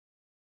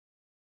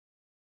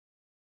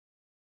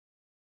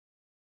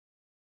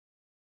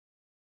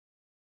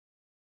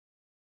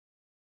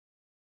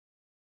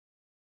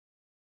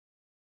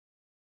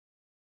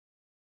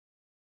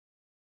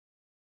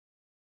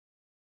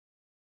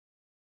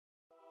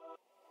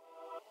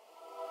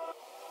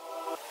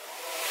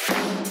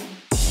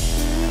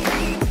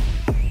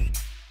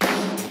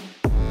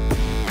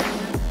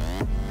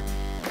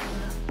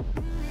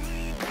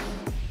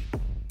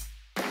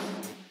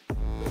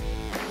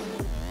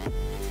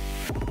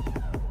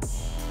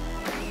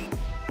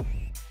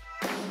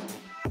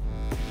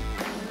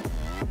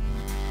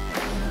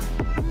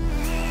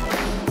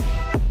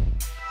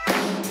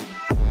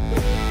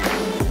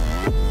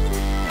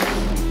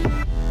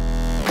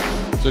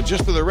So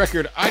just for the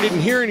record, I didn't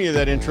hear any of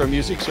that intro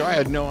music, so I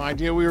had no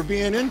idea we were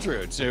being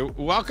introed. So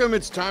welcome.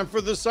 It's time for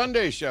the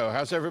Sunday show.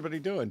 How's everybody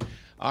doing?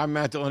 I'm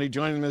Matt Dillahunty.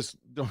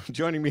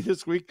 Joining me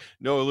this week,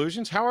 No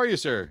Illusions. How are you,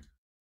 sir?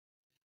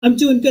 I'm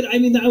doing good. I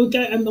mean,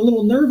 I'm a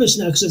little nervous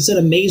now because it said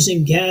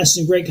amazing guests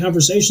and great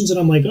conversations, and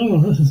I'm like,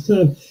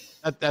 oh.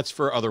 That's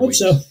for other Hope weeks.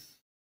 so.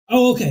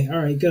 Oh, okay. All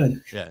right,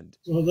 good. Yeah.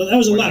 Well, that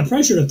was a lot of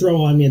pressure to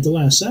throw on me at the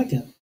last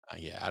second.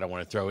 Yeah, I don't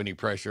want to throw any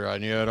pressure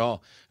on you at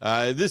all.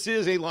 This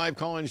is a live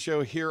call-in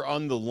show here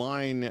on the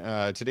line.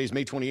 Today's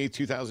May 28th,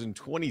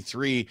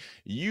 2023.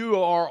 You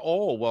are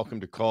all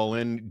welcome to call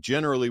in.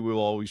 Generally, we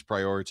will always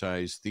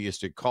prioritize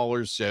theistic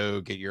callers,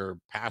 so get your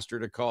pastor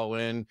to call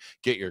in,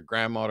 get your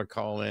grandma to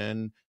call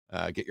in,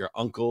 get your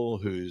uncle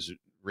who's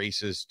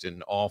racist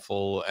and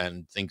awful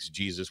and thinks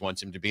Jesus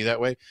wants him to be that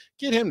way,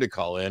 get him to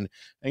call in,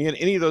 and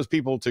get any of those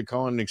people to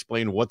call in and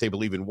explain what they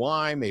believe and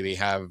why, maybe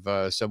have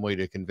some way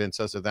to convince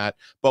us of that.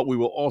 But we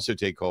will also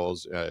take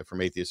calls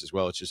from atheists as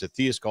well. It's just that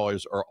theist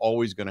callers are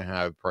always going to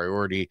have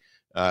priority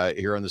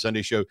here on the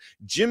Sunday show.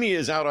 Jimmy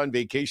is out on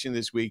vacation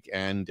this week,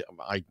 and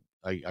I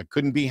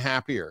couldn't be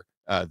happier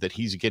that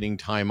he's getting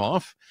time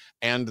off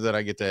and that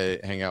I get to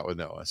hang out with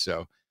Noah.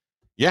 So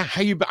yeah,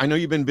 I know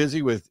you've been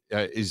busy with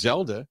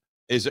Zelda.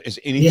 Is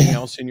anything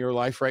else in your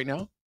life right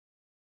now?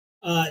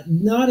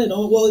 Not at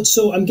all. Well,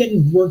 so I'm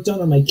getting work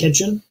done on my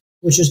kitchen,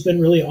 which has been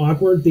really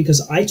awkward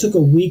because I took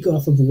a week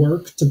off of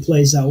work to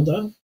play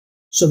Zelda.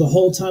 So the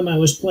whole time I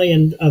was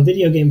playing a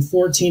video game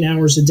 14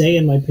 hours a day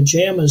in my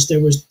pajamas, there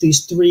was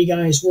these three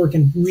guys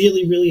working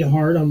really, really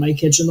hard on my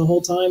kitchen the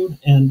whole time,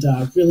 and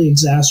really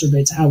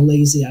exacerbates how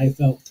lazy I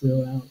felt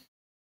throughout.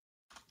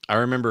 I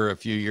remember a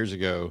few years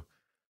ago,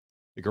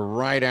 like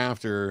right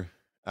after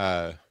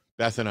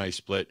Beth and I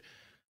split,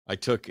 I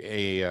took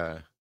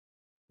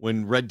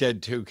when Red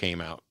Dead 2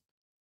 came out,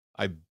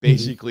 I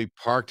basically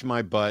parked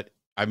my butt.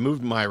 I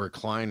moved my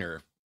recliner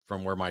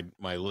from where my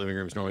living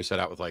room is normally set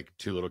out with like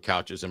two little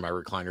couches and my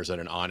recliner's at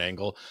an odd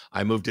angle.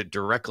 I moved it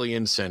directly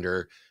in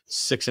center,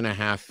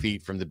 6.5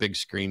 feet from the big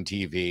screen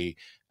TV,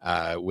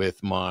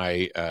 with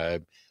my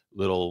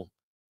little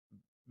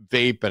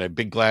vape and a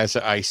big glass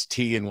of iced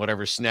tea and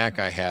whatever snack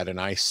I had. And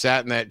I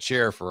sat in that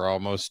chair for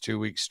almost 2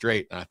 weeks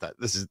straight. And I thought,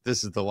 this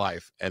is the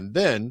life. And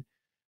then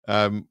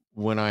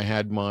when I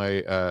had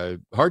my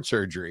heart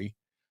surgery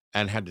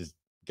and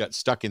got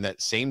stuck in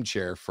that same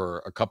chair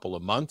for a couple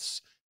of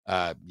months,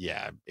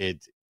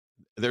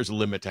 there's a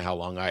limit to how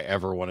long I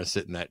ever want to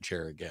sit in that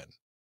chair again.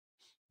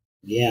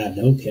 Yeah,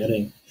 no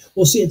kidding.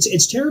 Well, see,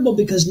 it's terrible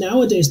because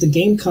nowadays the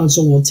game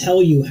console will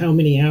tell you how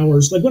many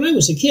hours. Like when I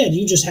was a kid,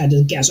 you just had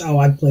to guess, oh,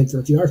 I've played for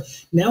a few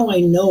hours. Now I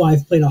know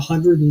I've played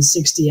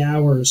 160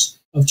 hours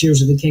of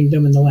Tears of the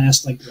Kingdom in the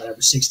last,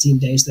 16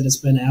 days that it's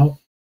been out.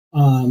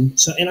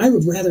 And I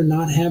would rather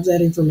not have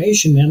that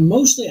information, man.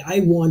 Mostly I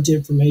want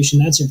information.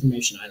 That's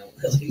information I don't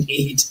really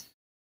need.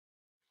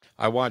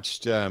 I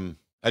watched, I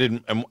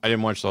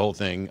didn't watch the whole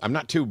thing. I'm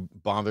not too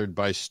bothered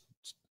by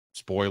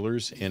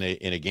spoilers in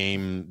a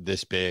game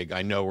this big.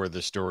 I know where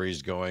the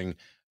story's going.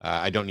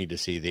 I don't need to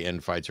see the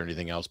end fights or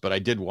anything else, but I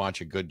did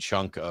watch a good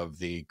chunk of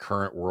the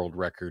current world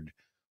record,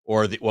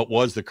 or what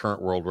was the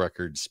current world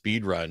record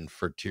speed run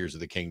for Tears of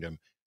the Kingdom,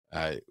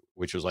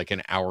 which was like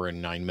 1 hour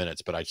and 9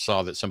 minutes. But I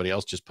saw that somebody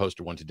else just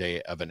posted one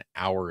today of 1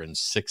 hour and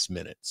 6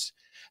 minutes.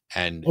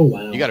 And oh,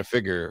 wow. You got to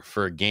figure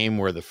for a game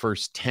where the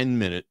first 10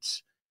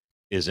 minutes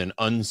is an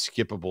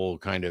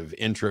unskippable kind of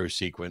intro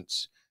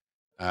sequence,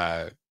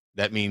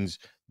 that means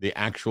the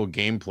actual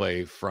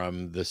gameplay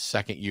from the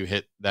second you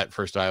hit that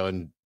first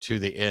island to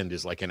the end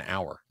is like 1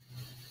 hour.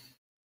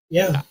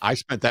 Yeah. I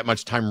spent that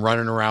much time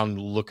running around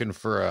looking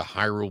for a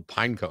Hyrule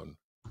pinecone.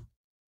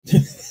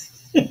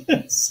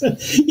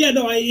 Yeah,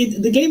 no,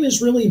 the game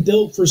is really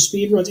built for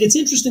speedruns. It's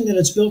interesting that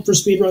it's built for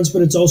speedruns,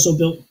 but it's also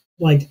built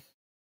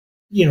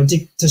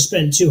to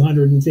spend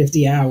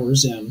 250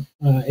 hours in.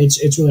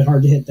 It's really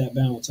hard to hit that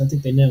balance. I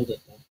think they nailed it,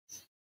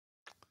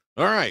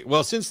 though. All right.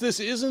 Well, since this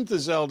isn't the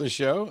Zelda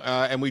show,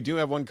 and we do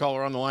have one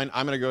caller on the line,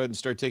 I'm going to go ahead and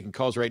start taking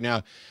calls right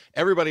now.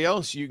 Everybody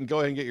else, you can go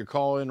ahead and get your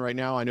call in right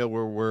now. I know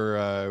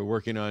we're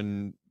working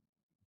on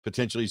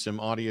potentially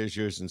some audio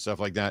issues and stuff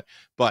like that.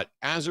 But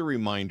as a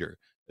reminder,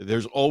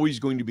 there's always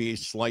going to be a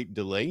slight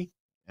delay.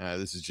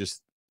 This is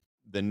just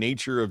the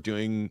nature of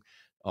doing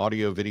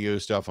audio video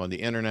stuff on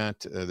the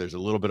internet. There's a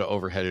little bit of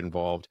overhead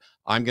involved.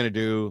 I'm going to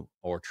do,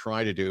 or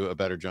try to do, a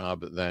better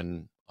job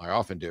than I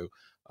often do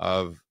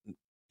of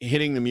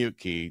hitting the mute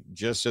key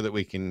just so that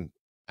we can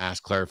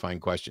ask clarifying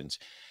questions.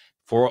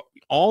 For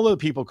all the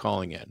people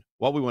calling in,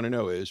 what we want to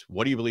know is,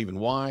 what do you believe and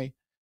why?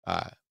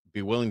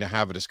 Be willing to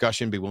have a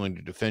discussion, be willing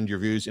to defend your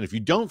views. And if you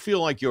don't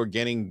feel like you're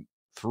getting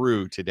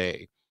through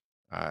today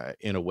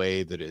in a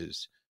way that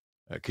is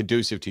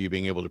conducive to you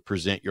being able to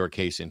present your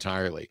case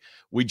entirely,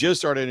 we just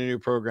started a new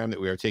program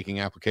that we are taking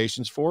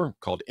applications for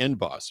called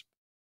NBoss,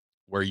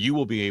 where you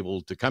will be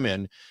able to come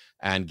in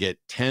and get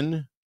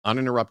 10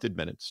 uninterrupted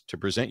minutes to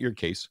present your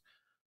case,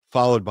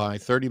 followed by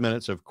 30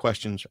 minutes of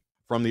questions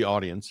from the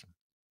audience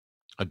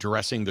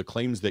addressing the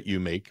claims that you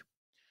make,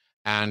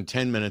 and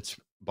 10 minutes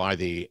by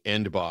the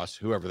end boss,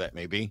 whoever that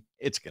may be.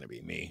 It's going to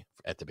be me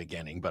at the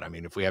beginning, but I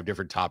mean, if we have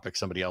different topics,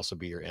 somebody else will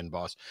be your end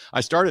boss.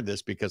 I started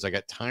this because I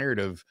got tired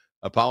of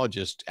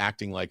apologists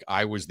acting like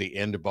I was the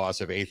end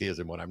boss of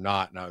atheism when I'm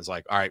not, and I was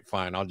like, all right,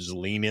 fine, I'll just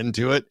lean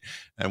into it,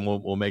 and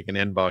we'll make an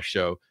end boss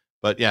show.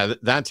 But yeah,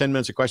 that 10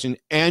 minutes of question,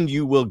 and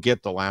you will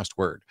get the last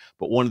word.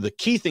 But one of the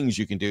key things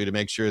you can do to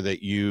make sure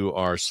that you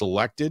are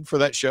selected for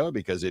that show,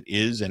 because it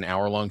is an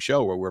hour-long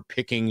show where we're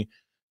picking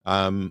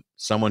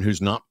someone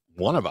who's not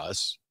one of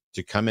us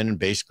to come in and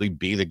basically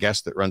be the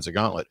guest that runs the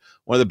gauntlet.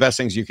 One of the best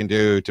things you can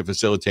do to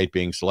facilitate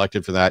being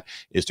selected for that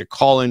is to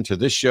call into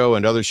this show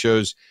and other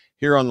shows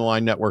here on the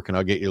Line Network, and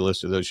I'll get you a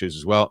list of those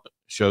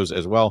shows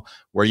as well,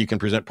 where you can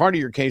present part of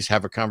your case,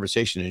 have a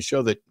conversation, and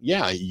show that,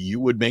 yeah, you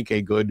would make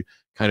a good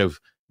kind of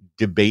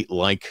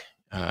debate-like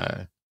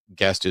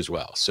guest as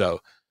well. So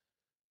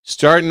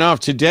starting off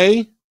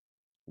today,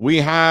 we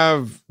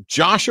have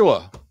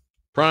Joshua,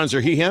 pronouns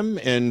are he, him,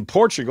 in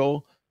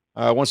Portugal,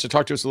 wants to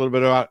talk to us a little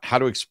bit about how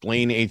to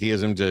explain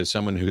atheism to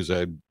someone who's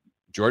a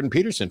Jordan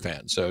Peterson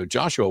fan. So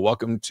Joshua,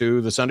 welcome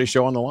to the Sunday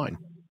Show on the Line.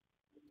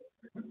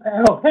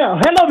 Hello,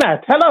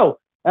 Matt. Hello.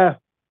 How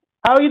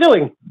are you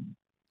doing?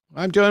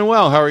 I'm doing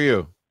well. How are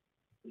you?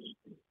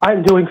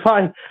 I'm doing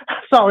fine.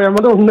 Sorry, I'm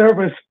a little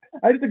nervous.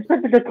 I didn't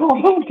expect to get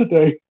called home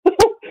today.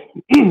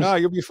 No,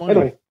 you'll be fine.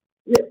 Anyway,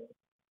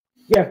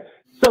 yeah.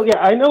 So, yeah,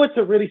 I know it's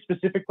a really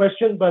specific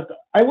question, but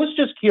I was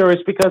just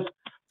curious because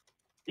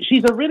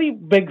she's a really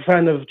big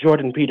fan of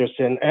Jordan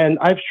Peterson, and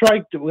I've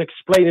tried to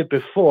explain it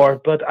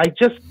before, but I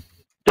just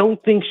don't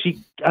think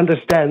she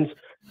understands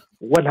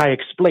when I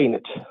explain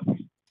it.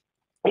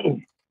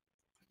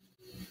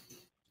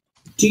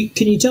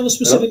 Can you tell us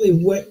specifically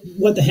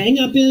what the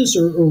hang-up is,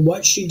 or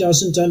what she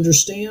doesn't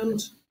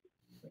understand?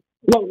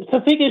 Well, the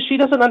thing is, she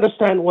doesn't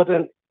understand what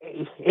an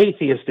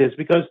atheist is,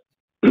 because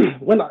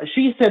when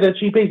she said it,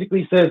 she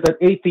basically says that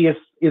atheist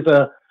is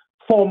a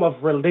form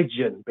of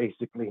religion,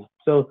 basically.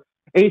 So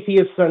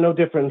atheists are no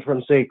different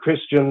from, say,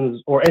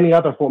 Christians or any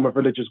other form of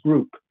religious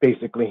group,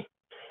 basically.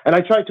 And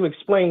I tried to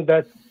explain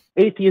that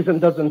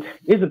atheism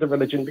isn't a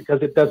religion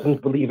because it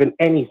doesn't believe in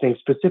anything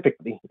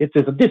specifically. It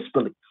is a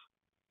disbelief.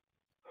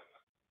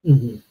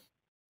 Mm-hmm.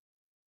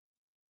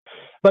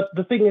 But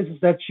the thing is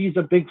that she's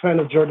a big fan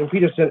of Jordan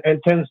Peterson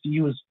and tends to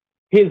use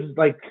his,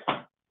 like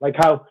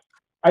how,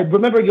 I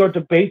remember your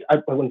debate, I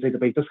wouldn't say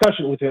debate,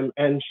 discussion with him,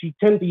 and she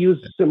tended to use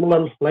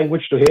similar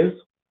language to his,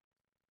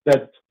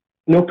 that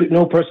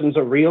no person's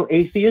a real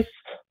atheist,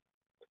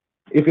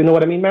 if you know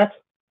what I mean, Matt?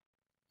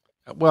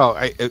 Well,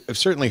 I've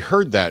certainly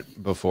heard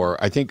that before.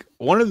 I think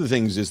one of the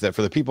things is that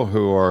for the people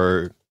who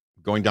are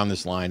going down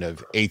this line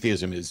of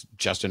atheism is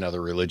just another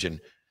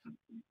religion,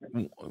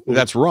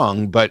 that's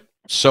wrong, but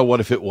so what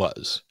if it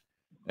was?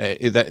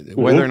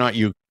 Whether or not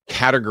you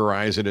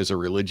categorize it as a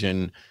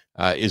religion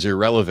is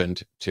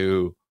irrelevant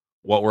to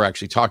what we're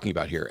actually talking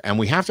about here. And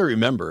we have to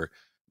remember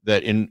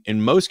that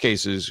in most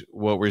cases,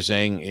 what we're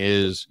saying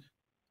is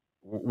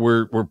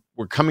we're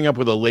coming up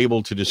with a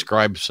label to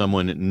describe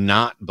someone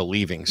not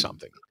believing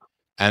something.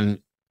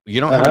 And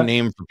you don't have a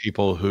name for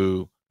people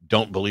who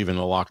don't believe in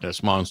the Loch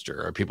Ness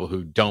Monster or people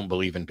who don't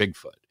believe in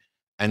Bigfoot.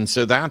 And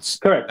so that's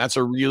correct. That's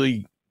a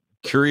really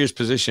curious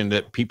position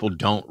that people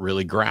don't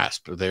really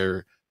grasp.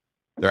 They're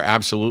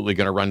absolutely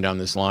going to run down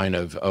this line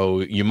of, oh,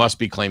 you must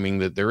be claiming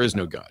that there is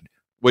no God,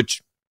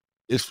 which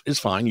is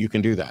fine. You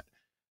can do that.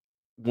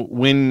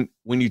 When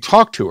you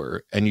talk to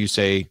her and you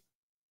say,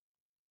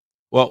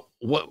 well,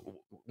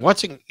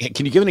 can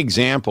you give an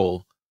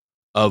example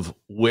of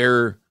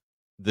where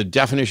the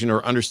definition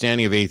or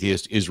understanding of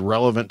atheist is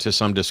relevant to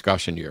some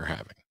discussion you're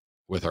having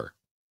with her?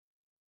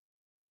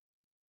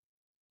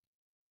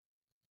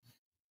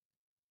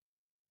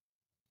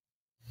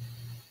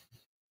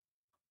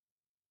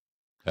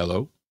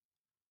 Hello?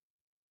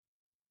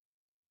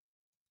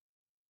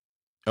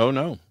 Oh,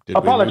 no.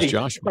 Apologies.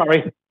 Joshua?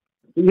 Sorry. Can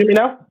you hear me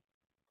now?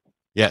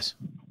 Yes.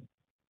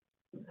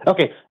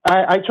 Okay.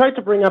 I tried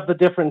to bring up the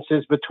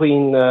differences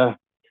between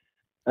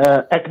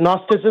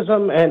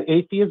agnosticism and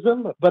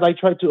atheism, but I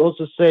tried to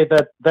also say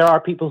that there are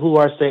people who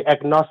are, say,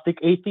 agnostic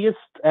atheists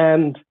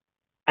and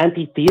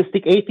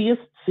anti-theistic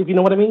atheists, if you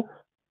know what I mean.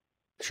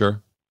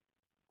 Sure.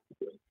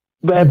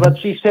 But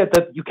she said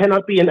that you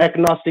cannot be an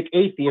agnostic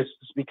atheist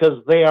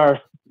because they are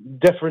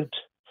different,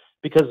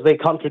 because they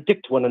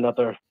contradict one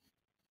another.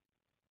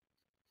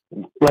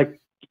 Like,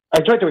 I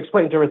tried to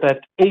explain to her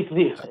that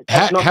atheist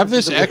have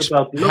this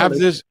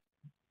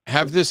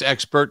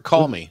expert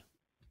call me,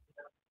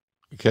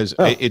 because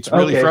it's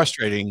really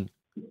frustrating.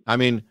 I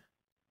mean,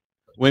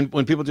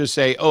 when people just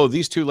say, "Oh,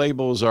 these two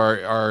labels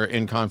are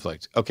in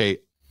conflict." Okay,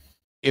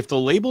 if the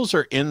labels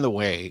are in the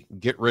way,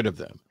 get rid of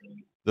them.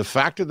 The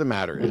fact of the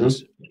matter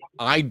is,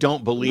 I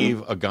don't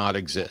believe a God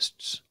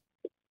exists.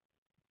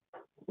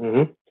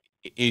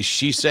 Is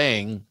she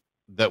saying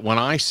that when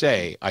I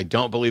say I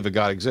don't believe a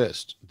God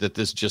exists, that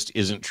this just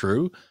isn't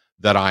true,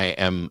 that I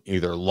am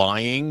either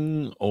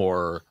lying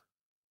or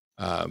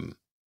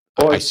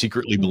I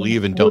secretly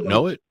believe and don't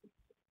know it?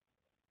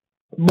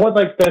 More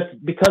like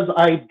that, because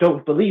I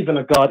don't believe in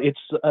a God, it's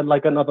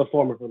like another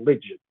form of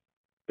religion.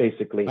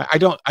 basically. I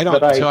don't,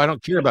 so I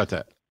don't care about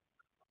that.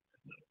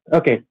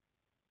 Okay.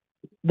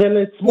 Then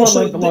it's more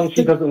like the long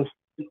she doesn't.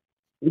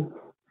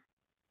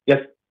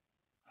 Yes.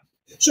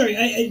 Sorry,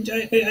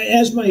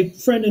 as my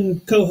friend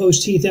and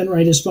co-host Heath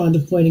Enright is fond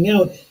of pointing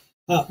out,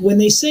 when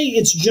they say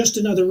it's just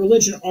another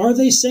religion, are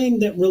they saying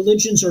that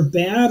religions are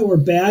bad or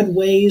bad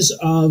ways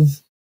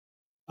of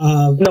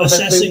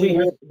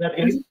assessing?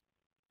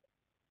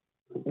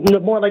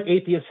 More like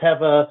atheists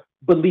have a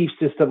belief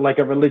system like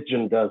a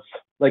religion does,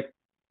 like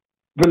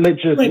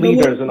religious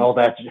leaders and all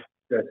that.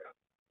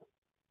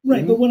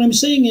 Right, but what I'm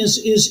saying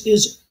is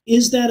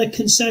that a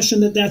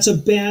concession that that's a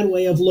bad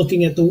way of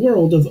looking at the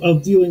world,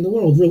 of viewing the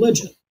world,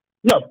 religion?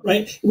 No.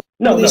 Right?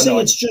 They say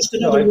it's just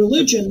another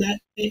religion, that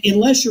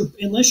unless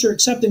you're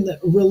accepting that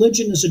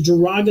religion is a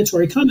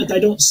derogatory comment, I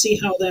don't see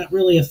how that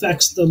really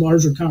affects the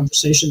larger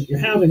conversation that you're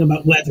having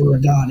about whether a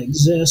God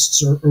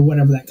exists or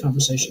whatever that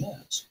conversation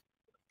is.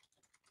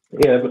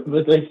 Yeah,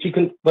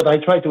 but I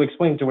tried to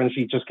explain to her and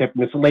she just kept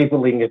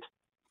mislabeling it,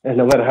 and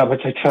no matter how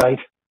much I tried.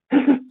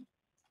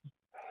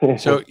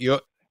 So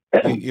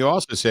you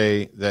also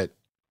say that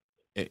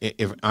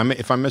if I'm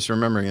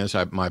misremembering this,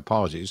 my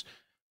apologies,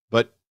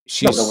 but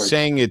she's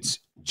saying it's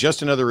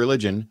just another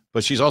religion,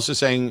 but she's also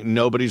saying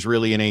nobody's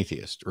really an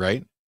atheist,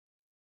 right?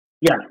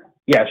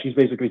 Yeah, she's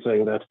basically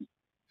saying that.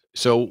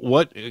 So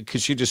what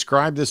could she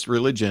describe this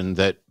religion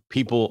that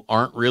people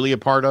aren't really a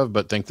part of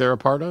but think they're a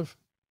part of?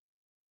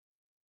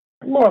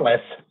 More or less.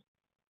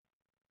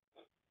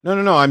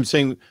 No. I'm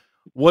saying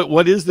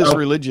what is this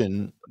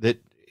religion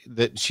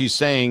that she's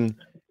saying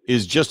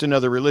is just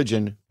another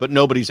religion, but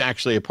nobody's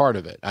actually a part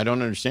of it? I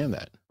don't understand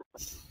that.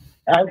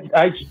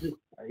 I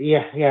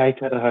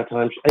had a hard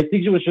time. I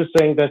think she was just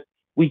saying that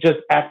we just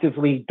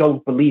actively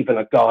don't believe in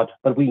a God,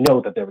 but we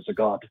know that there is a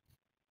God.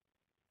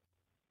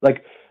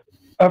 Like,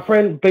 our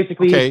friend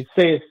basically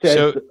said,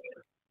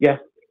 yeah.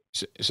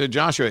 So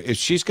Joshua, if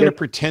she's going to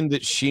pretend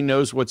that she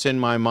knows what's in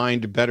my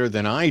mind better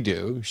than I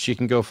do, she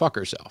can go fuck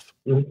herself.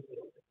 Mm-hmm.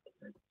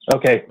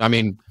 Okay. I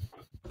mean,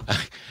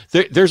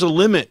 there's a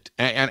limit,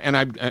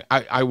 and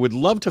I would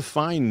love to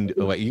find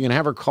a way. You can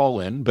have her call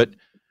in, but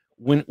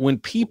when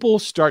people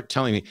start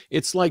telling me,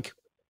 it's like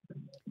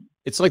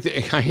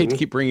I hate to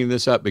keep bringing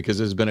this up because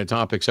there's been a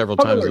topic several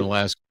times in the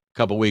last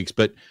couple of weeks,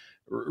 but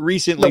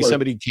recently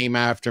somebody came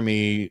after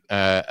me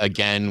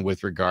again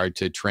with regard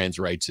to trans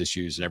rights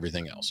issues and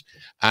everything else.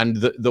 And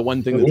the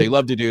one thing that they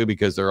love to do,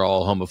 because they're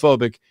all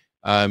homophobic,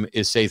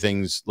 is say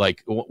things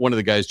like, one of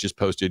the guys just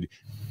posted,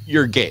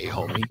 "You're gay,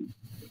 homie."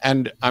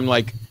 And I'm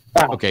like,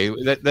 okay,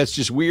 that's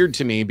just weird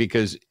to me,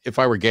 because if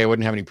I were gay, I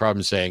wouldn't have any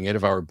problem saying it.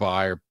 If I were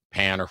bi or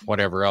pan or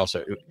whatever else,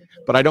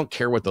 but I don't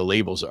care what the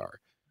labels are.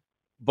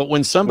 But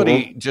when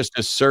somebody just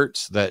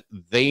asserts that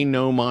they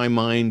know my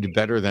mind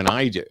better than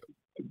I do,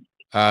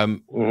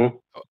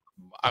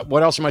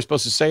 what else am I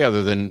supposed to say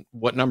other than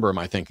what number am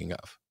I thinking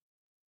of?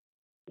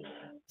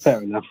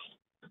 Fair enough.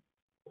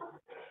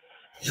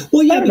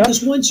 Well, yeah,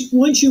 because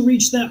once you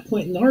reach that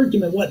point in the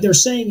argument, what they're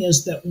saying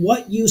is that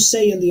what you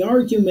say in the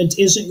argument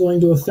isn't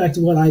going to affect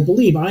what I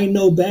believe. I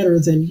know better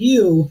than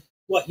you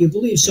what you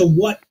believe. So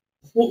what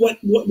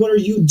are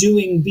you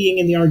doing being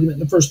in the argument in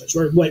the first place?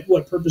 Right?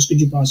 What purpose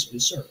could you possibly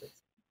serve?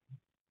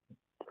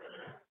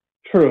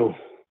 True.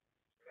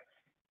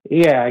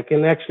 Yeah, I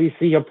can actually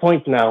see your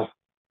point now.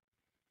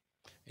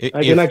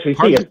 I can actually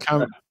see it.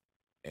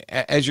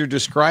 As you're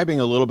describing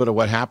a little bit of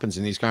what happens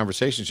in these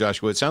conversations,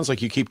 Joshua, it sounds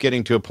like you keep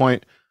getting to a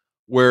point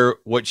where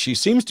what she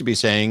seems to be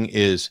saying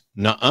is,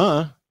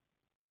 nuh-uh.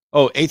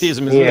 Oh,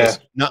 atheism is this.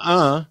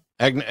 Nuh-uh.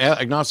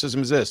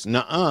 Agnosticism is this.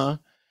 Nuh-uh.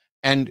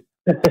 And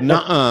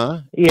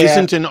nuh-uh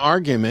isn't an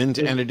argument,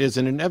 and it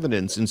isn't an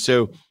evidence. And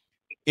so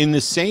in the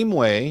same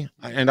way,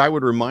 and I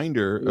would remind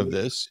her of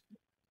this,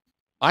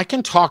 I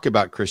can talk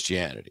about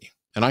Christianity.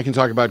 And I can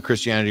talk about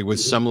Christianity with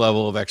some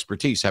level of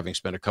expertise, having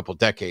spent a couple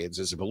decades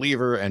as a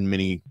believer and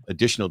many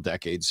additional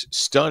decades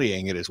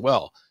studying it as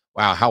well.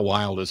 Wow, how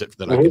wild is it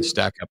that I can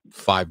stack up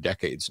 5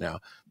 decades now?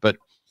 But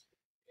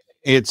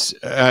it's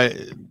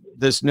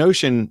this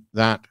notion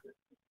that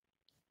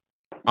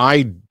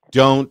I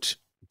don't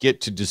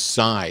get to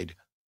decide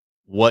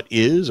what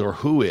is or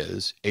who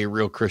is a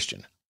real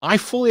Christian. I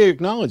fully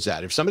acknowledge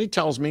that. If somebody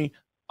tells me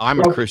I'm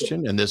a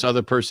Christian and this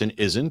other person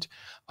isn't,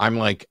 I'm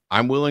like,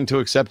 I'm willing to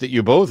accept that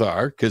you both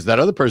are, because that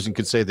other person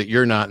could say that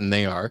you're not and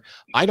they are.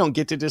 I don't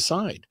get to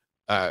decide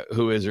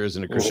who is or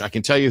isn't a Christian. I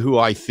can tell you who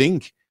I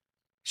think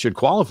should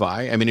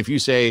qualify. I mean, if you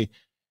say,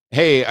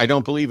 hey, I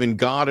don't believe in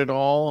God at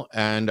all,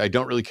 and I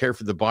don't really care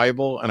for the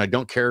Bible, and I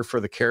don't care for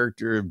the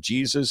character of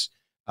Jesus,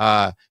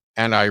 and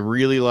I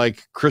really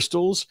like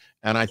crystals,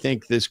 and I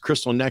think this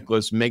crystal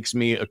necklace makes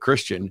me a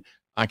Christian,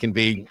 I can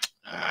be...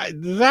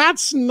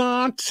 that's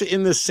not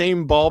in the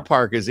same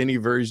ballpark as any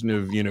version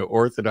of,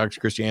 Orthodox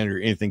Christianity or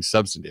anything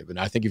substantive. And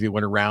I think if you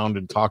went around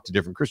and talked to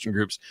different Christian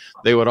groups,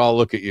 they would all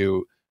look at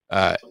you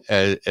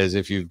as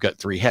if you've got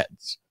 3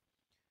 heads.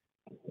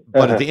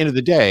 But at the end of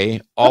the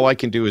day, all I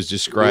can do is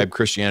describe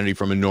Christianity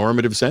from a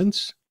normative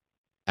sense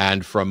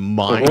and from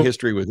my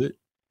history with it.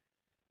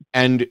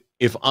 And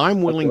if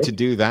I'm willing to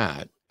do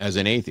that as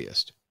an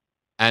atheist,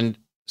 and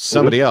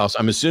somebody else,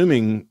 I'm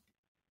assuming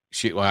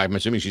she's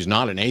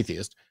not an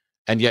atheist,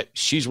 and yet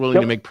she's willing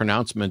to make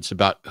pronouncements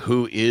about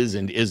who is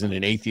and isn't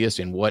an atheist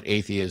and what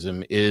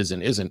atheism is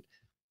and isn't.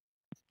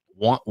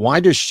 Why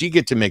does she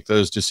get to make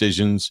those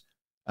decisions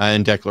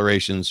and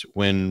declarations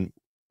when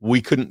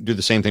we couldn't do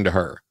the same thing to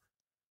her?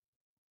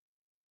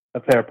 A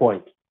fair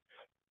point.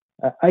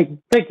 I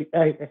thank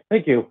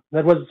you.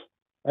 That was,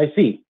 I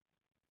see.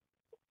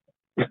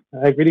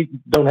 I really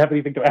don't have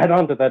anything to add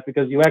on to that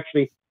because you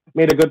actually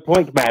made a good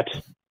point, Matt.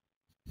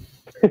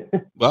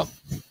 Well,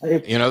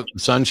 the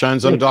sun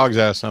shines on a dog's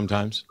ass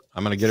sometimes.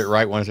 I'm going to get it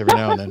right once every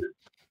now and then.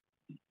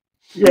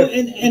 Yeah,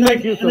 and I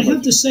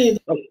have to say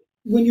that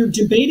when you're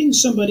debating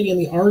somebody and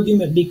the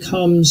argument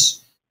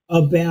becomes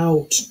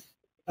about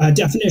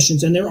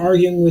definitions, and they're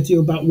arguing with you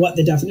about what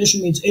the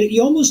definition means,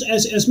 you almost,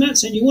 as Matt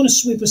said, you want to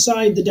sweep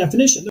aside the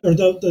definition or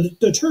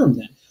the term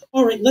then.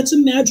 All right, let's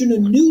imagine a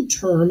new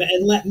term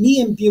and let me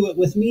imbue it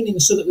with meaning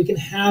so that we can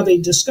have a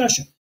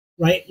discussion,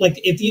 right? Like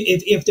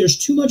if there's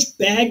too much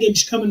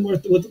baggage coming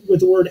with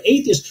the word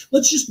atheist,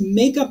 let's just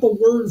make up a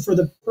word for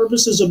the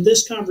purposes of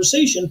this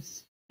conversation,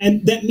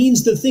 and that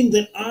means the thing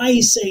that I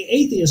say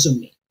atheism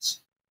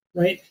means,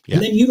 right? Yeah.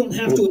 And then you don't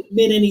have to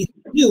admit anything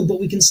new, but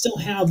we can still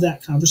have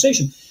that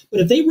conversation. But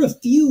if they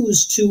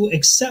refuse to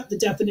accept the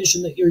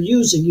definition that you're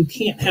using, you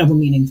can't have a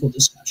meaningful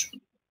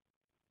discussion.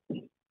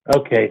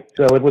 Okay,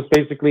 so it was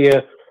basically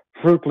a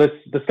fruitless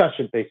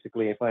discussion,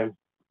 basically, if I'm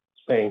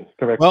saying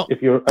correct. Well,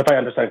 if I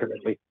understand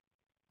correctly,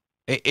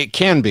 it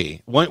can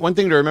be. One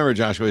thing to remember,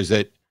 Joshua, is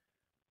that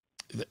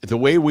the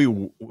way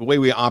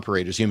we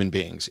operate as human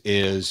beings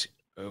is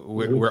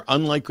we're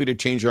unlikely to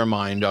change our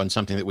mind on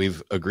something that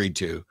we've agreed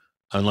to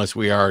unless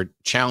we are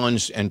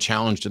challenged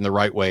in the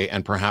right way,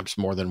 and perhaps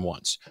more than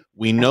once.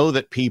 We know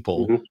that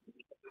people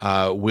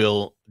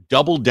will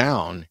double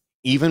down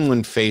even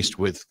when faced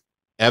with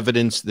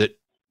evidence that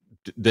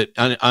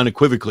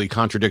unequivocally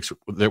contradicts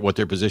what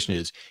their position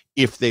is,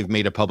 if they've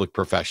made a public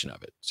profession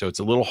of it. So it's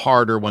a little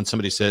harder when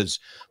somebody says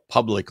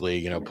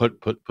publicly,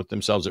 put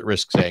themselves at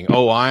risk, saying,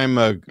 "Oh, I'm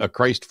a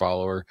Christ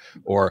follower,"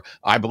 or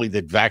 "I believe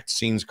that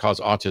vaccines cause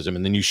autism,"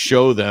 and then you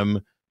show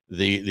them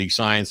the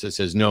science that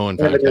says no, in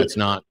fact, that's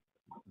not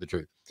the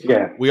truth.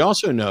 Yeah. We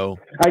also know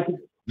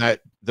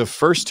that the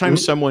first time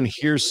someone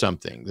hears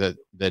something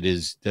that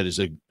is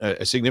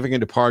a significant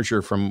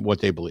departure from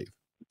what they believe,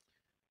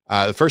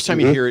 the first time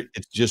you hear it,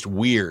 it's just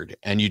weird,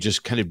 and you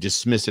just kind of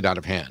dismiss it out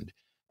of hand.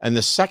 And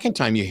the second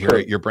time you hear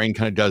it, your brain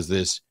kind of does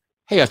this,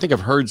 "Hey, I think I've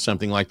heard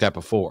something like that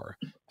before."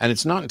 And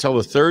it's not until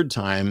the third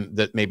time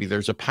that maybe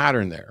there's a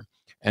pattern there.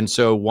 And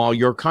so while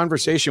your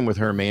conversation with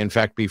her may in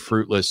fact be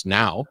fruitless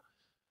now,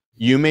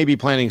 you may be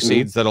planting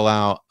seeds that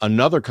allow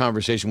another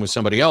conversation with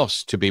somebody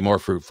else to be more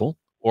fruitful,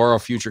 or a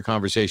future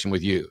conversation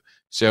with you.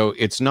 So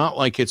it's not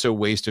like it's a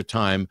waste of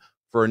time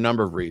for a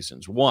number of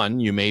reasons. One,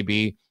 you may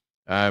be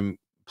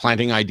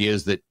planting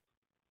ideas that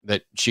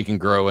she can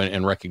grow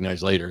and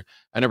recognize later.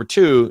 And number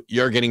two,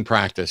 you're getting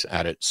practice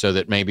at it so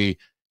that maybe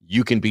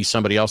you can be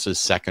somebody else's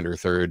second or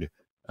third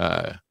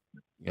kind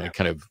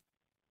of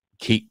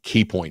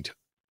key point.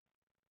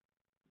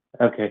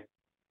 Okay.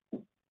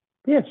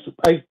 Yes,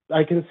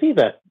 I can see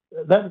that.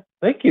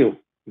 Thank you,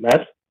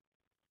 Matt.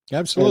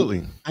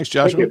 Absolutely. Thanks,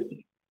 Joshua.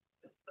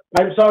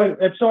 I'm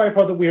sorry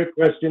for the weird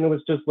question. It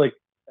was just like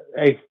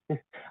I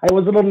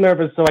was a little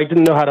nervous, so I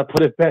didn't know how to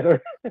put it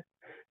better.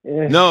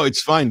 No,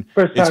 it's fine.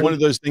 It's one of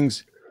those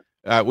things.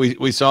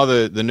 We saw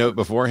the note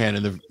beforehand,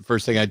 and the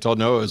first thing I told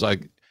Noah was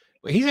like,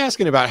 he's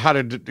asking about how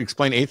to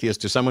explain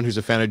atheist to someone who's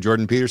a fan of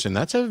Jordan Peterson.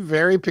 That's a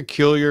very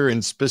peculiar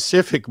and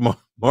specific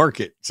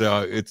market.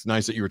 So it's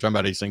nice that you were talking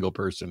about a single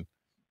person.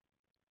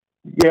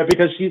 Yeah,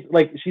 because she's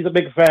a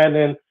big fan,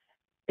 and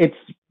it's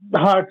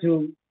hard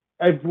to.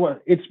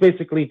 It's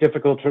basically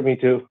difficult for me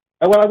to.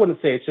 Well, I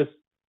wouldn't say it's just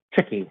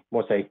tricky.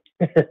 More say.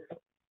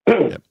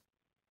 Yep.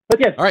 But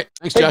yes. All right.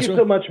 Thanks, Thank Joshua. you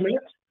so much,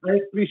 Matt. I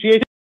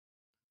appreciate it.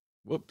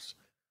 Whoops.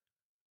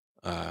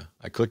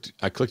 I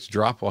clicked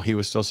drop while he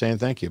was still saying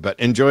thank you, but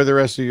enjoy the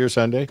rest of your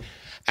Sunday.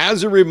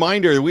 As a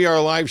reminder, we are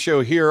a live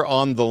show here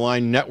on the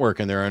Line Network,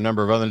 and there are a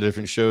number of other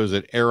different shows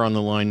that air on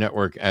the Line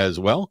Network as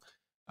well.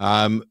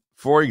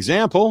 For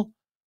example,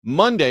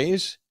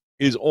 Mondays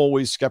is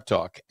always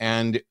Skeptalk.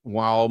 And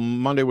while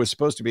Monday was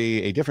supposed to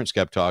be a different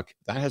Skeptalk,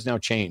 that has now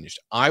changed.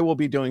 I will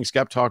be doing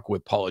Skeptalk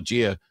with Paula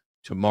Gia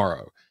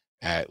tomorrow.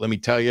 Let me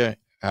tell you,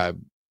 I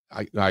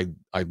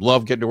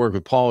love getting to work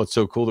with Paul. It's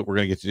so cool that we're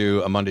going to get to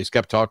do a Monday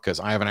Skeptalk,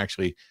 because I haven't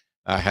actually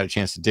had a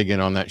chance to dig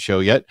in on that show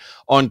yet.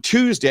 On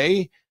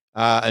Tuesday,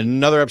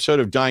 another episode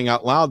of Dying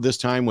Out Loud, this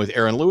time with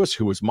Aaron Lewis,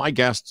 who was my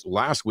guest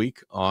last week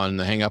on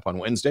the Hang Up on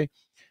Wednesday.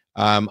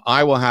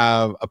 I will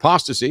have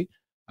Apostasy,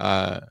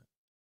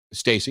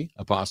 Stacy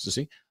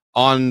Apostasy,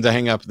 on the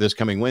Hang Up this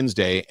coming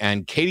Wednesday,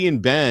 and Katie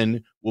and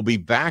Ben will be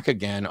back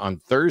again on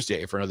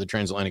Thursday for another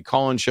Transatlantic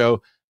Call-In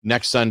show.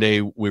 Next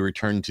Sunday, we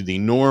return to the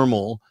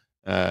normal,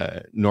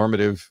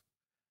 normative,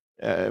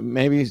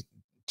 maybe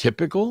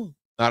typical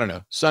I don't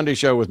know, Sunday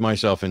show with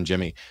myself and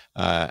Jimmy.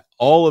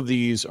 All of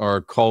these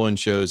are call-in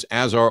shows,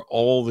 as are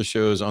all the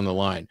shows on the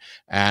line.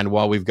 And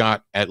while we've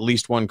got at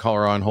least one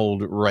caller on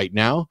hold right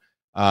now,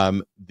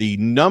 the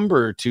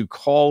number to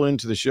call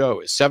into the show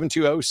is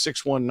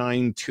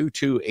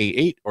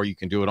 720-619-2288, or you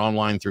can do it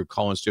online through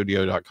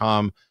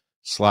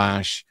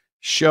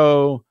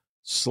callinstudio.com/show/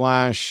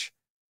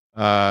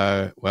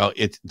 well,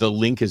 the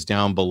link is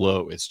down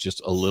below. It's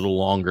just a little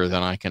longer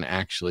than I can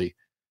actually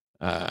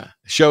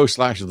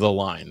show/the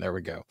line. There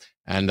we go.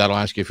 And that'll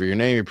ask you for your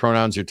name, your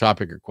pronouns, your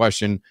topic, or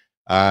question.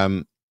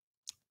 Yeah.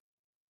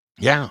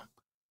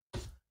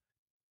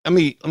 Let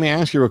me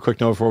ask you a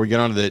quick note before we get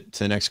on to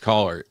the next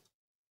caller.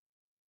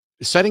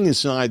 Setting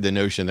aside the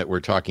notion that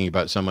we're talking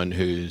about someone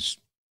who's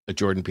a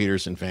Jordan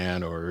Peterson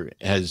fan or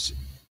has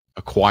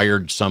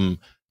acquired some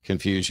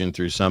confusion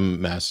through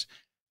some mess,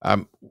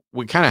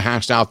 we kind of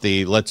hashed out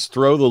let's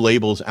throw the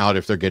labels out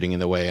if they're getting in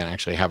the way and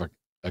actually have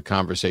a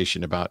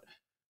conversation about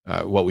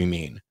what we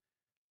mean.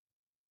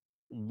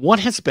 What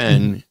has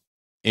been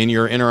in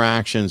your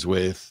interactions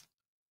with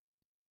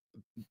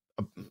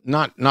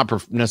not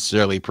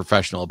necessarily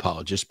professional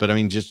apologists, but I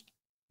mean just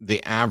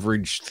the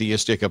average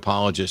theistic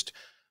apologist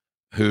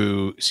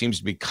who seems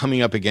to be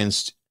coming up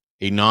against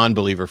a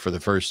non-believer for the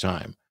first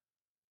time?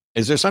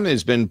 Is there something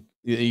that's been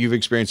you've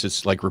experienced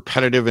that's like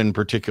repetitive and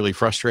particularly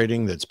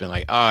frustrating, that's been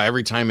like,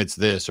 every time it's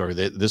this, or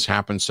this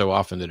happens so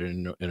often that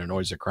it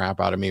annoys the crap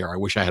out of me, or I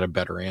wish I had a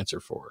better answer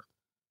for it?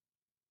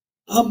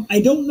 I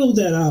don't know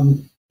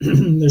that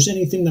there's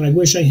anything that I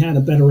wish I had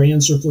a better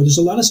answer for. There's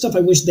a lot of stuff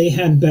I wish they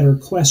had better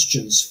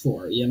questions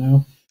for, you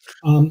know?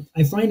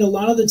 I find a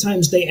lot of the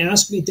times they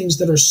ask me things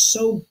that are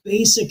so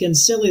basic and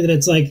silly that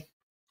it's like,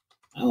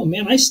 oh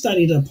man, I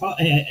studied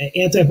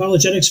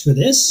anti-apologetics for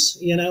this,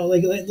 you know,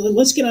 like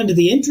let's get onto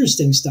the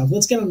interesting stuff.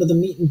 Let's get onto the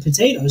meat and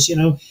potatoes, you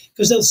know,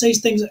 because they'll say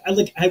things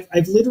like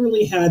I've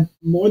literally had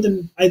more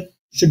than, I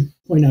should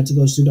point out to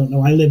those who don't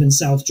know, I live in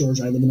South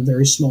Georgia. I live in a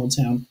very small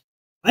town.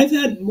 I've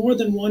had more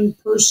than one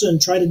person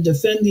try to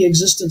defend the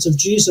existence of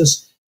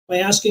Jesus by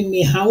asking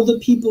me how the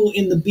people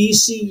in the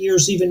BC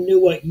years even knew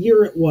what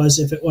year it was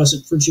if it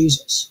wasn't for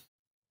Jesus.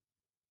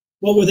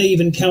 What were they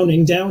even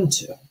counting down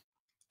to?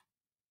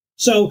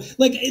 So,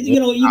 like, you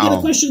know, you get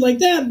a question like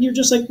that, and you're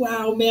just like,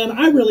 wow, man,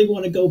 I really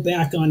want to go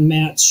back on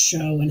Matt's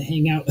show and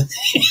hang out with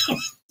him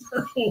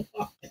for a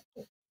while.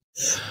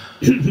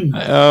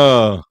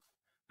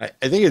 I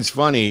think it's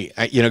funny.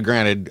 You know,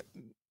 granted,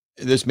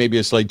 this may be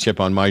a slight chip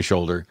on my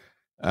shoulder.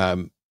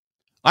 I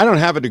don't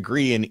have a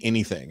degree in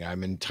anything.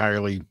 I'm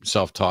entirely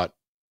self-taught,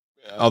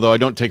 although I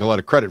don't take a lot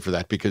of credit for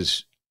that,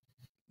 because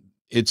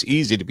it's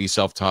easy to be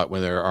self-taught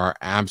when there are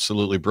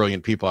absolutely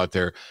brilliant people out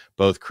there,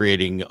 both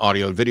creating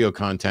audio and video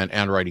content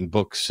and writing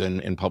books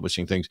and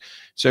publishing things.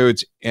 So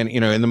and you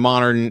know, in the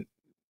modern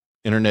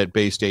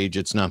internet-based age,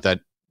 it's not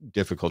that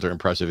difficult or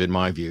impressive, in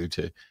my view,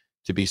 to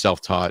be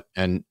self-taught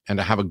and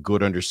to have a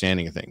good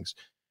understanding of things.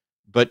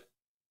 But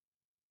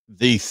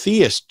the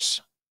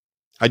theists,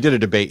 I did a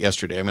debate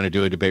yesterday. I'm going to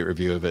do a debate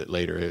review of it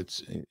later.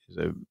 It's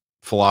a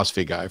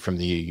philosophy guy from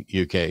the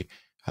UK.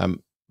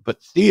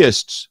 But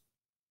theists,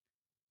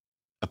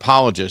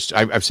 apologists,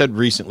 I've said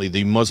recently,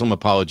 the Muslim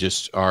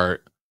apologists that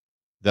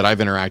I've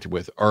interacted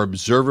with are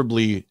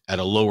observably at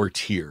a lower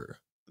tier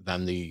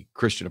than the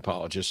Christian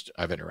apologists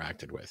I've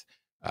interacted with.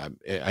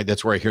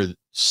 That's where I hear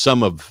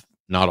some of,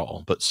 not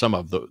all, but some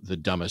of the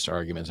dumbest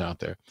arguments out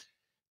there.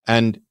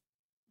 And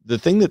the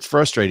thing that's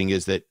frustrating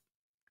is that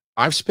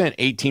I've spent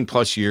 18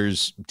 plus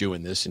years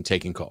doing this and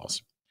taking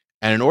calls.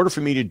 And in order for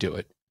me to do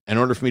it, in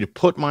order for me to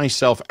put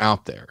myself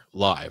out there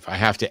live, I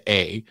have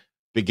to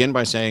begin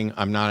by saying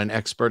I'm not an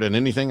expert in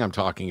anything. I'm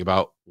talking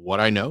about what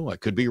I know. I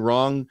could be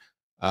wrong.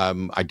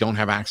 I don't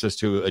have access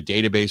to a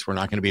database. We're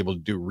not going to be able to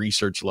do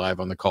research live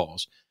on the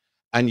calls.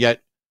 And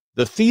yet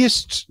the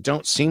theists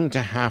don't seem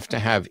to have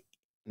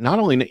not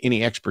only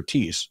any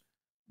expertise,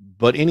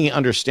 but any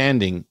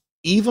understanding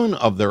even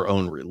of their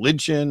own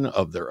religion,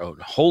 of their own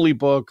holy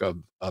book,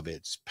 of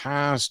its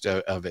past,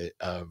 of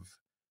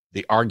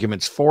the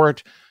arguments for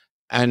it,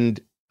 and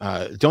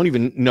don't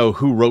even know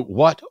who wrote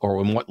what, or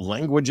in what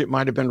language it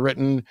might have been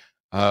written,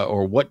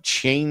 or what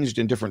changed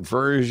in different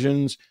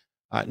versions.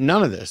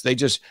 None of this. They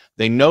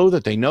know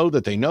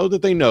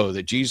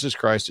that Jesus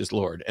Christ is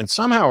Lord. And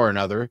somehow or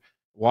another,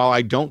 while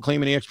I don't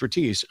claim any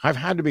expertise, I've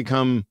had to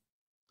become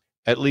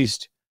at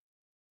least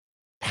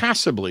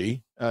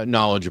passably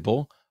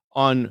knowledgeable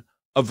on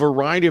a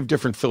variety of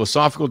different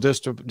philosophical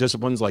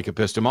disciplines like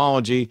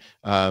epistemology,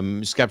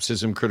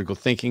 skepticism, critical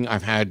thinking.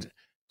 I've had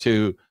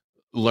to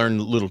learn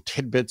little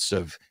tidbits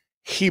of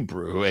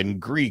Hebrew and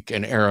Greek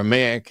and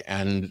Aramaic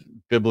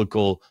and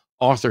biblical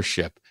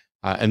authorship.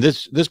 And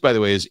this, by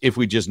the way, is if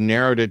we just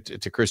narrowed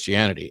it to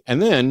Christianity.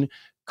 And then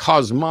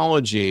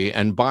cosmology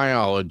and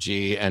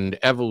biology and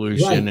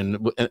evolution,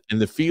 right,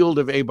 and the field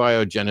of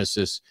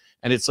abiogenesis.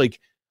 And it's like,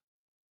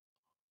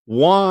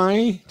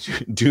 why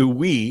do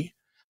we,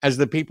 as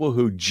the people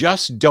who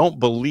just don't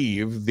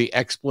believe the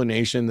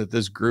explanation that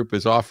this group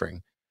is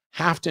offering,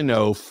 have to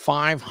know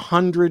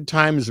 500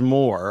 times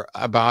more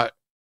about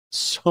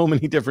so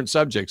many different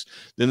subjects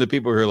than the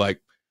people who are like,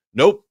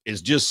 nope,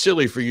 it's just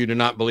silly for you to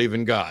not believe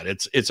in God.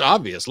 It's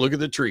obvious. Look at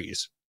the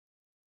trees.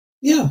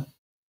 Yeah.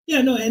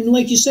 Yeah, no, and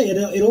like you say,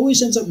 it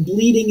always ends up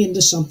bleeding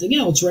into something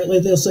else, right?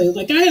 Like they'll say,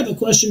 like, I have a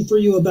question for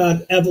you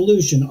about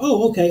evolution.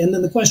 Oh, okay. And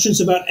then the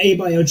question's about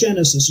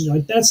abiogenesis. And you're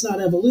like, that's not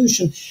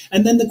evolution.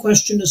 And then the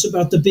question is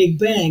about the Big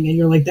Bang. And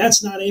you're like,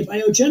 that's not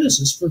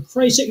abiogenesis. For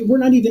Christ's sake, we're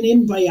not even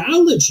in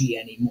biology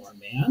anymore,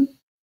 man.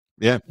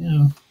 Yeah.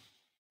 Yeah.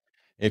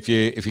 If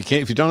you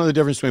don't know the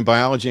difference between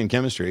biology and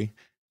chemistry,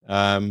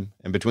 and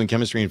between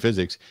chemistry and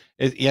physics,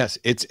 yes,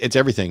 it's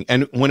everything.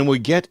 And when we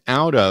get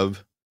out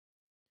of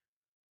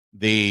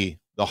the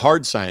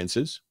hard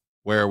sciences,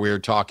 where we're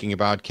talking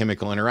about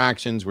chemical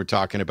interactions, we're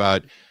talking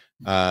about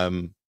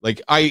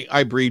like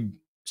I breed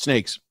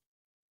snakes,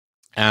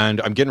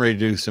 and I'm getting ready to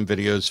do some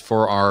videos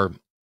for our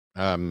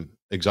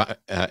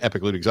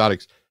Epic Loot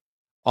Exotics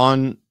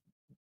on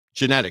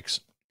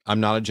genetics. I'm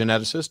not a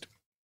geneticist,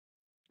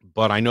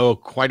 but I know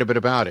quite a bit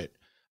about it.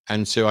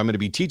 And so I'm going to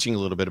be teaching a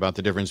little bit about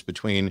the difference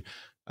between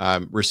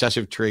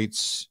recessive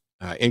traits,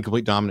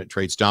 incomplete dominant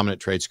traits,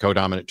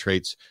 codominant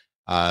traits,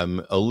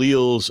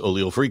 alleles,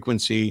 allele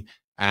frequency,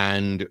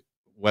 and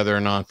whether or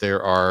not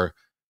there are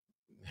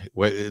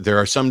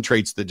some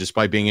traits that,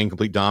 despite being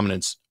incomplete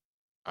dominants,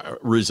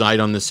 reside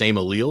on the same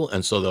allele,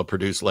 and so they'll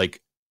produce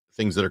like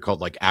things that are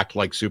called like act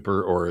like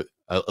super or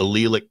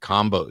allelic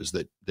combos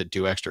that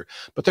do extra.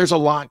 But there's a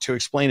lot to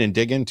explain and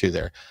dig into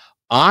there.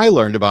 I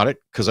learned about it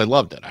because I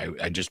loved it.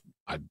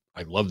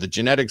 I love the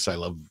genetics. I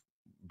love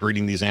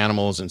breeding these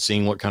animals and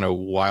seeing what kind of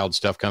wild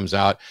stuff comes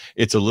out.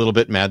 It's a little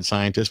bit mad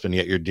scientist, and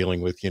yet you're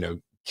dealing with,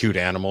 cute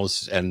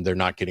animals and they're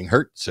not getting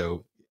hurt.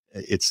 So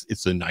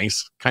it's a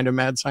nice kind of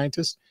mad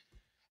scientist.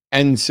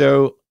 And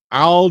so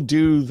I'll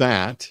do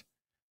that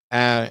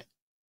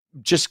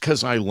just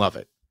because I love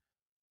it.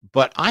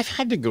 But I've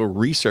had to go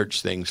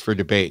research things for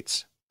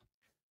debates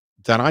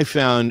that I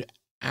found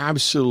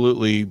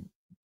absolutely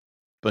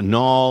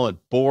banal and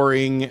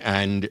boring,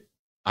 and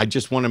I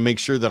just want to make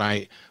sure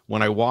that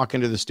when I walk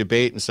into this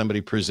debate and somebody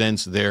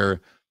presents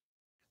their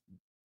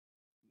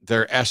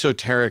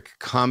esoteric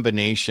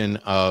combination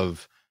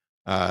of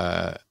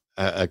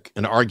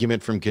an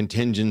argument from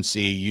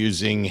contingency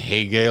using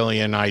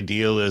Hegelian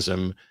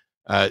idealism,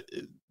 that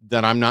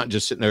I'm not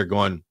just sitting there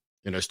going,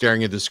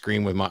 staring at the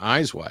screen with my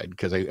eyes wide,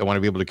 because I want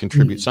to be able to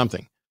contribute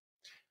something.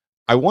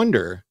 I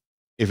wonder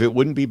if it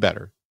wouldn't be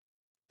better.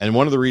 And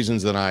one of the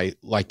reasons that I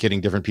like getting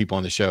different people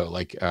on the show,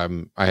 like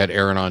I had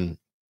Aron on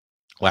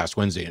last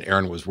Wednesday, and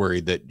Aron was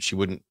worried that she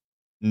wouldn't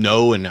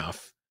know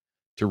enough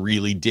to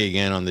really dig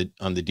in on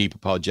the deep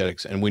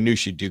apologetics. And we knew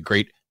she'd do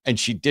great. And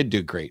she did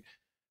do great,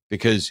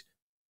 because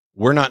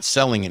we're not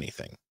selling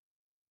anything.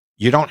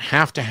 You don't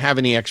have to have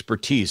any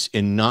expertise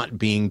in not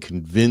being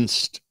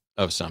convinced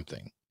of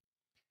something.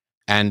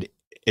 And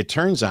it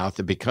turns out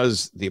that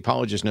because the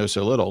apologists know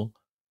so little,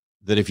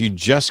 that if you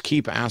just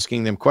keep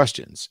asking them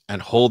questions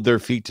and hold their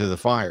feet to the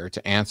fire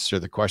to answer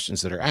the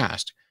questions that are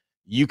asked,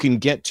 you can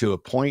get to a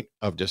point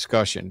of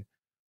discussion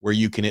where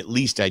you can at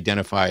least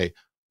identify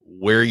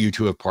where you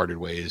two have parted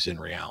ways in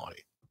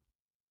reality.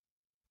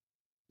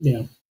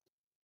 Yeah.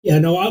 Yeah,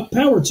 no,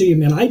 power to you,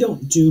 man. I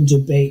don't do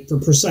debate for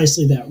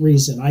precisely that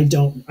reason. I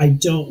don't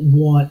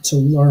want to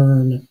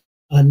learn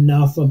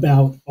enough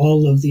about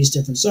all of these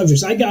different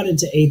subjects. I got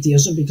into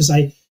atheism because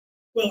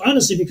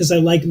honestly, because I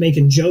like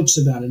making jokes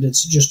about it.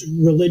 It's just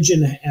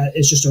religion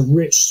is just a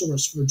rich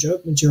source for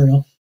joke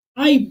material.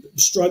 I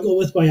struggle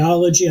with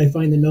biology. I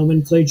find the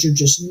nomenclature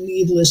just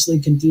needlessly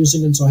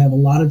confusing, and so I have a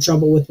lot of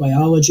trouble with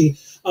biology.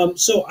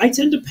 So I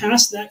tend to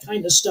pass that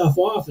kind of stuff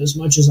off as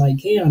much as I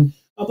can.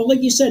 But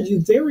like you said,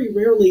 you very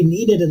rarely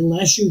need it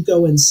unless you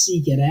go and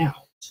seek it out.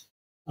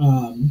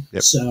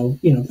 Yep. So,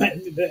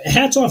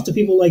 hats off to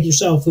people like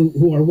yourself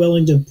who are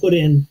willing to put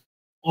in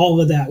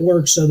all of that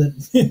work so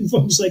that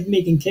folks like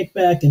me can kick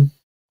back and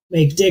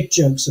make dick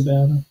jokes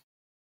about it.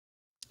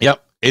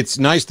 Yep. It's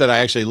nice that I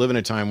actually live in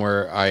a time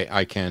where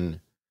I can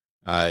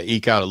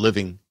eke out a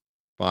living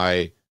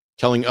by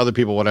telling other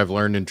people what I've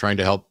learned and trying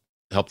to help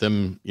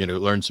them,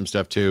 learn some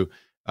stuff too.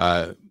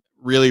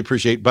 Really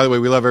appreciate, by the way,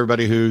 we love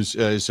everybody who's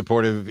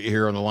supportive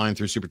here on the line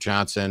through Super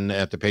Chats and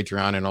at the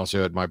Patreon, and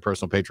also at my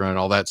personal Patreon and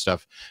all that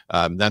stuff.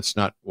 That's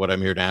not what I'm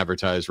here to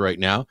advertise right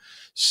now.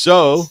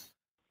 So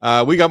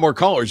we got more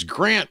callers.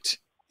 Grant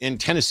in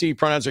Tennessee,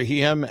 pronouns are he,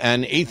 him,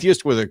 an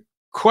atheist with a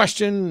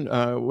question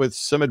with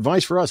some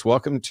advice for us.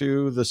 Welcome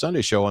to the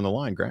Sunday Show on the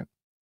line, Grant.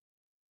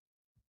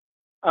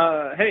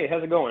 Hey,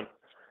 how's it going?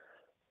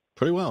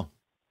 Pretty well.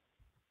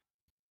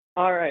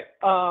 All right.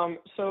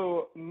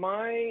 So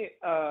my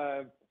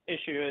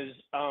issue is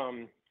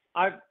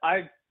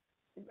I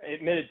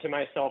admitted to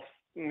myself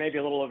maybe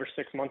a little over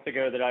 6 months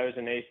ago that I was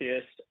an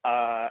atheist.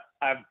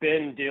 I've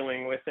been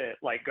dealing with it,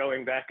 like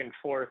going back and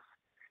forth,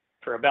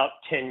 for about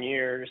 10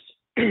 years.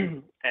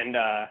 And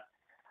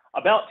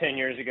about 10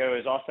 years ago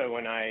is also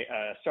when I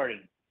started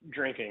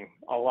drinking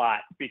a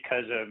lot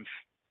because of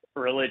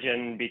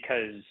religion,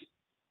 because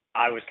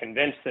I was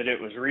convinced that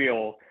it was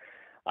real.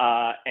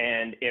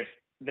 And if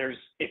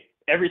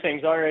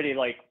everything's already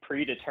like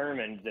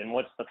predetermined, then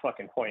what's the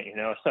fucking point, you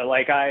know? So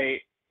like I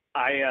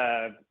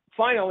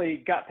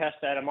finally got past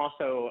that. I'm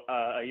also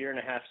a year and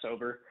a half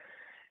sober.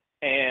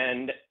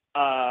 And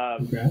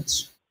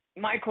Congrats.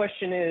 my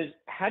question is,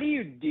 how do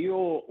you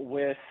deal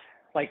with,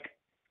 like,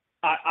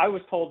 I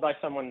was told by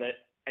someone that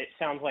it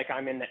sounds like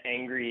I'm in the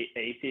angry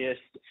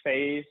atheist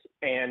phase.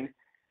 And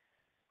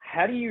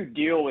how do you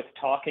deal with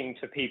talking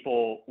to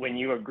people when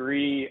you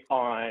agree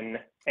on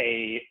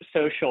a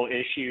social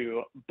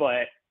issue,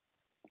 but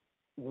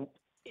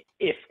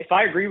if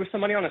I agree with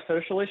somebody on a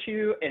social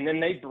issue and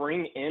then they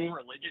bring in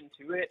religion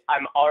to it,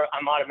 I'm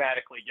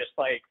automatically just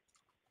like,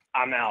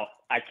 I'm out.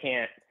 I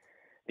can't,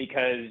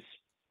 because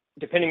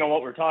depending on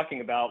what we're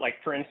talking about, like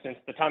for instance,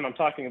 the time I'm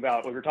talking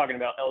about, we were talking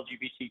about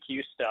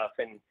LGBTQ stuff,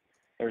 and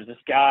there was this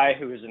guy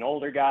who was an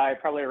older guy,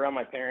 probably around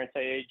my parents'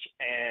 age,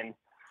 and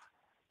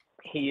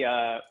he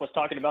was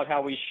talking about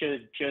how we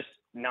should just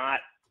not,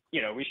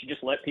 you know, we should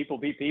just let people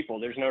be people.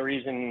 There's no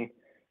reason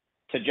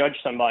to judge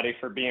somebody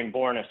for being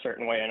born a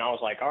certain way. And I was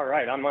like, all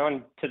right, I'm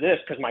on to this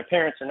because my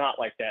parents are not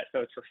like that.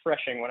 So it's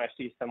refreshing when I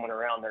see someone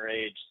around their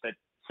age that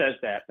says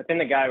that. But then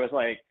the guy was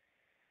like,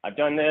 I've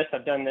done this,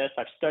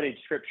 I've studied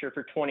scripture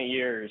for 20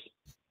 years.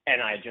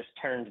 And I just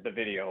turned the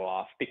video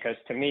off, because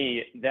to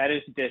me, that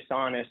is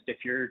dishonest if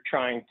you're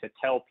trying to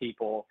tell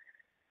people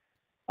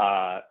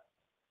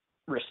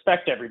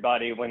respect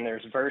everybody when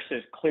there's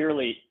verses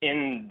clearly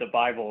in the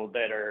Bible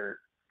that are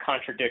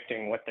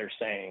contradicting what they're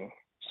saying.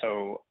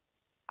 So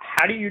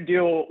how do you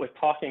deal with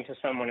talking to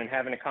someone and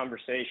having a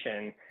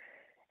conversation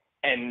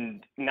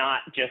and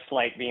not just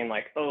like being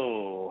like,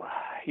 oh,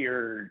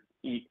 you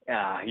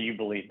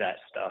believe that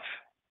stuff?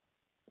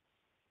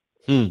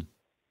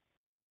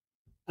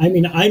 I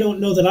mean, I don't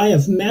know that I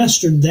have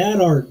mastered that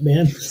art,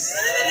 man.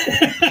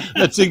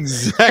 That's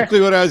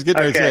exactly what I was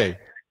getting to say.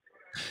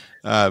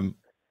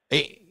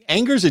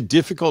 Anger is a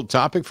difficult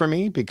topic for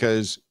me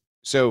because,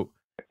 so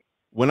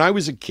when I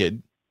was a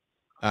kid,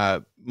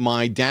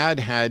 my dad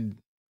had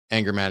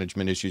anger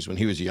management issues when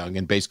he was young,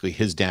 and basically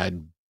his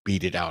dad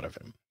beat it out of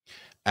him.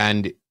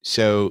 And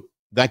so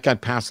that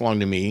got passed along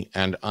to me,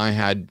 and I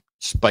had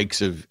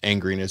spikes of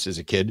angriness as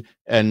a kid,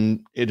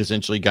 and it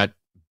essentially got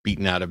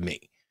beaten out of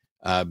me.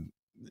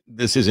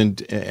 This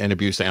isn't an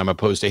abuse thing. I'm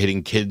opposed to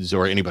hitting kids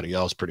or anybody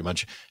else pretty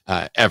much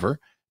ever,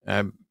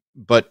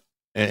 but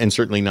and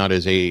certainly not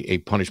as a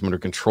punishment or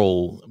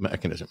control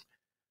mechanism.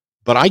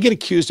 But I get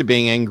accused of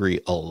being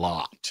angry a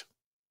lot.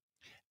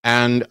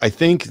 And I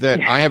think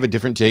that I have a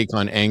different take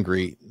on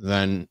anger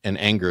than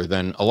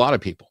a lot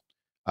of people.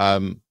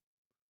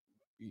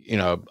 You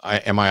know,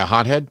 am I a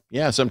hothead?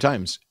 Yeah,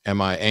 sometimes.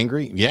 Am I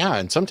angry? Yeah.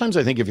 And sometimes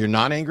I think if you're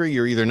not angry,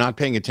 you're either not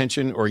paying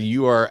attention or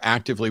you are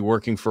actively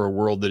working for a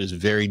world that is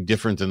very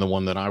different than the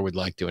one that I would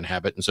like to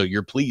inhabit. And so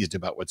you're pleased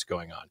about what's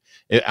going on.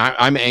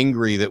 I'm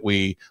angry that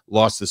we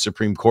lost the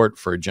Supreme Court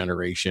for a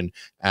generation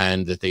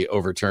and that they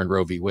overturned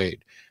Roe v.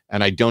 Wade.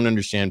 And I don't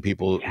understand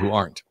people who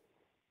aren't.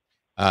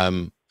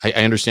 I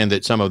understand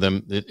that some of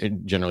them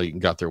generally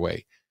got their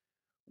way.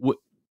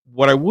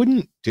 What I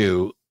wouldn't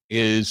do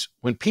is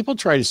when people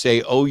try to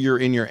say, oh, you're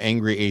in your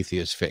angry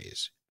atheist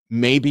phase.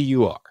 Maybe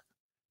you are.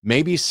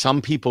 Maybe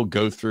some people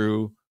go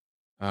through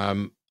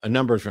a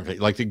number of different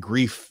phases, like the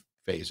grief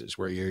phases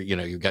where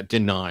you've got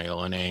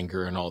denial and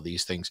anger and all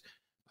these things.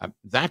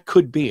 That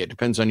could be, it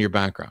depends on your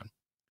background.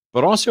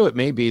 But also it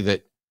may be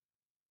that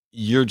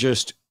you're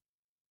just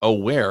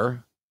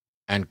aware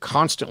and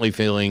constantly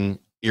feeling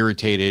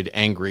irritated,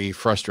 angry,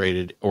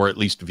 frustrated, or at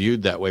least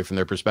viewed that way from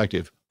their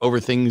perspective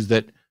over things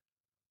that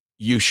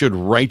you should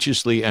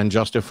righteously and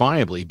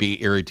justifiably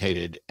be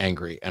irritated,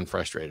 angry, and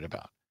frustrated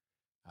about.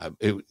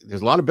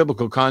 There's a lot of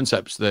biblical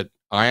concepts that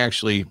I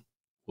actually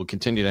will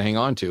continue to hang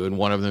on to, and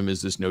one of them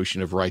is this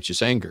notion of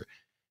righteous anger.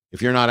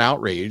 If you're not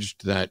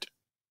outraged that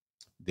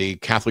the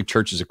Catholic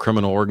Church is a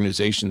criminal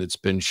organization that's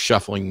been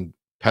shuffling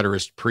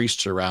pederast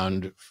priests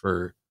around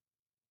for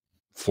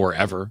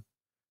forever,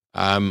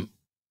 I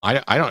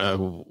don't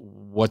know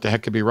what the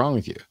heck could be wrong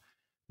with you.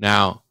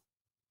 Now,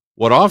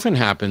 what often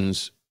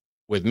happens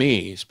with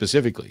me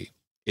specifically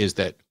is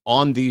that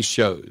on these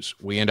shows,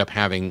 we end up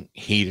having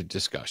heated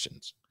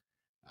discussions.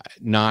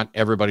 Not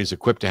everybody's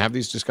equipped to have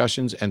these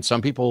discussions. And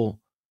some people,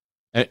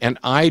 and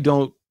I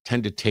don't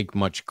tend to take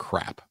much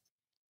crap.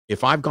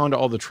 If I've gone to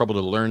all the trouble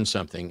to learn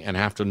something and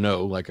have to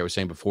know, like I was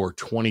saying before,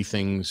 20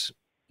 things,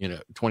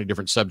 20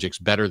 different subjects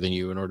better than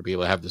you in order to be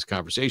able to have this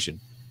conversation.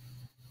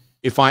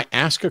 If I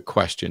ask a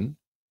question,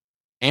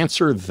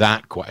 answer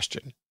that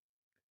question,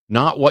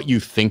 not what you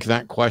think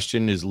that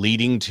question is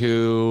leading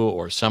to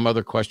or some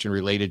other question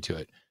related to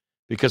it,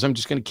 because I'm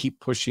just going to keep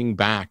pushing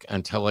back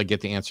until I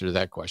get the answer to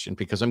that question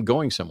because I'm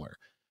going somewhere.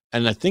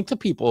 And I think the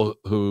people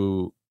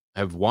who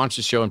have watched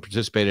the show and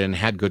participated and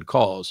had good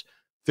calls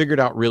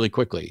figured out really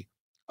quickly,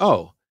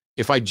 oh,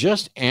 if I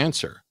just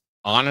answer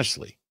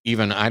honestly,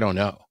 even I don't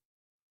know,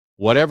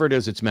 whatever it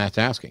is it's Matt's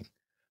asking,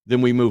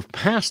 then we move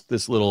past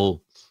this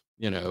little,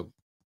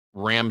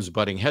 Rams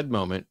butting head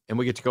moment, and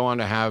we get to go on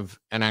to have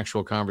an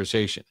actual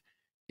conversation.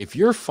 If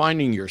you're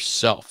finding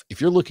yourself, if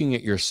you're looking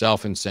at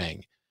yourself and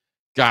saying,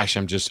 gosh,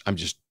 I'm just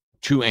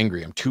too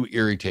angry. I'm too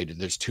irritated.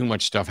 There's too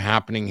much stuff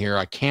happening here.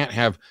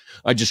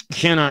 I just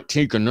cannot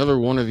take another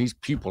one of these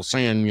people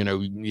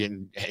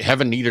saying,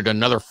 heaven needed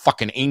another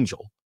fucking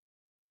angel.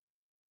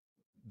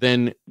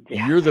 Then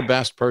you're the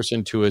best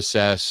person to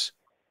assess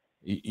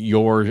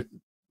your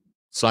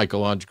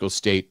psychological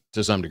state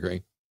to some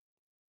degree.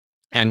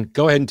 And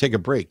go ahead and take a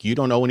break. You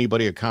don't owe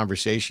anybody a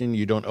conversation.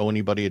 You don't owe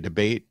anybody a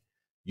debate.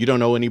 You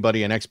don't owe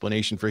anybody an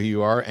explanation for who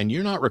you are. And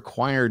you're not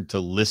required to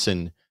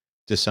listen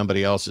to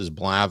somebody else's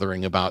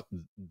blathering about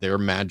their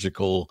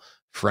magical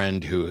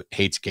friend who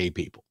hates gay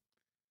people.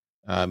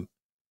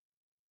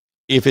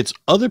 If it's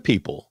other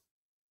people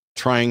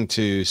trying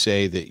to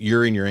say that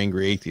you're in your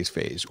angry atheist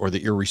phase or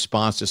that your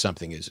response to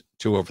something is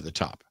too over the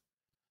top,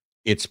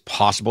 it's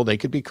possible they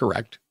could be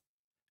correct.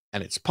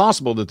 And it's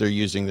possible that they're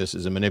using this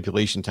as a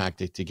manipulation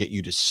tactic to get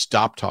you to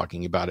stop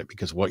talking about it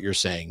because what you're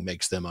saying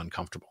makes them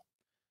uncomfortable.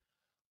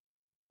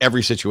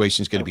 Every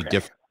situation is going to be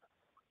different.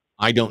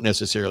 I don't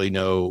necessarily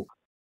know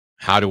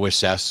how to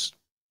assess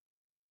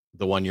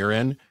the one you're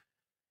in.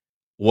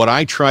 What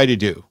I try to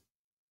do,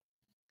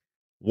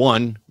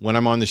 one, when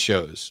I'm on the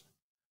shows,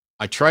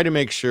 I try to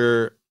make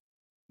sure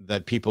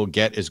that people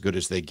get as good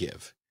as they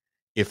give.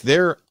 If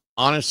they're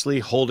honestly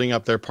holding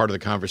up their part of the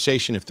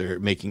conversation, if they're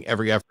making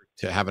every effort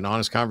to have an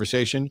honest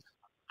conversation,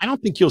 I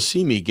don't think you'll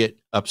see me get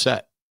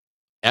upset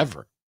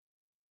ever.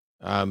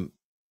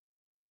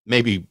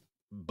 Maybe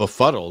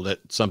befuddled at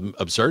some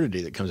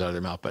absurdity that comes out of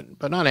their mouth,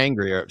 but not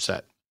angry or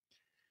upset.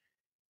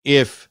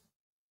 If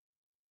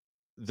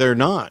they're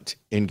not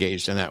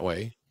engaged in that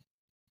way,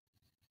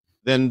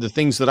 then the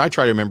things that I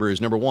try to remember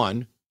is, number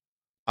one,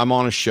 I'm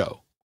on a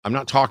show. I'm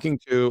not talking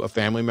to a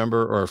family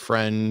member or a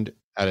friend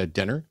at a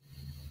dinner.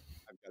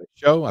 I've got a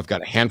show. I've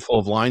got a handful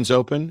of lines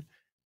open.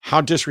 How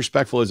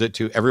disrespectful is it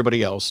to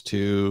everybody else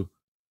to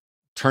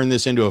turn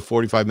this into a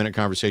 45-minute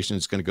conversation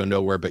that's going to go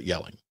nowhere but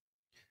yelling?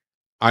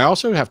 I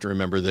also have to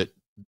remember that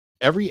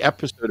every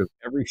episode of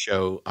every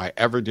show I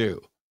ever do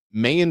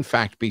may in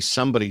fact be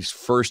somebody's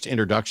first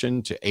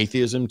introduction to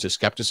atheism, to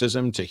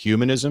skepticism, to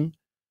humanism.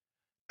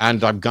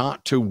 And I've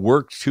got to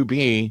work to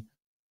be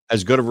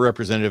as good of a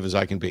representative as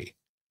I can be.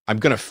 I'm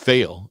going to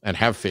fail and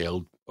have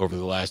failed over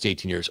the last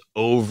 18 years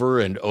over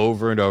and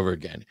over and over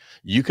again.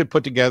 You could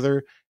put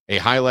together a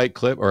highlight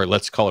clip, or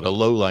let's call it a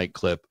low light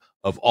clip,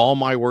 of all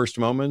my worst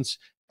moments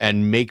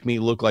and make me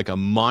look like a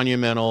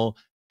monumental,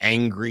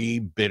 angry,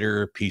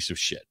 bitter piece of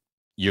shit.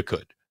 You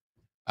could.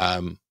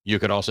 You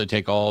could also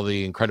take all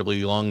the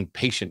incredibly long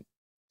patient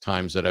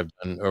times that I've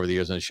done over the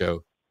years on the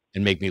show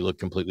and make me look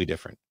completely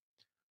different.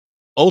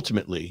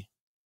 Ultimately,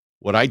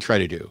 what I try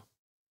to do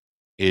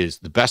is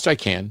the best I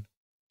can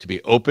to be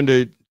open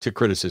to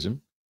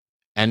criticism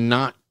and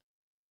not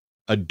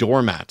a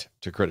doormat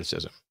to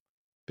criticism.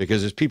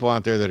 Because there's people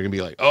out there that are going to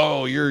be like,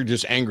 oh, you're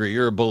just angry.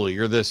 You're a bully.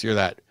 You're this, you're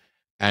that.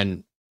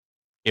 And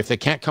if they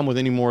can't come with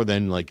any more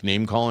than like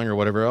name calling or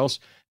whatever else,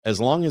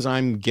 as long as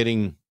I'm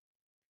getting,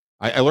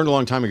 I learned a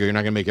long time ago, you're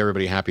not going to make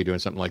everybody happy doing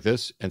something like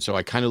this. And so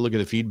I kind of look at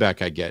the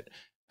feedback I get.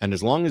 And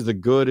as long as the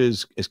good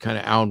is kind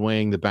of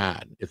outweighing the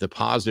bad, if the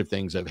positive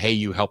things of, hey,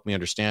 you helped me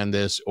understand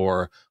this,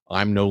 or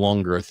I'm no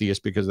longer a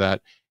theist because of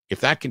that, if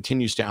that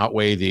continues to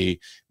outweigh the,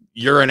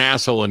 you're an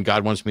asshole and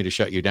God wants me to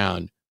shut you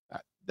down,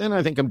 then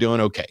I think I'm doing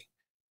okay.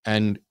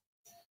 And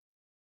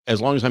as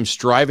long as I'm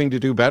striving to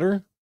do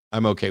better,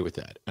 I'm okay with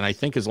that. And I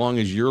think as long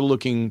as you're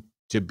looking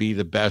to be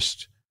the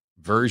best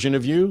version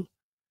of you,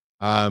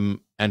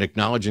 and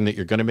acknowledging that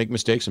you're going to make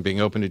mistakes and being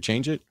open to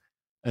change it,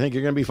 I think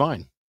you're going to be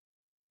fine.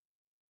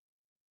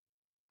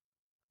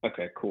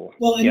 Okay, cool.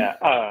 Well, yeah.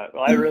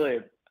 Well, I really,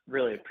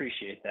 really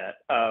appreciate that.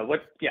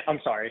 Yeah, I'm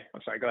sorry.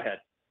 Go ahead.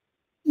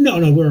 No,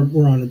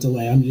 we're on a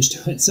delay. I'm used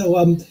to it. So,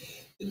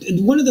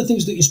 one of the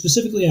things that you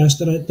specifically asked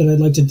that I'd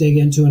like to dig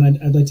into, and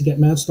I'd like to get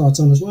Matt's thoughts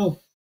on as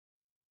well,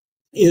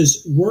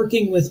 is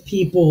working with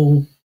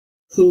people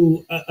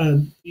who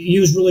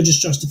use religious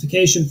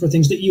justification for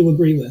things that you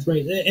agree with,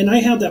 right? And I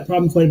have that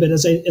problem quite a bit.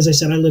 As I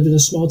said, I live in a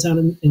small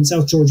town in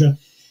South Georgia,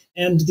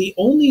 and the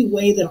only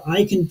way that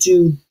I can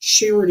do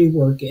charity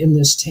work in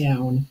this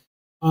town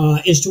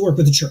is to work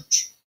with the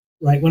church,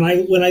 right? When I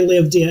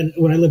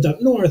lived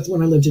up north,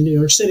 when I lived in New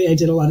York City, I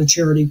did a lot of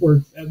charity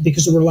work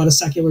because there were a lot of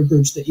secular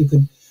groups that you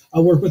could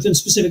work with, and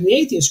specifically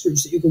atheist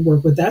groups that you could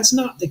work with. That's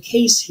not the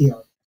case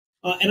here,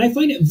 and I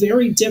find it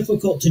very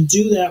difficult to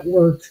do that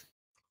work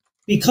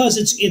because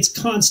it's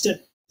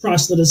constant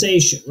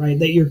proselytization, right?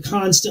 That you're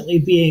constantly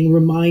being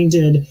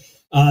reminded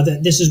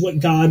that this is what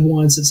God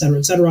wants, et cetera,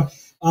 et cetera.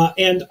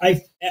 And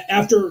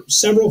after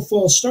several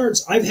false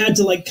starts, I've had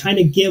to kind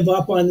of give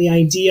up on the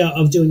idea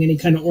of doing any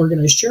kind of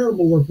organized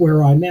charitable work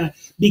where I'm at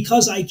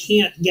because I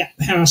can't get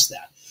past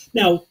that.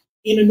 Now,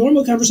 in a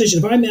normal conversation,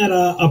 if I'm at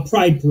a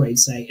pride parade,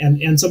 say,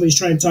 and somebody's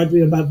trying to talk to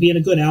me about being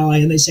a good ally,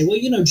 and they say, well,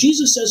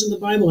 Jesus says in the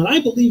Bible, and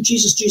I believe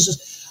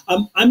Jesus,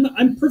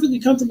 I'm perfectly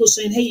comfortable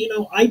saying, hey,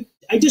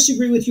 I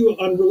disagree with you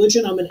on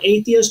religion. I'm an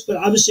atheist, but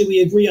obviously we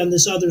agree on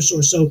this other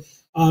source. So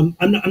I'm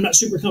not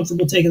super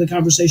comfortable taking the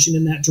conversation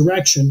in that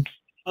direction.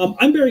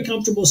 I'm very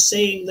comfortable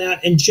saying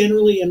that, and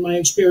generally, in my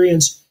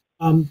experience,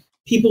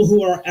 people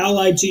who are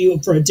allied to you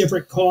for a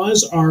different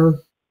cause are,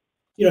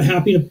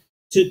 happy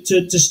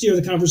to steer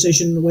the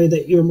conversation in a way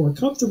that you're more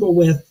comfortable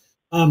with.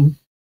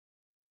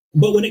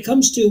 But when it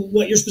comes to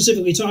what you're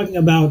specifically talking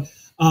about,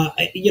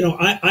 I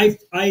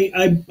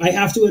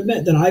have to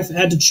admit that I've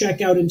had to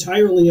check out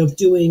entirely of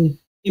doing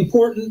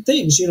important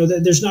things.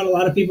 There's not a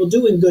lot of people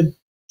doing good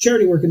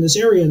charity work in this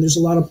area, and there's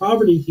a lot of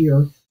poverty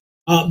here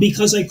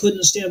because I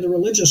couldn't stand the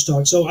religious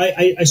talk. So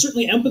I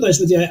certainly empathize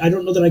with you. I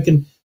don't know that I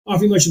can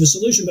offer you much of a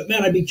solution, but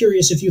Matt, I'd be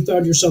curious if you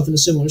found yourself in a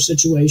similar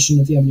situation,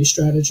 if you have any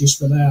strategies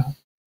for that.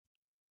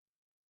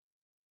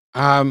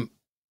 Okay.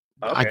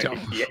 I don't.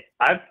 Yeah,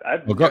 I've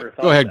Well, never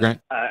thought go ahead, of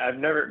Grant. that. I've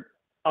never.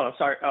 Oh,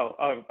 sorry.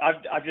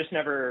 I've just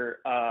never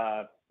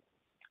thought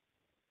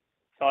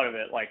of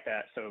it like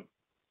that. So,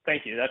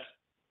 thank you. That's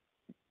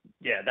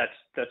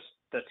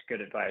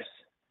good advice.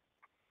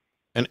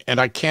 And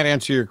I can't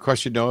answer your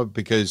question, Noah,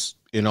 because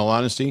in all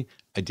honesty,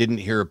 I didn't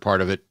hear a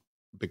part of it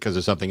because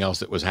of something else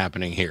that was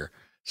happening here.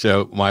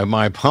 So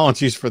my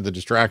apologies for the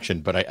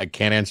distraction, but I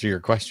can't answer your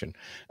question.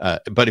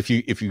 But if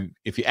you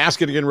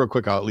ask it again real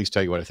quick, I'll at least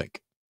tell you what I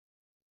think.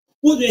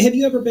 Well, have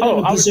you ever been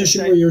in a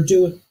position where you're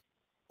doing?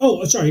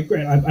 Oh, sorry,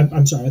 Grant.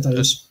 I'm sorry. I thought it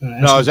was.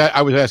 No,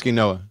 I was asking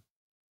Noah.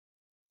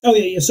 Oh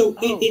yeah. So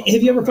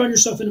have you ever found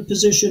yourself in a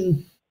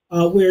position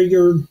where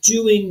you're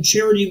doing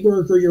charity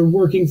work or you're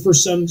working for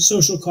some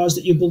social cause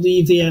that you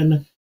believe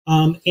in,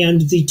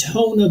 and the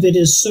tone of it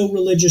is so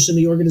religious, and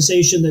the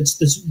organization that's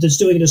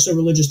doing it is so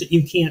religious that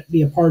you can't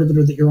be a part of it,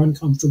 or that you're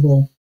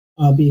uncomfortable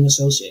being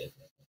associated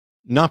with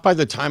it? Not by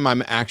the time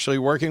I'm actually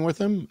working with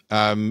them,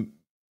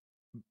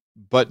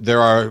 but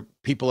there are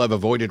people I've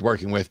avoided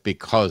working with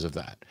because of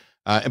that.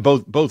 And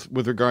both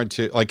with regard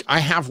to, like, I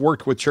have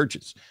worked with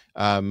churches.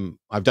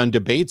 I've done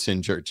debates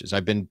in churches.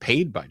 I've been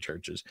paid by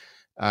churches.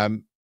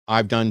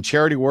 I've done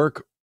charity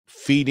work,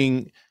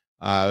 feeding,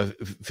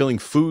 filling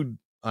food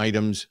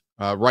items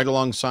right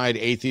alongside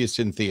atheists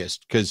and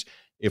theists. Because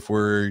if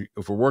we're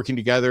working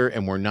together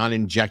and we're not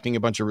injecting a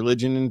bunch of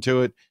religion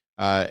into it,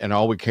 and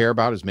all we care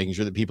about is making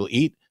sure that people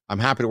eat, I'm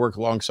happy to work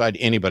alongside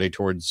anybody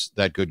towards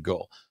that good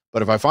goal.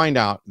 But if I find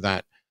out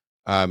that,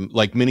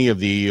 like many of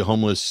the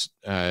homeless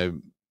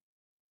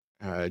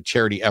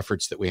charity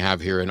efforts that we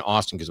have here in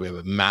Austin, because we have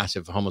a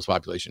massive homeless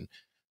population,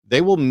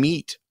 they will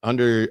meet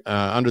under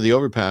the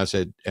overpass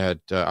at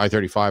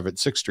I-35 at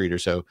 6th Street or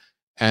so,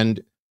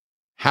 and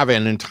have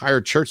an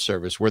entire church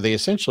service where they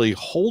essentially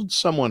hold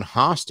someone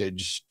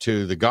hostage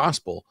to the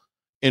gospel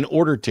in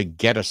order to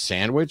get a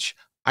sandwich.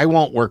 I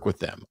won't work with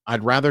them.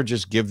 I'd rather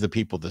just give the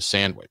people the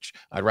sandwich.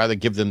 I'd rather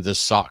give them the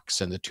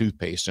socks and the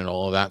toothpaste and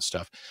all of that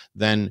stuff.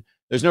 Then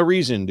there's no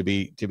reason to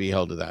be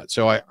held to that.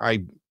 So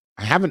I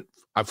haven't,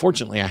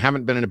 unfortunately, I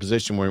haven't been in a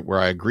position where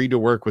I agreed to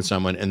work with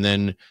someone and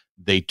then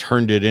they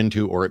turned it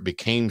into, or it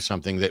became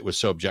something that was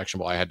so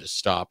objectionable I had to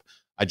stop.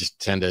 I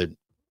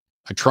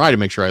try to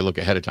make sure I look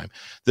ahead of time.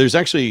 There's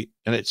actually,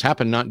 and it's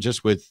happened not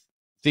just with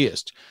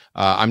theists.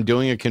 I'm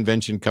doing a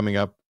convention coming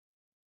up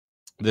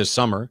this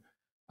summer,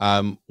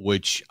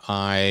 which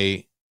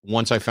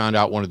once I found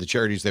out one of the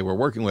charities they were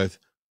working with,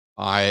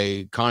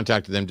 I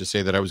contacted them to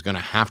say that I was going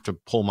to have to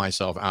pull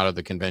myself out of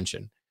the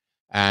convention.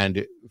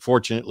 And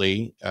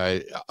fortunately,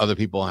 other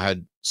people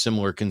had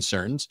similar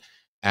concerns,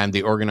 and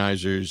the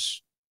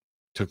organizers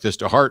took this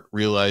to heart,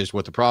 realized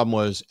what the problem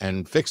was,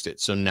 and fixed it.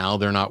 So now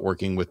they're not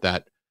working with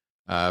that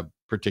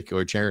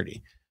particular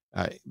charity.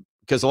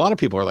 Because a lot of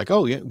people are like,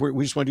 oh, yeah,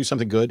 we just want to do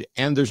something good,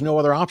 and there's no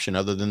other option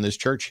other than this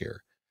church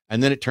here.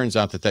 And then it turns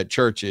out that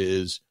church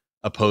is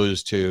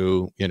opposed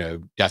to,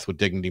 death with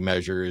dignity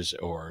measures,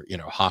 or,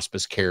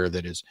 hospice care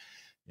that is,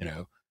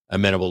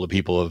 amenable to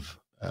people of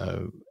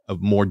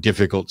more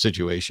difficult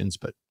situations.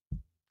 But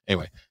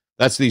anyway,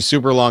 that's the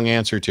super long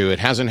answer to it.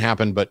 Hasn't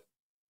happened, but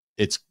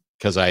it's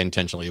because I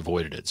intentionally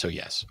avoided it. So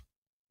yes.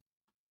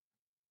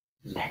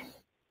 All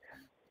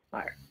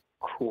right,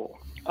 cool.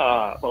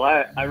 Well,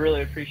 I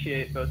really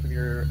appreciate both of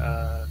your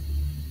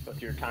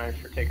times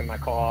for taking my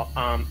call.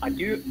 I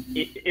do,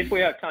 if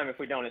we have time. If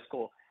we don't, it's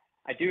cool.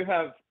 I do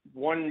have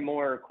one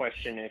more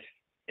question. If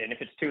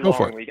it's too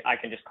long, I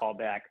can just call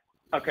back.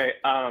 Okay.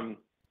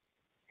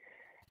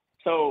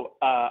 So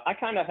I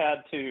kind of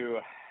had to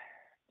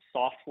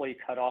softly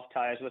cut off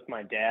ties with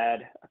my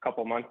dad a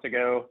couple months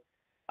ago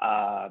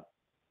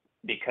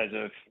because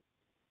of,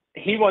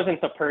 he wasn't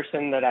the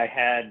person that I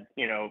had,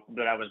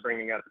 that I was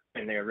bringing up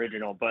in the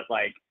original, but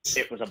like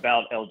it was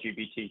about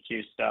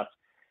LGBTQ stuff.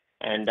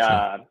 And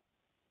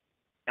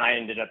I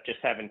ended up just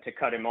having to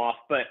cut him off.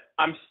 But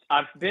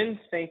I've been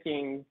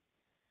thinking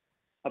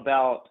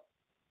about,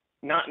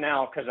 not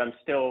now because I'm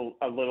still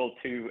a little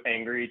too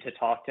angry to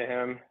talk to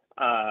him,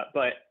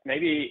 but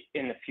maybe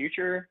in the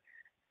future,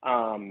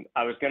 I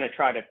was going to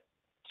try to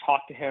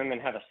talk to him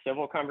and have a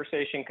civil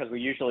conversation, because we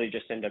usually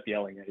just end up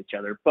yelling at each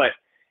other. But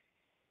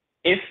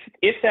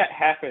if that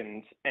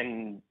happens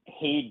and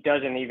he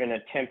doesn't even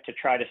attempt to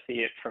try to see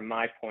it from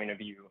my point of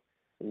view,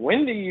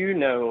 when do you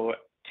know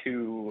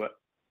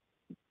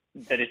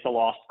that it's a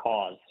lost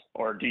cause?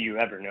 Or do you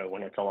ever know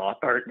when it's a lost,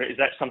 or is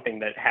that something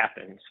that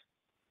happens?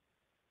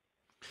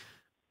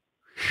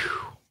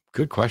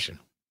 good question.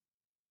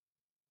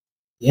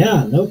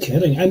 Yeah, no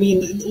kidding. I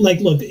mean, like,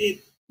 look,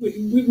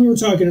 we were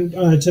talking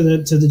to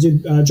the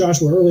dude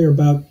Joshua earlier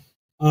about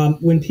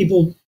when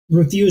people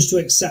refuse to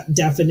accept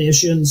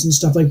definitions and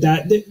stuff like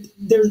that.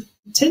 There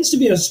tends to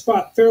be a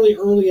spot fairly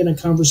early in a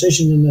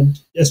conversation,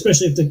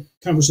 especially if the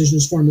conversation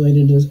is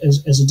formulated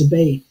as a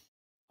debate,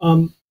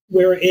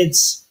 where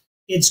it's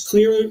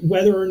clear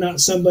whether or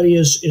not somebody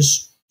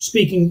is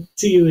speaking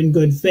to you in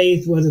good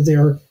faith, whether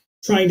they're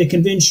trying to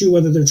convince you,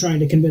 whether they're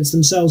trying to convince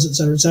themselves, et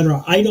cetera, et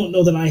cetera. I don't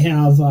know that I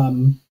have,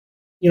 a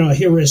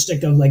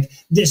heuristic of like,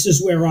 this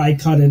is where I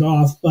cut it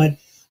off. But,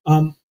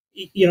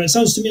 it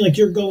sounds to me like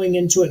you're going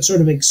into it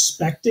sort of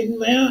expecting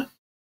that.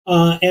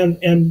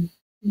 And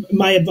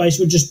my advice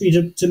would just be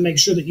to make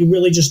sure that you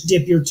really just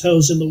dip your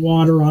toes in the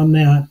water on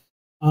that.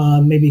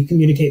 Maybe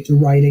communicate through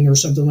writing or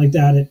something like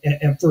that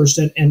at first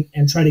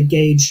and try to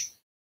gauge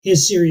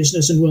his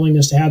seriousness and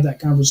willingness to have that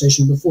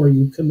conversation before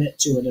you commit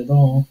to it at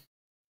all.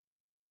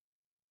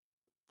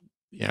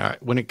 Yeah,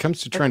 when it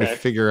comes to trying to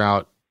figure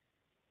out,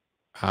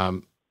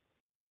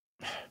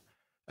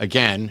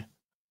 again,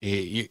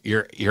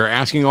 you're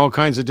asking all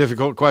kinds of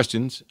difficult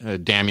questions.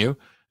 Damn you!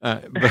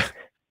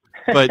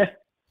 But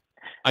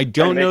I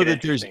don't know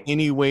that there's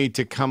any way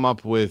to come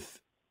up with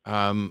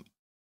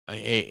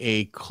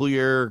a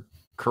clear,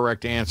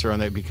 correct answer on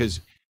that,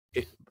 because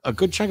a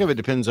good chunk of it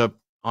depends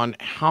on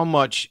how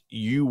much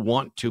you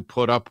want to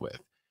put up with,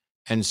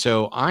 and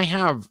so I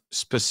have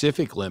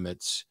specific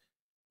limits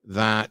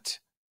that.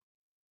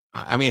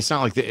 I mean, it's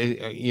not like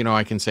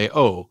I can say,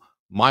 oh,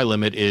 my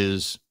limit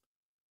is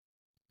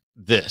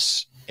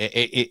this.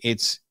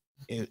 It's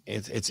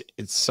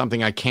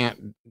something I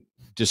can't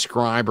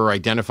describe or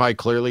identify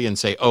clearly and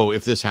say, oh,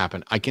 if this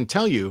happened. I can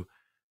tell you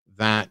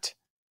that,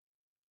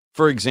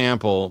 for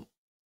example,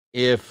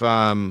 if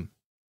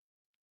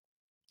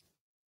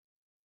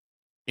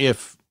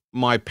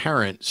my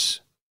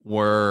parents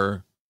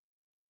were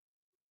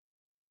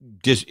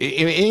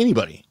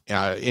anybody,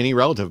 any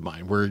relative of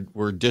mine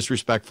were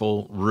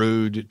disrespectful,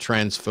 rude,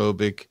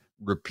 transphobic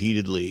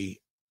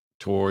repeatedly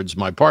towards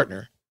my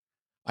partner,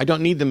 I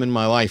don't need them in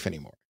my life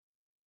anymore.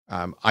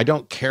 I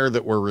don't care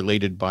that we're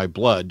related by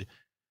blood.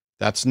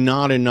 That's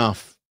not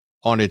enough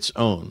on its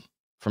own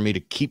for me to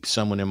keep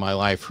someone in my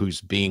life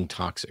who's being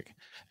toxic.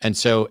 And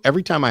so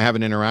every time I have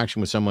an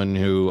interaction with someone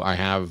who I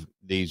have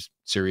these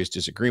serious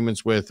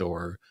disagreements with,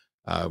 or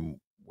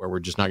where we're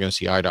just not going to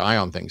see eye to eye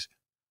on things,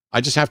 I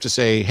just have to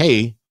say,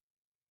 hey,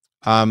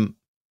 do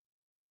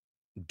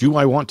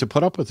I want to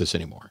put up with this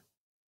anymore?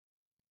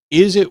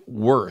 Is it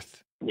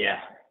worth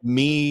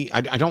me?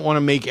 I don't want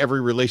to make every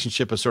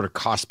relationship a sort of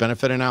cost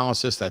benefit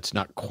analysis. That's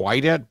not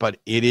quite it, but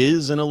it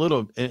is in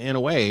a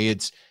way.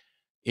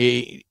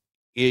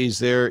 Is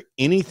there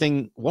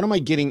anything, what am I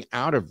getting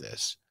out of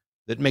this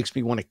that makes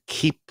me want to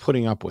keep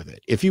putting up with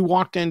it? If you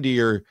walked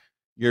into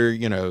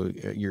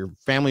your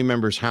family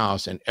member's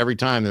house and every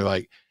time they're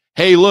like,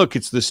 hey, look,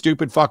 it's the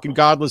stupid fucking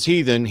godless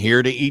heathen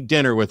here to eat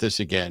dinner with us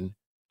again,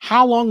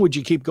 how long would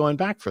you keep going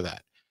back for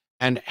that?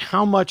 And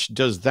how much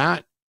does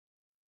that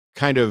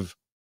kind of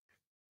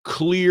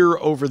clear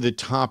over the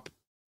top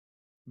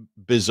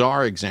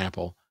bizarre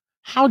example,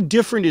 how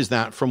different is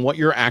that from what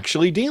you're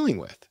actually dealing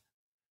with?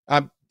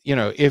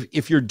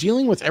 If you're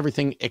dealing with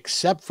everything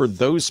except for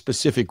those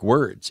specific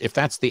words, if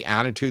that's the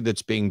attitude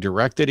that's being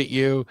directed at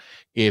you,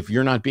 if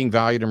you're not being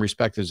valued and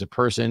respected as a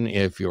person,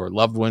 if your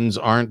loved ones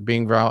aren't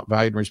being valued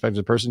and respected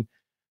as a person,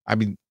 I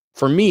mean,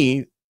 for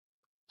me,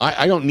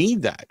 I don't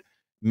need that.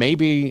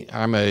 Maybe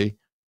I'm a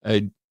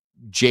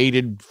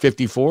jaded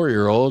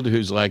 54-year-old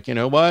who's like, you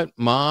know what,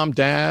 mom,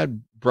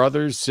 dad,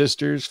 brothers,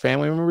 sisters,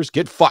 family members,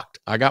 get fucked.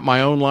 I got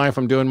my own life.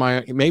 I'm doing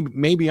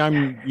maybe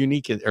I'm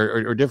unique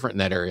or different in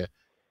that area.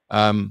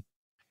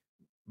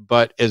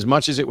 But as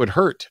much as it would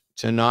hurt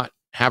to not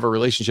have a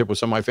relationship with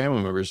some of my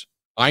family members,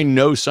 I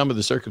know some of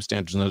the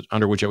circumstances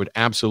under which I would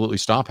absolutely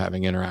stop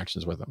having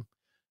interactions with them.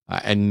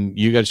 And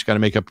you guys got to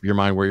make up your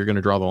mind where you're going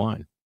to draw the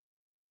line.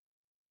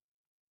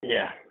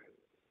 Yeah.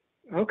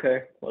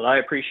 Okay. Well, I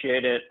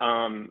appreciate it.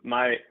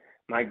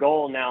 My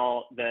goal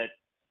now that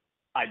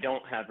I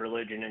don't have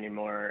religion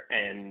anymore,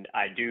 and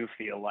I do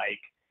feel like,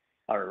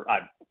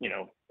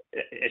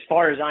 as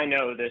far as I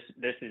know, this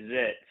is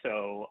it.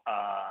 So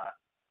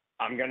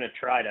I'm going to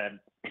try to,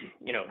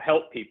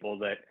 help people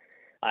that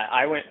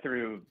I went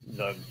through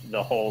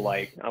the whole,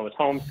 like, I was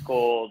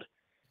homeschooled.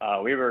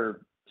 We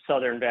were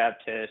Southern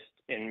Baptist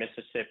in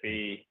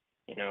Mississippi,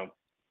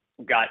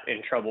 got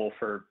in trouble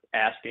for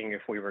asking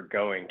if we were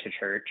going to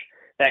church,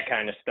 that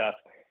kind of stuff.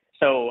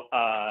 So,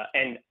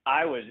 and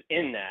I was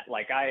in that,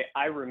 like,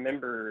 I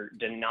remember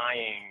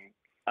denying,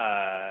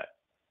 I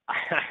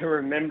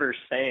remember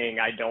saying,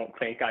 I don't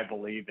think I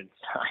believe in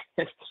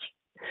science.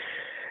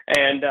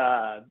 And,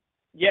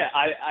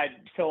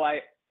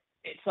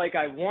 it's like,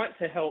 I want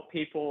to help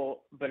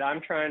people, but I'm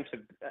trying to,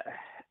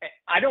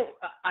 I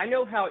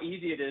know how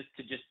easy it is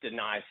to just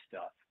deny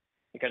stuff.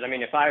 Because I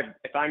mean, if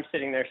I'm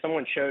sitting there,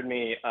 someone showed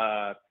me,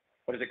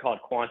 what is it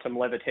called? Quantum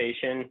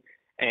levitation.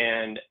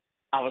 And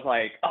I was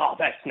like, oh,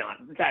 that's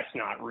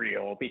not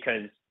real,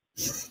 because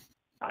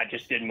I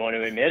just didn't want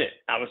to admit it.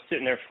 I was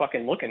sitting there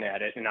fucking looking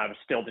at it and I was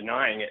still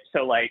denying it.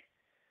 So like,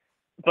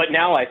 but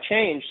now I've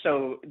changed.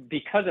 So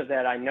because of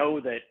that, I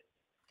know that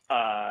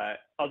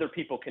other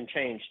people can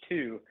change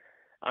too.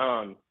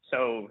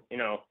 So, you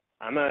know,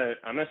 I'm a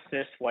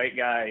cis white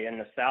guy in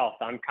the South.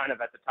 I'm kind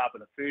of at the top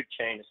of the food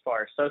chain as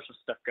far as social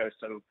stuff goes.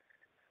 So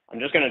I'm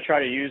just going to try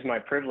to use my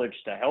privilege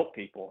to help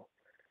people.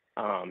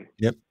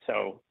 Yep.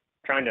 So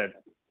trying to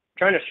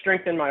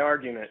strengthen my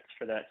arguments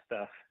for that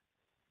stuff.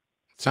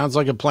 Sounds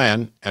like a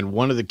plan. And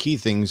one of the key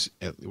things,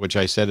 which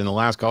I said in the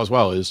last call as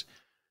well, is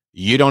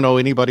you don't owe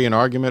anybody an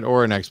argument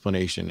or an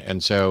explanation.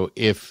 And so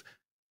if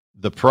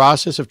the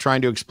process of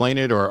trying to explain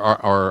it or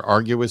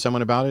argue with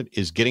someone about it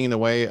is getting in the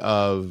way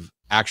of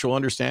actual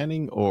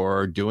understanding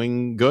or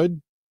doing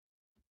good,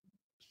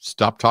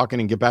 stop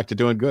talking and get back to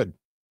doing good.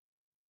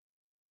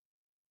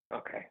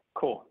 Okay,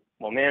 cool.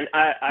 Well, man,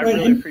 I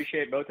really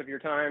appreciate both of your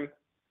time.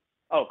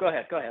 Oh, go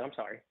ahead. I'm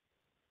sorry.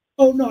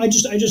 Oh, no, I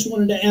just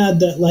wanted to add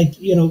that, like,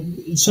 you know,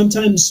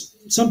 sometimes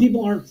some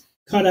people aren't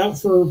cut out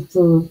for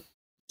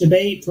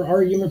debate, for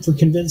argument, for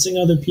convincing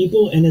other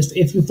people. And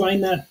if you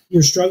find that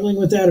you're struggling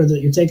with that, or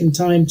that you're taking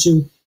time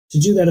to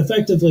do that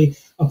effectively,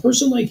 a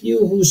person like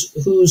you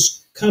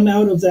who's come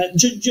out of that,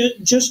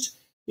 just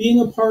being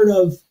a part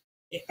of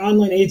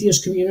online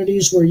atheist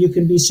communities where you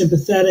can be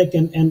sympathetic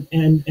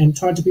and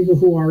talk to people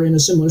who are in a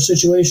similar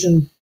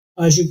situation,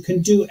 as you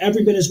can do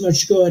every bit as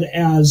much good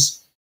as,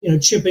 you know,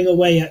 chipping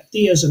away at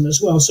theism as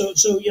well.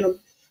 So you know,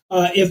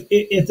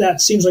 if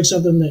that seems like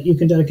something that you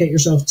can dedicate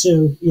yourself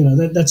to, you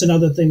know, that's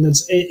another thing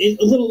that's a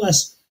little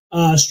less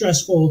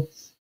stressful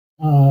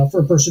for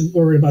a person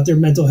worried about their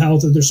mental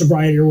health or their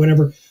sobriety or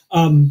whatever,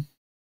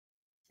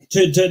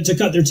 to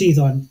cut their teeth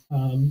on.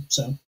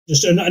 So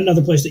just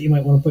another place that you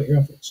might want to put your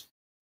efforts.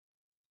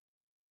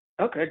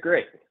 Okay,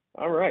 great.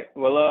 All right.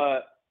 Well,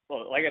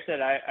 like I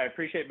said, I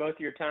appreciate both of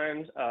your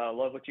times.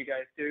 Love what you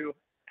guys do,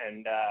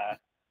 and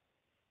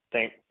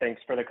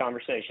thanks for the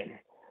conversation.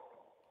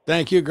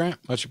 Thank you, Grant.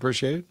 Much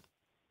appreciated.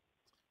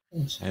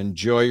 Thanks.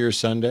 Enjoy your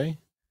Sunday.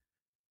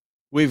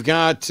 We've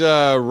got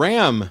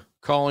Ram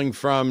calling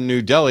from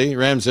New Delhi.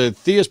 Ram's a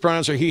theist,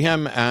 pronouncer he,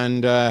 him,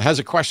 and has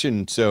a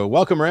question. So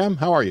welcome, Ram.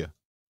 How are you?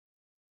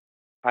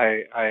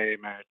 Hi,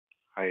 Matt.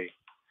 Hi.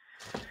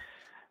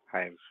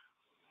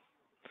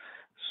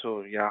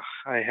 So, yeah,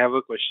 I have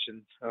a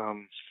question.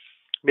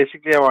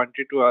 Basically, I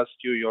wanted to ask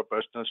you your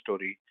personal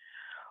story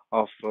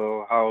of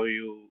how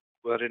you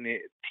were an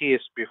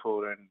atheist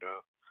before, and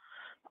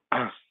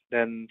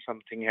then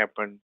something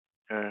happened,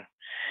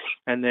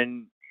 and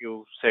then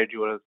you said you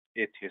were an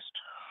atheist.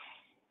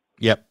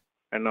 Yep.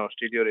 And now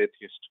still you're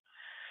atheist.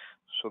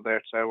 So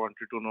I wanted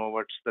to know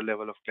what's the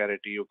level of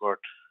clarity you got.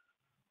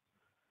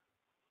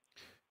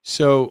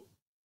 So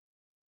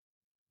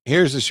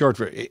here's the short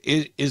version.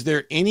 Is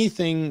there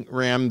anything,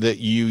 Ram, that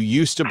you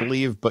used to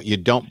believe but you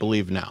don't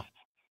believe now?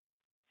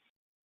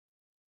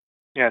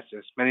 Yes,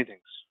 many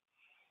things.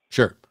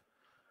 Sure.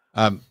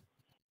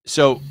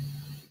 So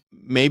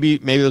maybe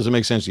this will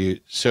make sense to you.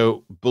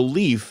 So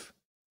belief,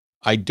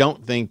 I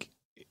don't think,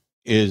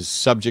 is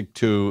subject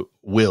to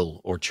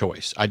will or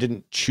choice. I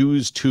didn't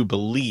choose to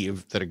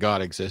believe that a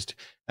God exists,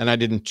 and I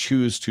didn't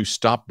choose to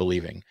stop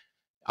believing.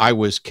 I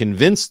was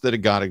convinced that a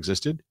God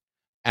existed,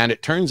 and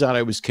it turns out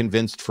I was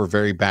convinced for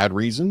very bad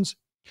reasons.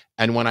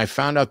 And when I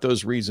found out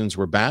those reasons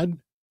were bad,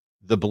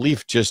 the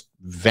belief just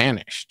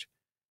vanished.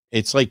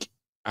 It's like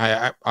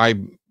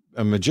I'm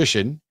a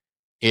magician.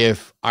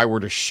 If I were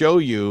to show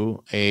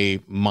you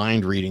a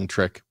mind reading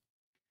trick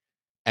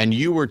and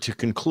you were to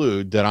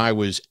conclude that I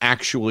was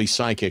actually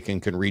psychic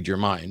and can read your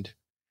mind,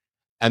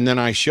 and then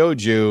I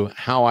showed you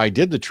how I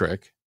did the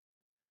trick,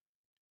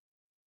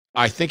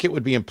 I think it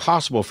would be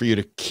impossible for you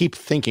to keep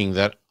thinking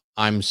that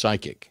I'm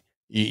psychic.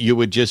 You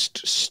would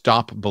just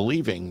stop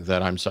believing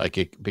that I'm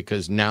psychic,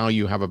 because now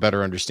you have a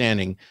better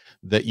understanding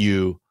that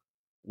you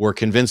were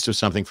convinced of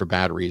something for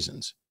bad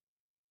reasons.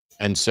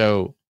 And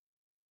so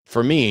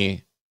for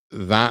me,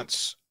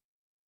 that's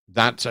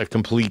a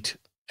complete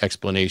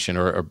explanation,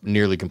 or a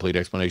nearly complete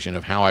explanation,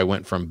 of how I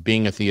went from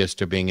being a theist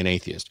to being an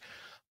atheist.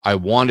 I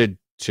wanted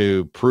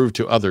to prove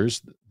to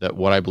others that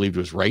what I believed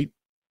was right.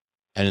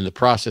 And in the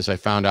process, I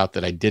found out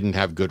that I didn't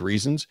have good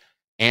reasons.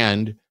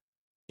 And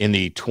in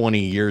the 20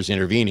 years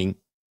intervening,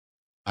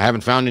 I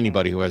haven't found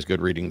anybody who has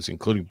good reasons,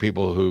 including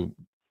people who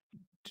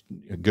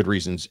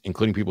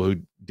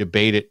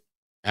debate it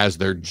as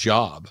their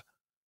job.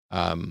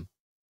 And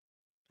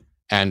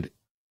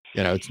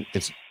you know,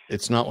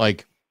 it's not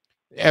like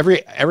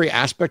every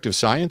aspect of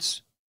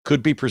science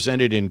could be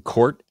presented in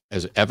court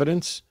as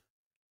evidence,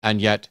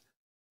 and yet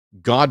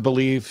God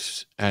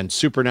beliefs and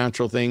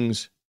supernatural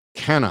things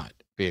cannot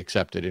be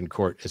accepted in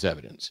court as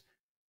evidence.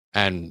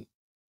 And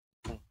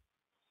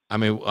I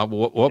mean,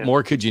 what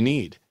more could you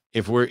need?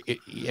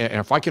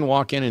 If I can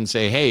walk in and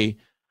say, hey,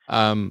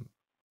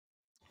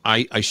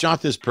 I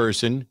shot this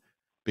person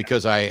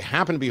because I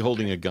happen to be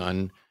holding a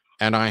gun,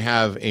 and I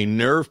have a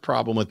nerve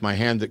problem with my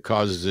hand that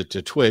causes it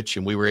to twitch,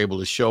 and we were able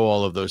to show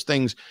all of those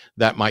things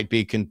that might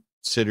be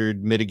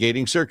considered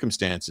mitigating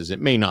circumstances.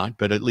 It may not,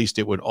 but at least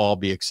it would all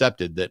be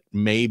accepted that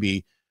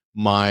maybe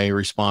my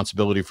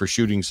responsibility for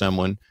shooting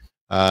someone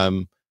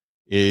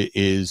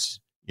is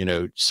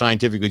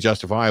scientifically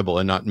justifiable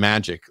and not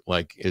magic,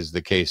 like is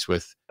the case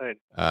with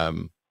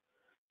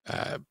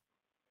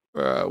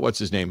what's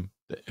his name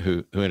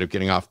who ended up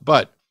getting off.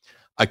 But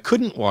I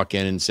couldn't walk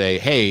in and say,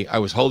 hey, I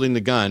was holding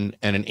the gun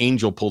and an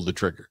angel pulled the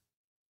trigger.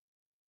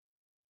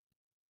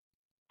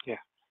 Yeah.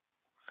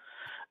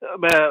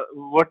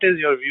 What is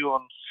your view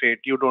on fate?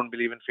 You don't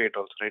believe in fate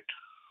also, right?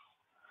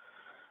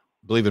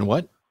 Believe in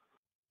what?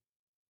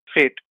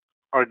 Fate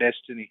or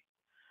destiny.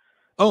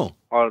 Oh.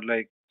 Or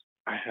like,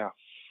 yeah.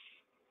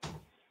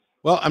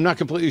 Well, I'm not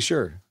completely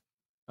sure.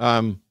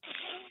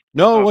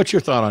 What's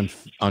your thought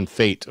on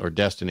fate or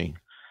destiny?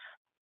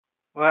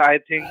 Well, I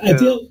think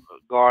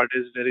God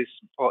is very.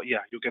 Oh, yeah,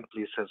 you can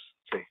please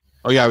say.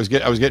 Oh yeah, I was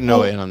getting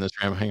Noah in on this.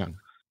 Hang on.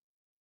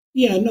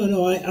 Yeah,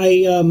 no.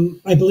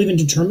 I believe in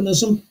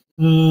determinism.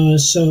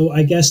 So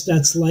I guess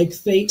that's like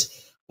fate,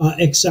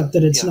 except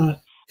that it's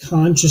not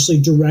consciously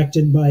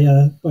directed by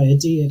a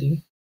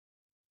deity.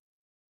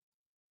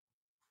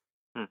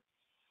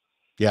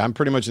 Yeah, I'm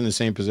pretty much in the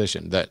same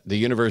position that the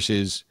universe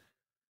is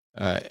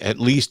at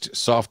least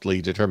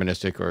softly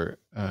deterministic,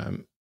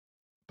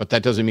 but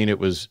that doesn't mean it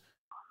was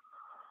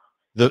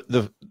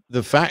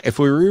the fact. If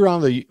we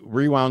rewound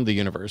the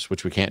universe,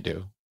 which we can't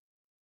do,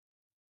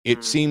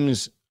 it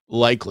seems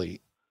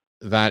likely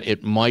that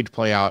it might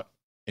play out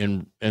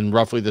in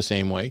roughly the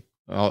same way.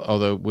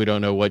 Although we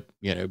don't know what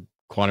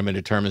quantum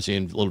indeterminacy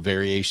and little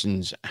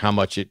variations, how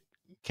much it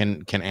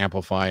can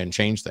amplify and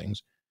change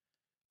things.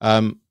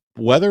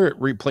 Whether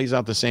it plays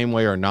out the same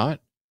way or not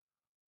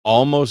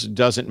almost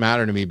doesn't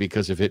matter to me,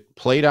 because if it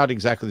played out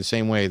exactly the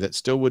same way, that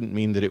still wouldn't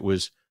mean that it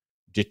was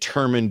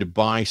determined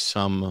by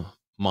some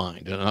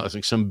mind.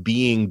 Like some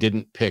being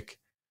didn't pick.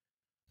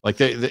 Like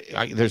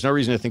there's no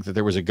reason to think that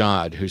there was a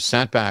God who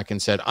sat back and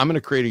said, I'm going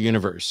to create a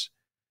universe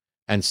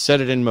and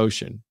set it in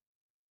motion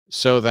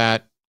so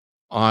that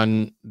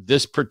on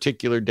this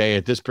particular day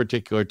at this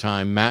particular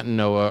time, Matt and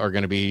Noah are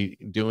going to be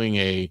doing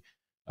a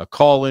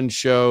call-in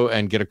show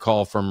and get a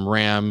call from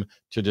Ram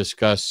to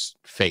discuss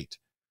fate.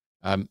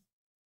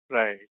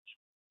 Right.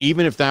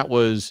 Even if that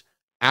was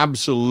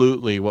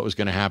absolutely what was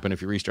going to happen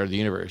if you restarted the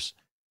universe,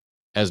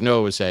 as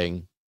Noah was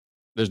saying,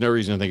 there's no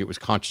reason to think it was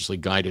consciously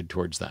guided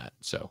towards that.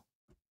 So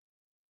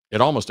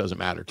it almost doesn't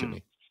matter to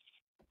me.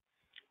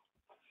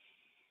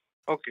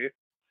 Okay.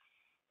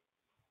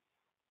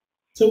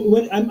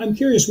 So I'm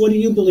curious, what do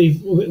you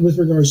believe with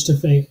regards to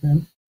fate,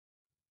 man?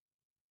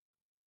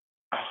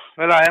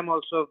 Well, I am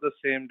also of the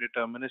same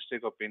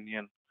deterministic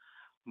opinion,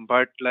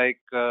 but like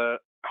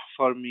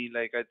for me,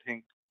 like I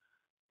think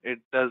it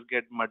does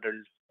get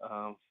muddled,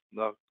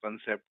 the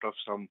concept of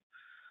some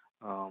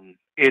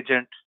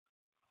agent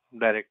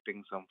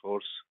directing some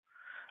force.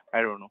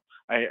 I don't know.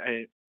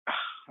 I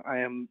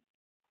am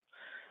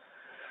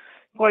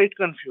quite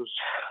confused.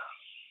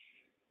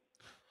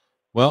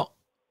 Well,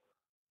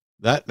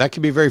 that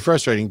can be very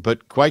frustrating,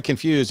 but quite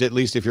confused, at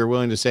least if you're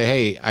willing to say,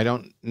 hey, I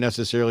don't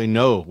necessarily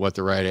know what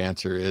the right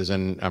answer is,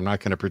 and I'm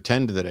not going to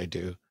pretend that I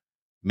do.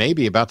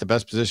 Maybe about the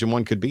best position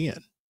one could be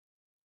in.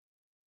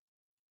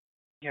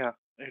 Yeah,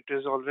 it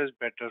is always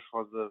better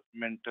for the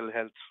mental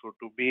health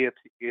to be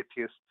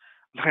atheist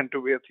than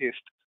to be a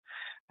theist.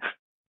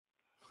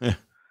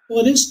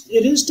 Well,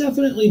 it is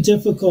definitely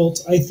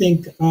difficult, I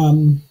think,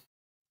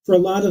 for a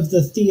lot of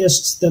the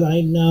theists that I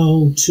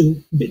know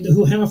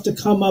who have to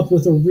come up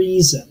with a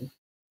reason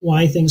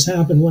why things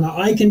happen. When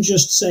I can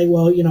just say,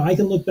 well, I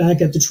can look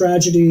back at the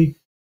tragedy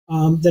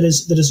that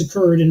has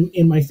occurred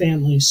in my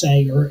family,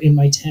 say, or in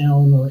my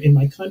town or in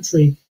my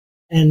country,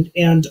 and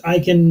I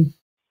can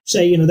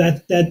say,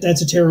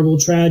 that's a terrible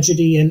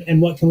tragedy,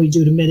 and what can we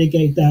do to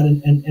mitigate that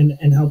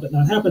and help it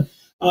not happen.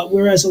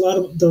 Whereas a lot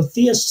of the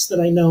theists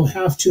that I know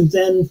have to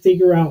then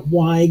figure out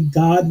why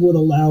God would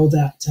allow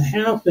that to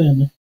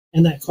happen,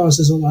 and that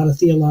causes a lot of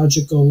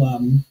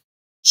theological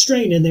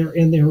strain in their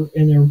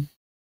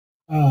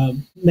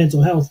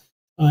mental health,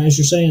 as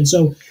you're saying.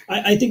 So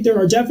I think there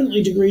are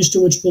definitely degrees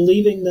to which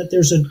believing that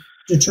there's a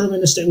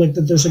deterministic, like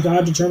that there's a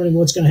God determining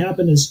what's going to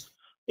happen, is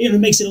it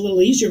makes it a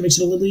little easier. It makes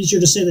it a little easier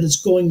to say that it's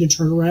going to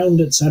turn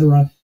around,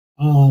 etc.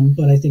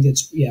 But I think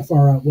it's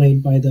far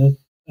outweighed by the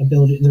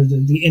ability,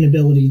 the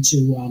inability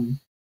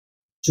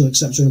to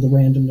accept sort of the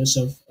randomness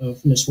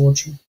of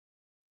misfortune.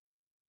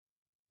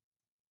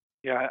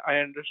 Yeah, I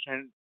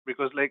understand,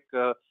 because like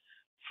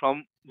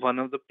from one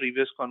of the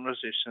previous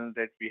conversations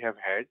that we have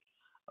had,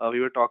 we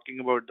were talking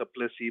about the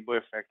placebo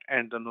effect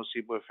and the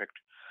nocebo effect.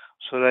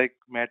 So like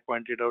Matt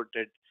pointed out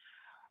that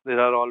there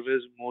are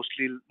always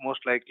most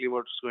likely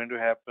what's going to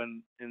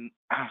happen in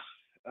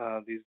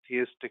these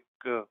theistic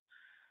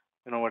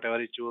whatever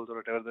rituals or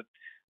whatever, that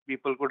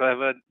people could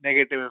have a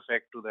negative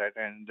effect to that,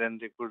 and then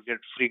they could get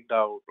freaked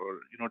out,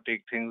 or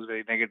take things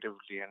very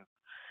negatively,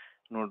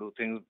 and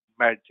do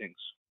bad things.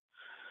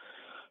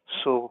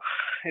 So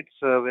it's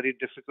very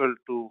difficult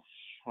to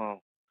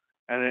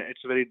and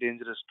it's very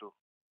dangerous to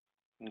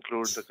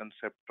include the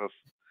concept of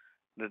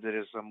that there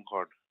is some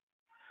God.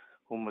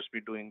 who must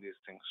be doing these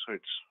things. So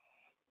it's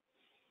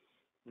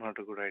not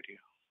a good idea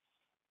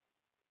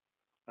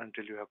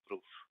until you have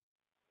proof.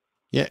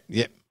 Yeah,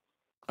 yeah.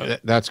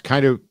 That's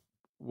kind of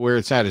where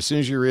it's at. As soon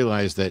as you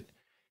realize that,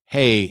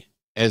 hey,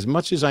 as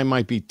much as I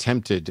might be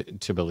tempted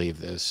to believe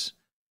this,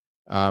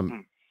 I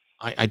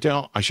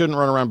shouldn't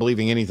run around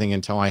believing anything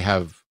until I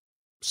have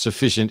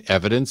sufficient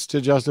evidence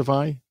to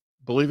justify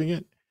believing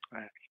it.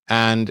 Right.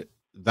 And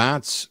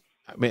that's,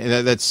 I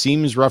mean, that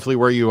seems roughly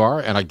where you are.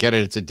 And I get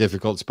it. It's a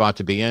difficult spot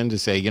to be in, to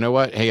say, you know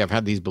what? Hey, I've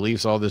had these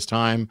beliefs all this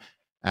time.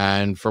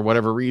 And for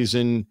whatever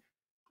reason,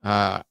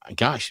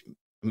 gosh,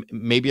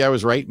 maybe I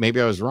was right,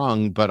 maybe I was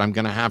wrong, but I'm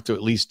going to have to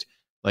at least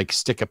like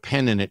stick a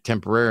pen in it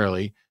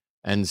temporarily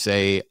and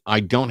say, I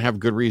don't have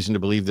good reason to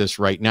believe this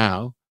right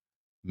now.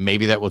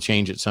 Maybe that will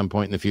change at some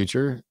point in the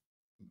future.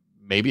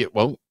 Maybe it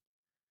won't.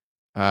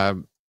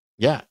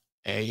 Yeah,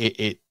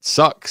 it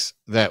sucks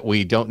that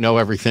we don't know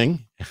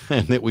everything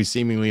and that we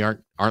seemingly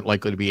aren't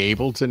likely to be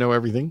able to know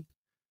everything.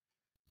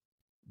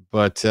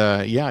 But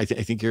yeah, I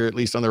think you're at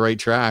least on the right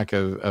track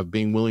of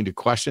being willing to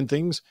question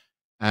things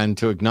and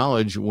to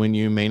acknowledge when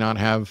you may not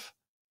have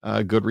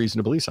a good reason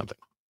to believe something.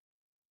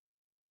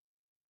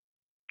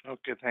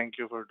 Okay, thank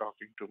you for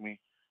talking to me.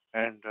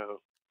 And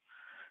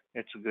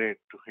it's great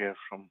to hear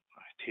from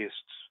atheists.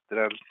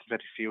 There are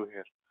very few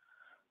here.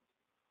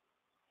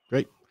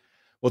 Great.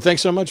 Well,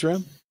 thanks so much,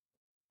 Ram.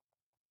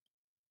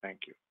 Thank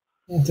you.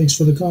 Yeah, thanks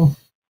for the call.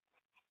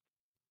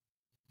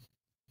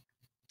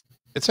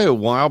 It's a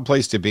wild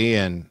place to be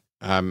in.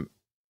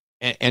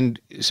 And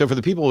so for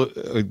the people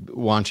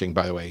watching,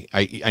 by the way,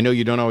 I know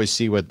you don't always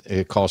see what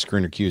call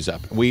screener queues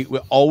up. We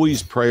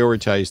always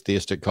prioritize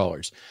theistic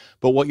callers,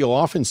 but what you'll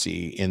often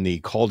see in the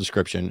call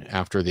description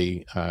after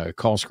the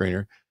call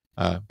screener,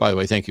 by the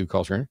way, thank you,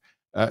 call screener,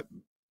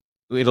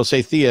 it'll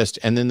say theist,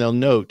 and then they'll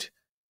note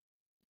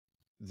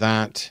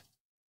that,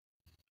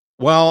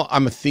 well,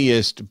 I'm a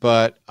theist,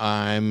 but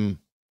I'm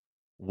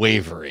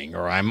wavering,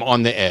 or I'm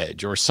on the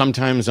edge, or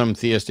sometimes I'm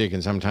theistic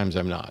and sometimes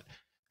I'm not.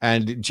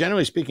 And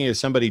generally speaking, if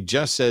somebody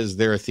just says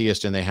they're a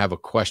theist and they have a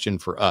question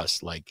for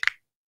us, like,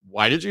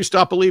 why did you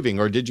stop believing?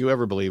 Or did you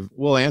ever believe?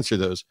 We'll answer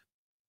those.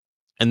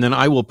 And then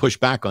I will push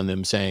back on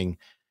them saying,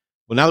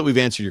 well, now that we've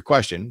answered your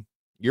question,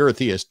 you're a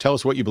theist. Tell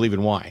us what you believe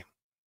and why.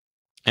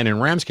 And in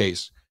Ram's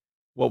case,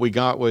 what we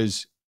got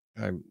was,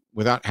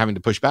 without having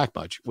to push back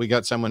much, we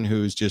got someone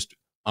who's just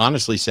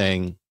honestly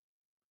saying,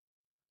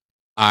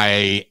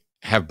 I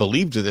have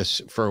believed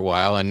this for a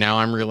while, and now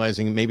I'm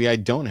realizing maybe I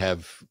don't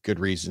have good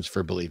reasons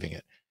for believing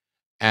it.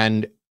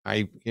 And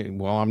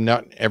I'm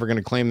not ever going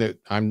to claim that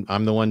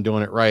I'm the one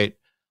doing it right.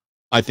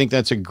 I think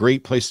that's a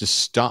great place to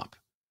stop.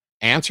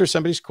 Answer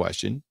somebody's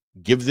question,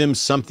 give them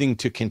something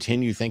to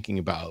continue thinking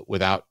about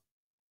without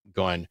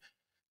going,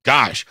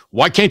 gosh,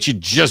 why can't you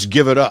just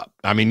give it up?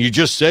 I mean, you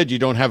just said you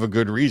don't have a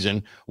good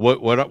reason.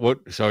 What?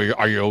 So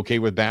are you okay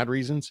with bad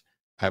reasons?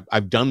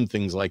 I've done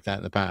things like that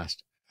in the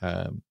past.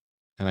 And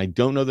I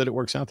don't know that it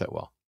works out that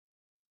well.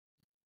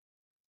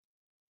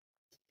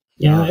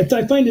 Yeah,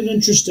 I find it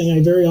interesting.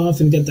 I very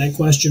often get that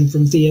question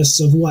from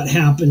theists of what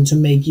happened to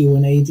make you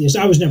an atheist.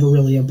 I was never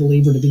really a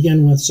believer to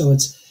begin with, so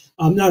it's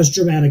not as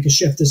dramatic a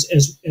shift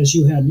as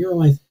you had in your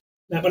life,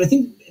 Matt. But I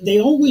think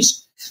they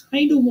always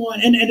kind of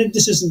want, and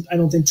this isn't, I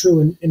don't think,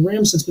 true in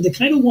Ram's sense, but they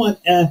kind of want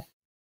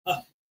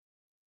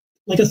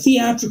like a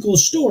theatrical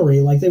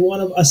story, like they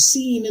want a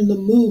scene in the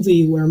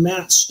movie where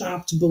Matt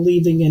stopped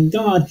believing in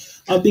God,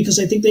 because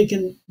I think they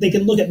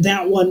can look at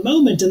that one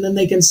moment and then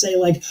they can say,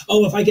 like,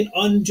 oh, if I can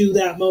undo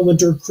that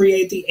moment or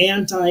create the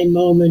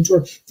anti-moment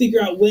or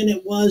figure out when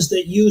it was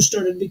that you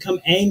started to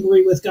become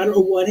angry with God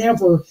or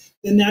whatever,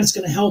 then that's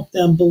going to help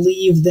them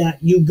believe that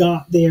you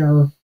got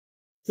there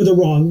for the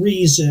wrong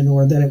reason,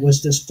 or that it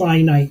was this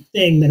finite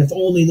thing, that if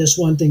only this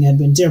one thing had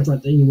been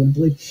different, then you wouldn't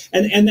believe.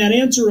 And that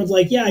answer of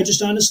like, yeah, I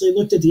just honestly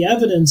looked at the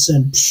evidence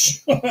and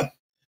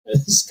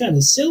it's kind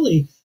of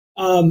silly.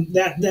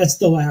 That's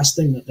the last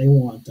thing that they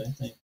want, I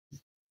think.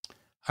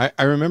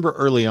 I remember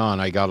early on,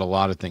 I got a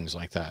lot of things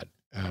like that,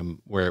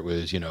 where it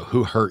was,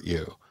 who hurt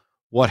you?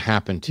 What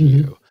happened to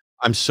you?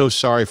 I'm so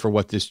sorry for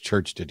what this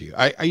church did to you.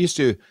 I used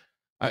to,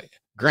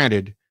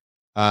 granted,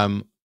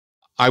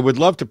 I would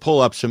love to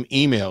pull up some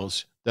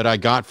emails that I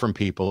got from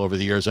people over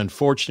the years.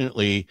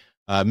 Unfortunately,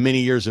 many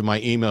years of my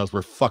emails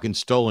were fucking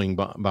stolen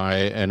by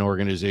an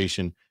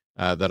organization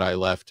that I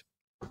left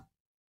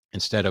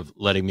instead of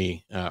letting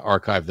me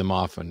archive them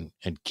off and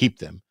keep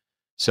them.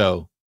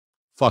 So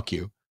fuck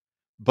you.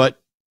 But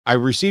I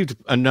received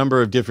a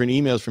number of different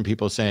emails from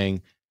people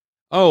saying,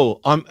 oh,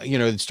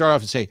 they'd start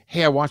off and say,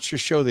 hey, I watched your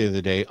show the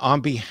other day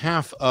on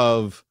behalf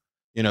of,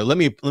 let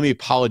me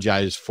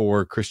apologize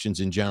for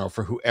Christians in general,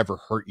 for whoever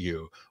hurt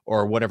you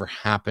or whatever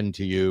happened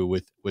to you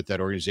with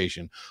that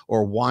organization,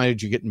 or why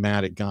did you get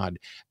mad at God?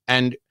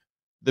 And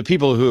the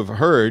people who have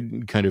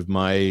heard kind of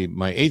my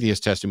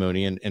atheist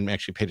testimony and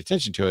actually paid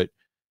attention to it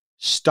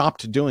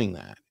stopped doing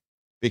that,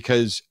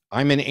 because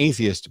I'm an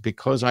atheist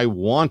because I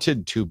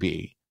wanted to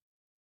be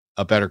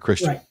a better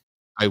Christian. Right.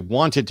 I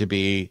wanted to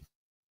be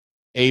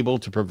able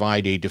to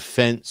provide a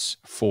defense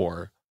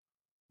for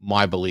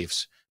my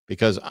beliefs,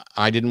 because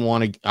I didn't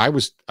want to, I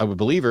was a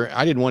believer.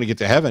 I didn't want to get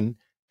to heaven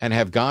and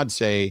have God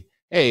say,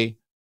 hey,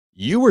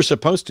 you were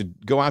supposed to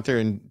go out there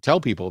and tell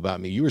people about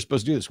me. You were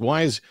supposed to do this.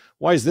 Why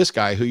is this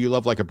guy who you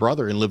love like a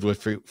brother and lived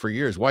with for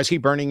years, why is he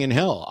burning in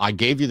hell? I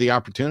gave you the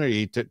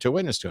opportunity to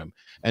witness to him.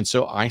 And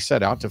so I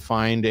set out to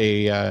find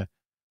a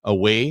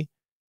way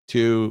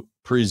to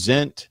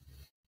present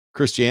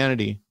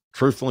Christianity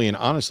truthfully and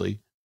honestly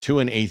to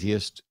an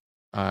atheist,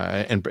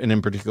 and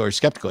in particular, a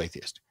skeptical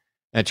atheist.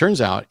 And it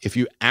turns out if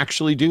you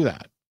actually do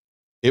that,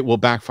 it will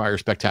backfire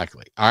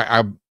spectacularly.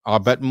 I'll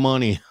bet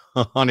money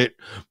on it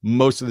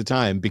most of the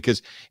time,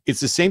 because it's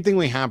the same thing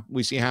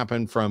we see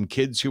happen from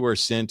kids who are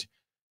sent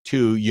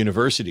to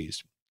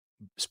universities,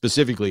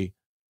 specifically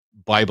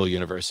Bible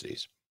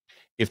universities.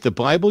 If the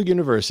Bible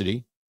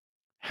university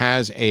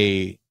has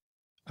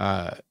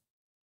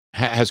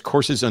has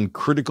courses on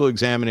critical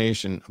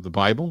examination of the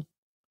Bible,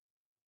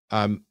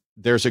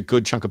 there's a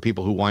good chunk of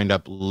people who wind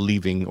up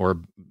leaving or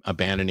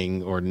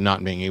abandoning or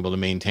not being able to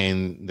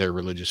maintain their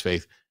religious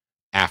faith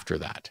after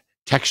that.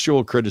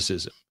 Textual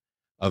criticism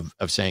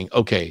of saying,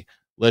 okay,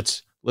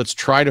 let's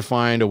try to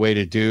find a way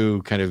to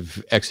do kind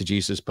of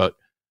exegesis, but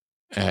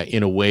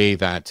in a way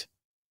that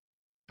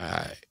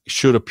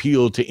should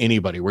appeal to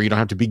anybody, where you don't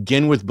have to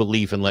begin with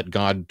belief and let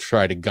God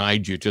try to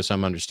guide you to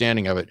some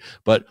understanding of it.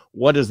 But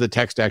what does the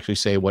text actually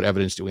say? What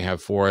evidence do we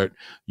have for it?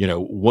 You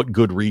know, what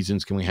good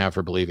reasons can we have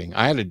for believing?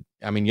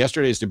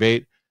 Yesterday's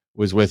debate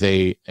was with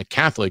a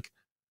Catholic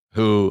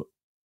who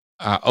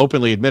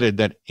openly admitted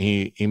that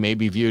he may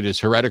be viewed as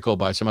heretical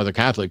by some other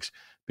Catholics,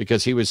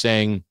 because he was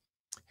saying,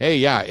 hey,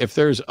 yeah, if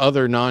there's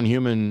other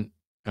non-human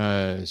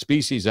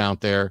species out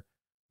there,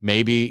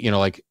 maybe, you know,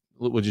 like,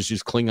 we'll just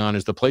use Klingon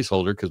as the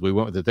placeholder because we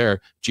went with it there.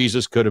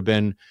 Jesus could have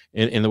been,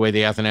 in the way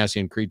the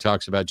Athanasian Creed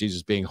talks about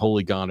Jesus being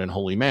holy God and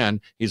holy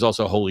man, he's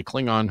also holy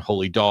Klingon,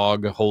 holy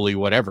dog, holy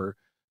whatever,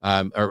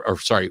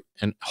 sorry,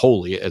 and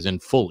holy as in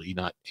fully,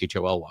 not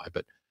H-O-L-Y,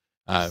 but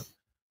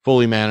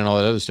fully man and all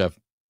that other stuff.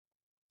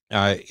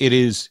 It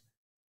is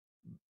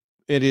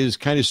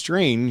kind of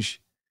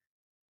strange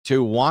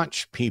to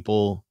watch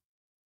people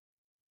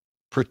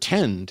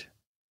pretend,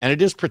 and it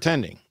is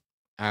pretending,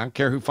 I don't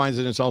care who finds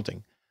it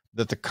insulting,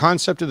 that the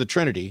concept of the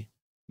Trinity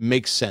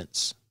makes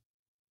sense.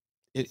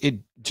 It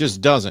just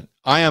doesn't.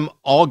 I am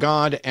all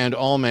God and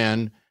all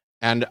man,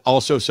 and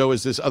also so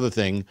is this other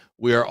thing.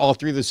 We are all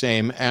three the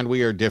same, and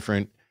we are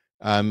different.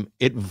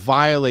 It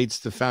violates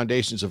the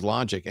foundations of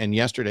logic. And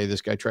yesterday,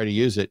 this guy tried to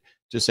use it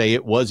to say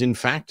it was, in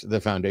fact,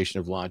 the foundation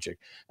of logic,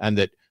 and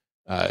that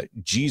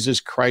Jesus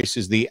Christ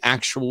is the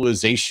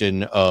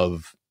actualization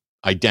of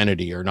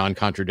identity or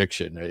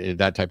non-contradiction,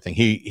 that type of thing.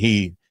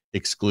 He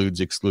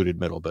excluded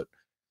middle, but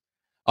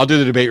I'll do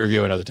the debate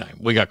review another time.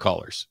 We got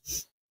callers.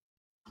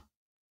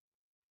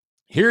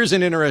 Here's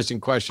an interesting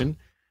question.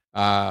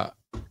 I'm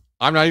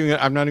not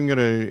even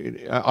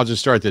gonna, I'll just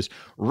start this.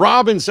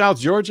 Rob in South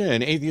Georgia,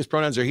 and atheist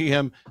pronouns are he,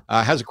 him,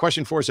 has a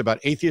question for us about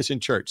atheists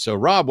in church. So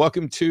Rob,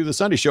 welcome to the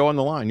Sunday Show on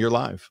the line. You're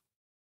live.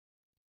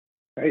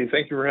 Hey,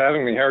 thank you for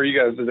having me. How are you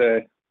guys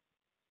today?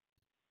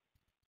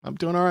 I'm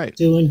doing all right.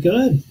 Doing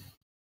good.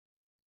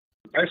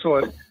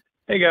 Excellent.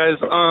 Hey guys,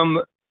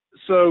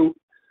 so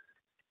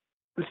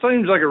this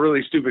seems like a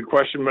really stupid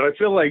question, but I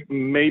feel like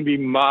maybe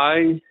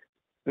and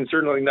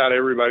certainly not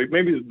everybody,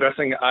 maybe the best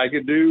thing I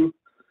could do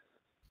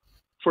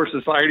for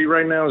society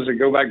right now is to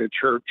go back to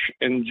church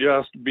and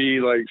just be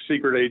like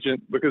secret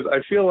agent, because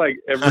I feel like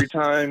every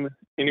time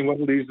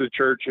anyone leaves the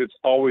church, it's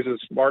always the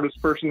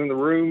smartest person in the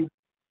room,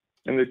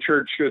 and the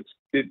church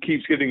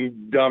keeps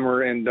getting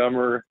dumber and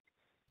dumber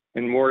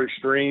and more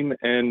extreme.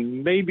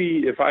 And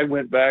maybe if I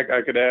went back,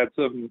 I could add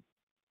some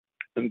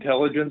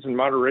intelligence and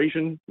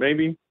moderation,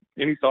 maybe.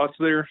 Any thoughts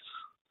there?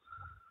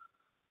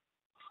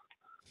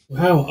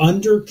 Wow,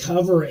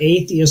 undercover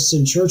atheists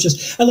in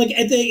churches. And like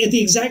at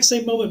the exact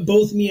same moment,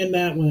 both me and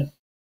Matt went,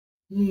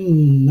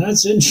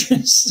 that's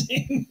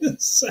interesting.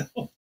 So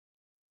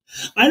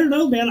I don't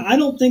know, man. I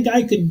don't think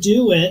I could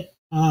do it.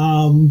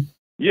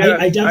 Yeah,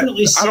 I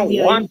definitely I don't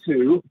want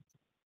to.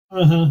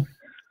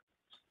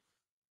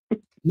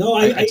 No,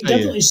 I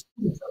definitely see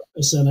the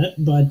purpose in it,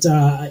 but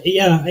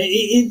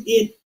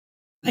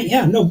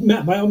no,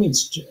 Matt, by all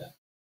means.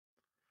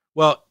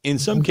 Well, in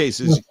some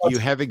cases, you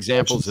have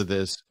examples of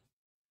this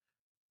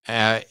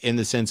in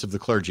the sense of the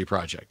Clergy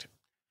Project.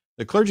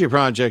 The Clergy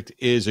Project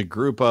is a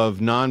group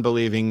of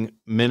non-believing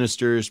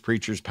ministers,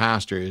 preachers,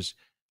 pastors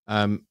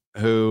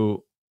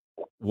who,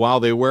 while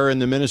they were in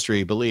the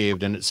ministry,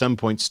 believed, and at some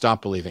point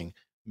stopped believing.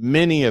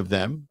 Many of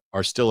them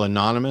are still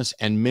anonymous,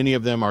 and many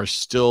of them are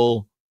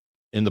still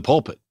in the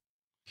pulpit.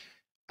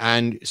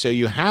 And so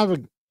you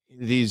have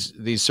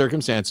these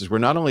circumstances where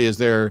not only is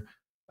there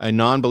a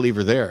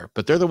non-believer there,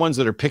 but they're the ones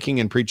that are picking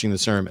and preaching the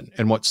sermon.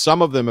 And what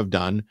some of them have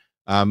done,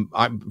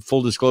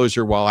 full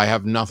disclosure, while I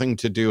have nothing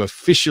to do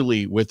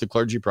officially with the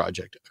Clergy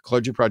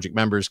Project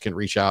members can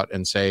reach out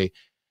and say,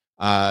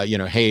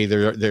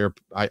 hey,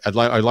 I'd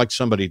like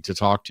somebody to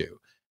talk to.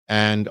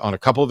 And on a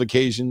couple of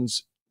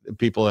occasions,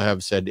 people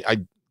have said,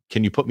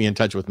 can you put me in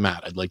touch with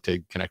Matt? I'd like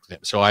to connect with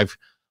him. So I've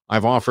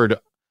offered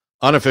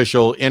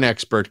unofficial,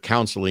 inexpert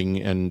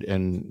counseling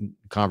and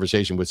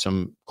conversation with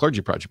some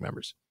clergy project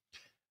members.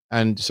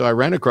 And so I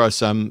ran across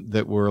some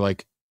that were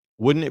like,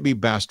 wouldn't it be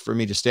best for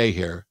me to stay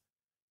here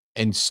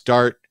and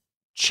start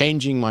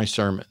changing my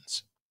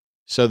sermons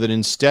so that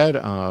instead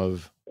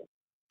of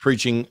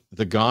preaching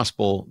the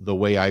gospel the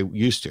way I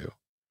used to,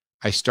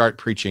 I start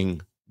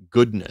preaching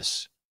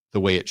goodness the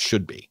way it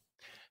should be.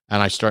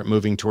 And I start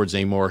moving towards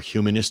a more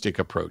humanistic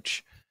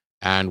approach,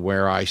 and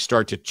where I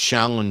start to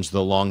challenge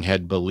the long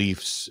head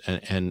beliefs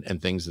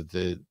and things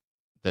that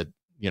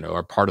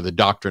are part of the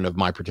doctrine of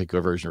my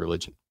particular version of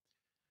religion.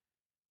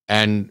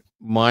 And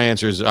my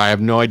answer is, I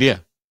have no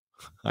idea.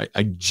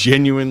 I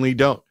genuinely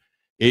don't.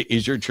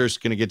 Is your church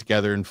going to get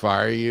together and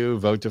fire you,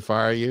 vote to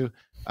fire you?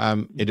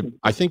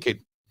 I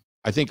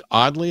think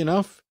oddly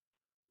enough,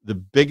 the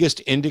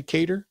biggest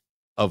indicator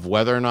of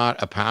whether or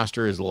not a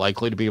pastor is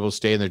likely to be able to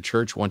stay in their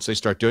church once they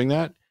start doing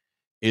that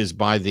is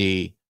by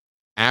the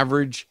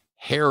average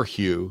hair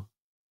hue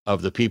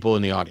of the people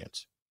in the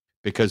audience.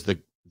 Because the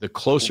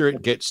closer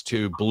it gets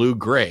to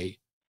blue-gray,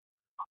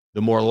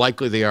 the more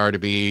likely they are to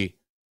be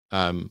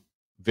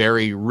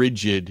very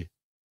rigid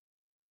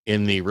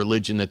in the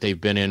religion that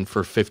they've been in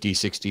for 50,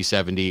 60,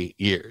 70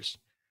 years.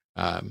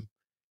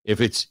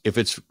 If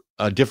it's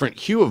a different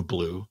hue of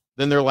blue,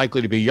 then they're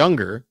likely to be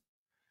younger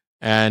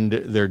and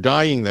they're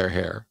dyeing their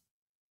hair.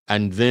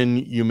 And then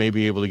you may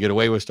be able to get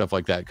away with stuff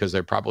like that because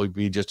they'll probably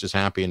be just as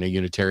happy in a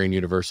Unitarian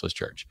Universalist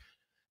church.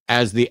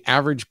 As the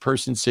average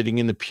person sitting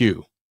in the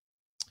pew,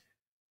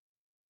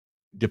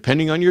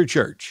 depending on your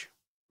church,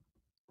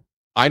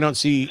 I don't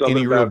see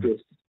any real...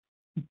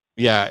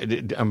 Yeah,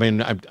 I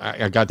mean,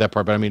 I got that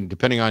part, but I mean,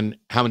 depending on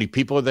how many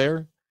people are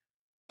there,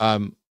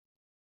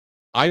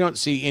 I don't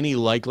see any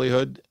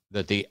likelihood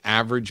that the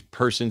average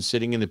person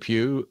sitting in the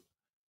pew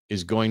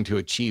is going to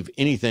achieve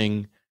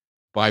anything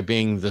by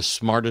being the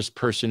smartest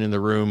person in the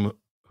room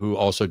who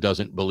also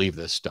doesn't believe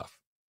this stuff.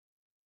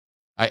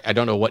 I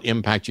don't know what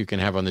impact you can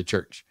have on the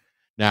church.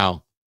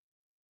 Now,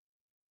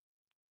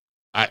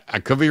 I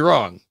could be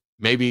wrong.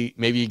 Maybe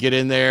you get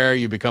in there,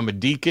 you become a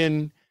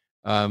deacon,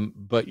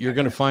 but you're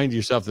going to find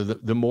yourself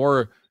that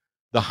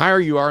the higher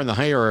you are in the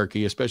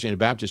hierarchy, especially in a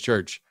Baptist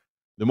church,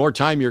 the more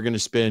time you're going to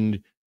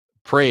spend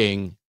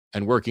praying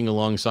and working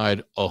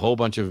alongside a whole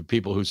bunch of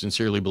people who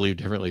sincerely believe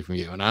differently from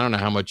you. And I don't know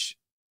how much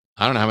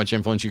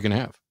influence you can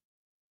have.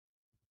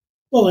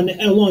 Well, and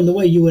along the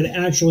way, you would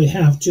actually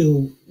have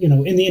to,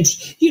 in the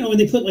interest, when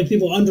they put like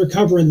people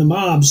undercover in the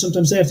mob,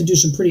 sometimes they have to do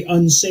some pretty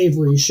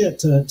unsavory shit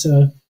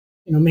to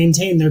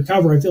maintain their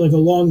cover. I feel like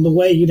along the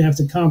way, you'd have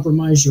to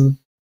compromise your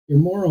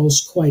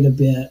morals quite a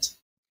bit.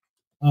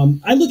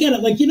 I look at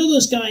it like,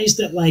 those guys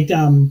that like,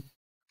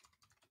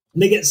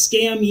 they get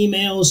scam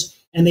emails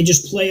and they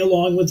just play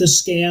along with the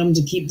scam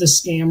to keep the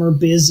scammer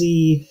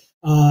busy.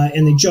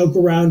 And they joke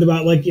around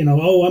about like,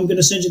 oh, I'm going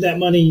to send you that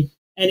money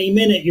any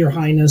minute, Your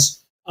Highness.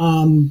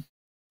 I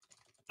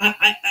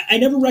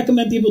never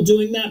recommend people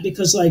doing that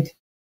because like,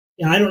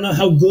 I don't know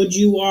how good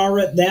you are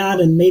at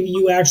that. And maybe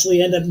you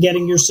actually end up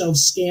getting yourself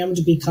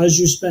scammed because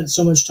you spent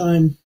so much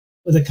time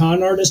with a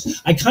con artist.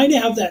 I kind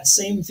of have that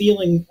same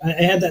feeling. I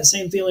had that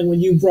same feeling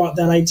when you brought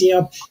that idea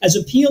up. As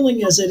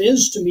appealing as it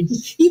is to me,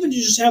 even to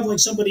just have like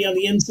somebody on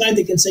the inside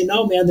that can say,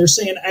 no, man, they're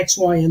saying X,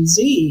 Y, and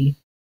Z,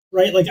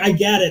 right? Like I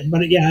get it,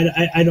 but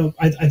yeah, I don't.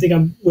 I think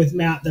I'm with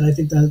Matt that I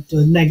think that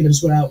the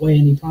negatives would outweigh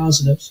any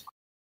positives.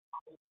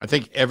 I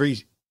think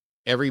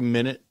every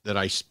minute that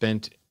I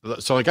spent,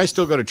 so like I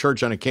still go to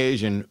church on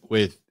occasion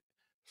with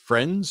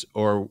friends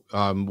or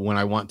when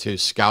I want to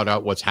scout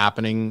out what's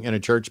happening in a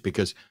church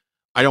because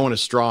I don't want to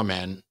straw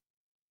man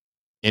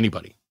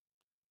anybody.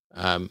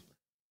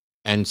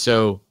 And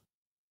so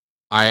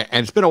and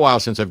it's been a while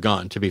since I've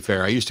gone, to be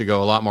fair. I used to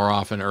go a lot more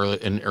often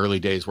in early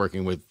days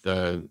working with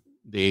the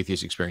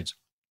atheist experience.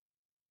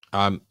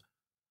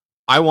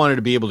 I wanted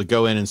to be able to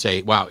go in and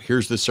say, wow,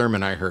 here's the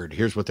sermon I heard.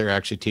 Here's what they're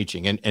actually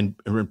teaching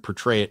and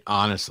portray it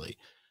honestly.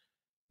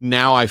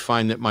 Now I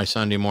find that my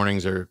Sunday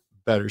mornings are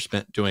better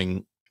spent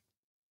doing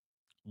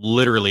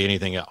literally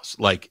anything else.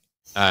 Like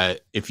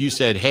if you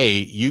said, hey,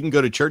 you can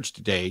go to church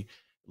today,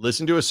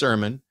 listen to a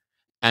sermon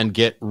and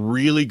get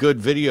really good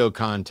video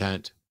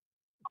content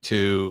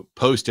to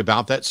post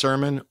about that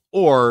sermon,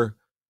 or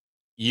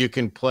you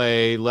can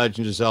play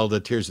Legend of Zelda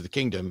Tears of the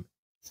Kingdom,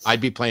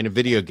 I'd be playing a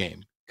video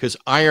game. Because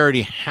I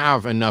already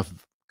have enough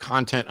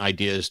content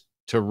ideas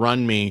to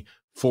run me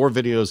 4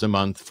 videos a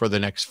month for the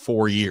next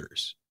 4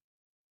 years.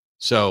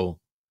 So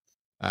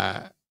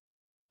I'd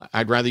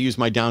rather use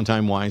my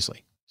downtime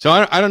wisely. So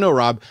I don't know,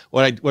 Rob.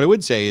 What I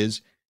would say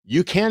is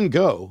you can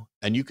go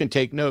and you can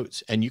take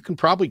notes and you can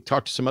probably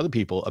talk to some other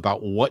people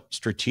about what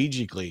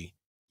strategically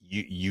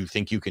you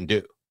think you can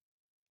do.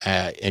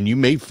 And you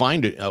may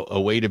find it a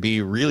way to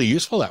be really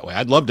useful that way.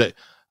 I'd love to.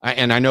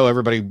 And I know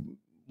everybody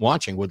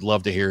watching would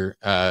love to hear,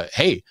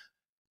 hey,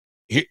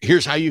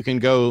 here's how you can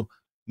go,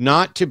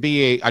 not to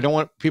be I don't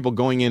want people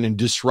going in and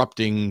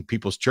disrupting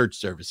people's church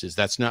services.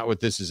 That's not what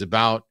this is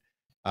about.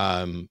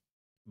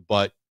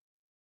 But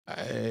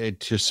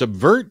to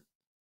subvert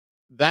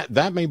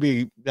that may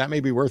be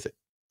worth it.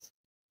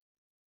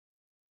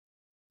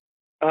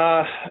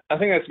 I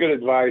think that's good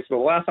advice. The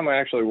last time I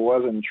actually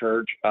was in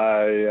church,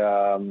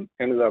 I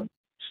ended up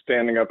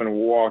standing up and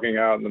walking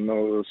out in the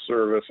middle of the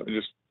service.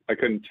 I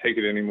couldn't take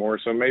it anymore.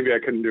 So maybe I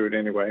couldn't do it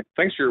anyway.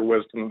 Thanks for your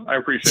wisdom. I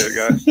appreciate it,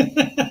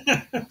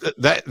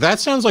 guys. That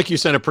sounds like you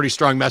sent a pretty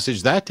strong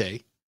message that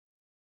day.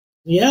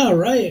 Yeah,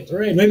 right.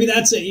 Maybe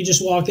that's it. You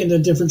just walk into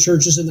different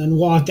churches and then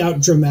walk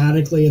out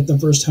dramatically at the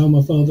first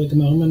homophobic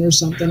moment or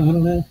something. I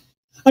don't know.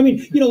 I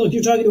mean, look,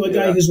 you're talking to a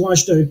guy who's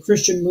watched a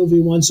Christian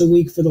movie once a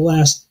week for the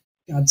last,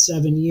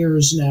 7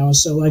 years now.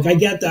 So, like, I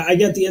get that. I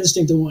get the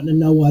instinct of wanting to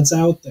know what's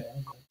out there.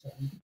 But,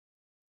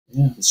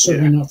 yeah, it's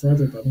certainly not for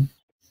everybody.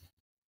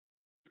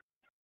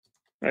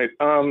 Right.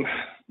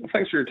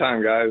 Thanks for your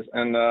time, guys.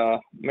 And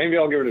maybe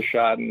I'll give it a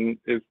shot. And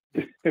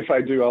if I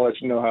do, I'll let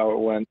you know how it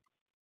went.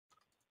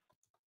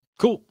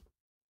 Cool.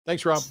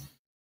 Thanks, Rob.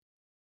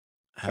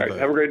 Have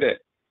a great day.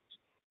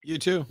 You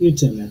too. You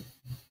too, man.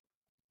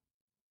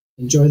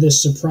 Enjoy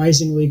this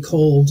surprisingly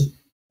cold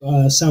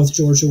South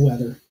Georgia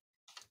weather.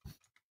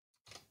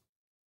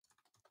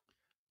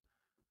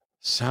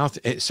 South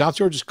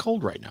Georgia's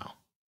cold right now.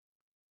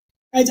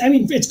 I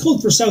mean, it's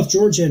cold for South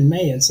Georgia in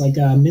May. It's like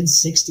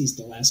mid-60s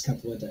the last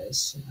couple of days.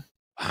 So.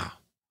 Wow.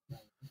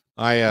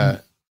 I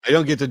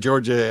don't get to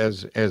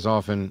Georgia as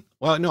often.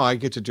 Well, no, I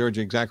get to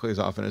Georgia exactly as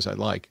often as I'd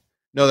like.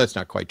 No, that's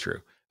not quite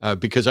true.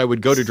 Because I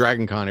would go to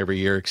Dragon Con every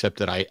year, except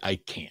that I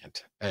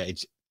can't.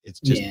 It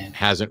just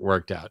hasn't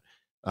worked out.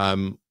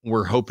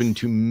 We're hoping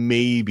to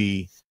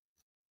maybe.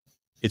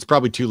 It's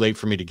probably too late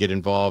for me to get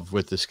involved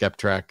with the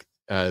Skeptalk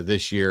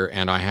this year,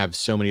 and I have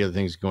so many other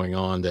things going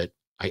on that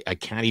I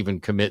can't even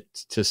commit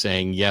to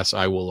saying yes,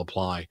 I will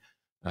apply.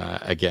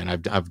 Again,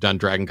 I've done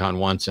Dragon Con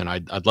once, and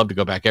I'd love to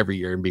go back every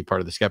year and be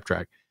part of the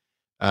Skeptalk.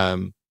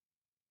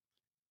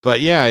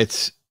 But yeah,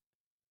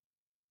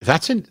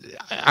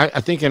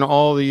 I think in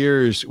all the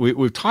years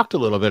we've talked a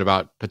little bit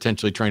about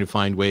potentially trying to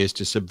find ways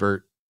to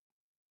subvert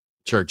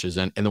churches,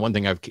 and the one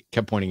thing I've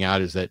kept pointing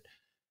out is that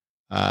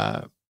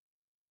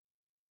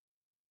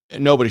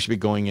nobody should be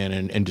going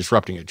in and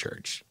disrupting a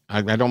church.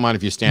 I don't mind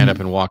if you stand up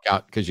and walk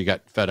out because you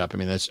got fed up. I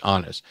mean, that's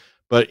honest.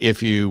 But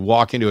if you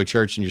walk into a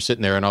church and you're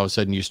sitting there and all of a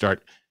sudden you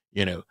start,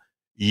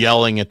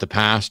 yelling at the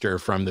pastor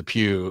from the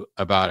pew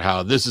about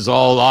how this is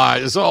all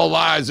lies, it's all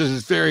lies, this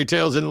is fairy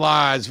tales and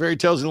lies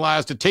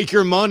to take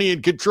your money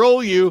and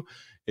control you.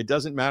 It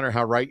doesn't matter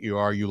how right you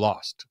are, you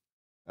lost.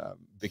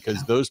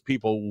 Because those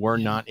people were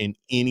not in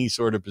any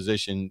sort of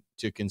position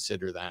to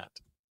consider that,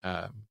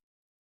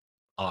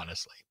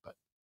 honestly. But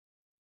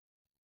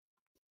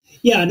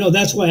yeah, no,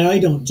 that's why I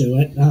don't do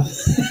it.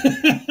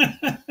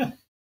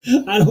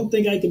 I don't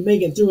think I can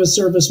make it through a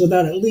service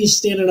without at least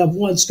standing up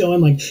once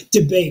going like,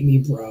 debate me,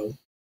 bro.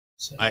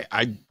 So.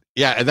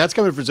 Yeah, and that's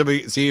coming from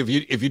somebody. See, if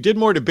you did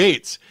more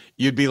debates,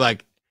 you'd be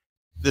like,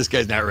 this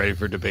guy's not ready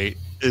for debate.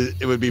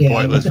 It would be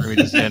pointless for me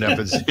to stand up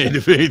and say,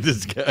 debate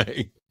this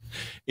guy.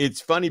 It's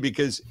funny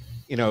because,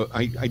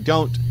 I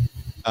don't,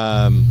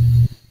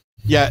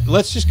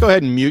 let's just go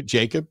ahead and mute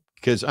Jacob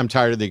because I'm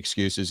tired of the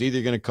excuses. Either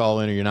you're going to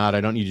call in or you're not.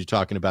 I don't need you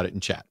talking about it in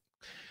chat.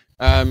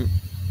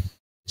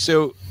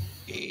 So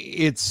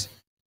it's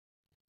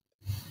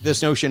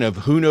this notion of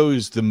who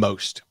knows the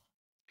most.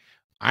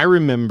 I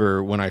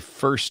remember when I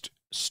first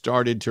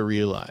started to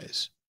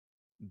realize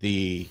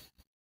the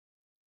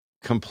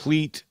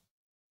complete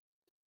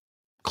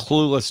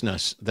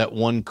cluelessness that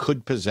one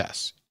could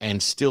possess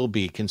and still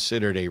be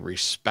considered a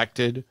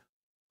respected,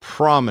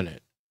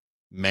 prominent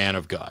man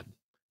of God.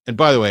 And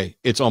by the way,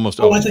 it's almost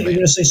always. I thought you were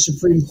going to say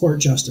Supreme Court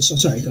Justice. I'm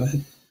sorry, go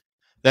ahead.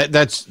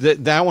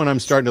 That one I'm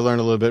starting to learn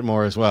a little bit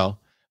more as well.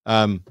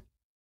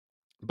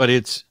 But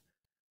it's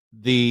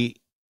when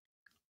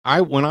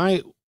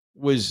I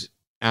was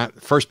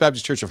at First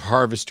Baptist Church of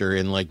Harvester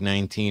in like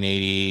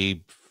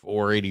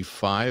 1984,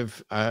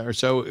 85 or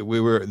so,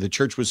 the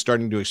church was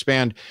starting to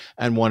expand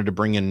and wanted to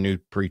bring in a new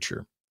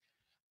preacher.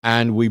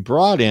 And we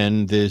brought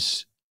in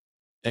this,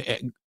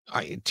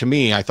 to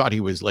me, I thought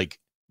he was like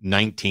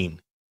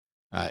 19,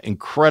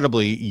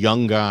 incredibly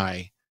young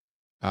guy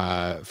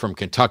from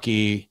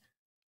Kentucky,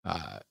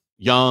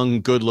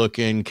 young, good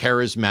looking,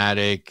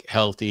 charismatic,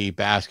 healthy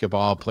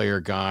basketball player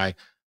guy.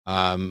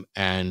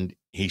 And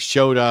he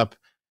showed up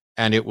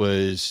and it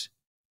was,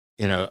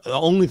 the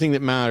only thing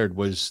that mattered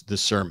was the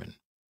sermon.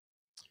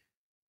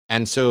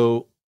 And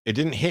so it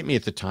didn't hit me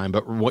at the time,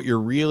 but what you're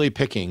really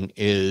picking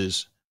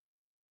is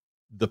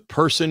the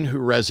person who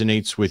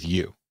resonates with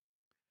you.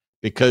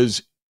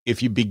 Because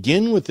if you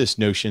begin with this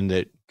notion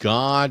that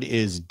God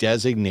is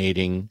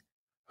designating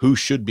who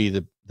should be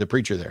the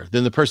preacher there,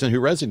 then the person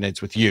who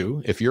resonates with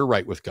you, if you're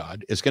right with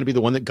God, is going to be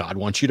the one that God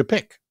wants you to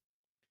pick.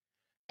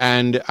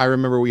 And I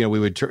remember, we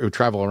would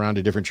travel around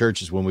to different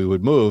churches when we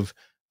would move.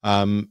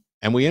 And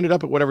we ended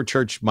up at whatever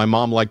church my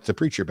mom liked the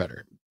preacher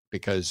better,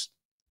 because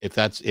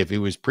if he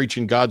was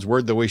preaching God's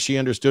word the way she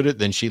understood it,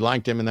 then she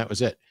liked him and that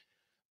was it.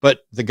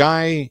 But the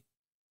guy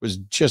was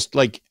just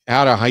like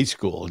out of high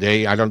school.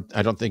 I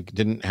don't think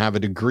didn't have a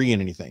degree in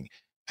anything.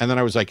 And then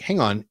I was like, hang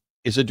on,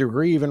 is a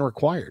degree even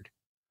required?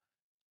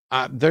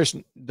 There's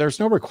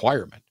no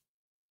requirement.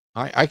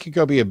 I could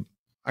go be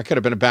I could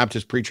have been a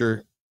Baptist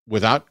preacher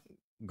without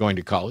going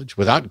to college,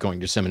 without going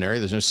to seminary.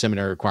 There's no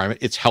seminary requirement.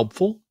 It's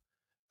helpful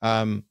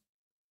to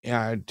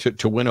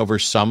win over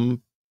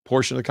some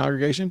portion of the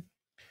congregation.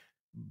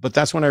 But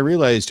that's when I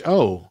realized,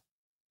 oh,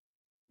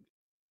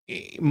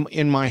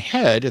 in my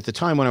head at the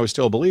time when I was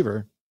still a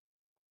believer,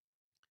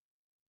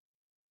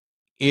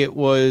 it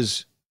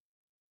was,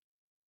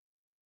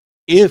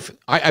 if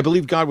I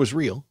believe God was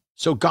real,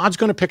 so God's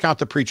going to pick out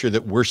the preacher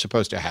that we're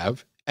supposed to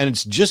have, and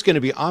it's just going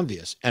to be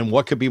obvious. And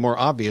what could be more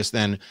obvious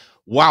than,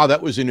 wow,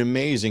 that was an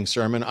amazing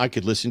sermon. I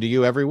could listen to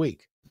you every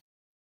week.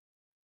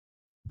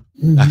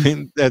 I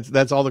mean,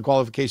 that's all the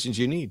qualifications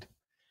you need.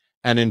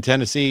 And in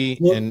Tennessee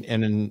and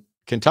in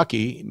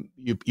Kentucky,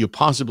 you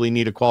possibly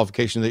need a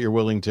qualification that you're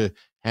willing to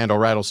handle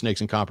rattlesnakes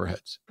and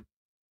copperheads.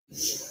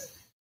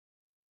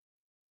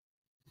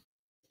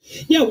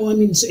 Yeah, well, I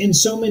mean, in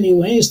so many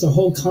ways, the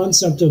whole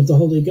concept of the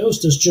Holy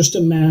Ghost is just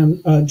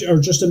or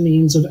just a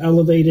means of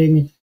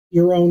elevating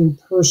your own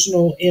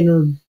personal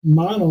inner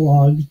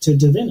monologue to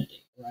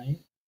divinity, right?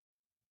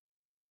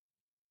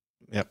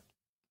 Yep.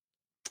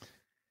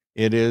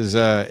 It is.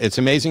 It's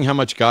amazing how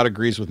much God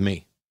agrees with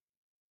me,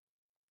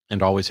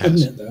 and always has.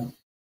 Isn't it, though?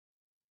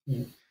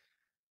 Yeah.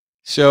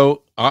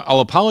 So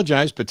I'll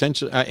apologize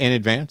potentially in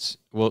advance.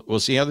 We'll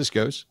see how this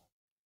goes.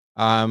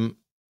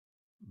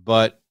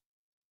 But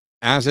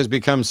as has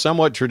become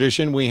somewhat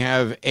tradition, we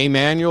have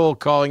Emmanuel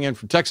calling in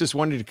from Texas,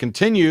 wanting to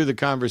continue the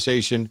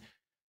conversation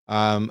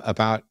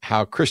about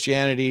how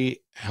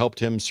Christianity helped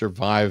him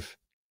survive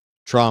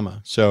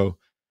trauma. So,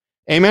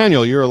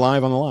 Emmanuel, you're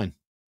live on the line.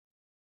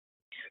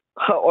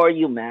 How are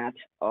you, Matt?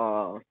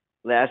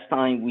 Last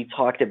time we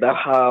talked about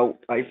how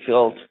I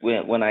felt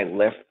when I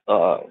left,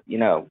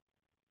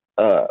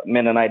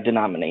 Mennonite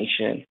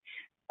denomination.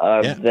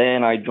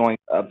 Then I joined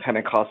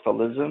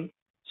Pentecostalism.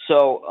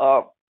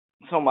 So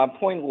my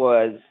point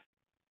was,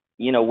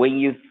 when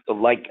you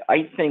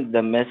I think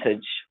the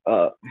message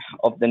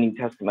of the New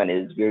Testament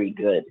is very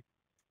good.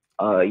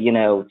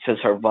 To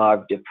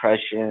survive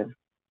depression,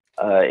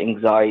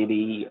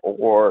 anxiety,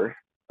 or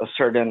a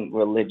certain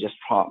religious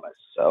promise.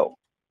 So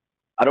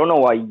I don't know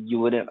why you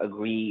wouldn't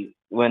agree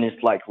when it's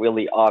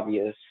really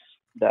obvious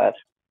that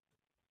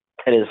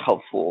it is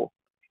helpful.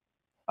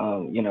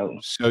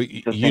 So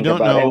you don't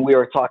know. And we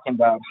were talking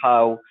about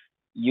how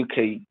you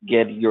could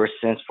get your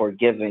sins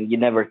forgiven. You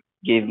never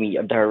gave me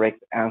a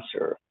direct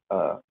answer.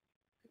 How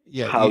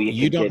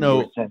you don't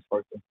know. Your sins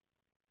forgiven.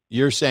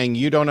 You're saying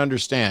you don't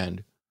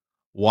understand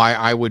why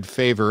I would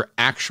favor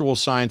actual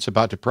science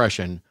about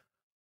depression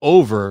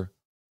over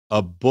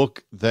a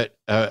book that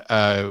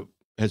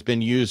has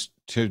been used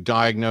to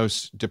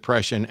diagnose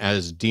depression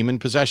as demon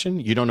possession.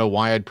 You don't know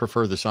why I'd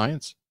prefer the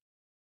science?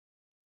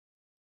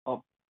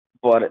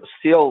 But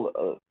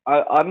still,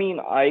 I mean,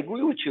 I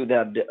agree with you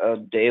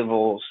that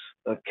devils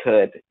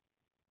could,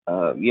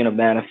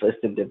 manifest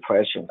in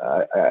depression.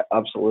 I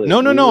absolutely.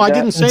 No, I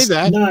didn't say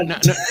that. No,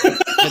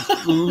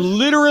 that's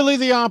literally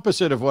the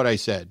opposite of what I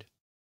said.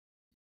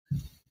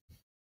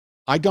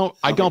 I don't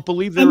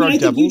believe there are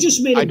devils. I think you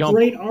just made a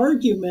great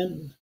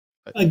argument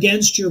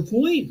against your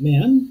point,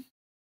 man.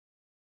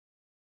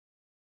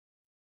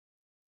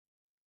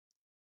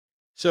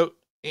 So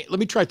let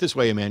me try it this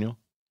way, Emmanuel.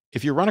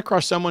 If you run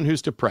across someone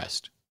who's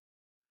depressed,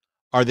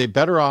 are they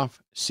better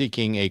off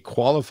seeking a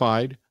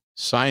qualified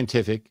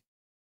scientific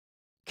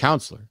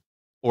counselor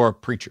or a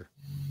preacher?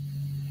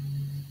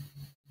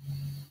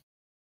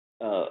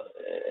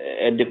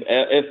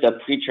 If the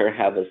preacher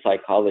have a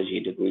psychology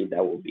degree,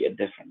 that would be a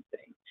different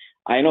thing.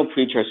 I know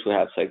preachers who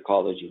have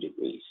psychology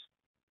degrees.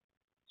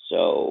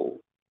 So,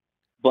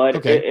 but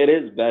okay. it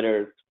is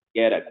better to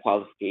get a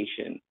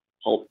qualification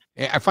help.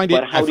 I find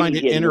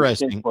it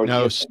interesting.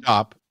 No,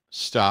 stop.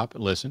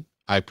 Listen,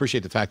 I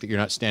appreciate the fact that you're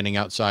not standing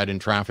outside in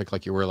traffic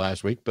like you were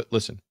last week, but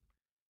listen,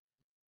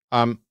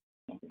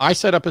 I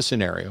set up a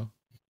scenario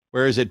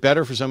where is it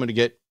better for someone to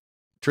get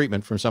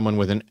treatment from someone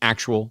with an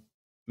actual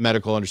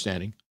medical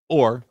understanding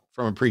or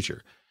from a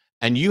preacher?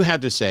 And you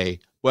had to say,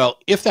 well,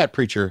 if that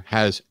preacher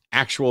has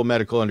actual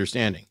medical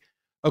understanding.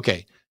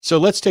 Okay, so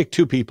let's take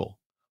two people.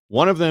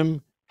 One of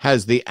them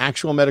has the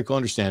actual medical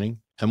understanding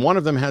and one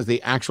of them has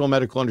the actual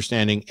medical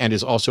understanding and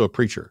is also a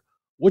preacher.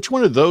 Which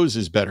one of those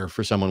is better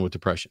for someone with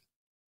depression?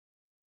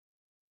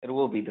 It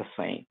will be the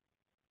same.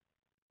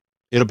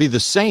 It'll be the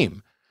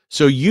same.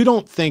 So you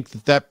don't think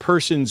that that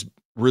person's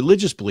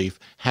religious belief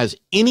has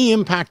any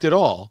impact at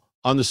all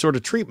on the sort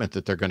of treatment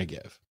that they're going to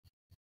give?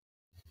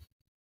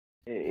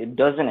 It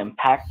doesn't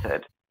impact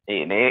it.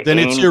 Then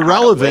it's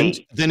irrelevant.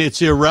 Then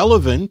it's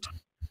irrelevant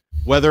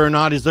whether or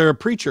not is there a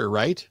preacher,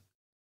 right?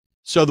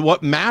 So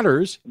what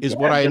matters is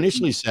what I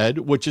initially said,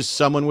 which is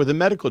someone with a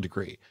medical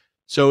degree.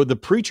 So the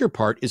preacher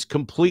part is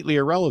completely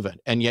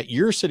irrelevant. And yet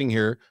you're sitting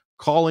here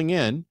calling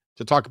in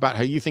to talk about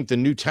how you think the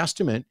New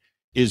Testament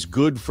is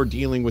good for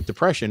dealing with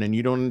depression. And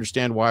you don't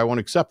understand why I won't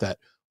accept that.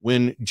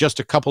 When just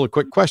a couple of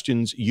quick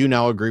questions, you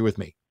now agree with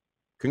me.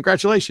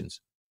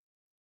 Congratulations.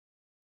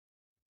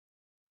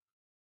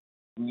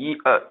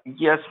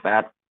 Yes,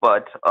 Matt.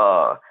 But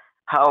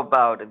how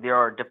about there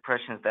are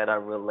depressions that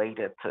are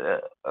related to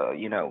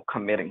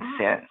committing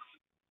sins?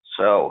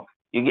 So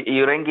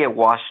you don't get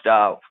washed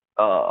out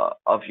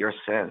of your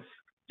sins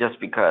just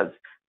because.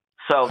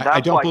 So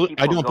that's why people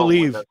I don't go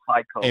believe, with the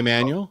cycle.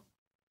 Emmanuel,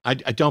 I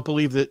don't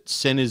believe that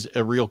sin is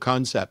a real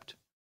concept.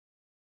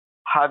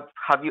 Have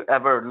you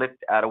ever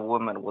looked at a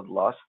woman with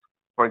lust,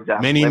 for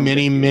example?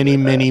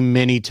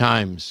 Many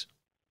times.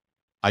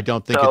 I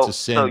don't think it's a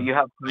sin. So you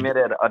have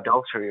committed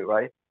adultery,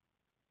 right?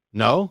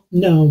 No,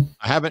 No,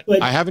 I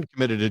haven't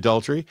committed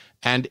adultery,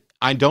 and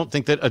I don't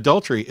think that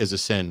adultery is a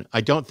sin.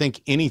 I don't think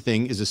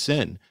anything is a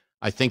sin.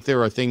 I think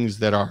there are things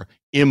that are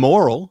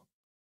immoral,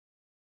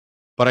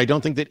 but I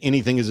don't think that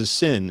anything is a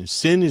sin.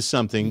 Sin is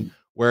something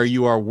where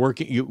you are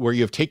where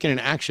you have taken an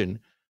action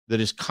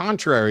that is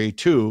contrary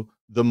to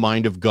the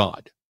mind of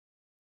God.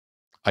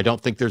 I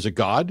don't think there's a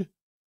God,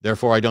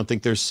 therefore I don't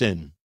think there's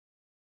sin.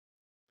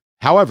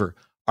 However,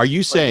 are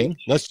you saying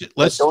let's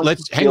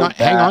hang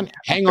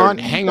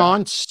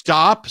on,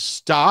 stop,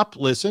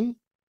 listen.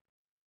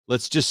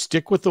 Let's just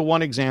stick with the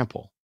one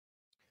example.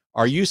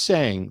 Are you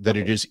saying that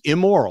it is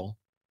immoral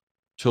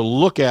to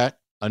look at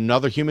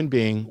another human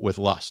being with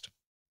lust?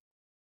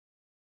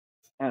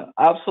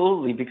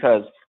 Absolutely,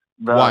 because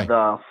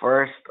the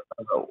first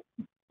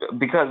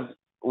because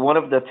one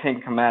of the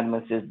 10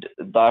 commandments is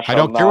thou shalt I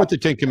don't care what the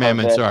 10 not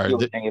commandments covet are. your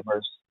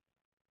neighbors.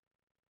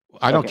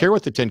 I don't care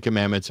what the 10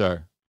 commandments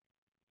are.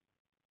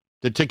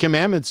 The 10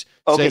 commandments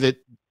say that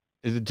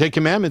the 10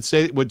 commandments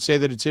would say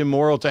that it's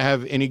immoral to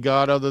have any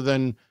god other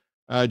than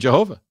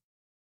Jehovah.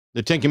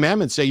 The 10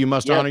 commandments say you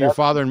must honor your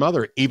father and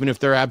mother, even if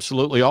they're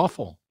absolutely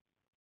awful.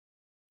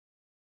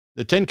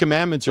 The 10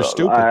 commandments are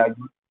stupid.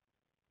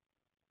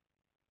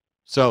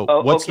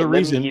 So what's the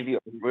reason?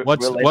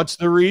 What's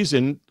the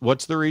reason?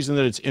 What's the reason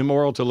that it's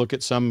immoral to look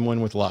at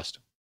someone with lust?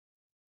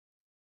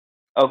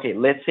 Okay,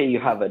 let's say you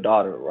have a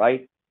daughter,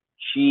 right?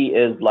 She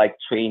is like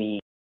 21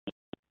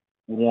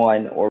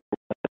 or.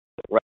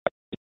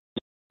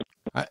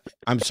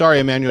 I'm sorry,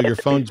 Emmanuel, your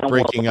phone's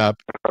breaking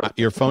up.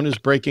 Your phone is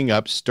breaking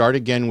up. Start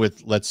again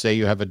with, let's say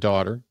you have a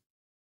daughter.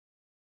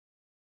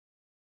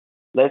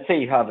 Let's say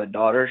you have a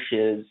daughter. She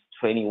is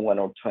 21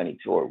 or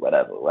 22 or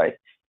whatever, right?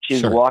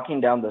 She's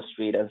walking down the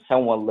street and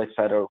someone looks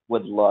at her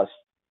with lust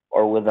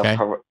or with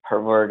a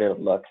perverted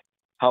look.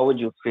 How would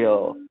you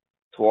feel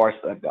towards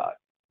that God?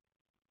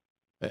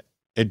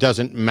 It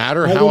doesn't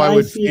matter how I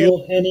would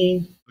feel.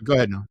 Go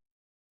ahead now.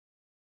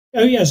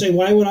 Oh yeah, say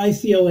why would I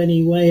feel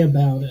any way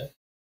about it?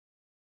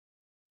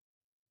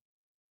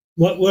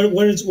 What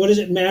does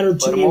it matter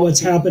to me what's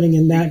happening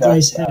in that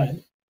guy's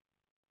head?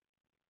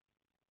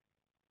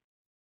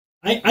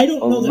 I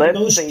don't know that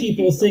most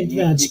people think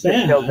that's bad. You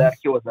could feel that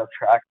he was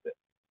attractive.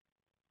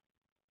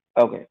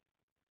 Okay.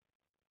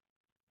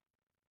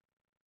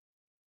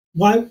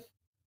 Why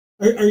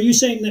are you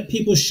saying that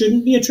people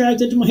shouldn't be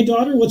attracted to my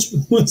daughter?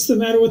 What's the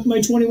matter with my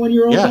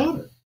 21-year-old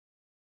daughter?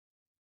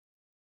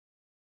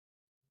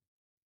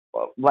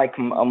 Like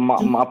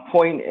my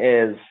point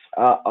is,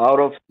 out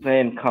of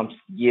sin comes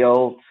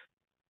guilt.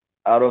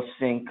 Out of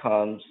sin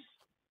comes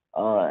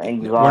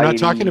anxiety. We're not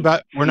talking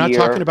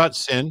about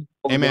sin.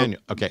 Amen.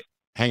 Okay,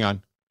 hang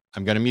on.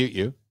 I'm going to mute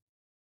you.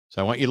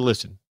 So I want you to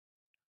listen.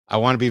 I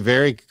want to be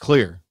very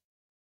clear.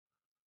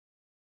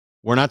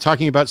 We're not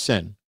talking about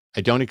sin. I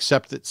don't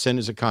accept that sin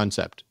is a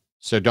concept.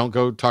 So don't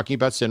go talking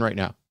about sin right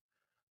now.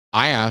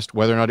 I asked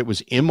whether or not it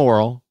was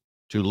immoral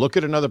to look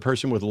at another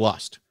person with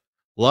lust.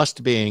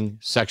 Lust being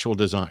sexual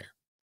desire.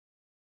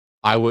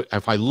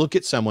 If I look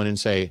at someone and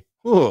say,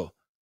 "Oh,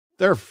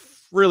 they're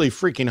really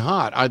freaking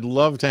hot. I'd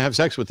love to have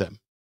sex with them."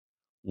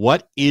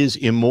 What is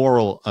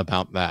immoral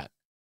about that?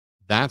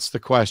 That's the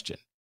question.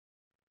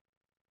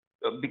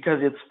 Because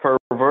it's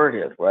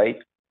perverted,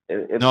 right?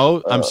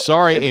 No, I'm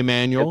sorry,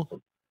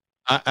 Emmanuel.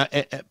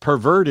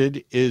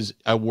 Perverted is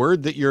a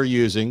word that you're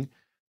using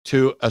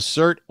to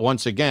assert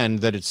once again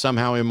that it's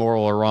somehow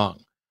immoral or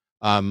wrong.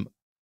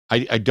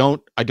 I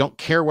don't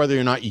care whether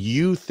or not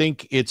you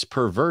think it's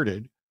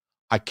perverted.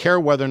 I care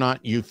whether or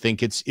not you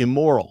think it's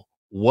immoral.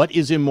 What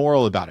is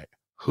immoral about it?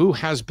 Who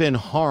has been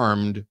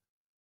harmed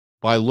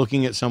by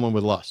looking at someone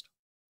with lust?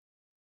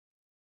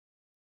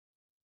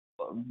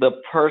 The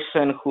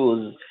person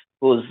who's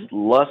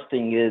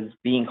lusting is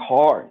being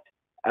harmed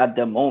at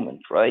the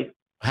moment, right?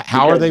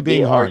 How are they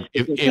being harmed?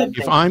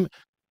 If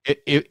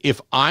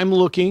I'm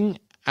looking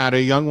at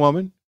a young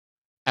woman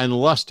and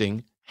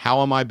lusting,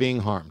 how am I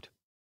being harmed?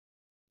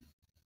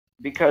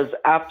 Because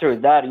after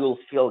that you'll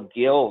feel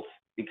guilt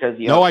because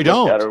you. No, I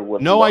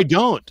don't. No, I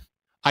don't.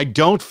 I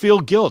don't feel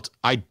guilt.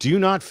 I do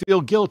not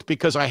feel guilt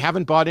because I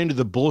haven't bought into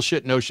the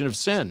bullshit notion of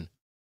sin.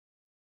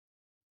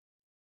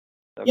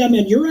 Yeah,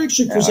 man, you're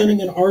actually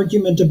presenting an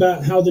argument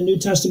about how the New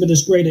Testament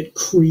is great at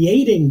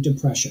creating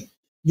depression.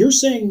 You're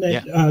saying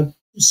that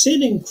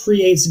sinning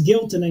creates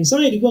guilt and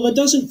anxiety. Well, it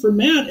doesn't for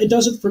Matt. It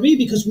doesn't for me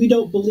because we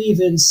don't believe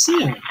in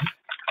sin.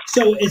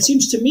 So it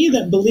seems to me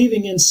that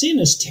believing in sin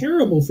is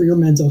terrible for your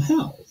mental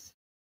health.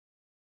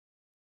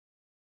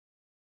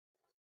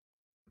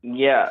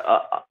 Yeah,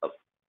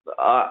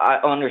 I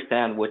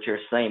understand what you're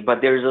saying,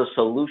 but there's a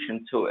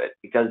solution to it,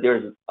 because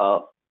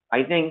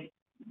I think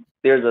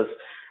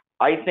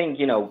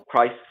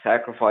Christ's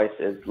sacrifice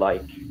is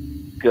like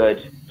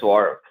good to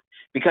our,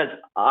 because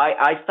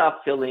I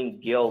stopped feeling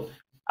guilt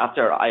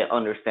after I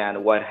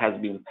understand what has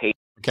been paid.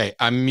 Okay,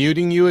 I'm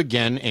muting you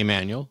again,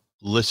 Emmanuel.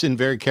 Listen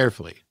very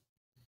carefully.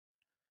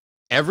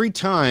 Every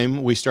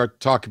time we start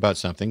to talk about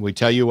something, we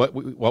tell you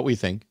what we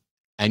think,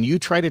 and you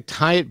try to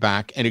tie it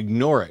back and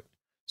ignore it.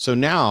 So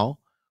now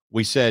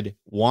we said,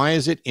 why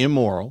is it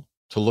immoral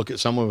to look at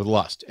someone with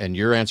lust? And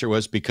your answer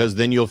was, because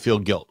then you'll feel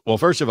guilt. Well,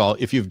 first of all,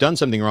 if you've done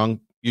something wrong,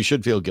 you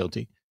should feel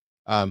guilty.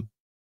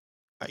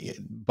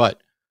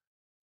 But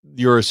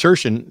your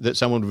assertion that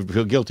someone would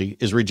feel guilty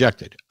is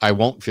rejected. I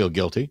won't feel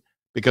guilty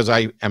because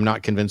I am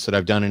not convinced that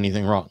I've done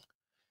anything wrong.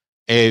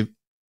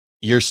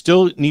 You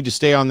still need to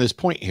stay on this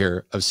point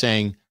here of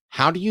saying,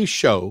 how do you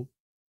show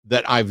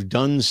that I've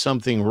done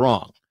something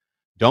wrong?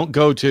 Don't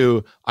go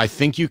to, I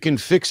think you can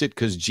fix it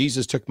because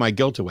Jesus took my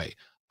guilt away.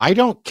 I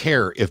don't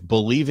care if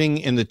believing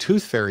in the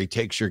tooth fairy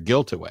takes your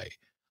guilt away.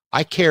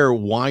 I care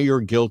why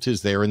your guilt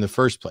is there in the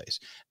first place.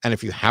 And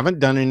if you haven't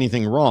done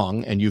anything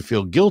wrong and you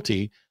feel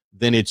guilty,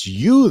 then it's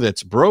you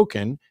that's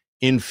broken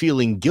in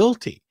feeling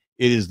guilty.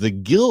 It is the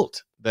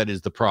guilt that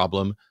is the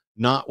problem,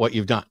 not what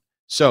you've done.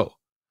 So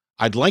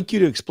I'd like you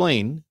to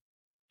explain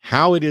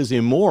how it is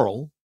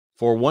immoral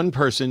for one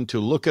person to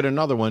look at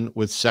another one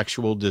with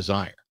sexual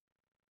desire.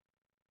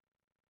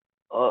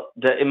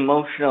 The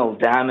emotional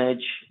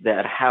damage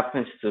that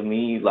happens to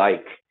me,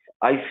 like,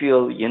 I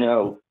feel,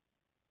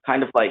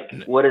 kind of like,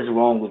 what is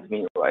wrong with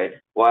me, right?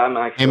 Why am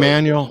I?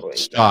 Emmanuel,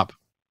 stop.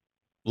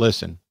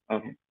 Listen.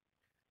 Okay.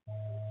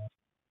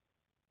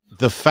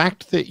 The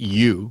fact that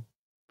you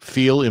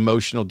feel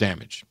emotional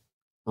damage,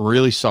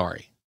 really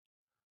sorry,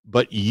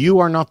 but you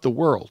are not the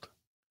world.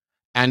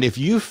 And if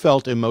you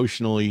felt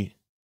emotionally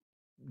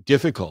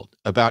difficult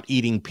about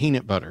eating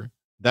peanut butter,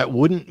 that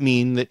wouldn't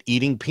mean that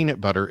eating peanut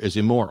butter is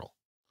immoral.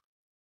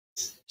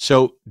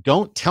 So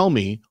don't tell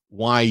me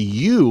why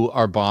you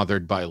are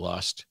bothered by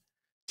lust.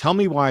 Tell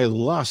me why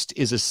lust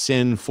is a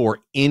sin for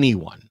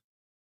anyone.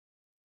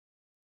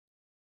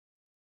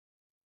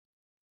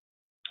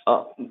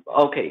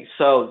 Okay,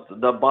 so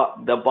the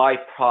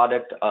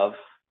byproduct of,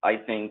 I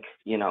think,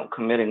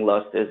 committing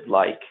lust is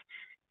like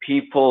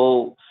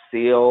people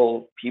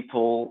steal,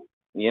 people,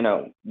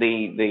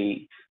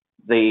 they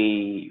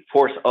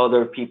force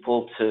other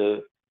people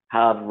to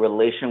have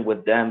relation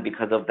with them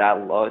because of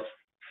that lust.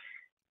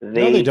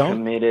 No, they don't.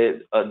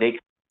 Committed a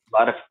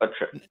lot of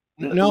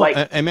no,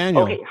 like,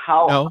 Emmanuel. Okay,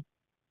 how?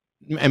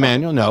 No,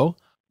 Emmanuel, no.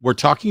 We're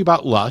talking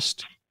about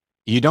lust.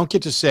 You don't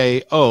get to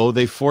say, oh,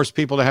 they force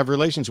people to have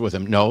relations with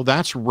them. No,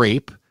 that's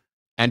rape,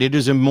 and it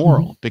is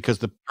immoral because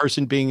the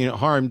person being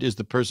harmed is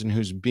the person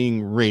who's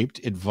being raped.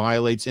 It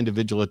violates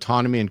individual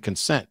autonomy and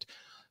consent.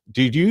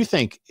 Do you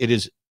think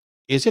is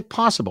it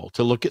possible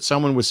to look at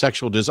someone with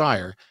sexual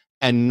desire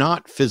and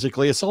not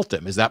physically assault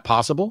them? Is that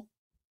possible?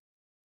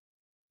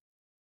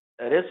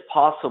 It is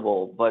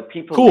possible, but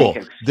people cool.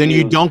 Then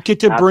you don't get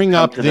to bring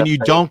up. Then you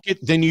don't get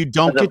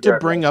to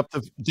bring up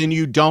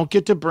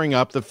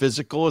the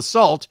physical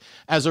assault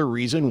as a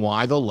reason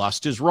why the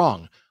lust is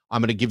wrong.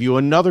 I'm going to give you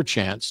another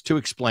chance to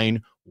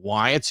explain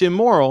why it's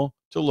immoral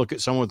to look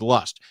at someone with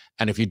lust.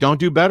 And if you don't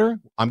do better,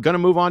 I'm going to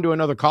move on to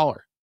another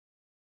caller.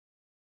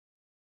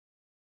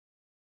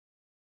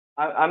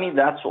 I mean,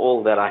 that's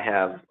all that I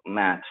have,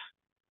 Matt.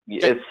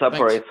 It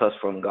separates us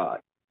from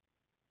God.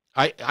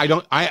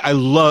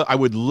 I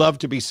would love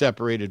to be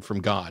separated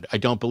from God. I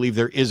don't believe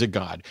there is a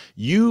God.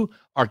 You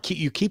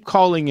keep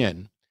calling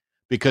in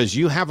because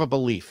you have a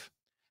belief,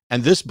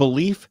 and this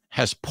belief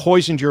has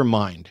poisoned your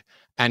mind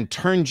and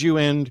turned you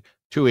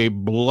into a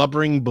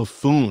blubbering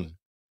buffoon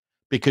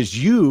because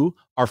you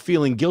are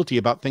feeling guilty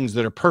about things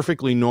that are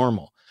perfectly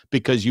normal,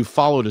 because you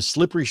followed a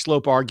slippery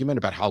slope argument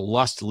about how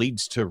lust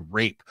leads to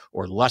rape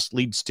or lust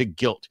leads to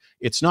guilt.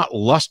 It's not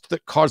lust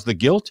that caused the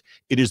guilt.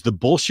 It is the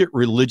bullshit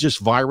religious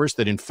virus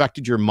that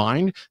infected your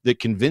mind that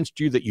convinced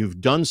you that you've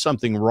done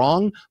something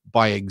wrong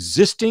by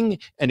existing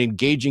and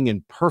engaging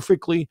in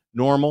perfectly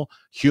normal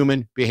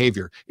human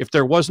behavior. If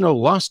there was no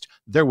lust,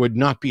 there would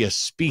not be a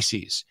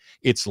species.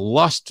 It's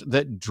lust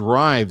that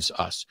drives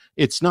us.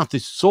 It's not the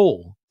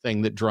soul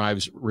thing that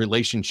drives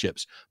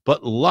relationships,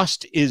 but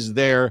lust is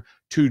there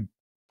to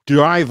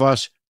drive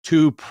us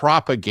to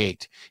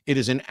propagate. It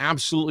is an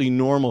absolutely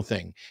normal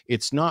thing.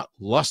 It's not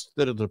lust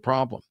that is the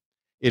problem.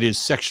 It is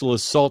sexual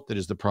assault that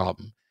is the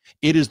problem.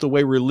 It is the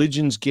way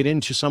religions get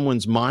into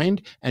someone's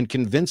mind and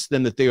convince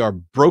them that they are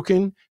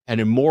broken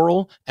and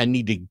immoral and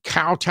need to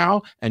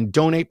kowtow and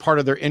donate part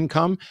of their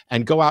income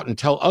and go out and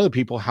tell other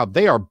people how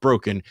they are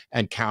broken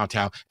and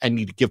kowtow and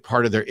need to give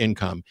part of their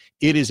income.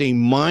 It is a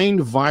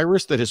mind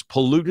virus that has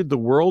polluted the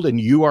world, and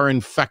you are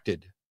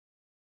infected.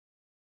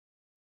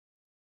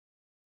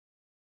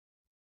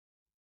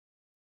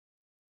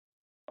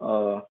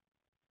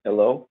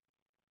 Hello?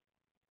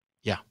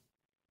 Yeah.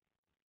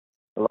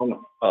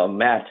 Hello,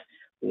 Matt.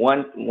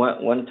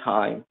 One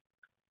time,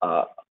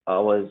 I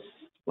was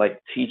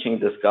like teaching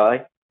this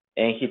guy,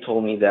 and he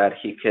told me that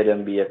he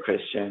couldn't be a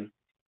Christian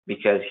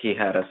because he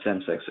had a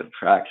same-sex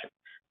attraction.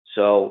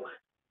 So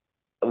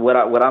what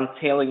I'm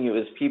telling you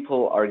is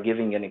people are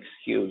giving an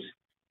excuse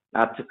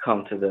not to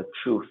come to the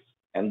truth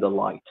and the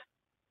light.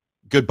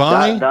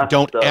 Goodbye.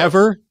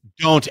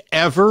 Don't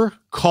ever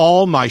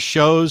call my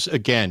shows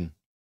again.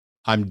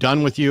 I'm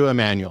done with you,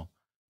 Emmanuel.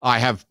 I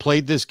have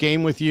played this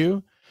game with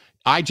you.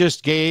 I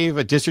just gave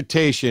a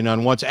dissertation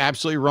on what's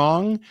absolutely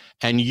wrong,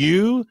 and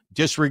you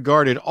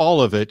disregarded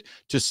all of it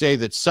to say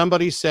that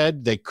somebody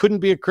said they couldn't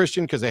be a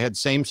Christian because they had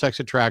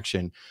same-sex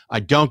attraction. I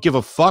don't give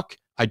a fuck.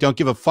 I don't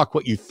give a fuck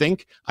what you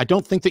think. I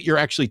don't think that you're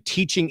actually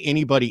teaching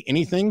anybody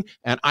anything,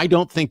 and I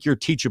don't think you're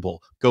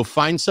teachable. Go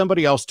find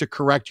somebody else to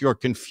correct your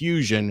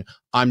confusion.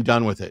 I'm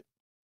done with it.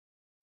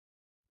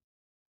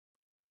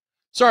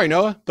 Sorry,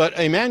 Noah, but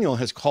Emmanuel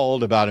has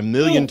called about 1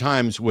 million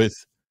times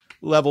with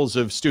levels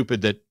of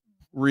stupid that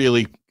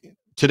really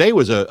today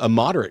was a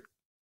moderate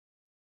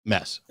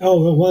mess.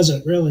 Oh, was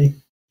it really?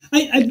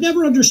 I've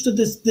never understood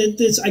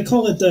this. I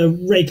call it the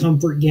Ray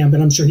Comfort gambit.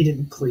 I'm sure he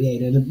didn't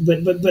create it,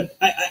 but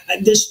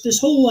this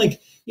whole,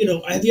 like, you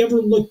know, have you ever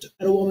looked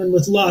at a woman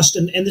with lust?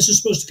 And this is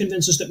supposed to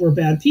convince us that we're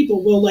bad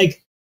people. Well,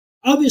 like,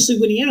 obviously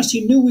when he asked,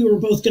 he knew we were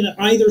both going to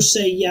either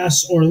say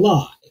yes or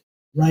lie.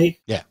 Right.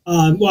 Yeah.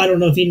 Well, I don't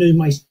know if he knew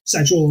my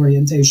sexual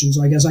orientation,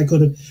 so I guess I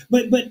could have.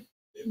 But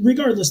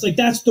regardless, like,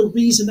 that's the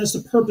reason. That's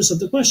the purpose of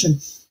the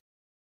question.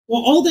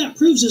 Well, all that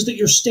proves is that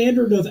your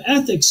standard of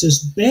ethics is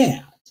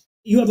bad.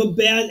 You have a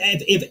bad.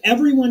 If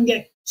everyone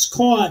gets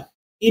caught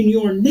in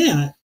your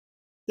net,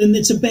 then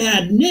it's a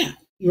bad net,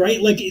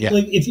 right? Like, yeah.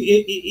 Like if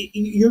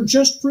you're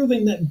just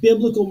proving that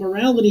biblical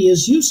morality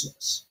is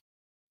useless.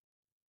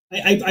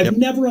 I've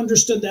never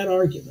understood that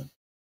argument.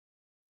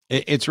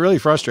 It's really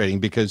frustrating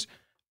because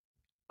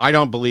I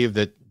don't believe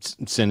that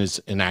sin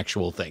is an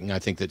actual thing. I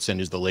think that sin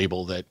is the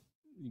label that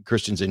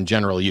Christians in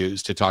general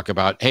use to talk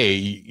about, hey,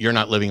 you're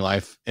not living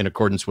life in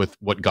accordance with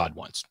what God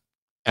wants.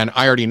 And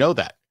I already know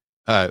that.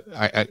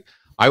 I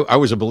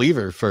was a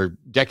believer for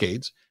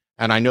decades,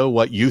 and I know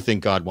what you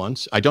think God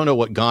wants. I don't know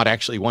what God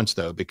actually wants,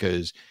 though,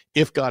 because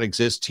if God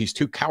exists, he's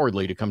too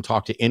cowardly to come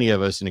talk to any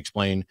of us and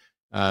explain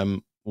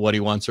what he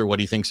wants or what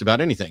he thinks about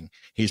anything.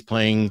 He's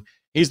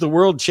the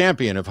world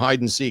champion of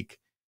hide and seek.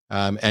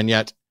 And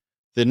yet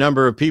the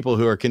number of people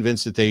who are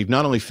convinced that they've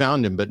not only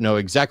found him, but know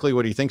exactly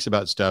what he thinks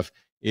about stuff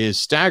is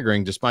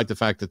staggering, despite the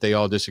fact that they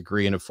all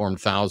disagree and have formed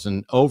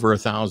over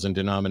 1,000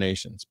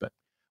 denominations. But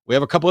we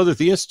have a couple other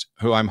theists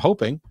who I'm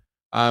hoping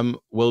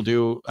will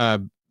do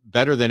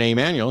better than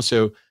Emmanuel.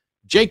 So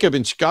Jacob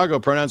in Chicago,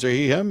 pronouns are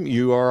he, him.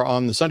 You are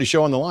on the Sunday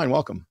show on the line.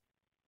 Welcome.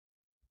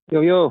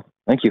 Yo.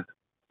 Thank you.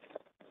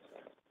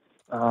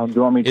 Do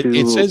you want me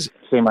to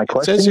say my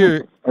question? It says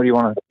here, or do you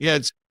want to? Yeah,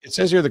 it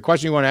says here the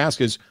question you want to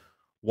ask is,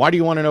 why do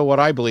you want to know what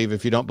I believe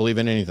if you don't believe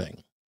in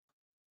anything?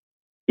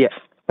 Yes,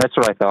 that's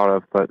what I thought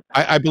of. But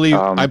I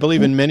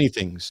believe in many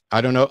things. I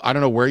don't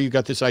know where you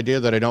got this idea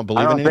that I don't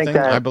believe in anything.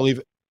 I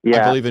believe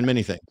in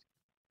many things.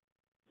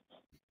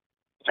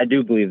 I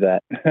do believe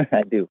that.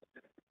 I do.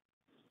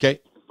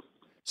 Okay.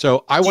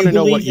 So I want to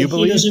know what you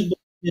believe. He doesn't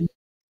believe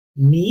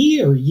in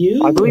me or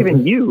you? I believe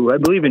in you. I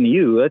believe in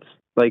you. That's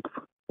like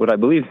what I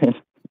believe in.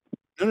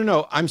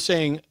 No. I'm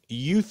saying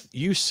you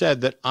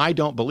said that I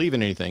don't believe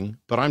in anything,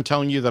 but I'm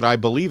telling you that I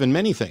believe in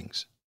many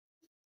things.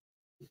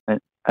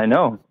 I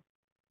know.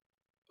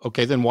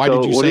 Okay, then why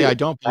did you say I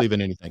don't believe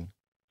in anything?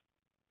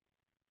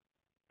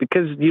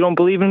 Because you don't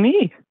believe in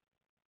me.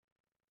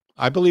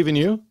 I believe in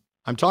you.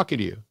 I'm talking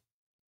to you.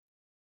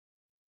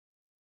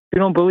 If you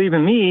don't believe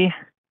in me,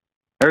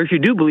 or if you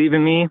do believe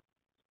in me,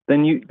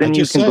 then you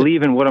can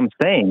believe in what I'm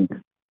saying.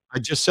 I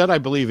just said I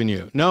believe in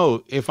you.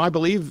 No, if I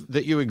believe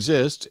that you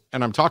exist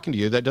and I'm talking to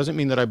you, that doesn't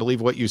mean that I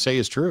believe what you say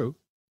is true.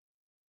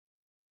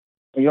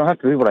 You don't have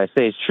to believe what I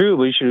say is true,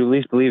 but you should at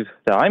least believe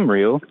that I'm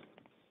real.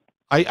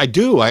 I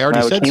do. I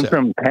already said so. I came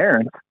from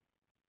parents.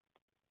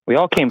 We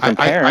all came from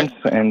parents,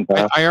 and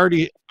I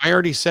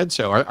already said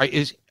so.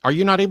 Are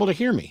you not able to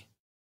hear me?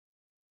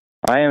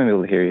 I am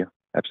able to hear you.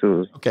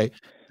 Absolutely. Okay.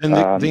 Then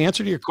the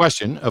answer to your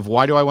question of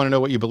why do I want to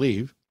know what you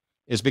believe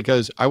is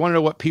because I want to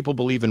know what people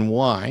believe and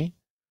why.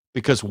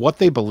 Because what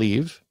they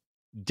believe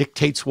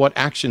dictates what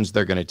actions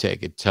they're going to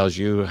take. It tells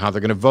you how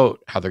they're going to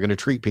vote, how they're going to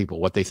treat people,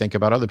 what they think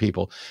about other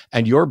people.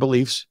 And your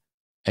beliefs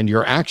and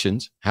your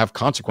actions have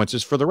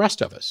consequences for the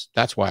rest of us.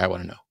 That's why I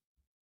want to know.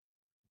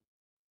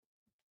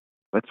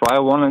 That's why I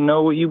want to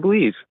know what you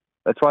believe.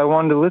 That's why I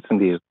wanted to listen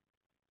to you.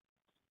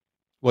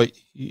 Well,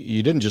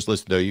 you didn't just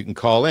listen, though. You can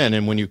call in.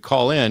 And when you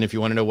call in, if you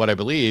want to know what I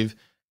believe,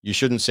 you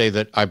shouldn't say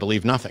that I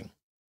believe nothing.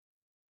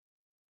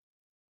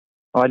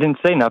 Oh, I didn't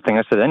say nothing.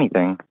 I said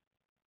anything.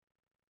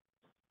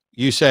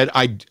 You said,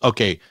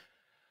 okay,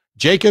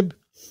 Jacob,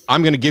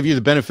 I'm going to give you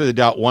the benefit of the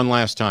doubt one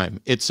last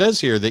time. It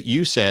says here that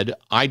you said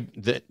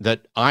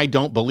that I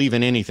don't believe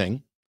in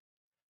anything.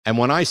 And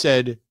when I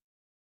said,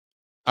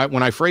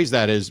 when I phrased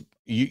that as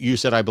you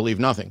said, I believe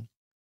nothing.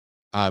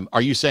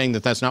 Are you saying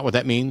that that's not what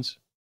that means?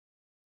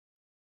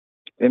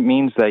 It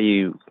means that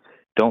you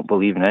don't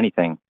believe in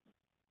anything.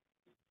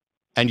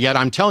 And yet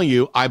I'm telling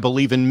you, I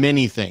believe in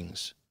many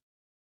things.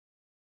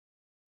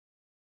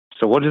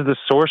 So what is the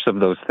source of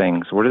those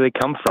things? Where do they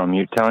come from?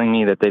 You're telling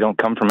me that they don't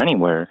come from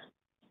anywhere.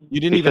 You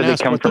didn't even ask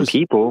they come what from those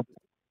people.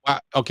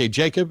 Okay,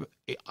 Jacob,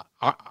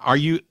 are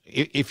you?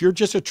 If you're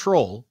just a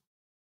troll,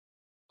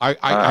 I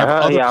have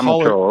other yeah, I'm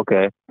a troll.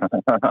 Okay.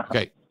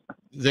 Okay,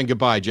 then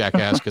goodbye,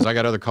 jackass, because I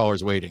got other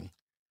callers waiting.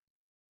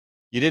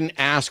 You didn't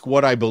ask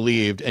what I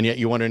believed, and yet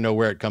you want to know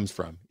where it comes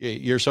from.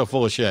 You're so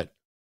full of shit.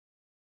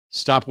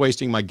 Stop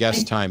wasting my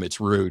guest time.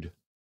 It's rude.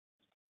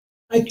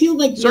 I feel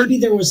like maybe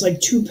there was like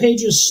 2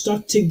 pages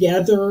stuck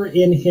together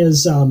in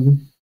his,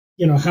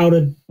 you know, how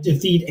to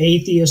defeat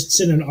atheists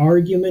in an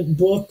argument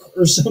book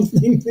or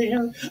something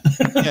there.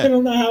 Yeah, I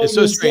don't know how it's he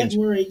so was strange.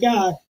 getting where he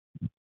got.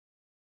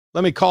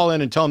 Let me call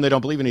in and tell them they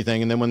don't believe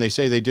anything. And then when they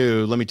say they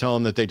do, let me tell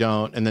them that they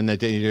don't, and then that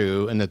they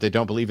do, and that they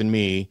don't believe in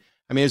me.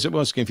 I mean, it's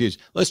most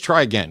confused. Let's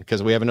try again,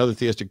 because we have another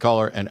theistic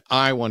caller, and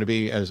I want to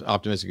be as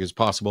optimistic as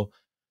possible.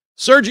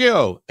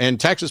 Sergio, and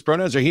TACIS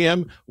pronouns are he,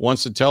 him,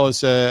 wants to tell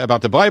us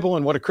about the Bible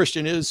and what a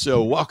Christian is.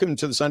 So welcome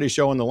to the Sunday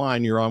Show on the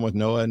Line. You're on with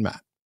Noah and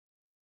Matt.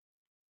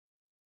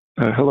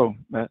 Hello,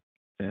 Matt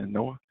and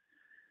Noah.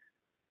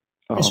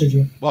 Yes,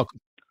 Sergio. Welcome.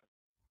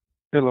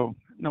 Hello.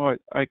 No,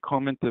 I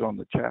commented on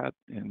the chat,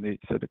 and they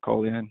said to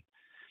call in.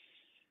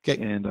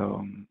 Okay. And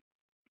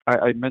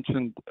I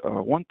mentioned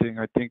one thing.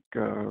 I think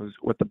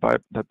what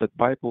the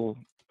Bible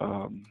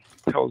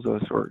tells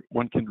us, or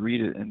one can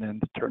read it and then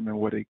determine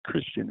what a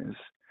Christian is.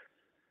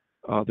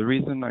 The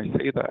reason I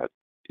say that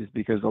is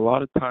because a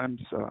lot of times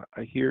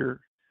I hear,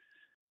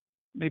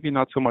 maybe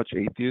not so much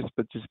atheists,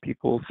 but just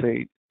people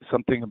say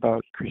something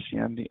about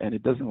Christianity, and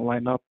it doesn't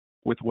line up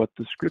with what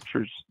the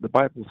scriptures, the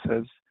Bible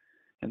says,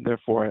 and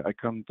therefore I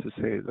come to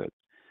say that,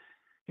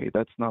 hey,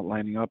 that's not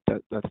lining up.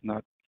 That's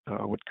not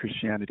what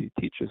Christianity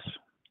teaches.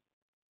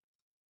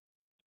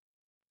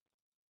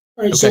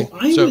 All right, so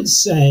I would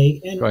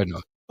say, and go ahead,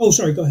 Noah. Oh,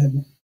 sorry, go ahead.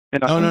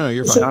 And no,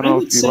 you're fine. So I don't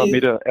know if you want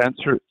me to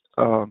answer.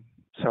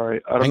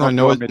 Sorry, I don't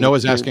know. Hang on,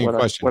 Noah's asking a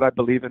question. What I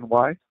believe in,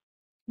 why?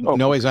 Oh.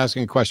 Noah's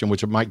asking a question,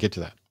 which might get to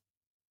that.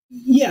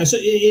 Yeah, so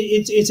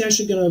it's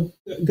actually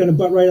gonna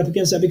butt right up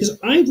against that, because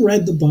I've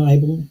read the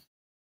Bible,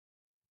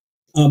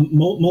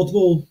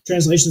 multiple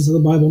translations of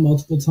the Bible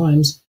multiple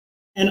times,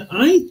 and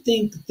I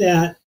think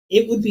that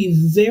it would be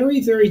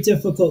very, very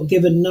difficult,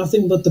 given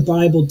nothing but the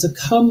Bible, to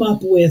come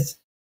up with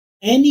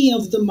any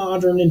of the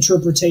modern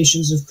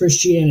interpretations of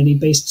Christianity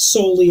based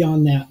solely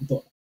on that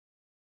book.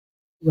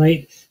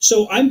 Right?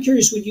 So I'm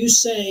curious, when you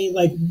say,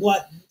 like,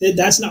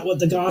 that's not what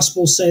the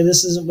Gospels say,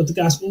 this isn't what the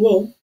Gospel,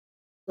 well,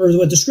 or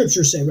what the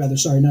Scriptures say, rather,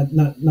 sorry,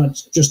 not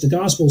just the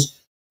Gospels.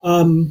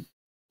 Well,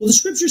 the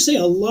Scriptures say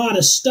a lot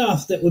of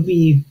stuff that would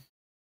be,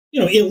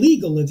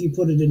 illegal if you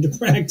put it into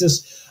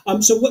practice.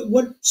 So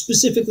what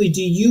specifically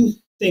do you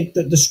think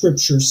that the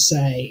Scriptures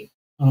say,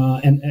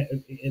 and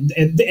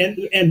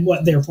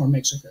what therefore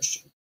makes a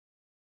Christian?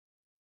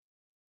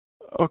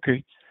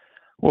 Okay.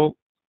 Well,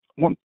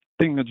 one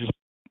thing that just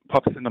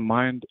pops into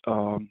mind,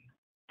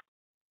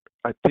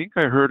 I think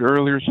I heard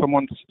earlier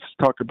someone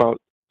talk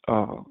about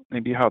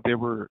maybe how they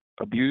were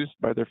abused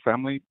by their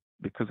family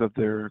because of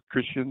their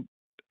Christian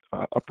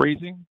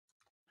upraising.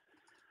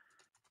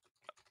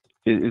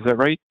 Is that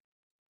right?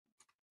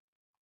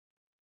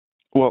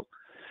 Well,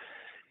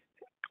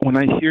 when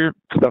I hear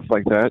stuff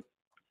like that,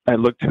 I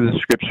look to the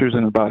scriptures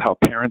and about how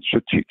parents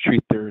should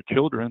treat their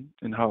children,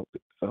 and how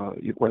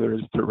whether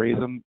it's to raise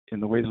them in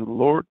the ways of the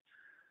Lord,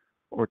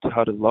 or to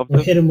how to love them.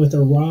 Hit them with a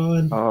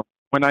rod.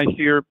 When I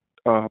hear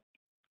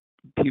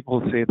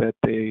people say that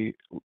they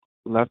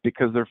left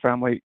because their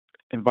family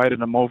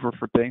invited them over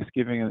for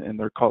Thanksgiving, and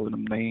they're calling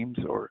them names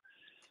or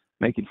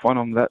making fun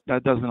of them,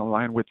 that doesn't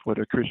align with what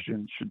a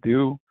Christian should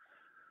do.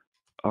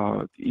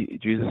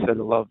 Jesus said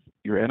to love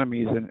your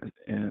enemies,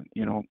 and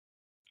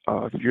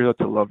if you're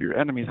to love your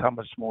enemies, how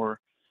much more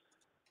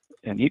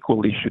and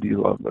equally should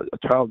you love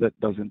a child that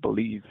doesn't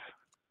believe?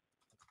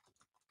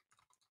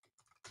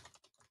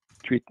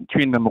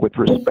 Treating them with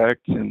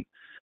respect and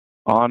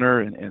honor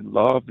and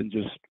love, and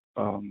just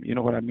you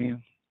know what I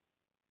mean?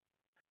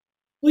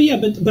 Well, yeah,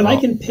 but I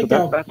can pick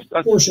out that's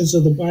portions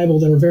of the Bible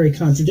that are very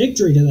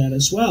contradictory to that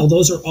as well.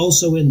 Those are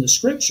also in the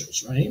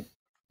scriptures, right?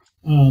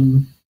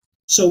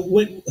 So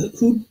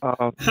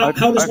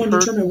how does one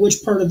determine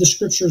which part of the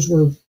scriptures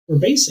we're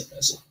basing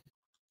this on?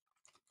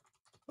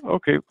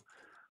 Okay,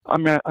 I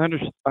mean, I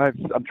understand.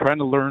 I'm trying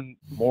to learn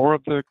more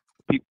of the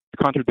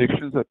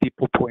contradictions that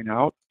people point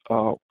out.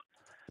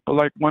 But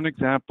like one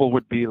example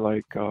would be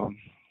like,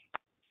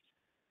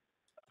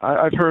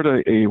 I've heard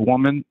a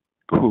woman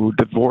who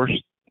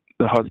divorced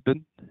the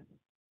husband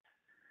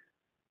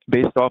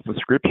based off of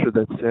scripture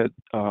that said,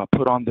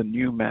 put on the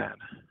new man.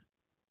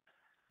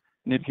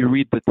 And if you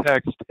read the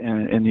text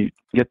and you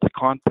get the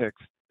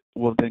context,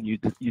 well, then you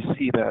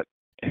see that,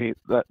 hey,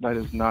 that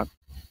is not,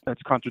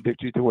 that's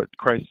contradictory to what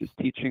Christ is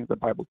teaching, the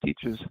Bible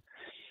teaches.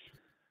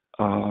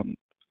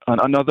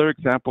 Another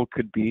example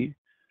could be,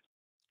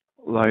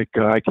 like,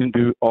 I can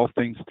do all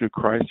things through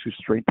Christ who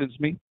strengthens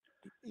me.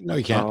 No,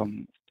 you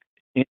can't.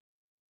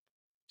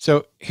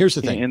 So here's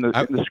the thing. In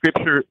the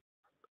scripture.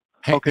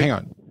 Hang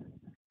on.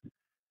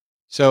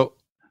 So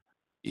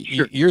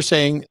Sure. You're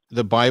saying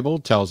the Bible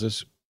tells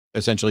us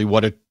essentially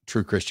what a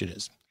true Christian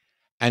is.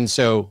 And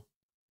so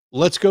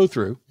let's go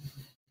through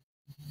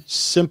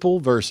simple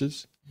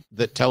verses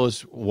that tell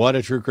us what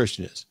a true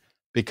Christian is.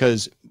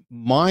 Because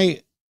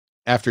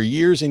after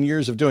years and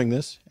years of doing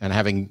this and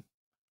having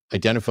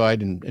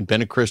identified and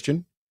been a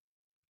Christian,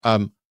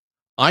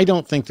 I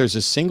don't think there's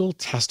a single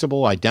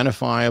testable,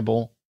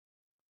 identifiable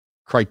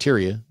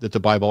criteria that the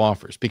Bible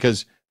offers.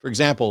 Because, for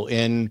example,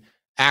 in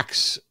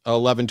Acts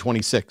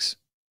 11:26,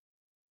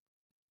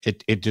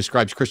 it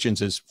describes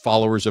Christians as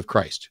followers of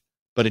Christ,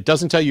 but it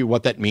doesn't tell you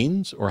what that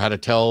means or how to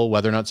tell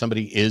whether or not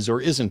somebody is or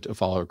isn't a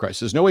follower of Christ.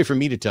 There's no way for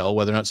me to tell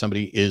whether or not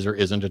somebody is or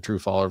isn't a true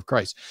follower of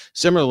Christ.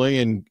 Similarly,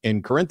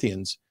 in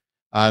Corinthians,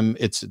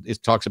 it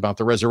talks about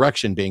the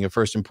resurrection being of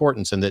first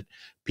importance and that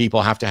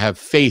people have to have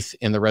faith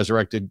in the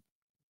resurrected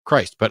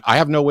Christ. But I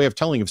have no way of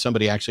telling if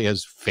somebody actually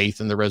has faith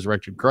in the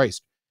resurrected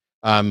Christ.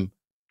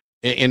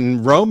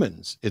 In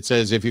Romans, it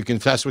says, if you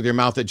confess with your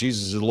mouth that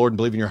Jesus is the Lord and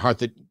believe in your heart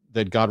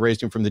that God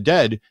raised him from the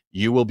dead,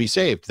 you will be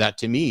saved. That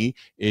to me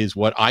is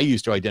what I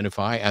used to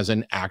identify as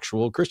an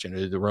actual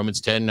Christian, the Romans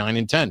 10:9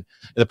 and 10.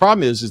 The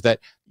problem is that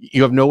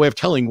you have no way of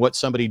telling what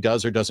somebody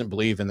does or doesn't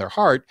believe in their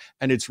heart.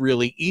 And it's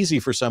really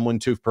easy for someone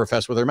to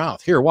profess with their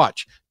mouth. Here,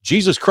 watch.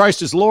 Jesus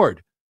Christ is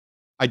Lord.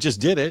 I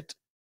just did it.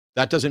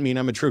 That doesn't mean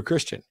I'm a true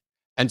Christian.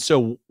 And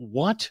so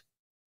what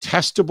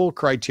testable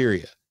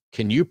criteria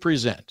can you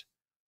present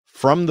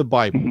from the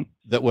Bible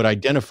that would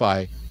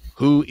identify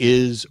who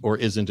is or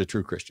isn't a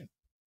true Christian?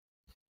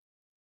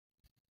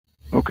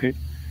 Okay.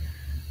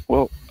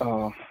 Well,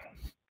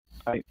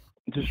 I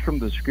just from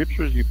the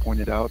scriptures you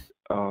pointed out,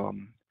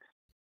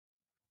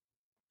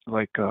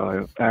 like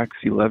Acts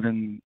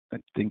 11, I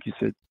think you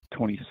said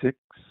 26.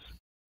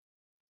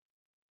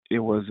 It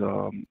was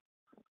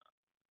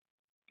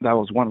that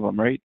was one of them,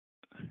 right?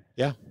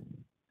 Yeah.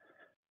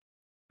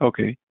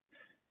 Okay.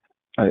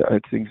 I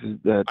think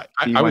that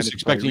I was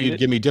expecting you to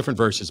give me different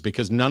verses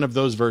because none of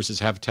those verses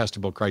have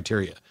testable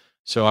criteria.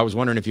 So I was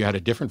wondering if you had a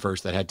different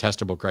verse that had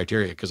testable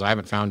criteria because I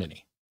haven't found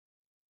any.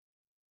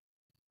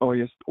 Oh,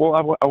 yes. Well,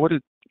 I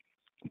would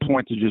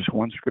point to just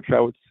one scripture. I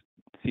would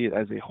see it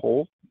as a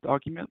whole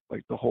document,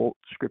 like the whole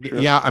scripture.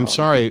 Yeah, I'm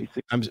sorry.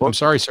 I'm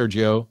sorry,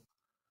 Sergio,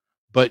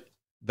 but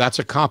that's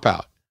a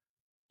cop-out.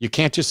 You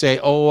can't just say,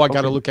 oh, I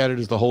got to look at it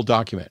as the whole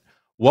document.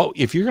 Well,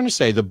 if you're going to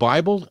say the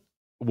Bible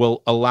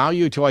will allow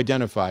you to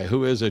identify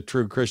who is a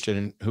true Christian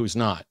and who's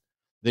not,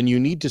 then you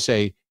need to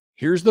say,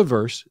 here's the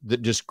verse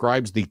that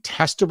describes the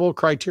testable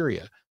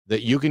criteria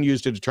that you can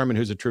use to determine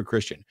who's a true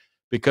Christian.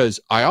 Because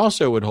I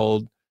also would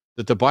hold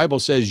that the Bible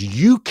says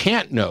you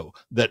can't know,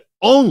 that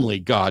only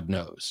God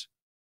knows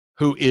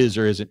who is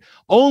or isn't.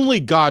 Only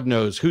God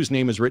knows whose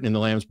name is written in the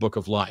Lamb's Book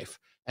of Life.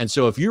 And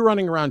so if you're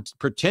running around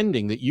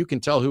pretending that you can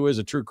tell who is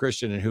a true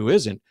Christian and who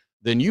isn't,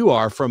 then you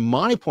are, from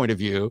my point of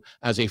view,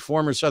 as a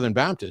former Southern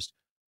Baptist,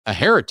 a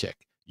heretic.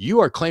 You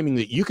are claiming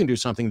that you can do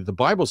something that the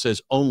Bible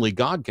says only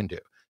God can do.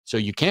 So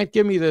you can't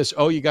give me this,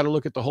 oh, you got to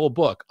look at the whole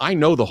book. I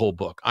know the whole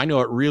book. I know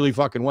it really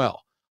fucking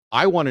well.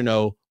 I want to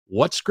know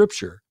what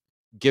scripture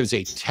gives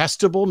a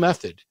testable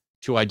method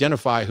to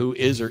identify who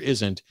is or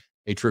isn't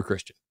a true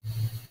Christian.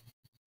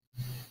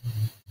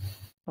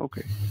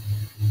 Okay.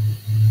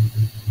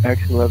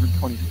 Acts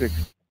 11:26.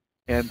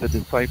 And the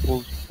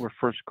disciples were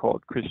first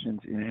called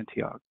Christians in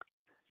Antioch.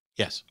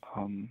 Yes.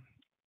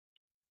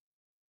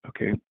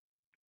 Okay.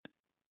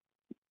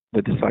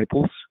 The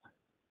disciples.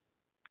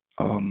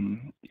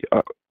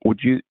 Would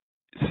you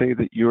say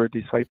that you're a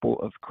disciple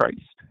of Christ?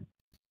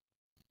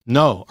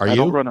 No. Are you? I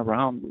don't run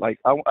around like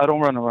I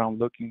don't run around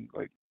looking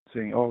like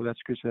saying, "Oh, that's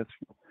Christian."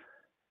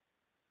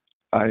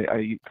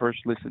 I first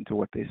listen to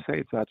what they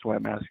say. So that's why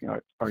I'm asking: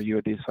 Are you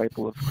a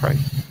disciple of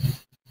Christ?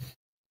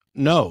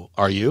 No.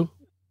 Are you?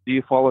 Do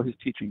you follow his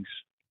teachings?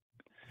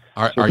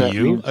 Are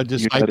you a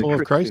disciple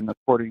of Christ?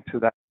 According to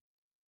that.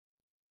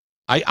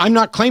 I'm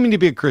not claiming to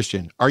be a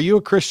Christian. Are you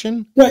a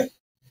Christian? Right.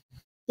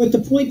 But the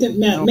point that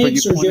Matt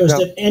makes, Sergio, is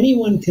that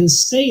anyone can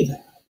say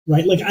that,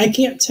 right? Like, I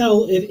can't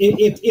tell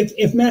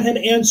if Matt had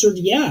answered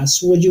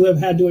yes, would you have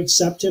had to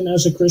accept him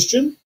as a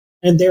Christian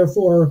and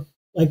therefore,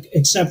 like,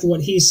 accept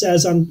what he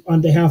says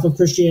on behalf of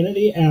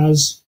Christianity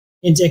as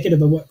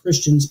indicative of what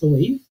Christians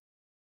believe?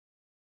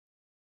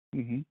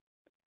 Mm-hmm.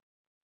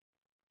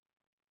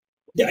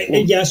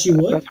 Yes, you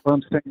would. That's what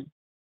I'm saying.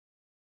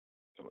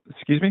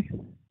 Excuse me?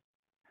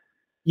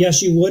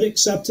 Yes, you would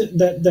accept it,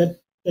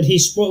 that he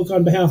spoke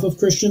on behalf of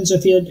Christians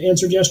if he had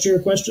answered yes to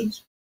your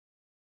questions?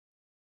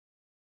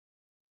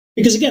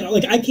 Because again,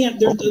 like I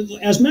can't,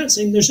 as Matt's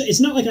saying,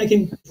 it's not like I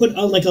can put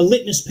a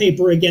litmus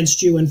paper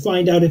against you and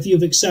find out if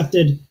you've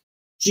accepted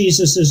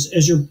Jesus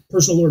as your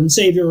personal Lord and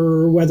Savior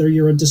or whether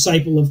you're a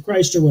disciple of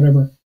Christ or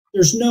whatever.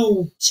 There's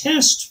no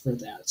test for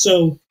that.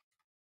 So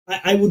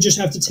I would just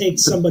have to take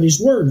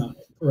somebody's word on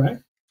it,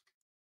 correct?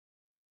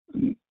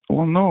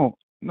 Well, no,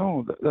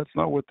 that's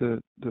not what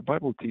the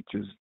Bible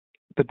teaches.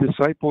 The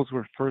disciples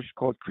were first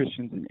called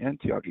Christians in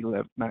Antioch,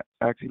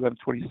 Acts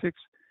 11:26.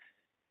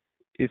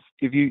 If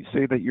you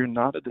say that you're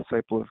not a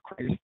disciple of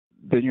Christ,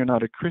 then you're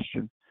not a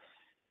Christian.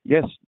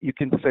 Yes, you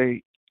can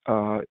say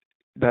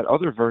that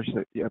other verse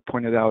that you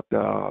pointed out,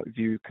 if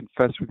you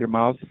confess with your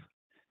mouth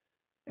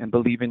and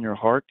believe in your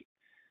heart,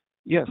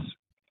 yes,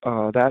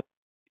 that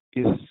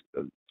is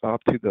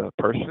up to the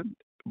person,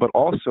 but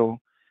also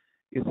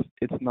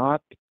it's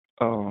not,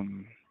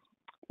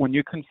 when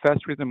you confess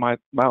with your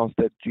mouth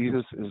that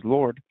Jesus is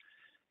Lord,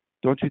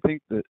 don't you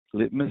think the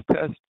litmus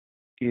test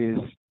is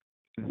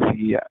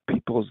the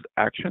people's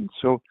actions?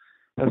 So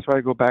that's why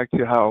I go back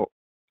to how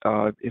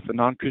if a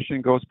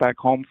non-Christian goes back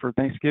home for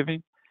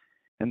Thanksgiving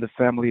and the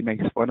family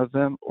makes fun of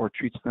them or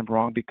treats them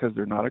wrong because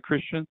they're not a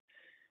Christian,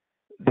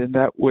 then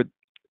that would,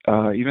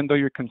 even though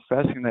you're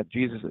confessing that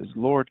Jesus is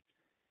Lord,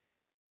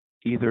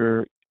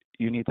 either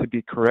you need to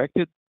be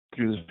corrected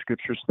through the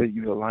scriptures that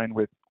you align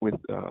with what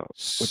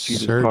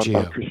Jesus taught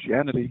about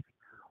Christianity,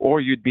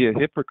 or you'd be a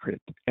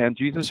hypocrite. And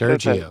Jesus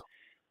said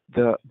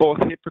that both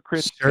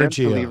hypocrites and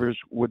believers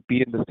would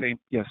be in the same.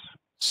 Yes.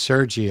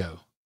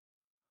 Sergio,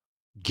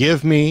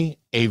 give me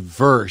a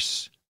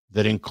verse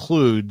that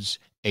includes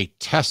a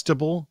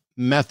testable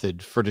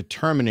method for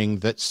determining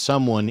that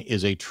someone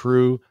is a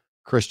true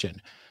Christian.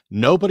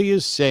 Nobody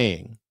is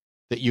saying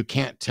that you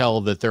can't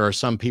tell that there are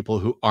some people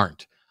who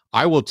aren't.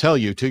 I will tell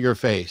you to your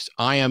face,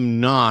 I am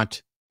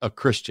not a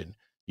Christian.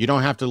 You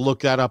don't have to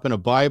look that up in a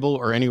Bible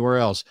or anywhere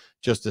else.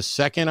 Just the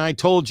second I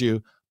told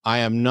you I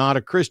am not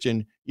a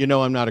Christian, you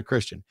know I'm not a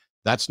Christian.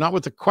 That's not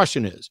what the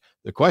question is.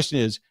 The question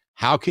is,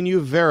 how can you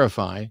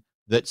verify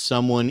that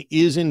someone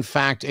is in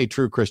fact a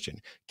true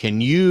Christian? Can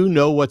you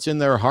know what's in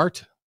their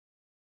heart?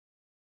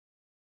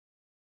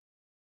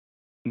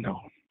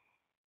 No.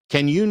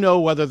 Can you know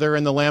whether they're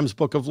in the Lamb's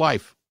Book of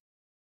Life?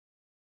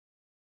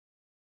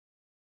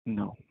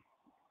 No.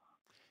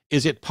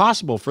 Is it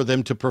possible for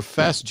them to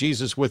profess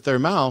Jesus with their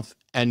mouth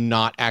and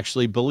not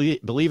actually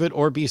believe it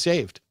or be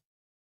saved?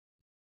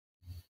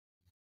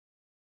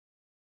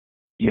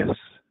 Yes.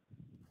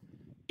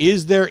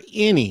 Is there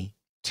any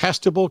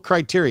testable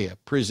criteria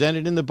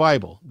presented in the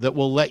Bible that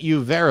will let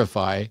you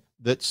verify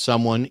that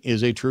someone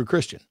is a true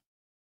Christian?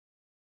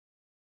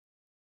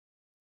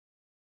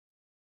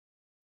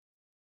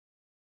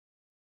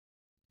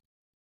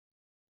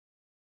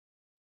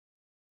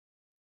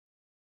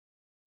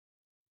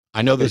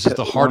 I know this is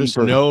the hardest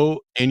no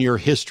in your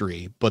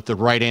history, but the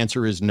right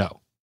answer is no.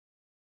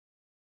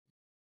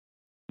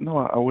 No,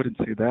 I wouldn't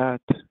say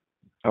that.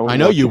 I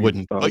know you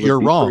wouldn't, but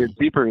you're wrong.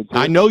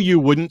 I know you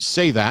wouldn't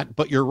say that,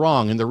 but you're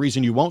wrong. And the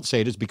reason you won't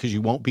say it is because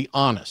you won't be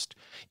honest.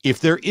 If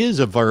there is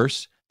a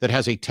verse that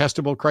has a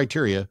testable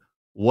criteria,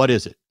 what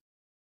is it?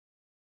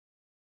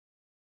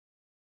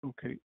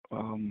 Okay.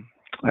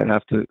 I'd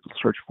have to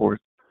search for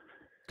it.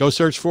 Go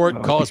search for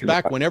it. Call us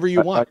back whenever you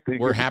want.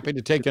 We're happy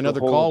to take another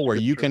call where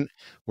you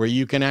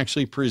can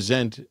actually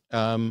present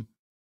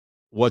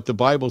what the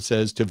Bible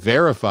says to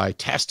verify,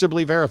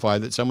 testably verify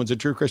that someone's a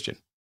true Christian.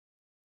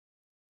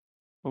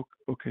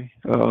 Okay.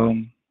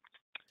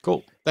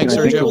 Cool. Thanks,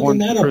 While Sergio. you're looking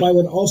that up, I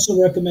would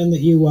also recommend that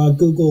you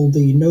Google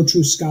the no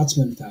true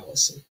Scotsman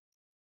fallacy.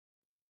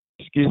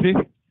 Excuse me?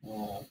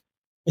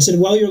 I said,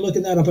 while you're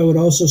looking that up, I would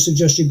also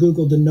suggest you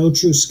Google the no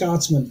true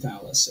Scotsman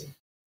fallacy.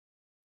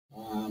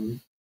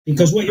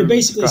 Because what you're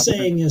basically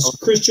saying is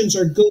Christians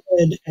are good,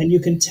 and you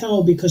can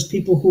tell because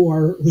people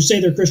who say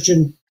they're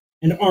Christian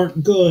and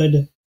aren't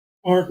good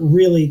aren't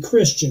really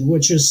Christian,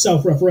 which is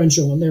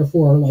self-referential and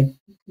therefore like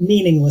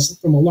meaningless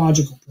from a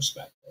logical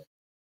perspective.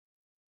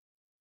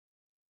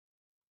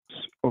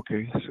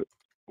 Okay, so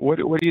what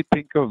do you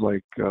think of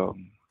like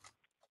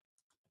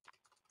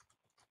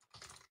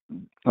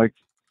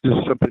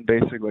just something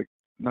basic, like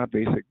not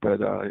basic, but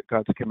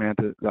God's command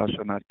that thou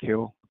shalt not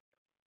kill?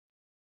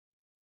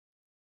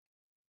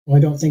 Well, I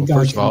don't think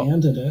God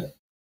commanded it.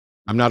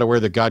 I'm not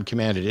aware that God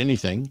commanded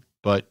anything,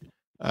 but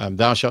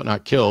thou shalt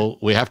not kill.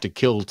 We have to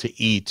kill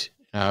to eat,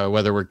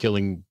 whether we're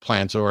killing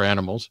plants or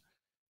animals.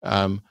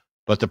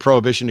 But the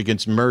prohibition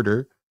against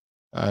murder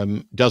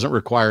doesn't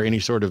require any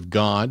sort of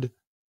God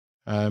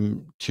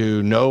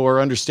to know or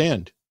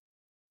understand.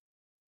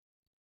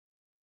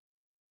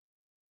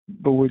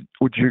 But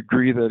would you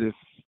agree that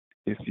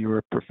if you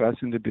were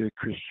professing to be a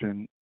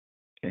Christian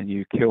and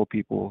you kill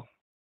people,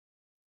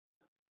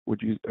 would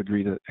you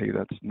agree that, hey,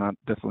 that's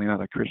definitely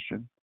not a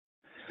Christian?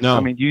 No. I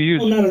mean, you use...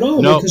 Well, not at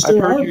all, because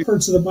there are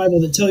parts of the Bible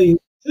that tell you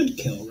should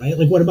kill, right?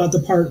 Like, what about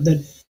the part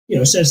that,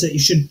 says that you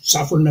should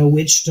suffer no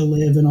witch to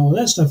live and all of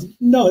that stuff?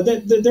 No,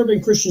 there have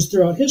been Christians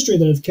throughout history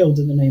that have killed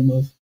in the name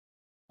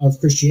of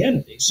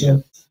Christianity.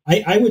 So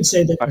yeah. I would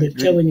say that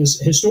killing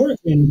is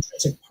historically an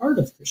intrinsic part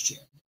of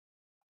Christianity.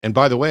 And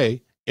by the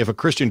way, if a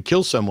Christian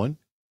kills someone,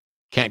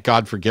 can't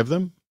God forgive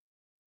them?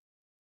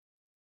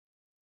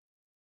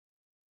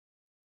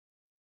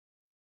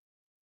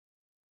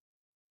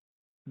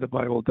 The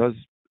Bible does,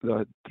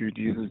 through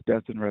Jesus'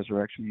 death and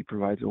resurrection, he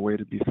provides a way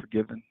to be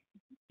forgiven.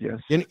 Yes.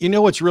 You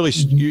know what's really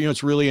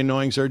it's really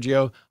annoying,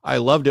 Sergio? I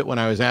loved it when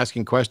I was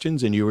asking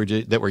questions and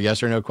that were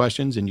yes or no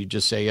questions, and you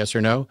just say yes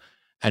or no.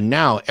 And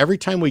now every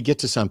time we get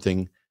to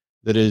something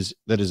that is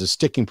a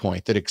sticking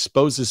point that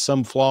exposes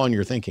some flaw in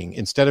your thinking,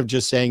 instead of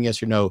just saying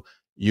yes or no,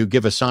 you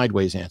give a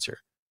sideways answer.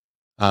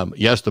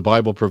 Yes, the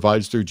Bible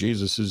provides through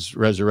Jesus's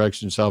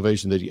resurrection,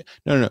 salvation.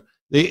 No.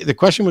 The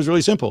question was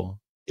really simple.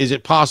 Is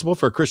it possible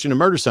for a Christian to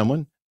murder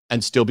someone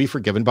and still be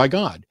forgiven by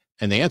God?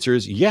 And the answer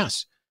is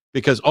yes,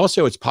 because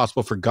also it's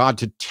possible for God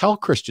to tell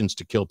Christians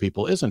to kill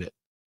people, isn't it?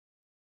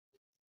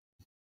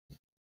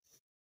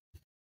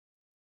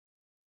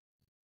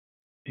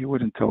 He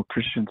wouldn't tell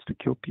Christians to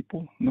kill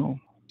people. No.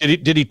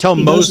 Did he tell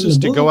Moses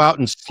to go out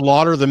and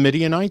slaughter the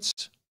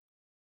Midianites?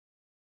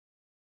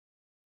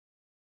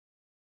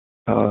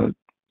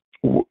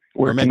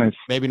 Where can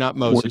maybe not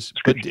Moses,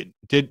 but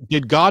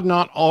did God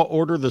not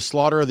order the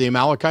slaughter of the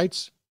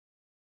Amalekites?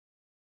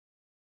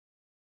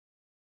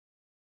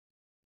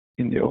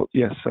 In the old,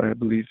 yes, I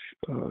believe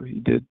he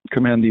did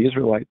command the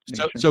Israelite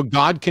nation. So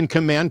God can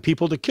command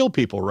people to kill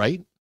people,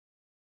 right?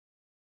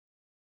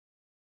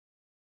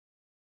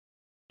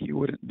 He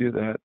wouldn't do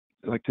that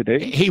like today.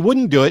 He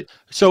wouldn't do it.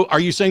 So are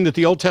you saying that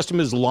the Old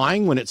Testament is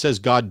lying when it says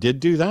God did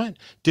do that?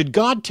 Did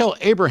God tell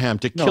Abraham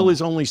to kill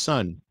his only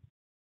son?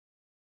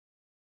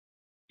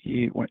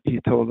 He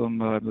told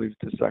him, I believe,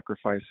 to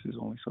sacrifice his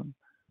only son.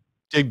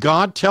 Did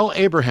God tell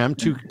Abraham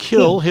to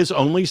kill his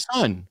only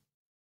son?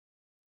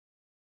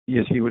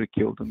 Yes, he would have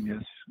killed him.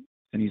 Yes,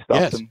 and he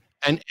stopped him.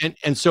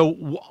 And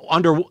so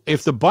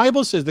if the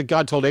Bible says that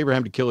God told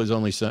Abraham to kill his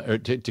only son, or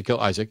to kill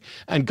Isaac,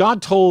 and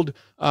God told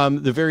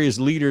the various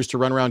leaders to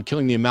run around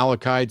killing the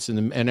Amalekites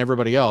and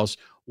everybody else,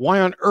 why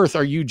on earth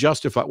are you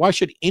justified? Why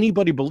should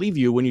anybody believe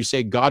you when you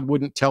say God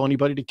wouldn't tell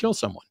anybody to kill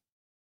someone?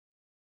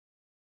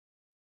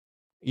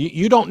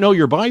 You don't know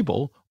your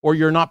Bible, or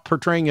you're not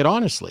portraying it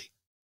honestly.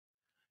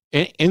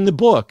 In the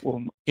book,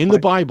 in the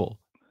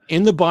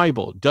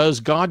Bible, does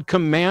God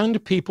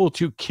command people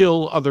to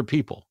kill other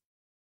people?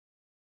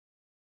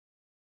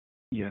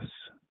 Yes.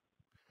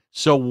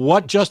 So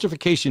what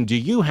justification do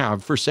you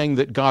have for saying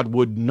that God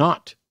would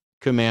not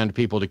command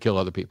people to kill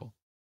other people?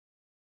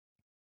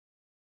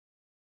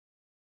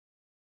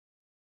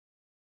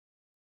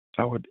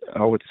 I would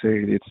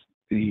say it's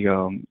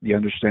the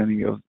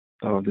understanding of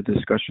the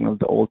discussion of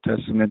the Old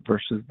Testament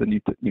versus the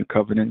New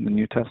Covenant, the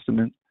New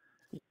Testament.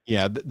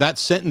 Yeah, that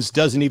sentence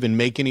doesn't even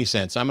make any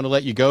sense. I'm going to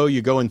let you go.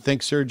 You go and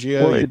think,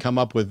 Sergio. Well, you come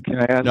up with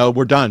no.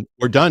 We're done.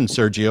 We're done,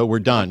 Sergio. We're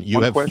done.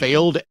 You have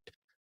failed,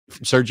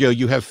 Sergio.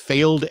 You have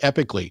failed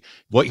epically.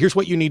 Here's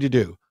what you need to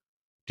do.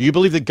 Do you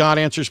believe that God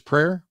answers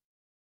prayer?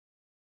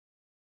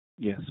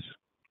 Yes.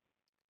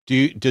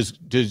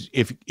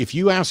 If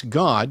you ask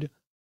God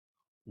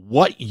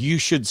what you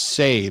should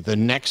say the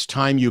next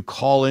time you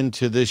call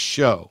into this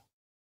show,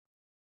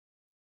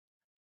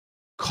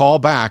 call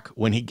back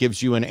when he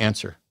gives you an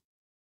answer.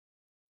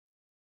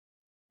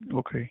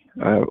 Okay.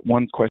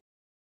 One question.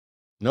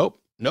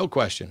 Nope. No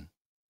question.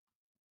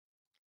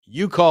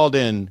 You called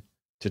in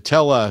to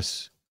tell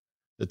us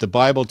that the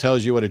Bible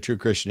tells you what a true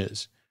Christian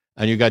is,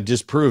 and you got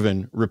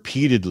disproven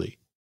repeatedly.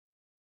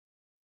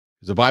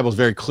 The Bible is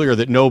very clear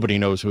that nobody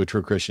knows who a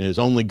true Christian is.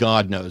 Only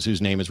God knows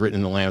whose name is written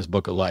in the Lamb's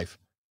Book of Life.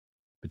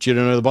 But you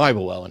don't know the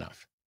Bible well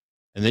enough.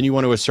 And then you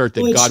want to assert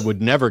that God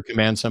would never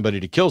command somebody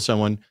to kill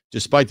someone,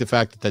 despite the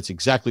fact that that's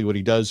exactly what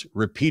he does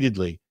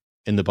repeatedly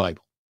in the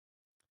Bible.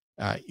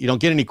 You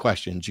don't get any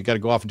questions. You got to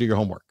go off and do your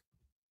homework.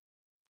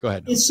 Go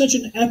ahead. It's such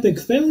an epic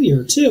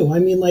failure too. I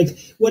mean, like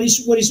what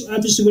he's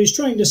obviously what he's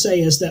trying to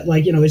say is that,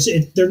 like, you know,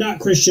 they're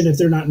not Christian if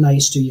they're not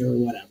nice to you or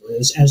whatever,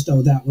 as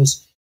though that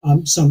was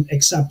some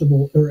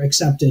acceptable or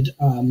accepted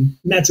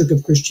metric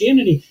of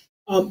Christianity.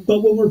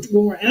 But when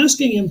we're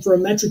asking him for a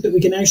metric that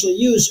we can actually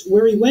use,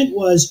 where he went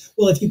was,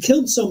 well, if you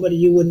killed somebody,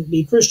 you wouldn't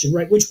be Christian,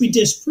 right? Which we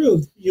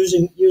disproved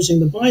using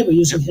the Bible,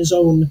 using his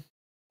own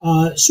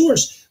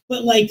source.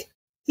 But like,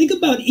 think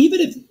about, even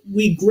if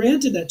we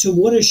granted that to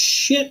what a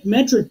shit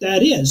metric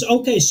that is.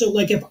 Okay, so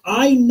like if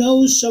I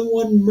know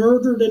someone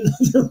murdered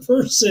another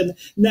person,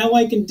 now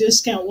I can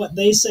discount what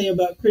they say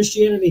about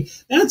Christianity.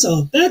 That's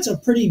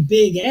a pretty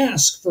big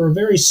ask for a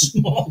very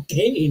small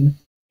gain.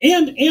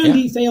 And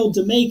he failed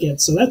to make it.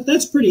 So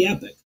that's pretty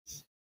epic.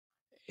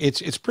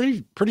 It's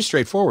pretty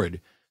straightforward.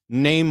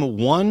 Name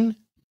one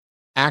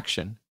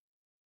action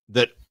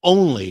that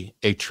only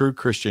a true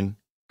Christian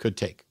could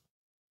take.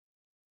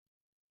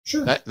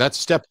 Sure. That's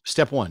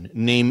step one.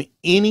 Name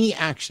any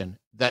action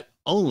that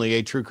only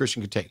a true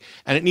Christian could take.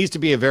 And it needs to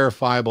be a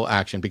verifiable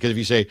action, because if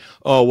you say,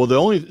 oh, well,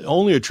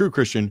 only a true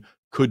Christian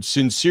could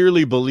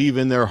sincerely believe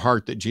in their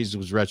heart that Jesus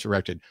was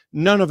resurrected.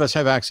 None of us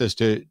have access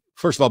to,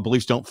 first of all,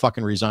 beliefs don't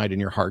fucking reside in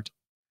your heart.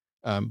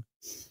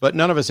 But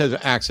none of us has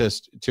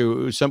access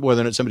to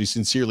whether or not somebody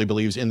sincerely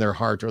believes in their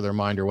heart or their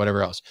mind or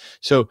whatever else.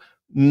 So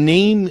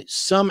name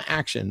some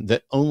action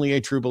that only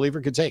a true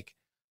believer could take.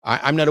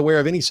 I'm not aware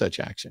of any such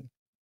action.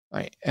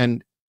 Right.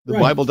 And the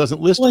Bible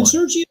doesn't list one.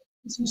 Sergio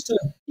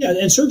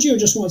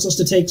just wants us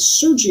to take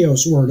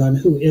Sergio's word on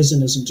who is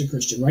and isn't a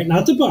Christian, right?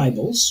 Not the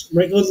Bible's,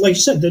 right? Like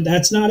you said,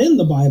 that's not in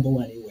the Bible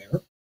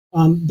anywhere.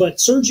 But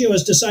Sergio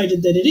has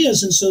decided that it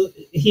is, and so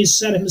he's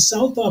set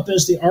himself up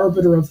as the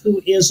arbiter of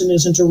who is and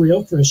isn't a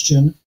real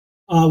Christian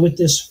with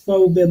this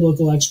faux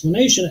biblical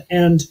explanation,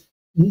 and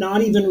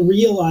not even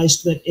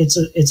realized that it's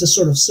a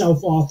sort of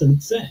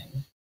self-authored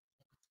thing.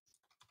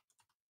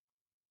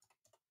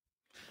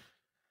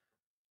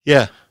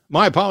 Yeah,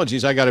 my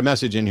apologies. I got a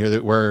message in here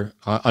that we're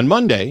on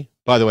Monday,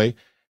 by the way.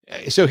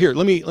 So here,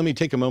 let me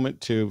take a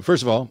moment to,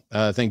 first of all,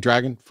 thank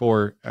Dragon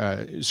for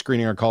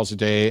screening our calls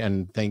today,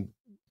 and thank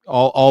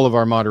all of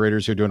our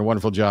moderators who are doing a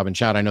wonderful job in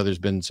chat. I know there's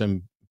been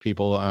some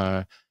people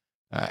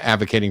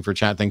advocating for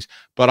chat things,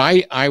 but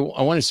I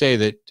want to say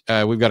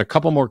that we've got a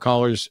couple more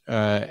callers,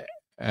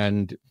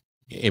 and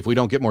if we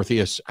don't get more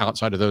theists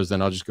outside of those,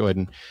 then I'll just go ahead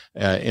and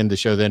end the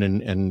show then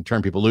and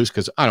turn people loose,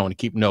 because I don't want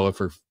to keep Noah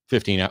for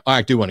 15 hours.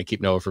 I do want to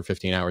keep Noah for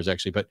 15 hours,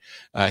 actually, but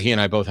he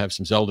and I both have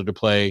some Zelda to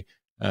play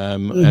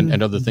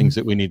and other things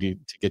that we need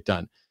to get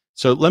done.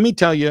 So let me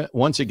tell you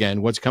once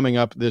again what's coming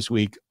up this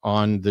week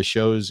on the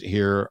shows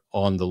here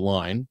on the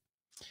line.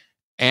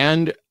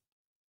 And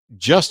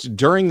just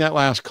during that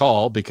last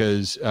call,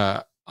 because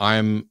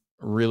I'm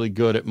really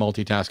good at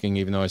multitasking,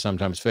 even though I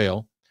sometimes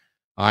fail,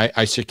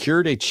 I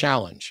secured a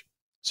challenge.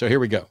 So here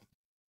we go.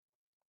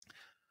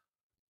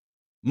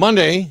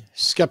 Monday,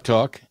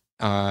 Skeptalk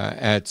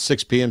at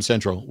 6 p.m.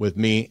 Central with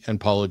me and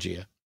Paula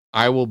Gia.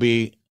 I will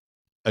be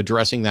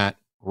addressing that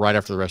right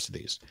after the rest of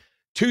these.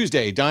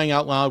 Tuesday, Dying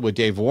Out Loud with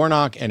Dave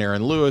Warnock and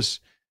Aaron Lewis.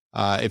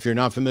 If you're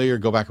not familiar,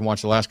 go back and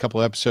watch the last couple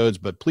of episodes,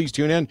 but please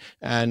tune in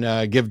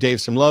and give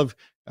Dave some love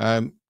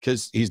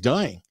because he's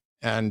dying.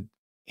 And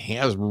he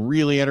has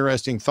really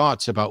interesting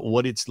thoughts about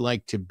what it's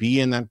like to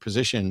be in that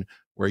position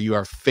where you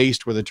are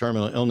faced with a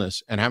terminal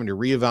illness and having to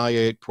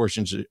reevaluate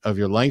portions of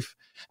your life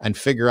and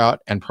figure out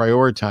and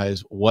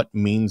prioritize what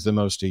means the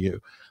most to you.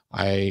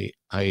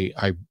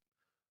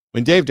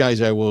 When Dave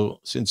dies, I will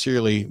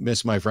sincerely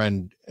miss my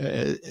friend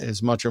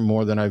as much or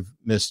more than I've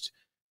missed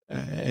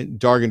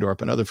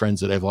Dargendorp and other friends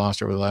that I've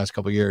lost over the last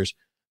couple of years.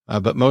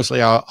 But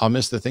mostly I'll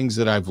miss the things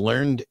that I've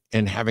learned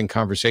in having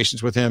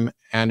conversations with him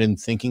and in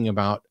thinking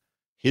about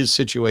his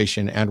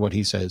situation and what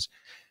he says.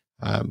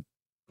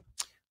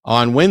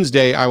 On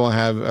Wednesday, I will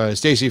have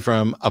Stacy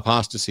from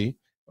Apostasy,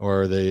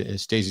 or the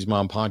Stacy's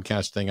Mom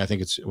podcast thing. I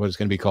think it's what it's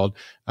going to be called,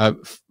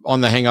 on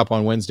the Hang Up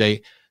on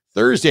Wednesday.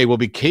 Thursday will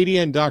be Katie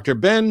and Dr.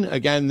 Ben.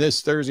 Again,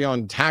 this Thursday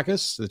on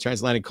TACIS, the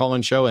Transatlantic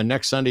Call-In Show. And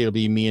next Sunday, it'll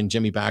be me and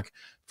Jimmy back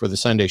for the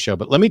Sunday show.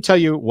 But let me tell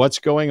you what's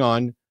going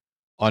on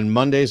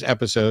Monday's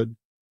episode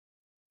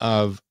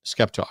of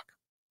Skeptalk.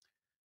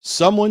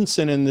 Someone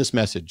sent in this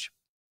message.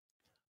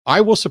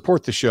 I will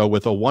support the show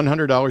with a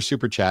 $100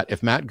 super chat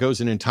if Matt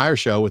goes an entire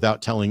show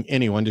without telling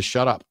anyone to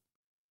shut up.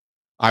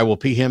 I will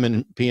PM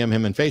him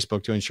in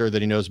Facebook to ensure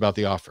that he knows about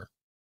the offer.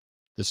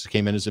 This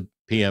came in as a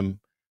PM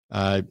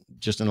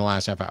just in the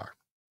last half hour.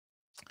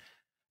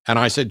 And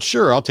I said,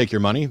 sure, I'll take your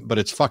money, but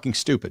it's fucking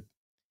stupid.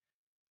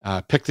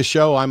 Pick the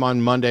show. I'm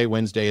on Monday,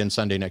 Wednesday, and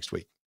Sunday next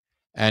week.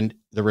 And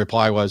the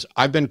reply was,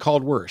 I've been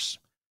called worse.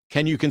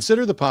 Can you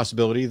consider the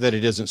possibility that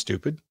it isn't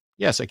stupid?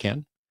 Yes, I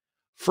can.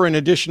 For an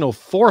additional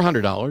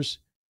 $400,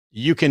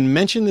 you can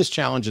mention this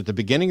challenge at the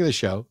beginning of the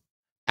show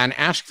and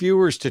ask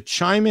viewers to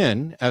chime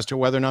in as to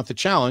whether or not the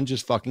challenge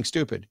is fucking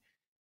stupid.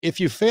 If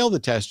you fail the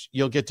test,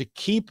 you'll get to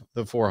keep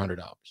the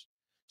 $400.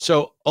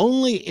 So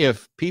only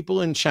if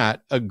people in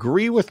chat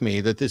agree with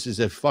me that this is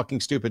a fucking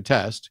stupid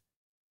test,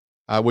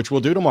 which we'll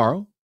do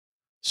tomorrow.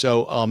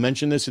 So I'll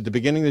mention this at the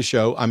beginning of the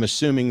show. I'm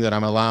assuming that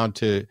I'm allowed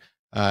to,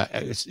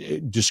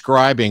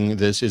 describing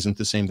this isn't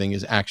the same thing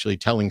as actually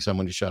telling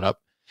someone to shut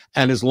up.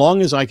 And as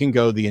long as I can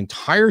go the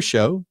entire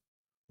show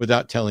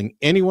without telling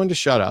anyone to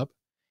shut up,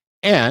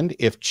 and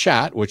if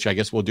chat, which I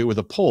guess we'll do with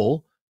a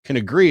poll, can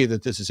agree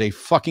that this is a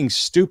fucking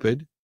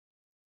stupid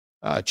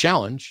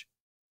challenge,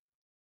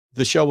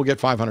 the show will get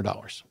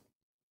 $500.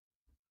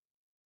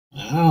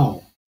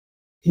 Wow.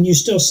 Can you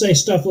still say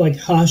stuff like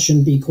hush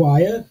and be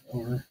quiet,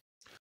 or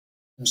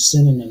are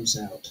synonyms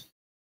out?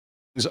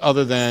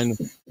 Other than,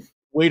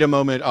 wait a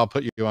moment, I'll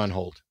put you on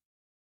hold.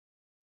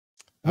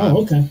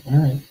 Oh, okay. All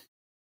right.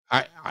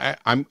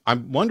 I'm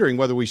wondering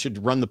whether we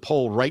should run the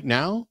poll right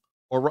now,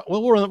 or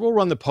we'll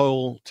run the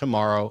poll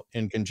tomorrow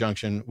in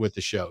conjunction with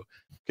the show,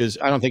 because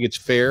I don't think it's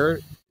fair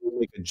to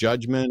make a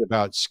judgment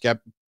about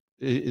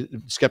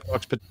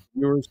Skeptalk's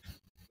viewers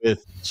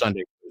with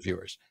Sunday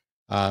viewers.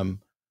 But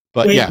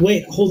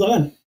wait, hold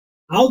on.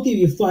 I'll give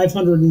you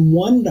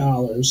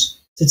 $501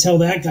 to tell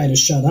that guy to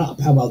shut up.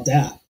 How about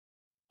that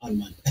on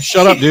Monday?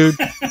 Shut up, dude.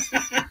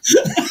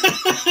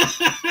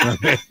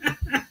 Okay.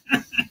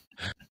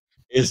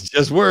 It's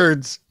just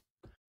words,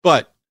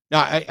 but no,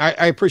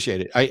 I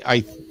appreciate it.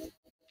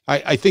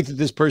 I think that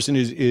this person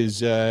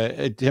is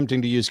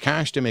attempting to use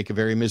cash to make a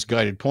very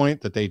misguided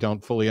point that they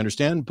don't fully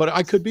understand, but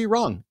I could be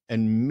wrong.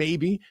 And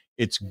maybe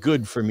it's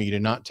good for me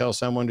to not tell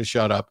someone to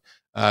shut up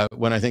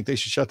when I think they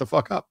should shut the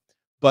fuck up.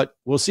 But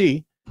we'll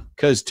see,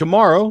 because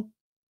tomorrow,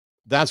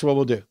 that's what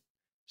we'll do.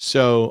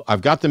 So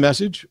I've got the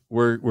message.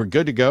 We're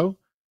good to go.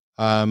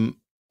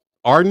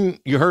 Arden,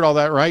 you heard all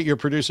that, right? You're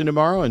producing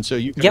tomorrow, and so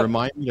you can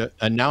remind me to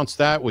announce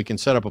that. We can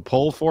set up a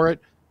poll for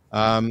it,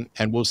 and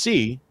we'll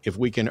see if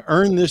we can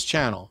earn this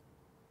channel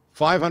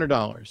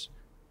 $500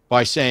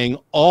 by saying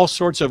all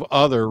sorts of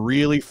other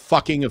really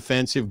fucking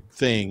offensive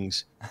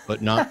things,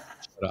 but not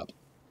shut up.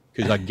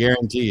 Because I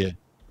guarantee you,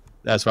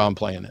 that's how I'm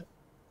playing it.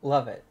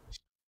 Love it.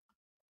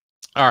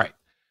 All right.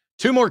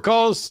 2 more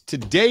calls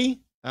today.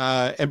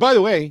 And by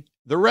the way,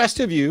 the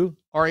rest of you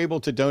are able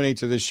to donate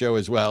to this show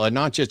as well. And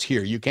not just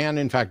here. You can,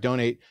 in fact,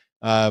 donate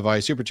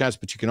via Super Chats,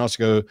 but you can also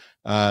go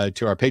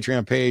to our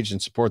Patreon page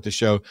and support the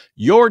show.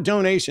 Your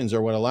donations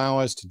are what allow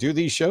us to do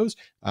these shows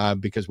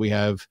because we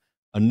have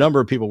a number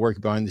of people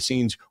working behind the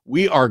scenes.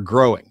 We are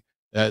growing.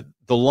 The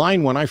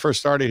line when I first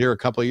started here a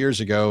couple of years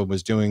ago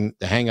was doing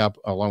the hang up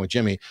along with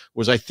Jimmy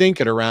was, I think,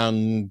 at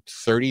around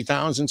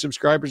 30,000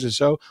 subscribers or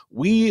so.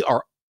 We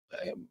are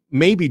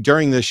maybe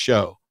during this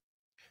show,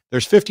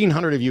 there's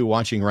 1,500 of you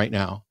watching right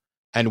now,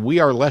 and we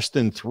are less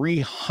than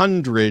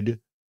 300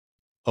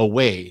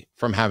 away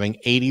from having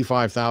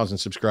 85,000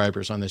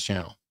 subscribers on this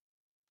channel.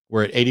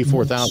 We're at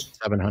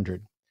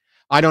 84,700.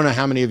 I don't know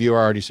how many of you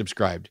are already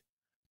subscribed,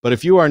 but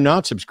if you are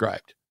not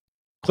subscribed,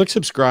 click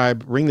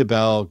subscribe, ring the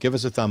bell, give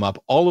us a thumb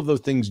up. All of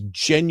those things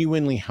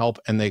genuinely help,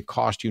 and they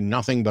cost you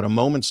nothing but a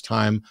moment's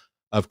time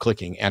of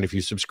clicking. And if you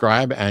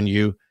subscribe and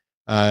you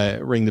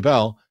ring the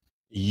bell,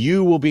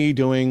 you will be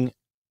doing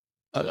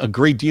a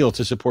great deal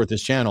to support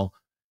this channel,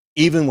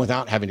 even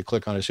without having to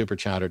click on a super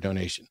chat or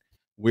donation.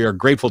 We are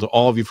grateful to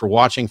all of you for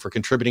watching, for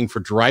contributing, for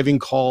driving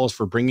calls,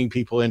 for bringing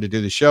people in to do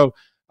the show.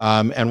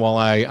 And while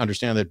I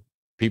understand that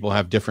people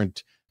have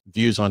different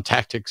views on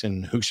tactics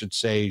and who should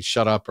say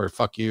shut up or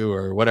fuck you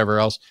or whatever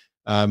else,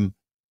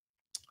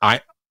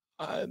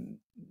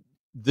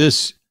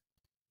 this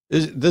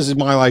is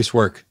my life's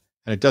work,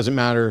 and it doesn't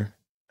matter.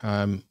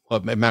 Well,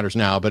 it matters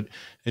now, but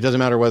it doesn't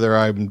matter whether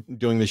I'm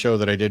doing the show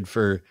that I did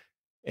for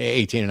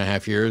 18 and a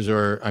half years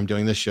or I'm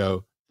doing this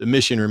show. The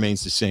mission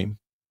remains the same,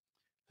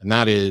 and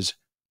that is,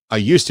 I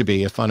used to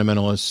be a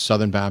fundamentalist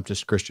Southern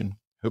Baptist Christian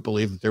who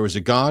believed that there was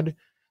a God,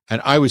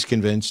 and I was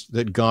convinced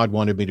that God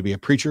wanted me to be a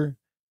preacher.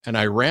 And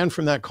I ran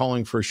from that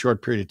calling for a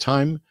short period of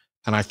time,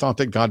 and I thought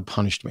that God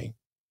punished me.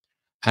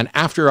 And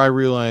after I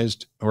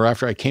realized, or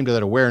after I came to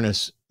that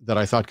awareness that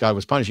I thought God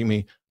was punishing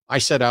me, I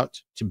set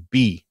out to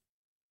be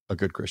a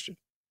good Christian.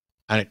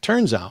 And it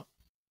turns out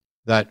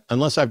that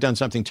unless I've done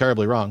something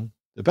terribly wrong,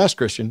 the best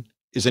Christian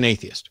is an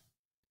atheist,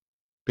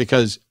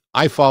 because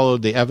I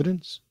followed the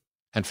evidence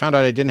and found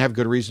out I didn't have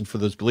good reason for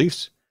those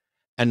beliefs.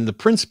 And the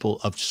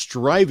principle of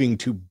striving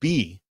to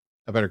be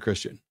a better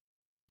Christian,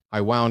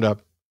 I wound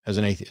up as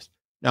an atheist.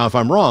 Now, if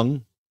I'm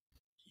wrong,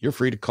 you're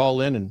free to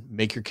call in and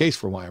make your case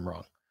for why I'm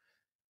wrong.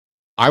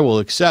 I will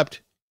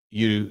accept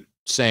you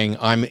saying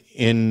I'm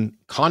in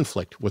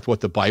conflict with what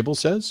the Bible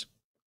says.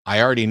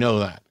 I already know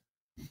that.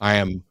 I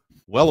am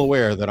well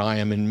aware that I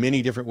am in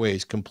many different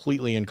ways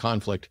completely in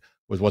conflict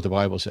with what the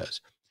Bible says.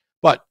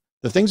 But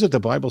the things that the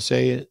Bible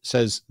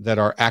says that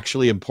are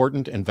actually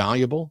important and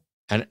valuable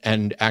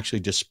and actually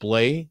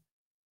display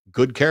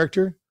good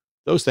character,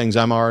 those things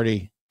I'm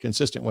already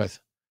consistent with.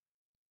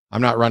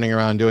 I'm not running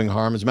around doing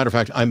harm. As a matter of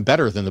fact, I'm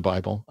better than the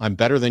Bible. I'm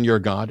better than your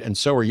God, and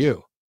so are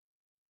you.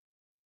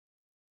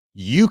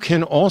 You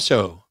can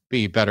also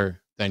be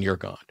better than your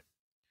God.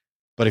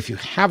 But if you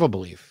have a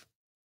belief,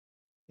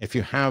 if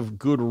you have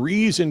good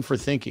reason for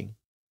thinking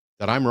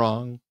that I'm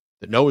wrong,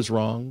 that Noah's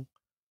wrong,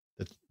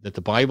 that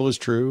the Bible is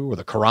true, or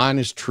the Quran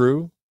is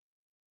true,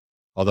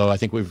 although I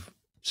think we've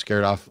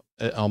scared off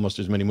almost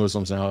as many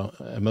Muslims now,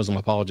 Muslim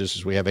apologists,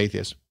 as we have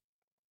atheists,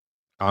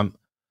 by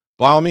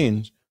all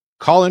means,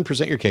 call in,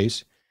 present your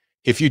case.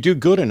 If you do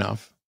good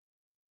enough,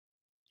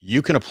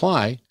 you can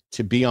apply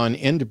to be on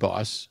End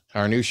Boss,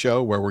 our new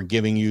show, where we're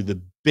giving you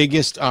the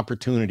biggest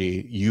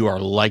opportunity you are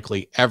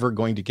likely ever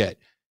going to get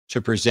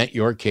to present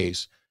your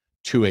case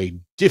to a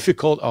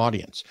difficult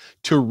audience,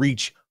 to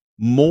reach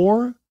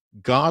more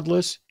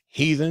godless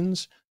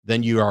heathens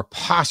than you are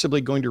possibly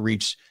going to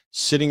reach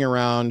sitting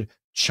around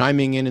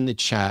chiming in the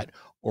chat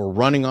or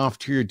running off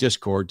to your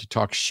Discord to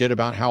talk shit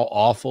about how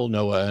awful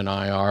Noah and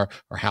I are,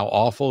 or how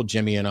awful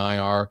Jimmy and I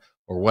are,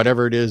 or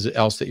whatever it is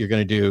else that you're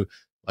going to do,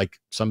 like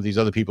some of these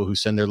other people who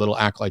send their little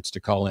acolytes to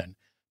call in.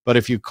 But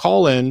if you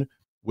call in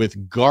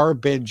with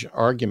garbage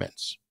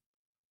arguments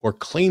or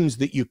claims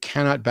that you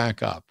cannot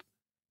back up,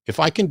 if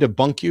I can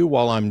debunk you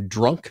while I'm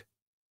drunk,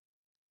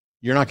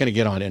 you're not going to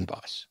get on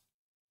Inbox.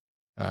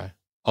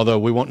 Although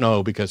we won't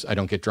know because I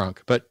don't get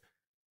drunk. But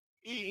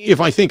if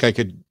I think I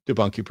could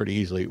debunk you pretty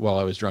easily while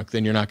I was drunk,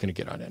 then you're not going to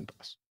get on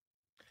Inbox.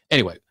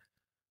 Anyway,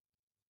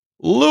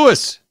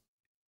 Lewis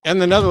in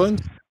the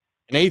Netherlands,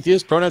 an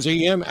atheist, pronouns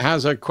EM,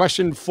 has a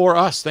question for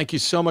us. Thank you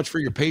so much for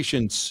your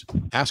patience.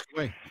 Ask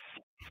away.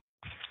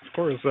 Of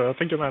course.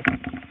 Thank you, Matt.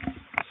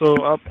 So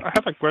I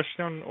have a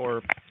question,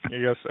 or I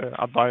guess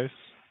advice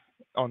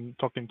on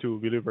talking to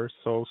believers.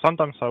 So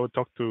sometimes I would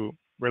talk to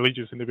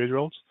religious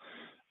individuals.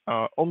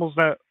 Almost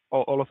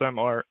all of them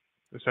are,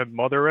 they said,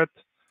 moderate,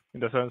 in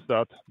the sense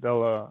that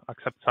they'll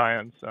accept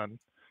science and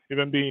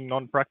even be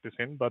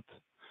non-practicing, but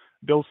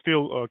they'll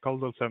still call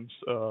themselves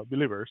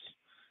believers.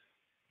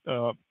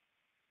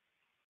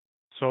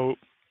 So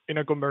in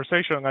a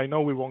conversation, I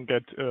know we won't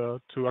get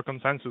to a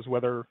consensus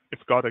whether if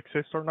God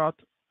exists or not,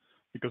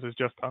 because it's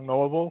just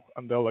unknowable,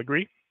 and they'll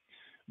agree.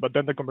 But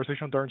then the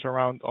conversation turns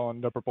around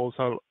on the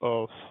proposal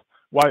of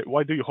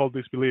why do you hold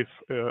this belief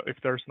if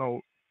there's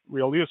no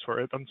real use for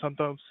it? And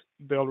sometimes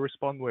they'll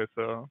respond with,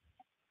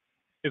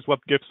 is what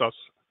gives us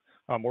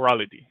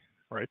morality,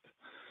 right?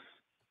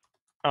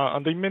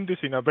 And they mean this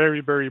in a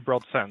very, very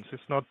broad sense.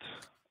 It's not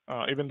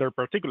even their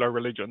particular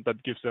religion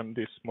that gives them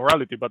this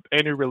morality, but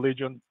any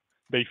religion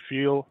they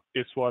feel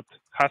is what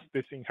has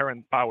this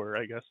inherent power,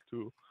 I guess,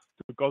 to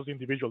cause the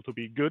individual to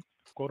be good,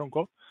 quote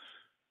unquote.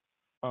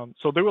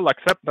 So they will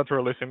accept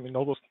naturalism in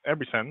almost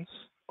every sense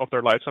of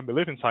their lives and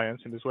believe in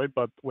science in this way.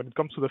 But when it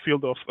comes to the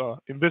field of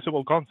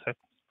invisible concepts,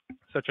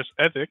 such as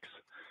ethics,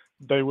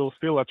 they will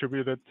still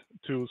attribute it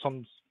to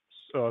some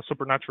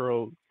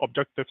supernatural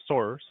objective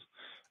source.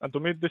 And to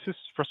me, this is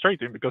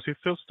frustrating because it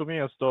feels to me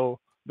as though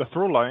the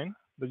through line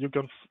that you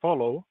can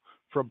follow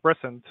from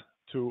present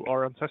to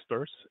our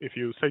ancestors, if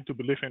you say to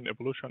believe in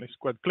evolution, is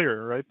quite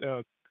clear, right?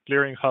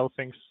 Clearing how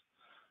things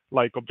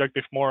like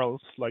objective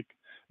morals, like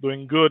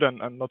doing good and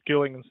not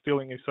killing and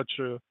stealing, is such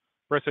a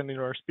present in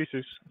our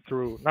species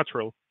through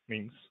natural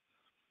means.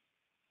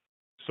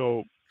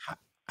 So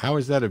how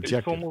is that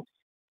objective? Almost...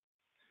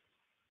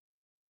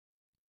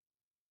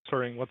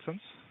 Sorry, in what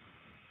sense?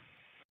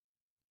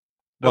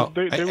 Well,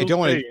 I don't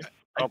want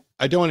to.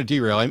 I don't want to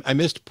derail. I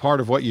missed part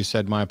of what you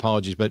said. My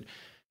apologies, but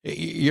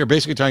you're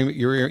basically talking.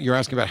 You're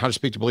asking about how to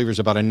speak to believers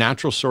about a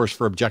natural source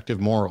for objective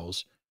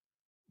morals.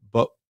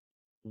 But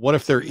what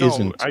if there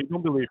isn't? I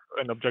don't believe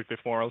in objective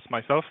morals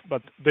myself,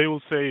 but they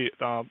will say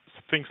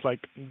things like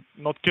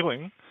not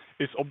killing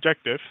is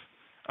objective,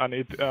 and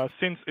it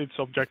since it's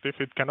objective,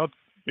 it cannot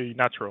be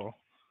natural,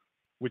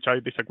 which I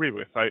disagree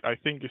with. I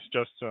think it's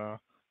just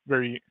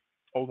very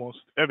almost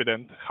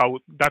evident how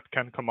that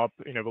can come up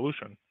in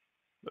evolution,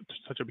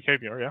 such a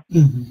behavior, yeah.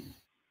 Mm-hmm.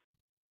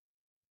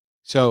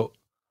 So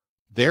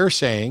they're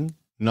saying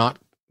not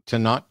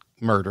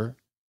murder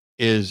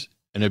is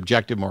an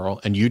objective moral,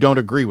 and you don't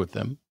agree with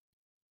them.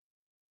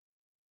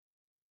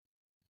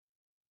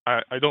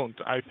 I don't.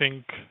 I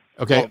think...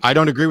 Okay, well, I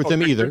don't agree with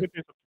them either.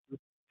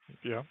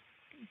 Yeah,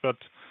 but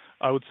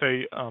I would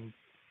say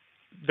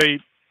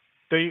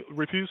they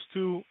refuse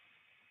to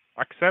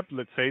accept,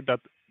 let's say, that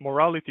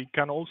morality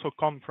can also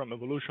come from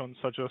evolution,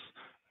 such as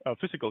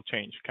physical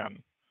change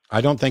can.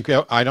 I don't think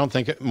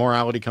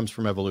morality comes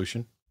from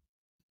evolution.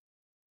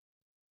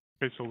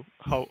 Okay, so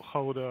how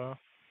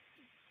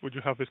would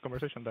you have this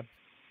conversation then?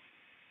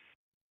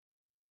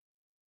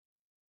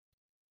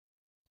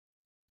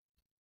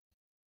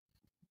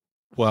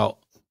 Well,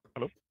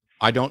 hello?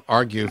 I don't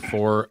argue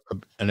for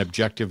an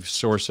objective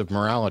source of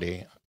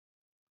morality.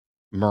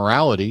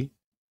 Morality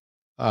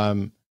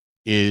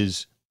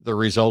is the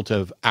result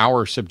of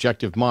our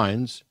subjective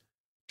minds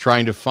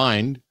trying to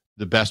find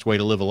the best way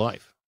to live a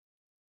life.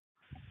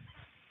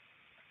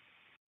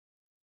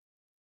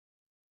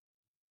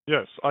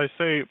 Yes, I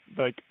say,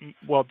 like,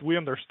 what we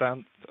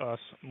understand as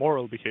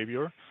moral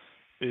behavior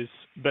is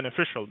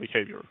beneficial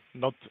behavior,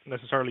 not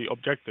necessarily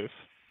objective.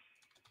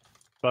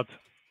 But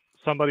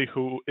somebody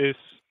who is,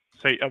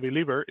 say, a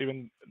believer,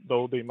 even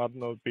though they might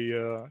not be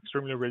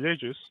extremely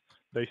religious,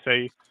 they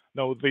say,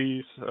 no,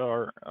 these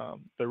are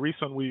the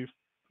reason we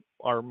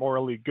are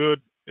morally good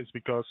is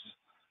because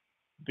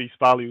these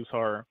values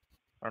are,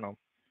 I don't know,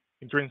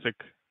 intrinsic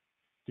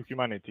to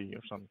humanity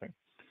or something.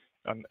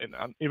 And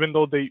even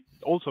though they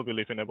also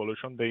believe in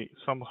evolution, they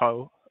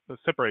somehow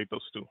separate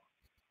those two,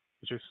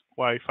 which is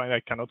why I find I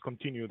cannot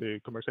continue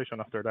the conversation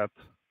after that.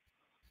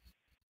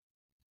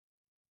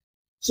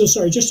 So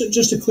sorry,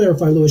 just to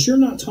clarify, Louis, you're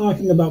not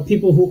talking about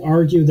people who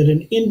argue that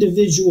an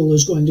individual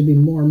is going to be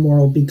more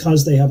moral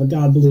because they have a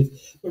God belief,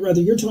 but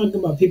rather you're talking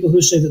about people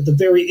who say that the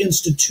very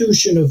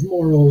institution of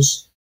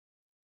morals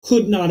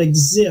could not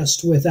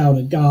exist without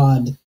a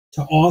God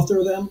to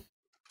author them?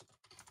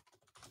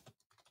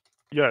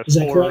 Yes,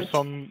 or correct?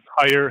 Some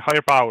higher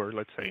power,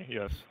 let's say,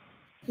 yes.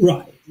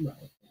 Right.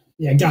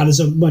 Yeah, God is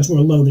a much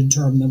more loaded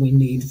term than we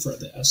need for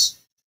this.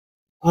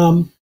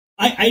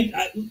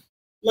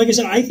 Like I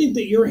said, I think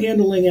that you're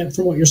handling it,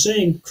 from what you're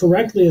saying,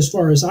 correctly as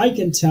far as I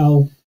can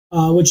tell,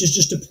 which is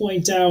just to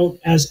point out,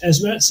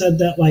 as Matt said,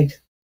 that, like,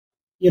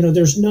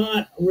 there's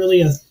not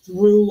really a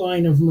through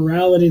line of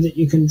morality that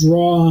you can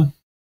draw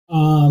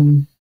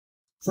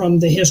from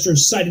the history of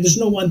society. There's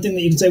no one thing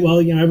that you can say, well,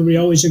 everybody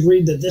always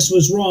agreed that this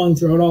was wrong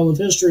throughout all of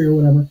history or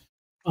whatever,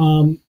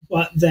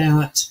 but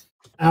that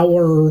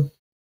our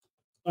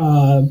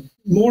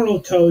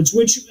moral codes,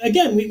 which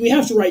again we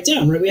have to write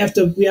down, right? We have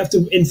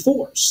to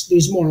enforce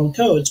these moral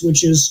codes,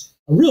 which is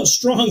a real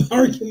strong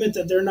argument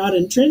that they're not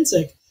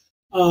intrinsic,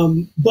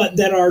 but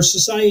that our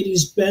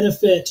societies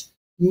benefit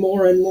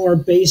more and more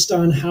based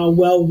on how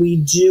well we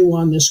do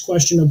on this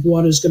question of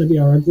what is going to be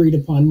our agreed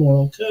upon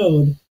moral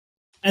code.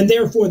 And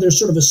therefore, there's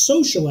sort of a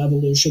social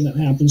evolution that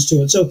happens to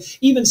it. So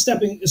even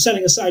setting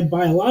aside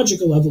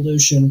biological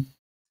evolution,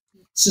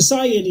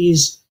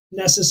 societies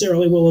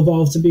necessarily will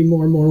evolve to be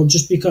more moral,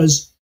 just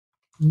because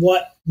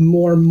what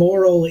more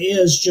moral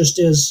is just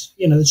is,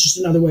 it's just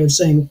another way of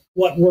saying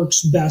what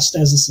works best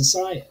as a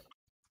society.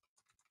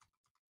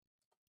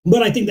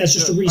 But I think that's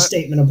just a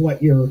restatement of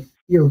what your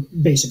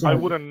basic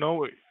argument.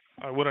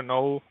 I wouldn't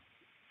know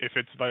if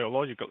it's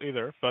biological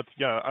either, but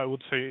yeah, I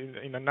would say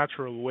in a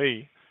natural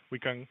way we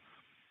can,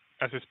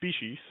 as a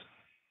species,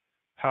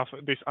 have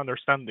this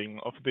understanding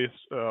of this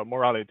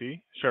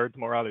morality, shared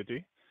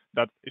morality,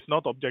 that is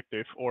not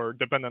objective or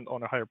dependent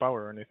on a higher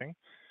power or anything.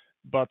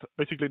 But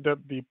basically,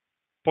 the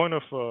point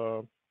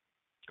of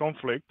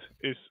conflict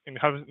is in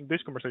having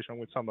this conversation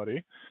with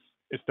somebody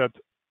is that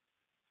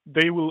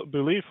they will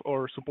believe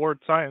or support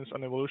science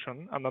and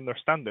evolution and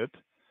understand it,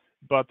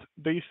 but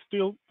they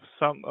still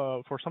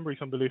for some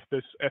reason believe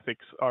these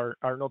ethics are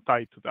not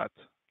tied to that.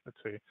 Let's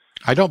say.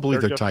 I don't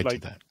believe they're tied to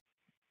that.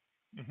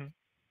 Mm-hmm.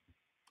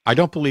 I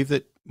don't believe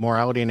that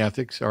morality and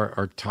ethics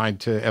are tied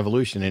to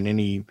evolution in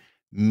any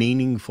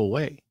meaningful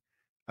way.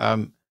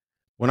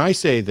 When I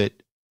say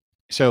that,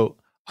 so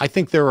I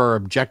think there are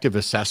objective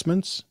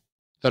assessments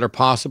that are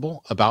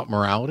possible about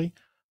morality,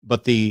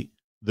 but the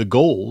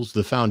goals,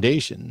 the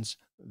foundations,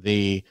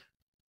 the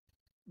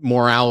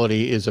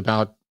morality is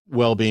about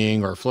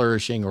well-being or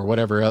flourishing or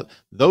whatever else.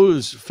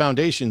 Those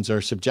foundations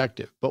are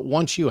subjective. But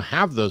once you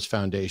have those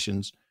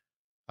foundations,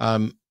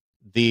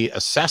 the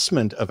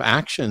assessment of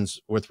actions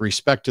with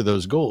respect to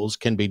those goals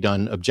can be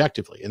done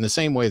objectively, in the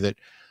same way that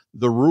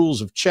the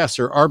rules of chess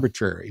are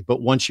arbitrary.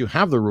 But once you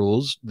have the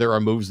rules, there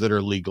are moves that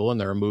are legal and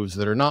there are moves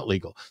that are not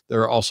legal.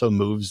 There are also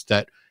moves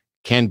that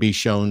can be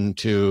shown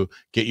to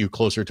get you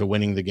closer to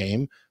winning the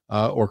game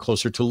or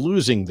closer to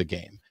losing the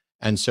game.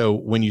 And so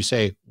when you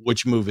say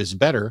which move is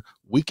better,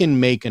 we can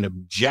make an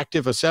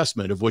objective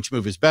assessment of which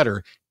move is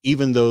better,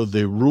 even though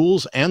the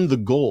rules and the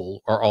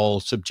goal are all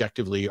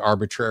subjectively,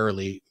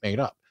 arbitrarily made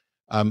up.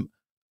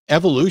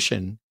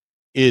 Evolution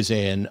is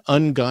an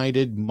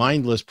unguided,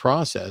 mindless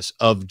process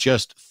of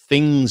just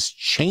things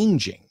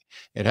changing.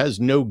 It has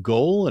no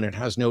goal and it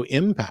has no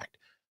impact.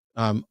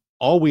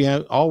 All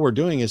we're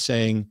doing is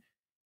saying,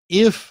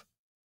 if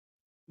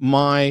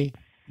my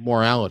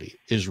morality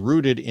is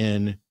rooted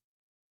in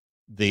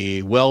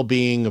the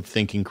well-being of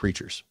thinking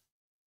creatures,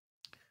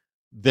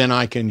 then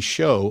I can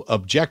show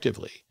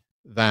objectively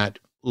that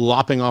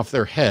lopping off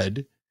their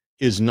head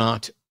is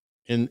not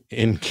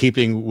in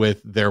keeping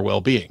with their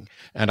well-being.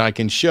 And I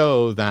can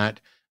show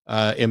that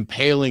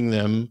impaling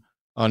them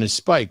on a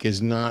spike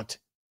is not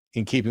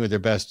in keeping with their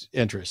best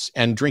interests.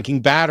 And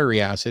drinking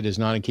battery acid is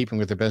not in keeping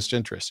with their best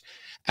interests.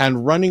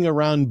 And running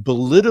around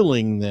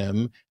belittling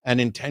them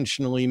and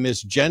intentionally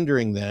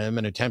misgendering them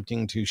and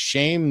attempting to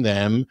shame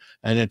them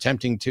and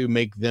attempting to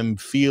make them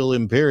feel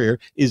inferior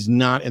is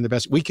not in the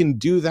best. We can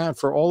do that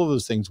for all of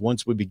those things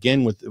once we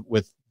begin with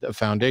the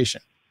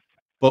foundation.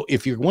 But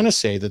if you want to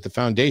say that the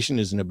foundation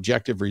is an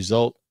objective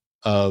result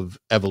of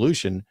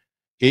evolution,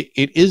 it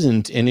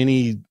isn't in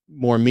any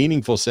more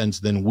meaningful sense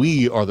than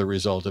we are the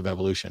result of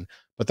evolution.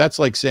 But that's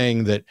like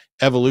saying that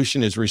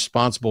evolution is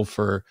responsible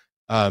for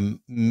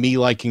me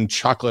liking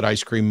chocolate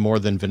ice cream more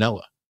than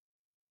vanilla.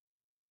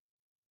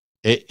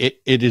 It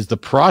is the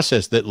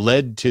process that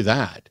led to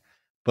that,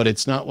 but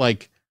it's not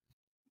like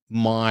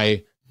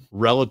my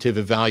relative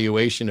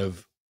evaluation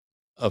of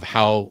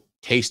how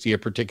tasty a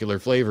particular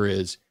flavor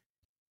is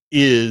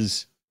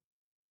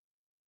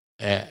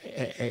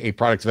a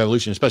product of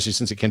evolution, especially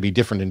since it can be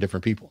different in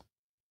different people.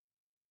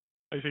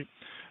 I see.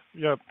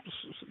 Yeah,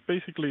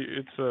 basically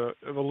it's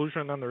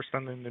evolution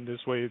understanding in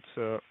this way.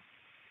 It's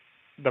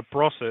the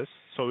process,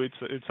 so it's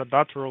a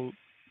natural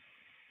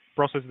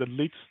process that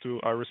leads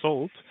to a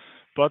result,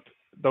 but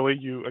the way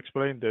you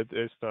explained it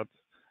is that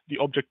the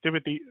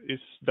objectivity is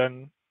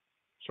then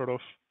sort of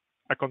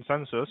a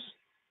consensus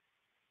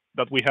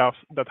that we have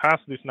that has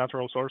this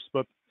natural source,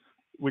 but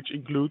which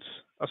includes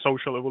a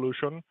social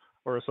evolution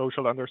or a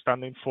social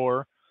understanding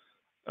for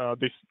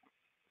this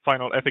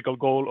final ethical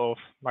goal of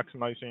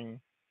maximizing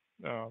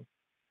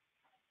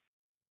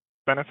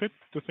benefit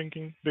to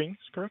thinking beings,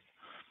 correct?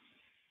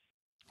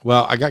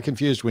 Well, I got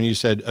confused when you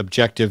said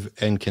objective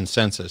and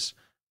consensus.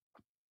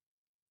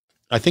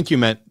 I think you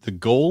meant the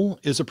goal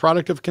is a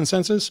product of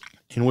consensus,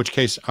 in which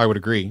case I would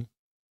agree.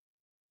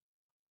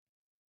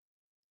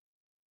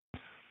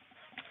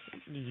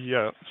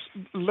 Yeah.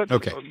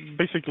 Okay.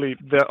 Basically,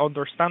 the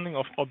understanding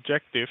of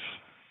objective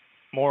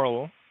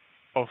moral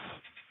of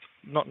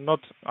not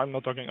I'm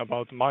not talking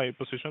about my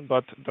position,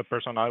 but the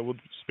person I would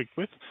speak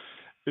with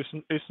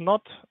is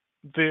not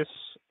this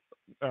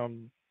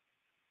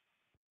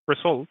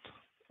result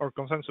or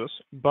consensus,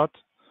 but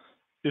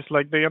it's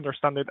like they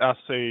understand it as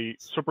a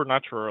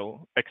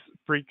supernatural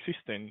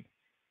pre-existing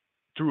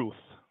truth,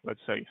 let's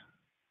say,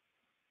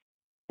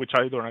 which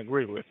I don't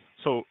agree with.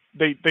 So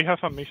they have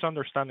a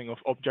misunderstanding of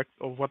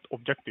what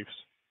objectives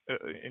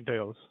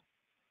entails.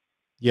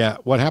 Yeah,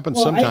 what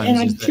happens sometimes and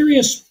I'm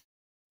curious.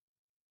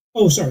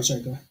 Oh, sorry,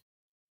 go ahead.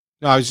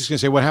 No, I was just going to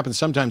say what happens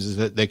sometimes is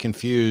that they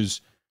confuse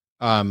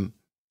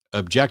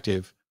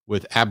objective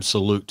with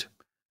absolute,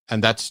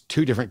 and that's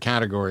two different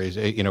categories.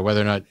 You know, whether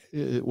or not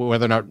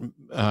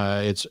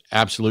it's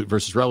absolute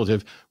versus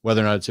relative,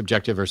 whether or not it's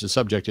objective versus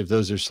subjective.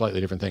 Those are slightly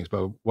different things.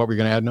 But what were you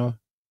going to add, Noah?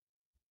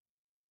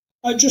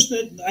 Just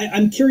that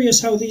I'm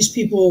curious how these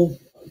people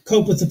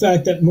cope with the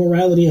fact that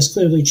morality has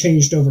clearly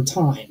changed over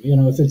time. You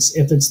know, if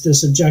it's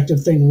this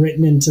objective thing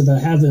written into the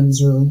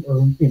heavens, or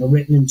you know,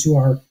 written into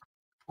our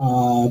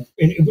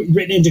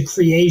written into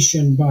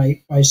creation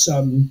by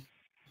some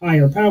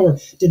higher power.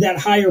 Did that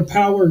higher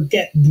power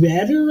get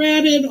better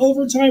at it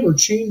over time or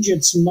change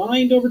its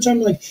mind over time?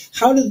 Like,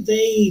 how did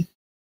they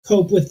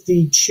cope with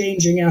the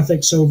changing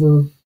ethics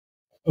over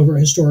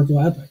historical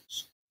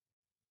epics?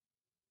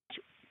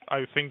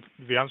 I think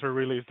the answer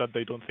really is that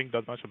they don't think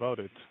that much about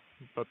it,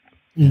 but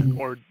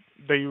or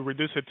they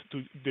reduce it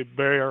to the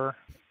bare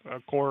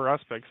core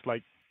aspects,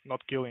 like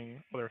not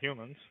killing other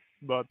humans,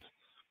 but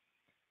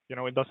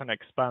it doesn't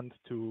expand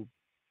to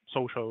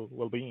social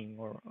well-being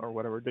or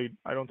whatever.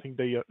 I don't think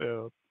they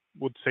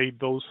would say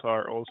those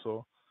are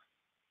also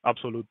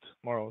absolute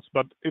morals,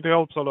 but it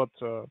helps a lot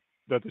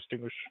that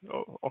distinguish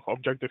of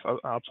objective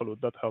absolute.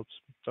 That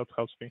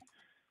helps me.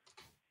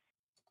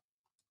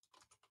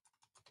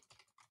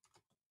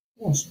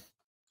 Awesome.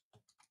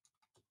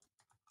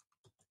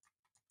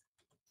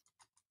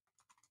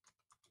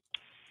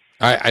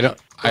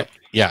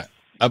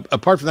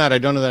 Apart from that, I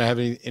don't know that I have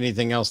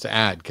anything else to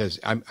add, because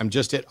I'm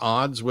just at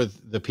odds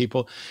with the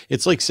people.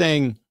 It's like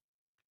saying,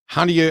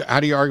 how do you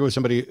argue with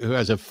somebody who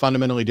has a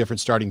fundamentally different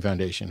starting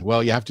foundation?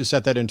 Well, you have to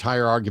set that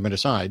entire argument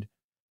aside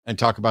and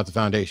talk about the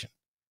foundation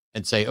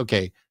and say,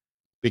 okay,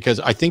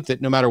 because I think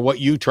that no matter what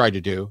you try to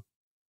do,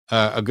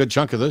 a good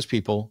chunk of those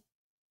people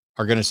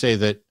are going to say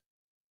that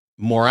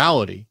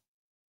morality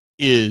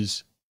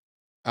is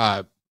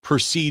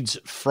proceeds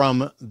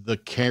from the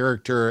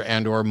character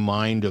and or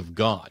mind of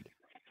God.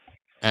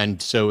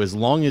 And so as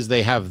long as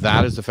they have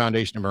that as the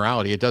foundation of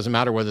morality, it doesn't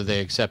matter whether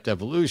they accept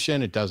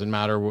evolution. It doesn't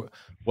matter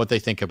what they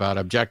think about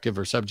objective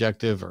or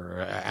subjective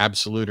or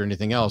absolute or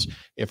anything else.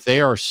 If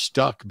they are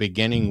stuck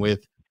beginning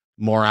with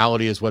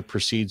morality is what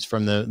proceeds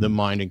from the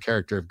mind and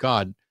character of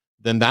God,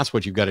 then that's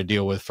what you've got to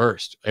deal with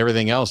first.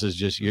 Everything else is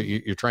just,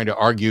 you're trying to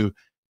argue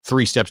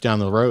 3 steps down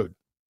the road.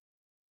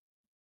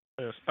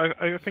 Yes,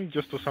 I think,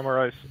 just to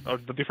summarize,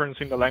 the difference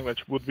in the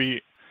language would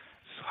be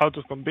how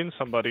to convince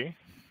somebody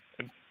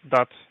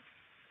that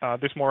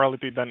this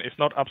morality then is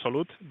not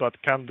absolute,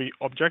 but can be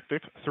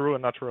objective through a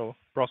natural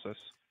process.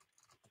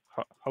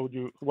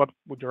 What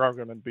would your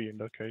argument be in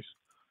that case?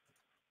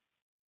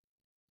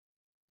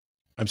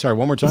 I'm sorry,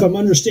 one more time. If I'm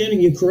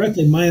understanding you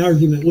correctly, my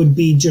argument would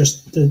be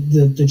just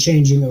the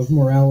changing of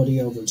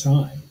morality over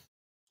time.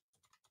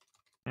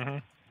 Mm-hmm.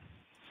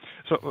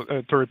 So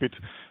to repeat,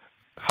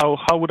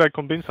 how would I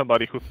convince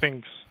somebody who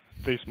thinks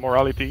this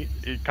morality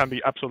it can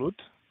be absolute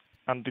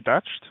and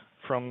detached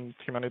from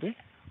humanity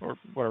or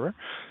whatever,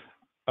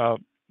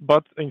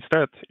 but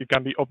instead it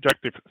can be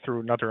objective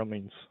through natural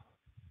means?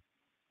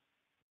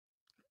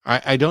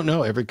 I don't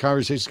know. Every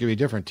conversation is going to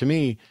be different. To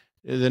me,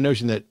 the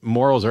notion that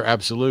morals are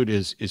absolute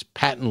is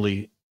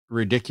patently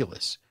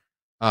ridiculous.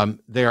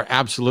 They are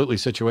absolutely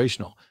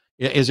situational.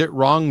 Is it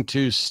wrong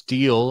to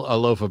steal a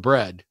loaf of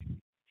bread?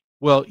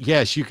 Well,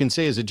 yes, you can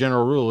say as a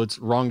general rule, it's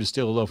wrong to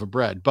steal a loaf of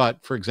bread.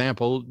 But for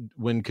example,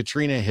 when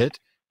Katrina hit,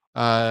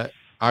 I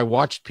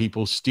watched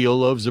people steal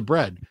loaves of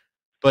bread,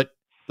 but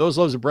those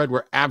loaves of bread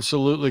were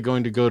absolutely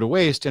going to go to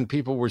waste, and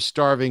people were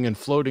starving and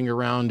floating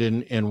around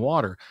in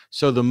water.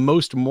 So the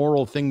most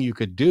moral thing you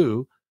could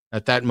do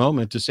at that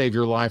moment to save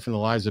your life and the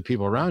lives of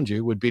people around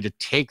you would be to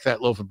take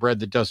that loaf of bread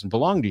that doesn't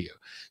belong to you.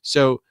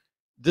 So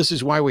this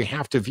is why we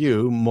have to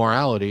view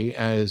morality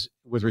as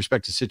with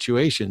respect to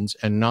situations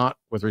and not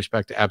with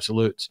respect to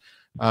absolutes.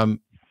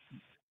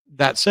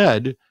 That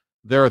said,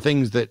 there are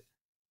things that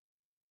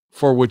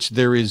for which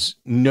there is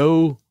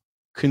no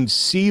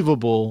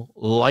conceivable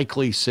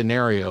likely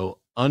scenario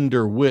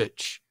under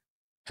which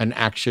an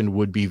action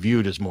would be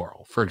viewed as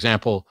moral. For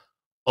example,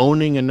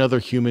 owning another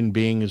human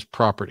being as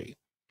property.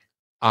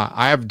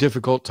 I have a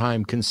difficult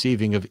time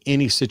conceiving of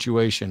any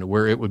situation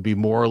where it would be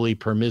morally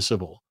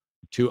permissible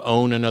to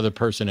own another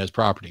person as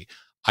property.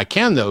 I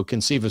can, though,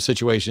 conceive of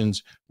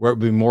situations where it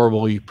would be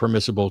morally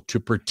permissible to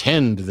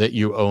pretend that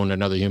you own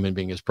another human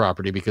being as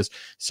property, because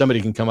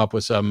somebody can come up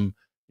with some,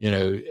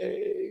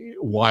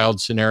 wild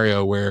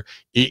scenario where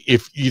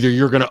if either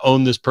you're going to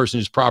own this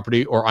person as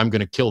property or I'm going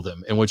to kill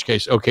them, in which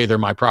case, okay, they're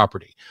my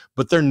property,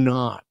 but they're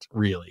not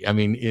really. I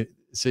mean,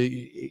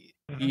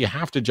 you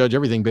have to judge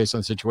everything based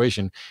on the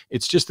situation.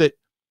 It's just that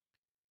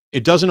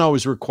it doesn't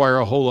always require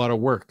a whole lot of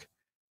work,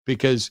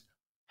 because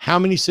how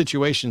many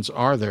situations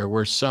are there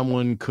where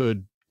someone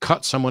could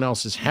cut someone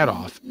else's head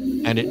off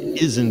and it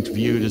isn't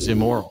viewed as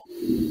immoral?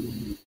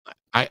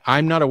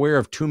 I'm not aware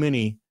of too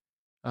many.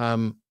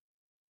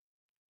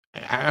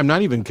 I'm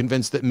not even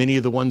convinced that many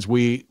of the ones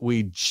we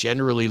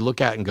generally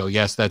look at and go,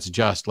 yes, that's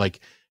just,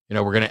 like,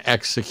 we're going to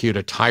execute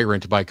a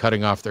tyrant by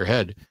cutting off their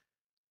head.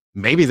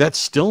 Maybe that's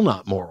still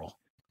not moral,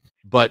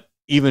 but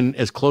even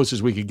as close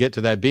as we could get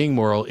to that being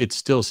moral, it's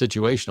still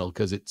situational,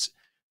 because it's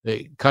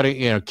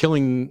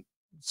killing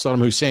Saddam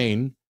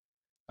Hussein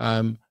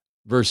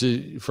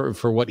versus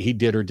for what he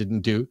did or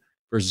didn't do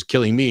versus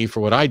killing me for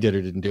what I did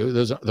or didn't do.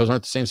 Those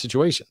aren't the same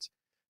situations.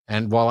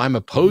 And while I'm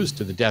opposed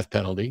to the death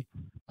penalty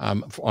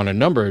on a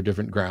number of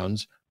different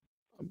grounds,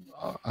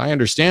 I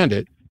understand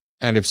it.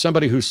 And if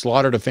somebody who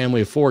slaughtered a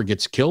family of 4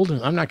 gets killed,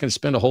 I'm not going to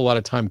spend a whole lot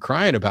of time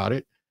crying about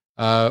it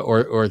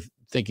or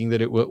thinking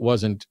that it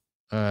wasn't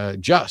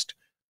just.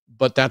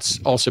 But that's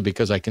also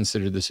because I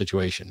considered the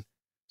situation.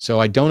 So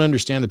I don't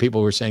understand the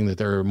people who are saying that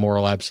there are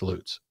moral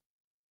absolutes.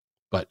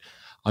 But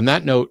on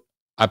that note,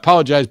 I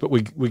apologize, but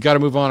we got to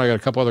move on. I got a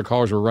couple other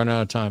callers. We're running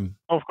out of time.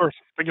 Of course.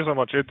 Thank you so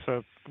much. It's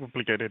a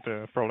complicated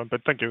problem, but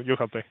thank you. You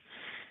helped me.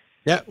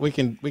 Yeah, we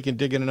can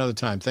dig in another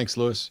time. Thanks,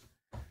 Louis.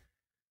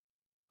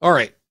 All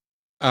right.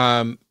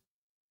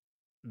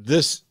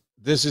 This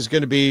is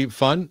going to be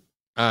fun.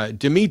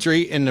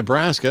 Dimitri in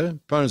Nebraska,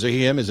 pronouns are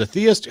he, him, is a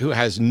theist who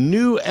has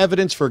new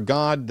evidence for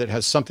God that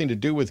has something to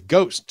do with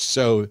ghosts.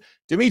 So,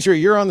 Dimitri,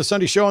 you're on the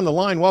Sunday show on the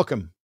line.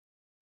 Welcome.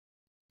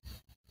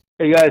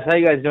 Hey guys, how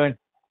you guys doing?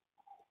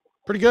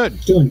 Pretty good.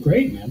 Doing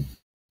great, man.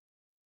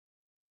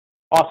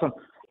 Awesome.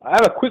 I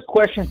have a quick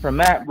question for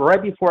Matt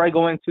right before I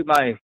go into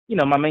my,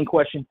 my main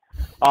question.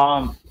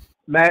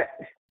 Matt,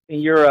 in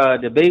your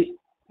debate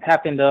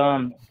happened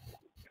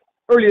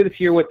earlier this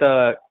year with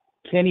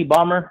Kenny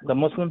Bomber, the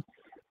Muslim.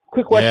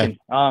 Quick question.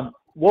 Yeah.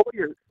 What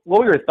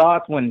were your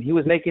thoughts when he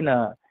was making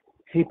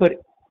he put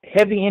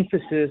heavy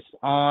emphasis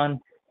on,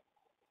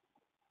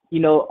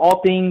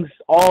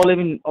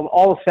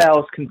 all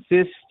cells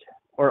consist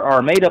or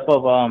are made up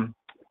of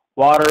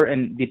water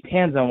and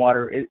depends on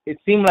water. It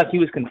seemed like he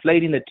was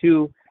conflating the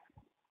two.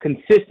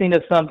 Consisting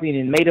of something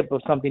and made up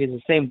of something is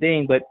the same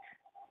thing, but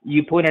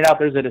you pointed out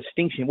there's a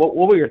distinction. What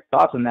were your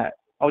thoughts on that?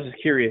 I was just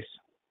curious.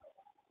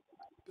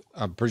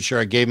 I'm pretty sure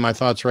I gave my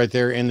thoughts right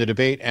there in the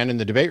debate and in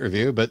the debate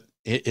review, but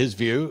his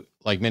view,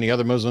 like many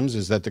other Muslims,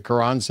 is that the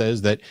Quran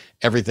says that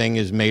everything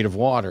is made of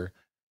water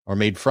or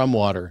made from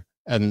water,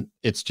 and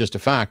it's just a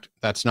fact.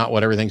 That's not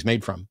what everything's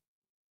made from.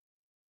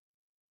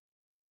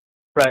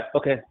 Right.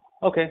 Okay.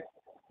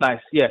 Nice.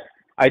 Yeah.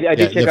 I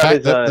did check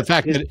out the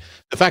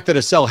fact that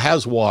a cell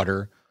has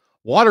water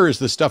is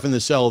the stuff in the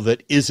cell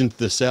that isn't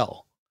the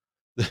cell.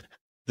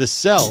 The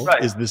cell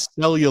is the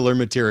cellular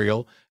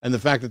material, and the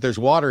fact that there's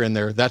water in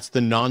there, that's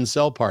the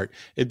non-cell part.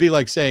 It'd be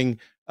like saying,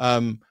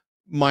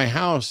 my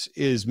house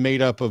is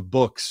made up of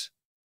books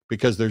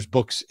because there's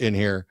books in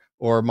here,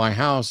 or my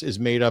house is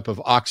made up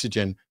of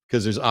oxygen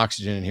because there's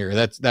oxygen in here.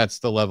 That's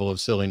the level of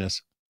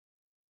silliness.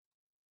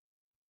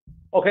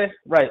 Okay,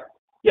 right.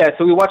 Yeah,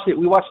 so we watched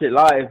it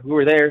live. We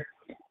were there,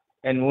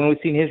 and when we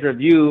seen his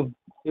review,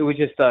 it was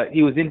just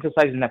he was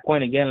emphasizing that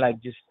point again,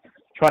 like just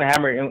trying to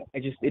hammer it, and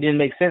it didn't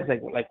make sense.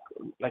 Like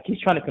he's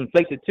trying to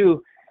conflate the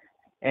two,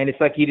 and it's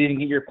like he didn't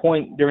get your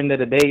point during the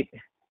debate,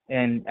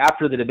 and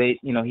after the debate,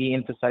 he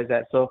emphasized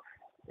that. So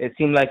it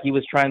seemed like he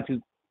was trying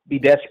to be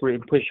desperate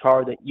and push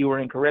hard that you were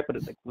incorrect, but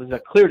it was a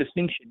clear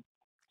distinction.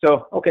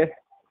 So okay,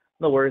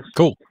 no worries.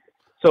 Cool.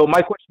 So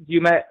my question to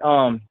you, Matt,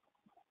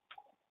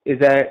 is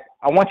that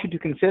I want you to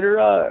consider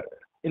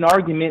an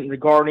argument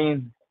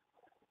regarding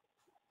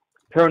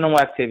paranormal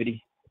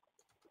activity.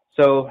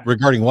 So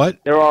regarding what?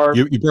 There are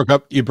you broke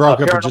up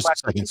for just a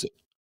second.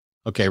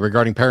 Okay,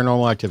 regarding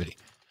paranormal activity.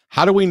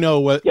 How do we know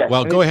what? Yeah,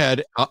 well, go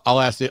ahead. I'll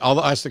ask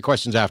the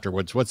questions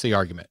afterwards. What's the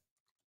argument?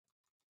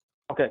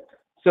 Okay,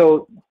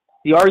 so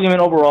the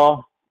argument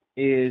overall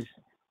is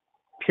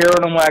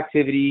paranormal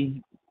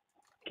activity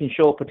can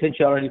show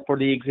potentiality for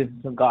the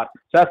existence of God.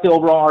 So that's the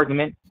overall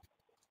argument.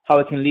 How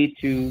it can lead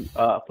to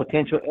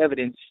potential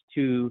evidence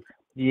to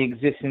the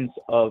existence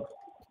of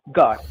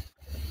God.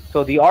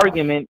 So the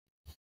argument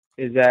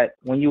is that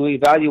when you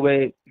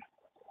evaluate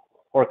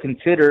or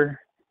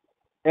consider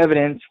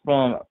evidence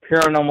from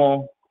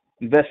paranormal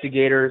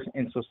investigators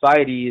and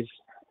societies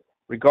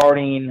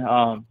regarding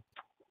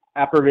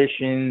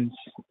apparitions,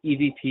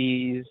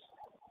 EVPs,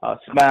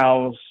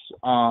 smells,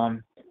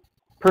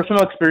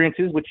 personal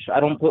experiences, which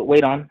I don't put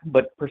weight on,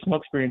 but personal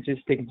experiences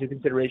taken into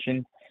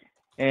consideration.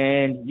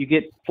 And you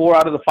get 4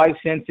 out of the 5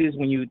 senses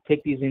when you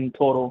take these in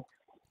total,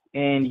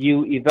 and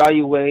you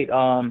evaluate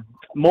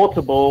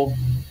multiple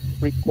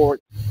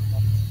reports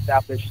from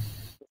established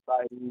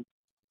societies,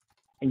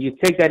 and you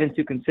take that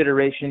into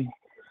consideration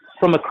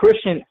from a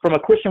Christian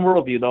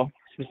worldview, though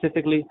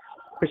specifically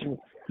Christian.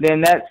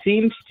 Then that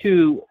seems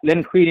to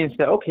lend credence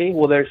that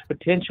there's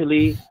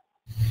potentially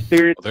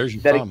spirits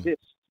that exist.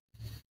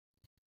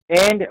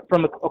 And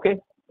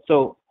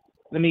so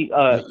let me.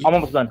 I'm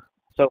almost done.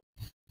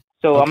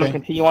 So I'm going to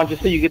continue on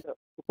just so you get the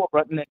report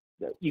right, and then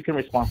you can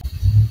respond.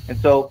 And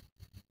so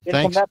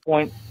from that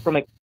point, from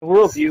a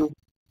worldview,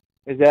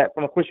 is that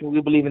from a Christian, we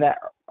believe in that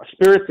our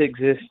spirits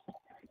exist,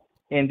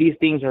 and these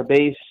things are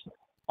based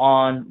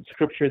on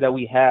scripture that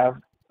we have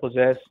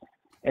possessed.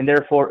 And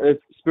therefore, if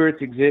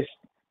spirits exist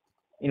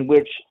in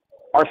which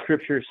our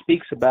scripture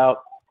speaks about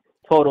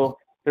total,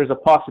 there's a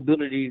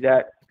possibility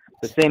that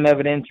the same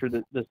evidence or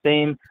the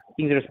same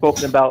things that are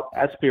spoken about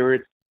as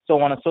spirits,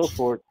 so on and so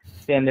forth,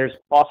 then there's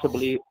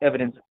possibly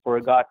evidence for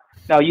a God.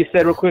 Now, you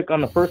said real quick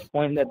on the first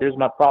point that there's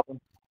my problem.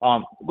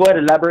 Go ahead,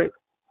 elaborate.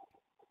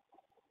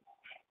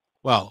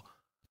 Well,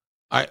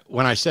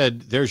 when I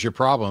said there's your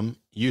problem,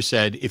 you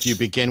said if you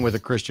begin with a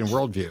Christian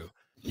worldview.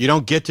 You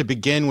don't get to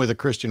begin with a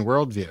Christian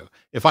worldview.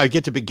 If I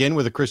get to begin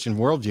with a Christian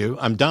worldview,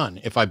 I'm done.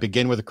 If I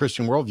begin with a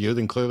Christian worldview,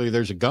 then clearly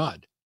there's a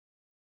God.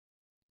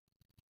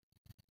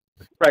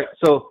 Right.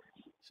 So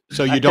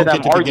you don't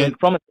get to begin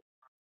from it.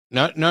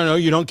 No.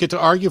 You don't get to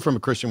argue from a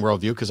Christian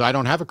worldview because I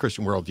don't have a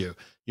Christian worldview.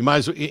 You might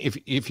as well,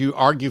 if you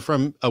argue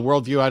from a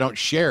worldview I don't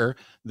share,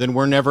 then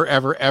we're never,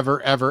 ever,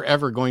 ever, ever,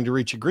 ever going to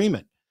reach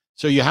agreement.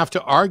 So you have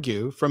to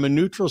argue from a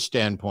neutral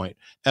standpoint,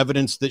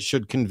 evidence that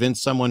should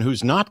convince someone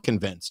who's not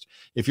convinced.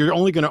 If you're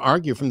only going to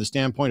argue from the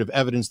standpoint of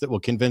evidence that will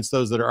convince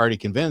those that are already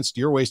convinced,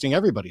 you're wasting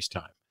everybody's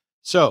time.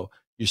 So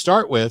you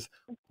start with,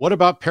 what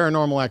about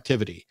paranormal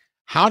activity?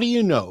 How do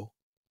you know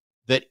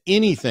that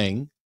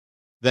anything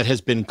that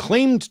has been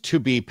claimed to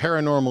be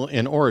paranormal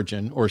in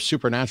origin or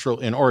supernatural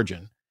in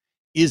origin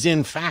is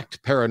in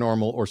fact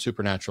paranormal or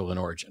supernatural in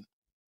origin?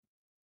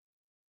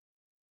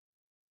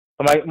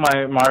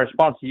 My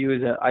response to you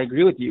is that I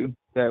agree with you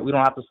that we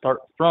don't have to start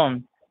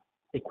from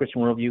a Christian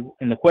worldview.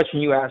 And the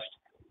question you asked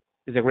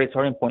is a great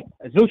starting point.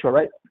 It's neutral,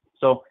 right?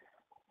 So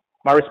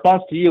my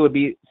response to you would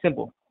be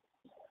simple.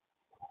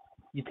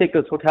 You take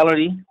the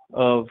totality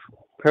of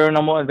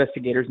paranormal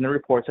investigators and the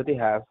reports that they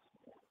have,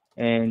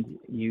 and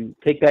you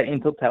take that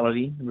in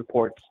totality, the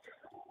reports.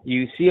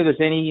 You see if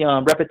there's any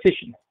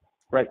repetition,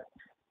 right?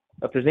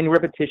 If there's any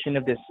repetition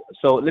of this.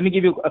 So let me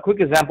give you a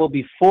quick example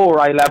before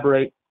I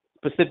elaborate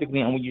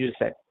specifically on what you just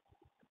said.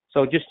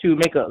 So just to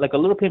make a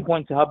little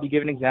pinpoint to help you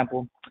give an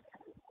example,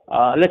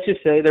 let's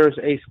just say there's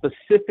a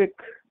specific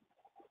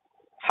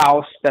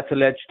house that's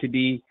alleged to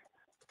be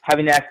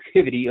having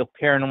activity of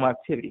paranormal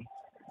activity.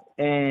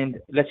 And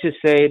let's just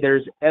say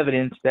there's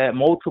evidence that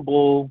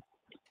multiple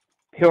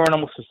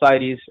paranormal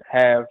societies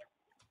have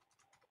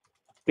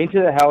been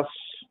to the house,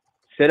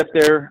 set up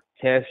their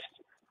tests,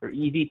 their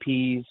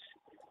EVPs.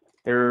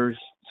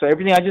 So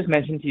everything I just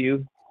mentioned to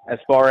you as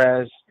far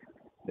as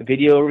the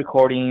video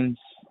recordings,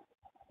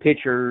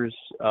 pictures,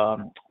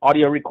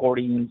 audio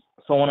recordings,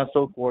 so on and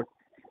so forth,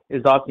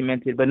 is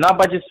documented, but not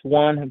by just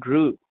one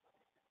group,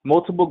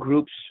 multiple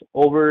groups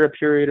over a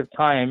period of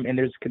time, and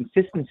there's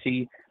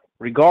consistency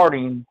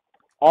regarding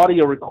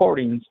audio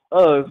recordings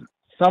of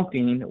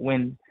something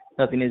when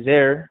nothing is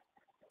there,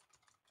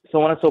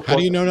 so on and so forth. How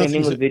do you know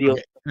nothing's with video?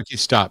 Okay,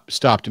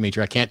 stop,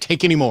 Dimitri. I can't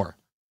take any more.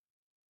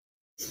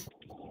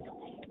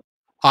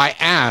 I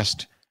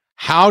asked,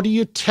 how do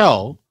you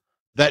tell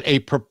that a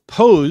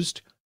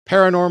proposed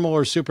paranormal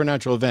or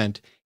supernatural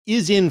event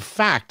is in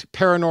fact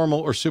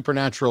paranormal or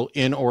supernatural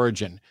in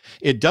origin?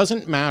 It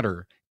doesn't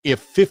matter if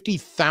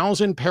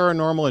 50,000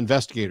 paranormal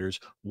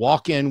investigators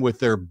walk in with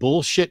their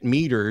bullshit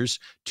meters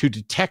to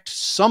detect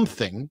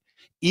something.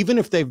 Even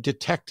if they've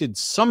detected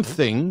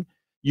something,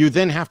 you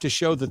then have to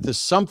show that the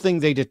something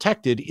they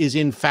detected is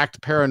in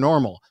fact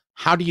paranormal.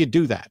 How do you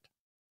do that?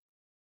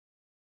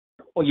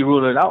 Well, you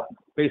rule it out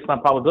based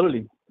on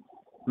probability,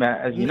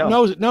 Matt, as you know.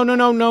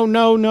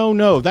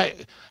 No.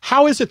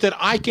 How is it that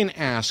I can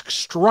ask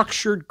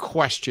structured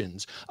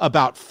questions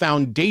about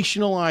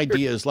foundational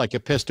ideas like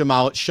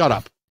epistemology? Shut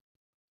up.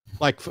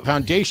 Like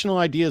foundational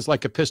ideas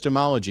like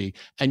epistemology,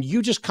 and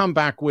you just come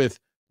back with,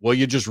 well,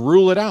 you just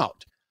rule it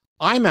out.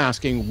 I'm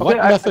asking what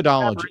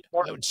methodology.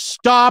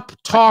 Stop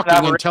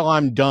talking until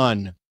I'm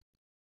done.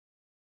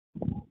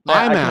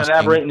 I'm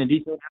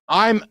asking.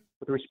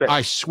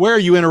 I swear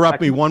you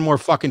interrupt me one more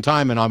fucking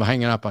time and I'm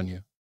hanging up on you.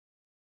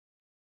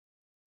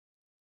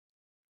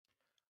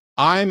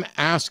 I'm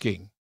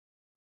asking,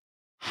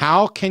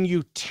 how can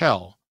you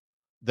tell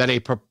that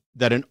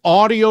an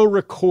audio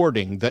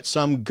recording that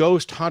some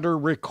ghost hunter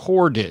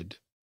recorded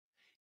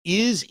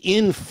is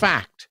in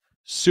fact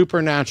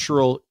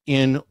supernatural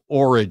in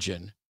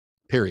origin?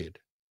 Period.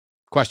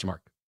 Question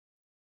mark.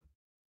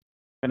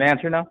 Can I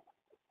answer now?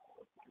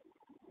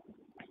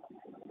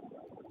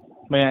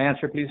 May I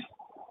answer, please?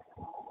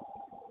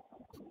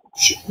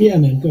 Yeah,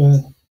 man, go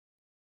ahead.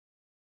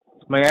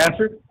 May I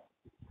answer?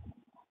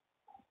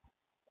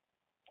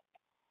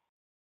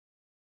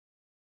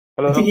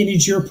 Hello? I think he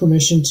needs your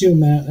permission too,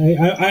 Matt.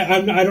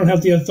 I don't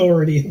have the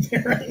authority,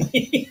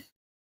 apparently.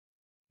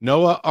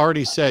 Noah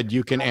already said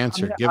you can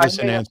answer. Give us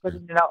an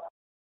answer.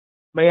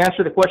 May I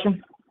answer the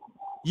question?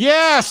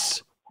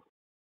 Yes!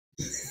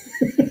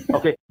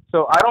 Okay,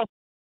 so I don't...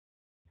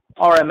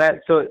 All right, Matt,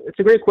 so it's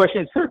a great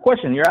question. It's a fair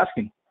question you're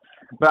asking.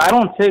 But I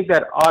don't take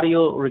that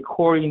audio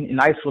recording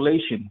in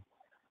isolation.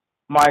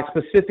 My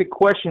specific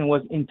question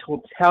was in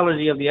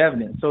totality of the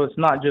evidence. So it's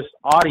not just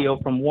audio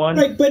from one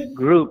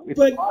group. It's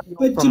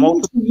audio from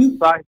multiple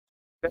sides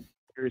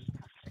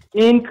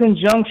in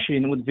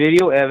conjunction with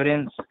video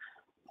evidence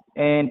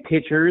and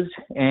pictures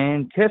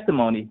and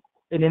testimony.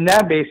 And in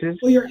that basis...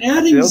 Well, you're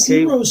adding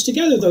zeros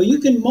together, though. You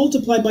can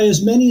multiply by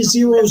as many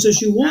zeros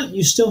as you want.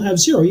 You still have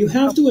zero. You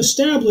have to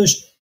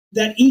establish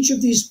that each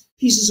of these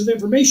pieces of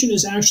information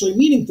is actually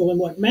meaningful. And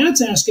what Matt's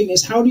asking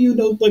is, how do you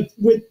know, like,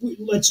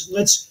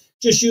 let's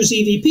just use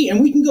EVP, and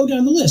we can go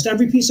down the list.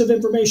 Every piece of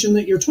information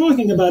that you're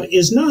talking about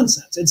is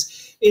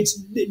nonsense.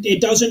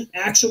 It doesn't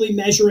actually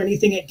measure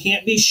anything. It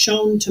can't be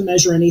shown to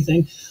measure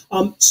anything.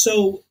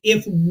 So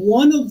if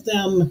one of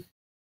them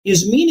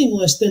is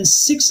meaningless, then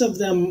 6 of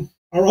them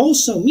are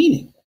also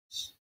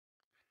meaningless.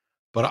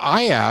 But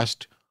I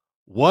asked,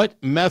 what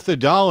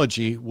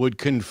methodology would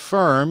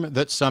confirm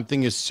that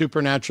something is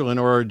supernatural in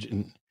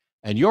origin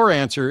And your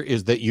answer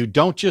is that you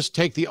don't just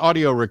take the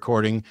audio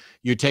recording,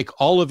 you take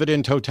all of it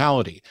in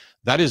totality.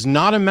 That is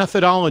not a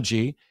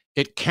methodology.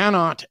 It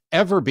cannot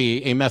ever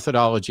be a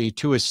methodology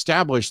to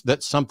establish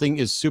that something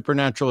is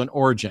supernatural in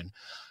origin.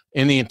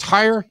 In the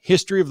entire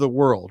history of the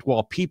world,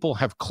 while people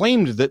have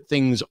claimed that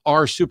things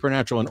are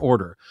supernatural in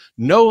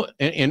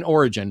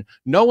origin,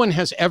 no one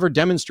has ever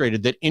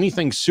demonstrated that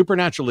anything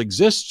supernatural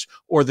exists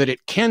or that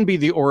it can be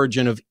the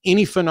origin of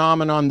any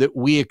phenomenon that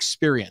we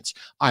experience.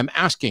 I'm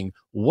asking,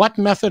 what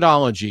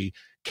methodology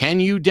can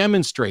you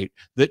demonstrate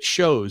that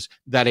shows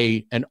that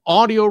an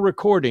audio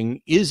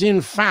recording is in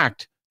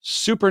fact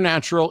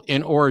supernatural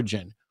in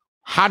origin?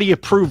 How do you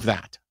prove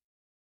that?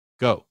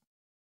 Go.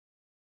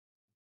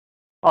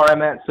 All right,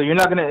 Matt. So you're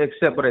not going to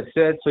accept what I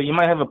said. So you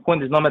might have a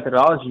point. There's no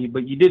methodology,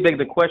 but you did beg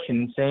the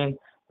question saying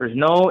there's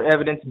no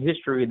evidence in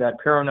history that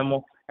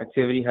paranormal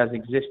activity has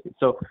existed.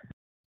 So,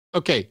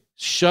 okay,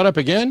 shut up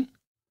again.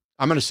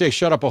 I'm going to say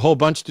shut up a whole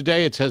bunch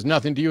today. It has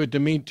nothing to do with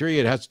Dimitri.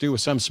 It has to do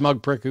with some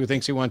smug prick who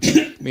thinks he wants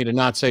me to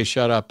not say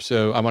shut up.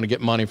 So I want to get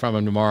money from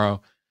him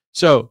tomorrow.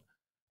 So,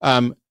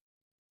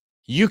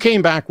 you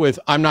came back with,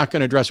 I'm not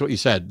going to address what you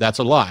said. That's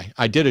a lie.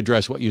 I did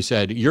address what you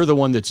said. You're the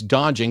one that's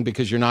dodging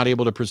because you're not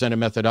able to present a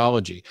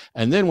methodology.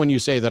 And then when you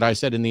say that I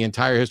said in the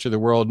entire history of the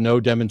world,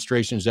 no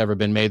demonstration has ever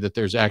been made that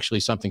there's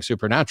actually something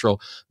supernatural,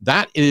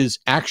 that is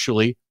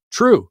actually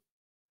true.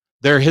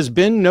 There has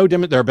been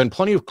there have been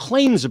plenty of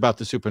claims about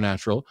the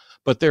supernatural,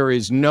 but there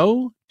is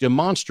no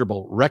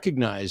demonstrable,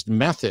 recognized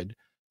method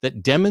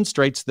that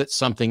demonstrates that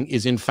something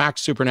is in fact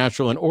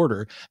supernatural in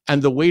order.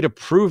 And the way to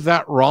prove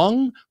that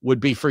wrong would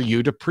be for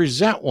you to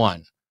present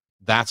one.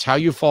 That's how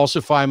you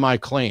falsify my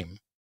claim.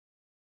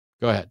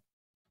 Go ahead.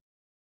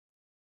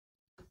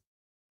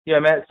 Yeah,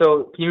 Matt.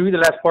 So can you read the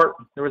last part?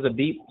 There was a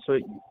beep, so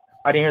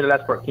I didn't hear the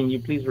last part. Can you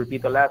please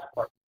repeat the last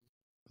part?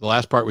 The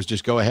last part was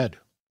just go ahead.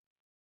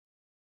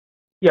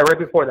 Yeah, right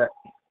before that.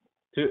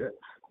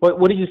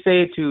 What did you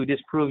say to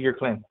disprove your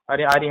claim? I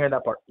didn't hear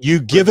that part. You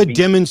give a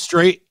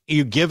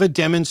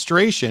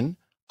demonstration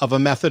of a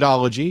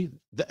methodology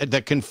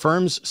that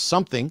confirms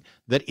something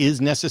that is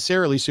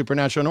necessarily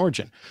supernatural in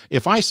origin.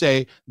 If I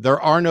say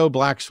there are no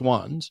black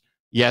swans,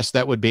 yes,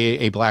 that would be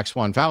a black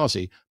swan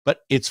fallacy,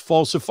 but it's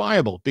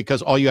falsifiable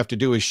because all you have to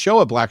do is show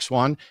a black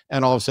swan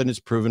and all of a sudden it's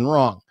proven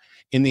wrong.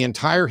 In the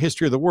entire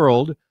history of the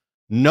world,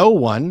 no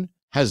one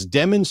has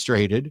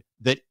demonstrated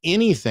that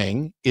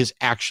anything is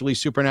actually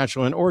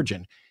supernatural in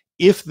origin.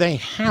 If they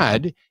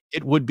had,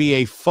 it would be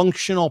a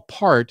functional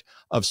part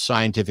of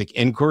scientific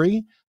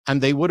inquiry,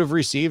 and they would have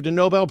received a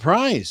Nobel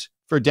Prize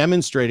for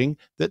demonstrating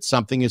that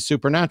something is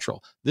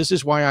supernatural. This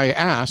is why I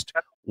asked,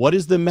 what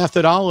is the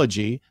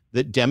methodology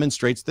that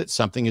demonstrates that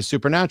something is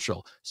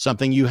supernatural?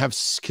 Something you have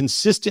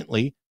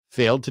consistently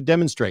failed to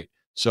demonstrate.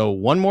 So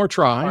one more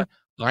try,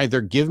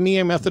 either give me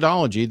a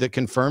methodology that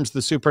confirms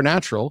the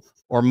supernatural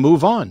or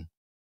move on.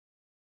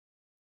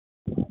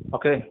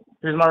 Okay,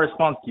 here's my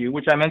response to you,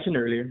 which I mentioned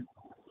earlier.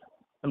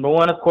 Number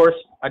one, of course,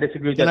 I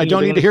disagree with that. Then I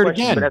don't need to hear it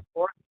again.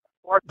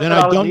 Then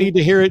I don't need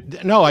to hear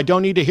it. No, I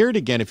don't need to hear it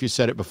again if you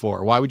said it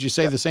before. Why would you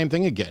say the same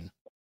thing again?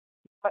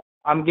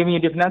 I'm giving you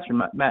a different answer,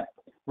 Matt.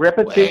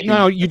 Repetition.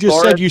 No, you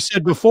just said you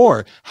said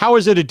before. How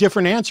is it a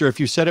different answer if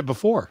you said it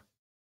before?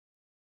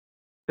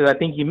 Because I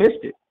think you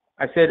missed it.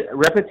 I said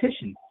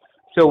repetition.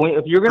 So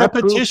if you're going to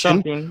prove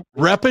something,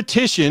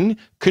 repetition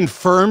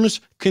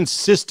confirms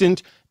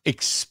consistent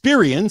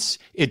experience.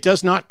 It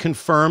does not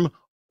confirm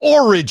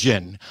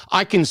origin.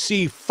 I can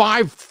see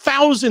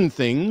 5,000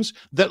 things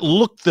that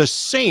look the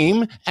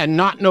same and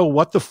not know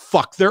what the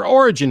fuck their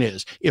origin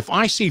is. If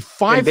I see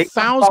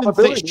 5,000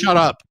 things, shut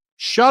up.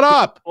 Shut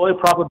up.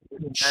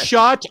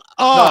 Shut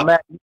up. No,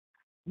 Matt,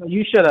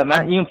 you shut up,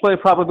 Matt. You employ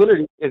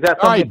probability. Is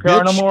that something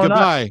paranormal or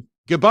not?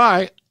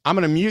 Goodbye. I'm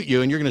going to mute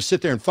you and you're going to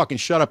sit there and fucking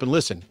shut up and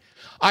listen.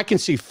 I can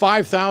see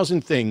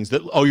 5,000 things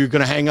that, oh, you're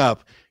going to hang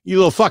up. You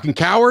little fucking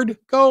coward.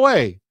 Go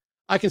away.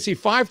 I can see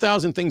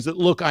 5,000 things that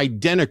look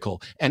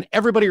identical, and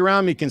everybody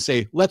around me can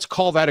say, let's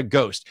call that a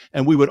ghost.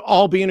 And we would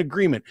all be in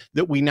agreement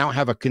that we now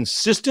have a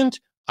consistent,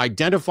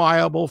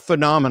 identifiable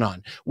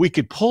phenomenon. We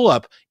could pull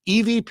up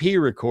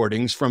EVP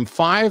recordings from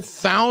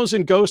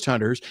 5,000 ghost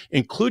hunters,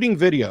 including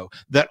video,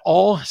 that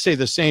all say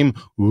the same,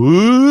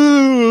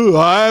 ooh,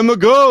 I'm a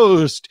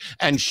ghost,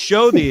 and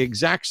show the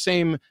exact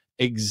same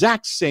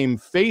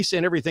face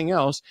and everything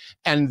else.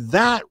 And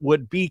that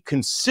would be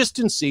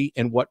consistency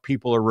in what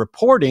people are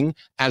reporting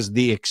as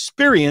the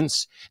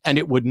experience. And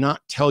it would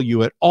not tell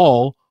you at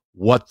all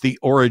what the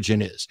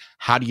origin is.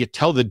 How do you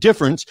tell the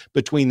difference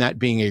between that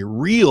being a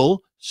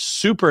real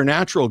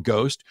supernatural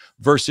ghost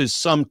versus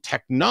some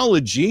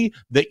technology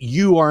that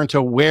you aren't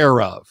aware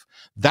of?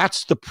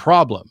 That's the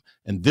problem.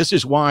 And this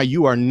is why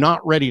you are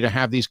not ready to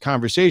have these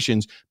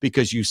conversations,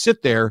 because you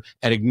sit there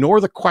and ignore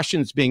the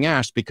questions being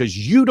asked because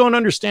you don't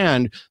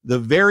understand the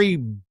very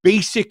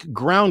basic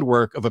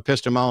groundwork of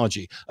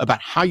epistemology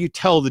about how you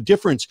tell the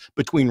difference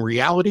between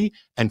reality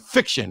and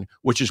fiction,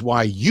 which is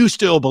why you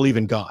still believe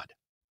in God.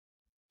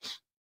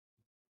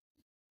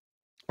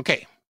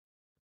 Okay.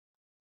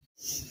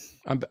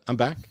 I'm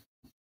back.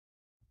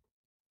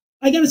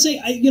 I got to say,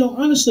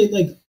 honestly,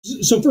 like,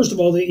 so first of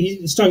all,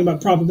 he's talking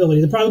about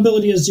probability. The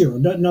probability is zero.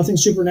 Nothing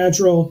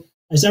supernatural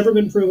has ever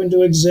been proven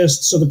to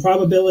exist. So the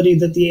probability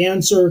that the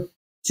answer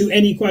to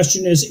any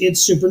question is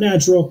it's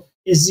supernatural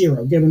is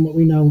zero, given what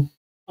we know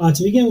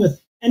to begin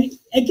with. And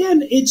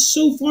again, it's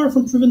so far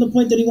from proving the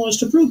point that he wants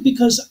to prove,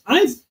 because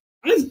I've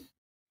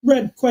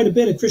read quite a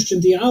bit of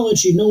Christian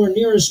theology, nowhere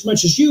near as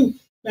much as you,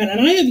 Matt, and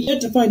I have yet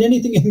to find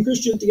anything in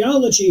Christian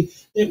theology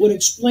that would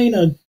explain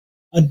a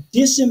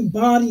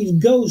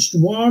disembodied ghost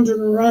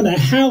wandering around a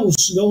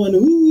house going,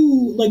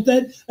 ooh, like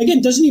that.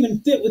 Again, doesn't even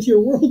fit with your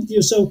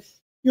worldview. So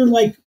you're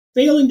like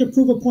failing to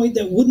prove a point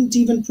that wouldn't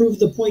even prove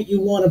the point you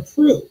want to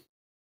prove.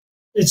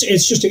 It's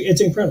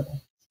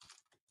incredible.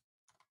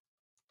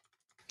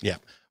 Yeah.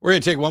 We're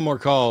going to take one more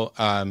call.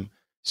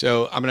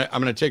 So I'm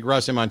gonna take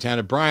Russ in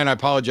Montana. Brian, I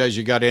apologize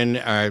you got in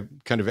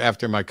kind of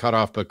after my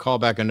cutoff, but call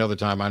back another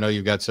time. I know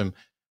you've got some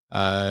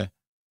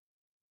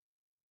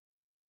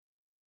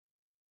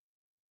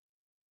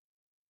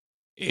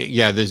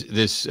yeah,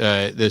 this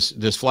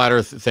flat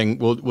Earth thing.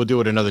 We'll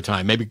do it another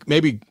time.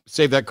 Maybe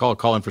save that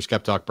call in for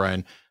Skeptalk,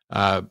 Brian.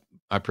 I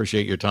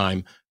appreciate your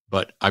time,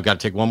 but I've got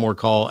to take one more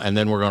call, and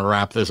then we're going to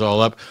wrap this all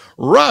up.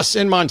 Russ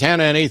in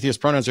Montana, and atheist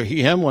pronouns are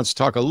he, him, wants to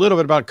talk a little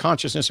bit about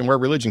consciousness and where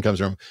religion comes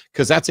from,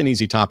 because that's an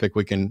easy topic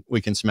we can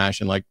smash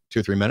in like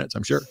 2 or 3 minutes,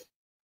 I'm sure.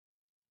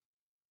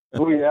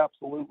 We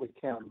absolutely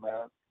can,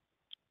 Matt.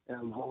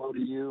 And hello to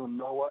you and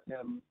Noah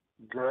and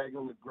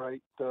Dragon, the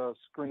great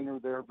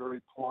screener there, very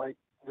polite,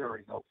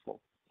 very helpful.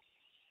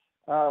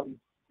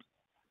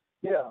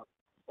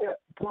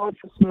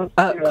 Consciousness.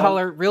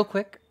 Caller, real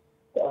quick.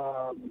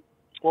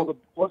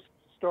 Let's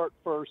start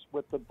first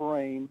with the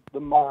brain, the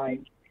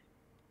mind.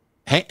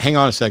 Hang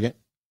on a second.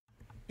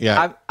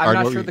 Yeah, I'm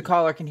not sure the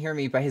caller can hear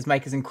me, but his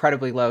mic is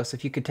incredibly low. So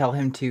if you could tell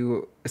him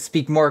to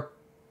speak more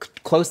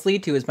closely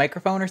to his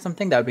microphone or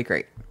something, that would be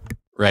great.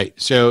 Right.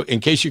 So in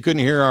case you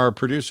couldn't hear our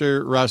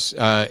producer, Russ,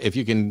 if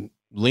you can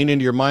lean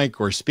into your mic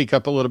or speak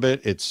up a little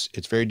bit, it's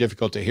very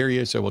difficult to hear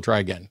you. So we'll try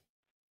again.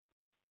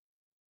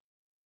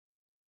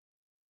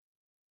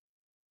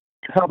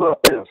 How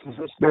about this? Is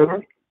this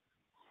better?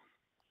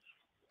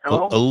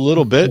 A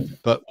little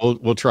bit, but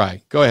we'll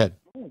try. Go ahead.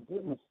 Oh,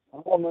 goodness. I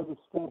don't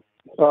understand.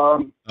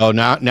 Oh,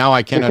 now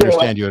I can't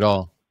understand you at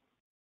all.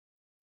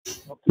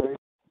 Okay.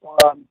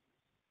 I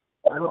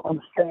don't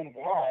understand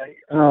why.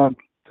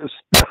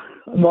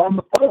 I'm on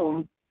the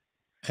phone.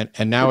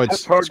 And now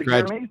it's hard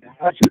scratchy. to hear me?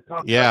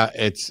 Yeah,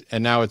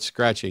 now it's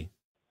scratchy.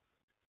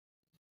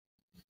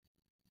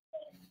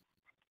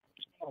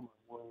 Oh, my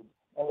word.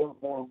 I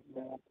don't know,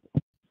 man.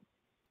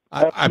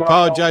 I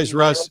apologize,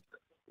 Russ.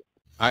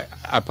 I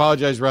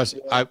apologize, Russ.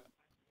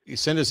 You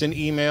send us an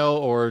email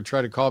or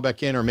try to call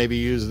back in, or maybe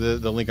use the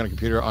link on a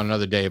computer on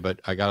another day,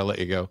 but I got to let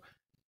you go.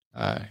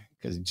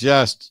 Because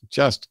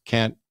just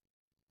can't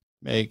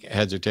make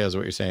heads or tails of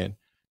what you're saying.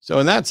 So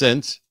in that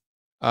sense,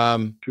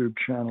 YouTube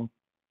channel.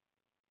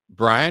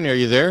 Brian, are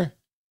you there?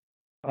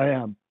 I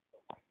am.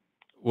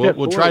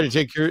 We'll try to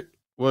take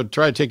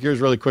yours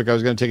really quick. I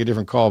was going to take a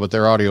different call, but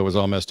their audio was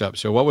all messed up.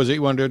 So what was it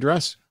you wanted to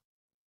address?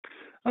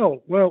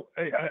 Oh, well,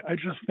 I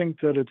just think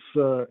that it's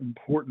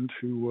important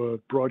to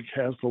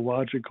broadcast a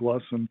logic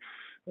lesson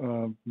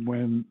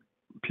when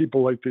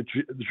people like the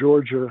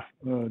Georgia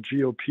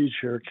GOP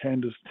chair,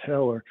 Candace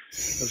Taylor,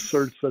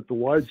 asserts that the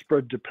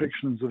widespread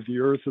depictions of the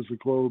Earth as a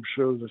globe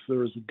show that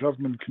there is a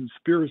government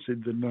conspiracy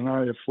to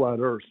deny a flat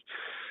Earth.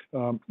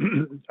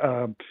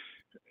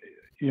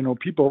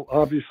 People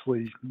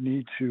obviously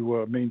need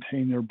to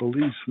maintain their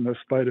beliefs in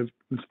spite of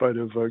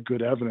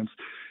good evidence.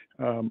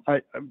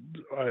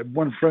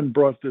 One friend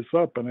brought this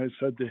up, and I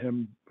said to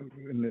him,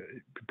 and he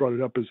brought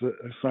it up as a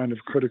sign of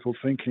critical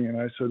thinking, and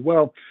I said,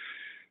 well,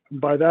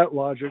 by that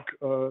logic,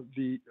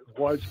 the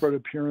widespread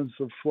appearance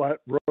of flat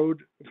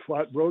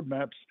road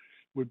maps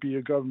would be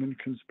a government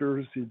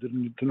conspiracy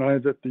to deny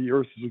that the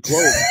Earth is a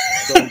globe.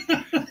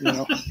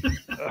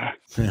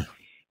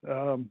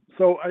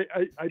 So,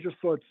 I just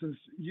thought, since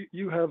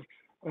you have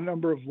a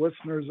number of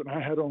listeners and I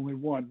had only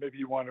one, maybe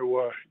you want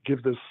to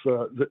give this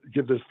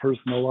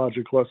person a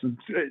logic lesson.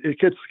 It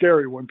gets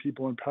scary when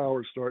people in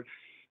power start,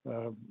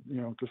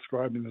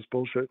 describing this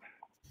bullshit.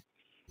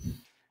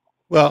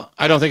 Well,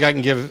 I don't think I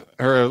can give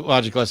her a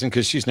logic lesson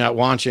because she's not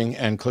watching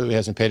and clearly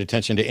hasn't paid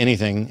attention to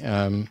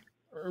anything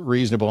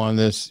reasonable on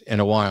this in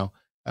a while.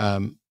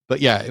 But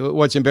yeah,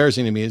 what's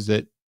embarrassing to me is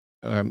that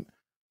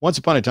once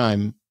upon a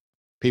time,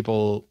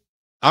 people.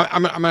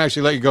 I'm going to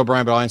actually let you go,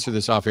 Brian, but I'll answer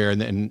this off air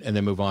and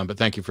then move on. But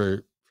thank you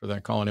for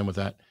that, calling in with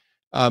that.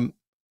 I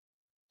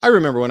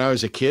remember when I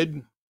was a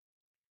kid,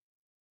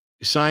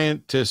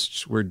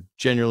 scientists were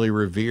genuinely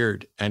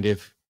revered, and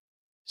if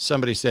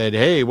somebody said,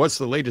 "Hey, what's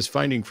the latest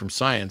finding from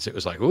science?" it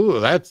was like,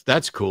 "Ooh,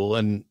 that's cool."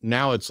 And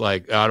now it's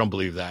like, I don't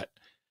believe that.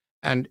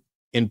 And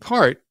in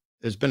part,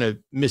 there's been a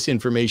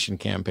misinformation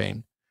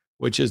campaign,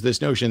 which is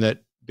this notion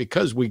that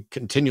because we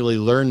continually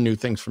learn new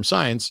things from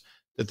science,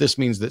 that this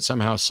means that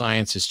somehow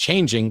science is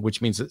changing,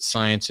 which means that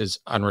science is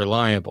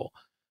unreliable.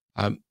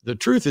 The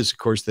truth is, of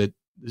course, that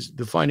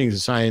the findings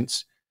of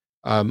science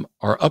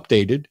are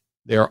updated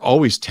They are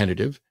always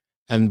tentative.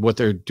 And what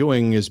they're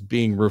doing is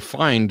being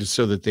refined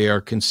so that they are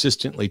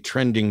consistently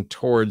trending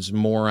towards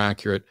more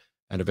accurate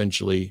and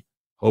eventually,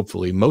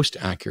 hopefully, most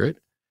accurate.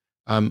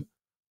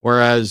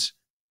 Whereas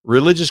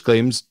religious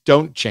claims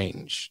don't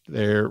change.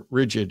 They're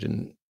rigid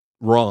and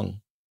wrong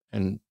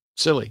and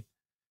silly.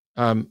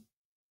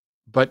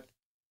 But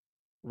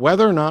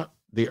whether or not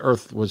the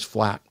earth was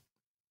flat,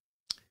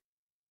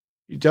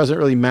 it doesn't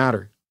really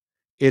matter.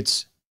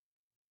 It's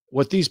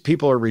what these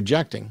people are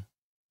rejecting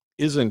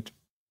isn't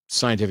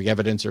scientific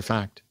evidence or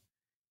fact.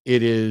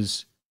 It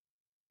is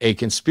a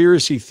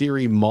conspiracy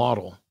theory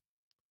model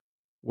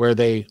where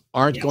they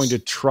aren't going to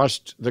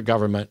trust the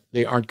government.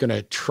 They aren't going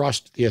to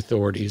trust the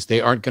authorities.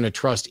 They aren't going to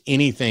trust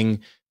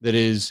anything that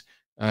is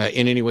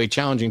in any way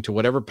challenging to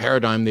whatever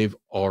paradigm they've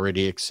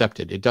already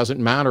accepted. It doesn't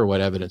matter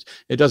what evidence.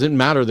 It doesn't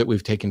matter that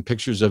we've taken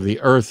pictures of the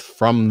earth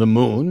from the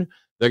moon.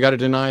 They got to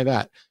deny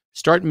that.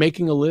 Start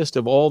making a list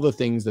of all the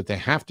things that they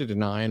have to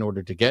deny in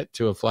order to get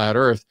to a flat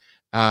earth.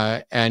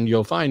 And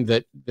you'll find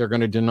that they're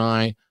going to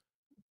deny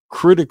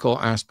critical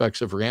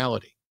aspects of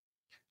reality.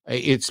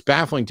 It's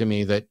baffling to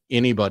me that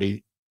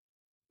anybody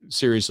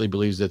seriously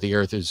believes that the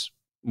earth is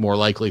more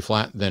likely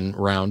flat than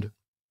round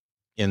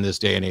in this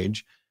day and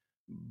age.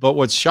 But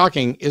what's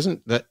shocking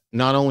isn't that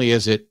not only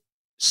is it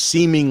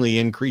seemingly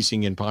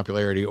increasing in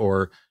popularity,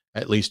 or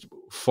at least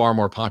far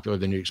more popular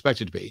than you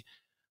expect it to be,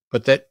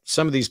 but that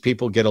some of these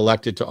people get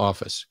elected to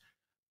office.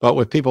 But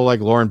with people like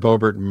Lauren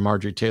Boebert and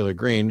Marjorie Taylor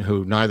Greene,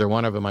 who neither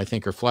one of them I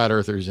think are flat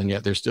earthers, and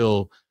yet they're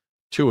still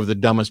two of the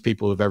dumbest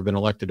people who've ever been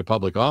elected to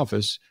public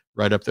office,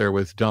 right up there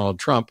with Donald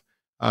Trump,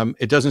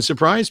 it doesn't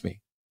surprise me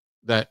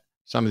that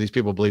some of these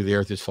people believe the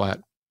earth is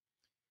flat.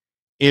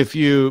 If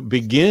you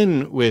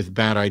begin with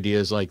bad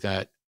ideas like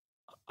that,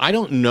 I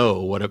don't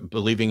know what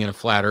believing in a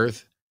flat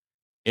earth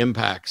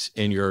impacts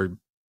in your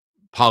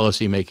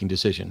policy-making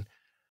decision,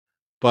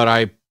 but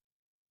I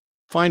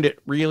find it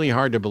really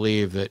hard to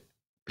believe that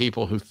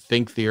people who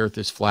think the earth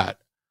is flat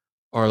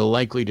are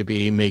likely to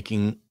be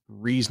making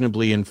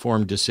reasonably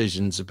informed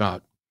decisions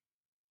about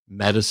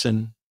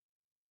medicine,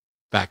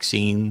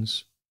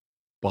 vaccines,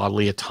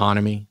 bodily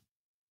autonomy.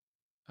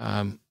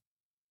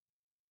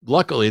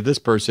 Luckily, this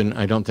person,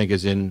 I don't think,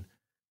 is in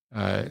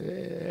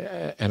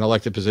an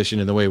elected position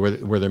in the way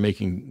where they're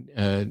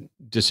making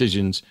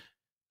decisions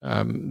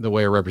the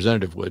way a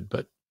representative would.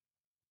 But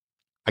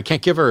I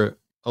can't give her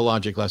a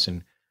logic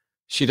lesson.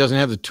 She doesn't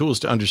have the tools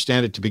to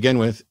understand it to begin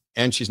with,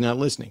 and she's not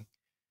listening.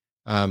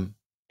 And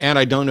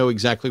I don't know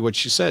exactly what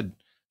she said.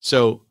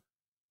 So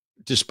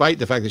despite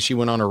the fact that she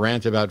went on a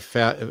rant about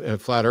flat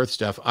earth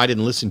stuff, I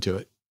didn't listen to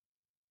it.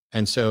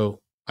 And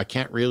so I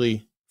can't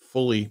really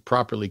fully,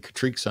 properly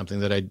critique something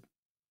that I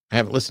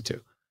haven't listened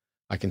to.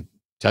 I can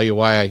tell you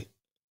why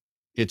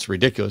it's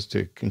ridiculous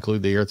to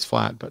conclude the earth's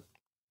flat, but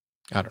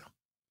I don't know.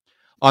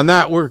 On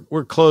that,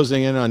 we're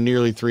closing in on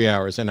nearly 3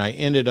 hours, and I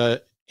ended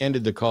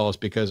the calls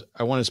because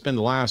I want to spend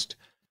the last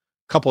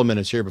couple of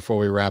minutes here before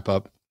we wrap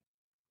up.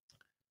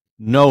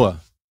 Noah,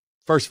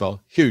 first of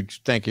all,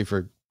 huge thank you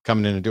for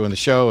coming in and doing the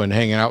show and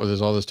hanging out with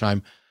us all this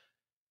time.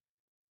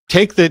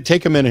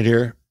 Take a minute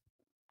here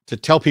to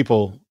tell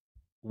people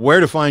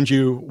where to find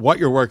you, what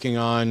you're working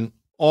on,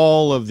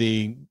 all of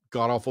the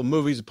god-awful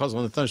movies, The Puzzle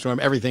in the Thunderstorm,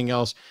 everything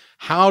else.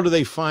 How do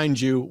they find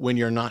you when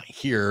you're not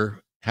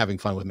here having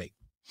fun with me?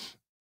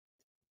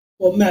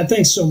 Well, Matt,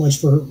 thanks so much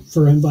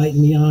for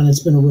inviting me on.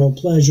 It's been a real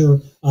pleasure.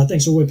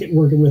 Thanks for working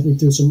with me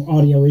through some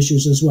audio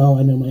issues as well.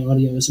 I know my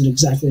audio isn't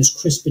exactly as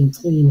crisp and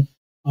clean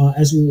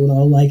as we would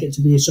all like it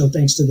to be. So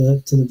thanks to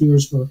the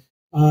viewers for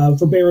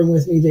bearing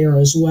with me there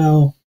as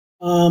well.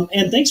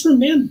 And thanks for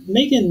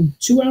making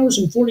 2 hours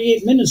and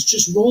 48 minutes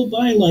just roll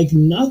by like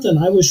nothing.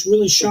 I was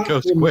really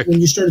shocked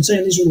when you started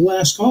saying these were the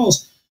last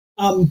calls.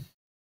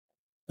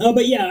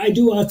 But yeah, I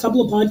do a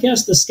couple of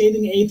podcasts. The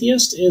Scathing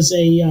Atheist is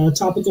a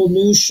topical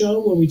news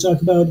show where we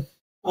talk about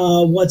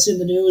what's in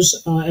the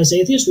news as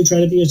atheists. We try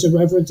to be as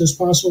irreverent as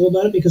possible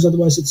about it because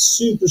otherwise it's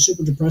super,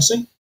 super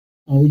depressing.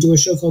 We do a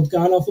show called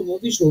God Awful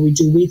Movies where we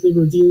do weekly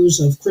reviews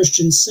of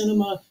Christian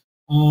cinema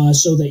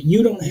so that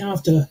you don't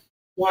have to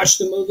watch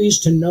the movies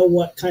to know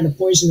what kind of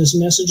poisonous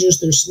messages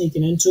they're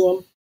sneaking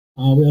into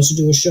them. We also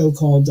do a show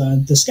called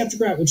The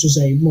Skeptalk, which is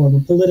more of a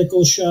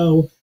political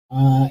show.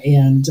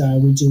 And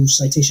we do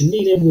Citation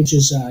Needed, which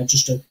is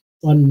just a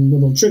fun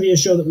little trivia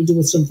show that we do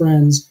with some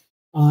friends.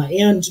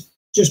 And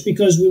just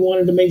because we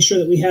wanted to make sure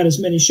that we had as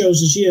many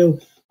shows as you,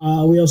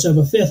 we also have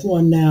a fifth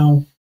one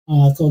now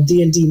called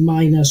D&D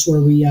Minus,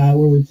 where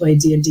we play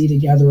D&D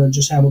together and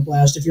just have a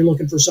blast. If you're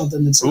looking for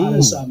something that's not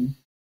as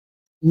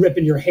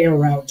ripping your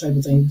hair out type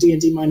of thing,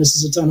 D&D Minus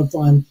is a ton of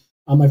fun.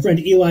 My friend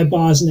Eli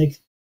Bosnick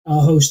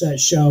hosts that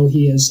show.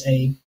 He is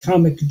a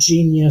comic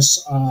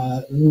genius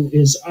who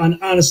is,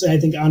 honestly, I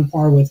think, on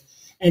par with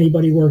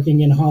anybody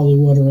working in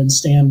Hollywood or in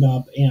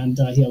stand-up, and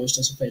he always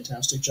does a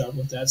fantastic job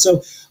with that.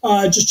 So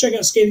just check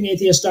out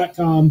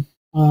scathingatheist.com.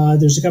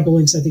 There's a couple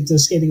links, I think, to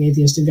Scathing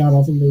Atheist and God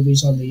Awful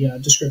Movies on the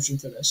description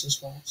for this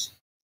as well.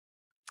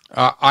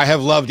 I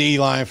have loved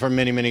Eli for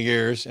many, many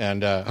years,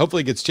 and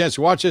hopefully he gets a chance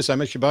to watch this. I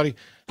miss you, buddy.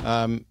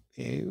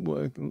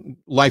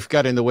 life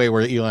got in the way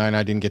where Eli and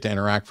I didn't get to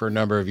interact for a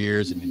number of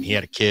years, and he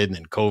had a kid, and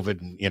then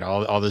COVID, and you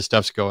know, all this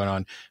stuff's going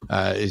on.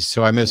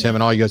 So I miss him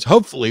and all you guys.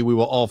 Hopefully we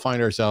will all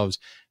find ourselves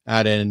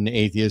at an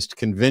atheist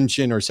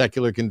convention or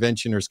secular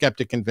convention or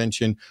skeptic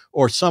convention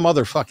or some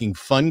other fucking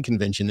fun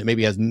convention that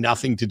maybe has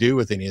nothing to do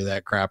with any of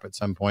that crap at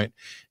some point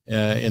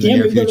in the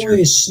near future. Go to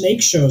these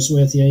snake shows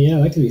with you. Yeah,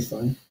 that could be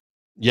fun.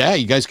 Yeah,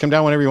 you guys come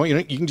down whenever you want. You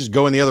know, you can just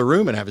go in the other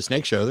room and have a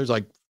snake show. There's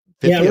like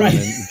 50 of them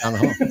down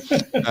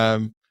the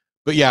hall.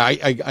 But yeah,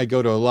 I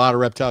go to a lot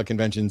of reptile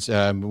conventions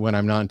when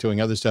I'm not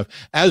doing other stuff.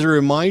 As a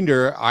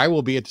reminder, I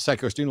will be at the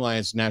Psycho Student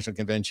Alliance National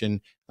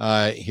Convention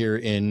here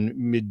in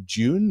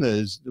mid-June,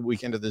 the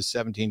weekend of the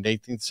 17th,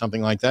 18th,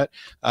 something like that,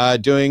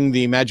 doing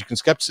the Magic and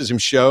Skepticism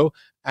show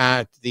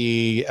at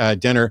the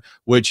dinner,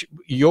 which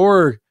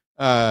your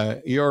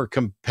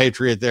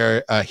compatriot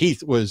there,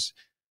 Heath, was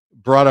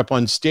brought up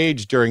on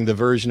stage during the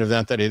version of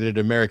that I did,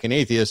 American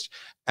Atheist,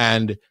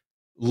 and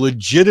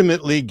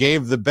legitimately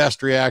gave the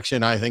best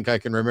reaction I think I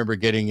can remember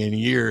getting in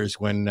years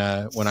when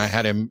I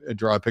had him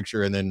draw a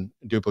picture and then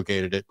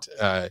duplicated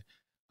it.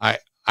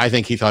 I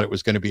think he thought it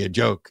was going to be a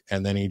joke,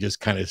 and then he just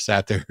kind of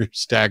sat there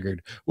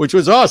staggered, which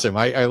was awesome.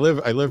 I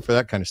live for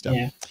that kind of stuff.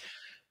 Yeah.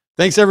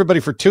 Thanks everybody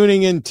for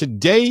tuning in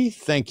today.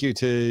 Thank you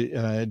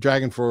to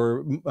Dragon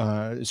for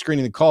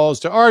screening the calls,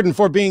 to Arden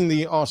for being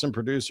the awesome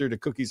producer, to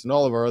Cookies and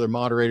all of our other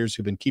moderators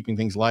who've been keeping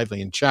things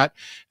lively in chat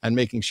and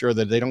making sure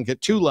that they don't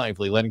get too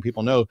lively, letting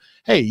people know,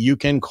 hey, you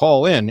can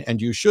call in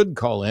and you should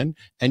call in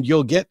and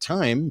you'll get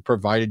time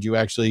provided you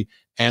actually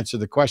answer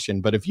the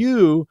question. But if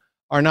you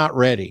are not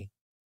ready,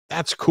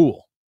 that's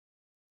cool.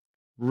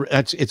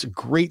 It's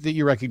great that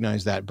you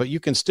recognize that, but you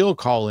can still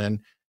call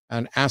in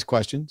and ask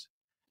questions.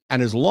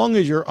 And as long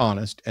as you're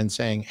honest and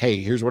saying, hey,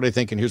 here's what I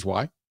think and here's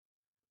why,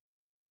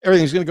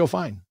 everything's going to go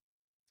fine.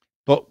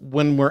 But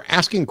when we're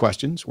asking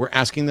questions, we're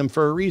asking them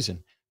for a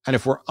reason. And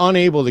if we're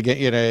unable to get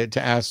you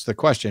to ask the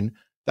question,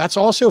 that's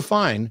also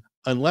fine,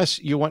 unless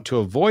you want to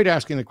avoid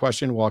asking the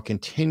question while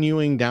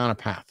continuing down a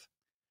path.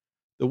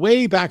 The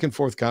way back and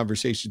forth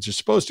conversations are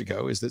supposed to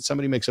go is that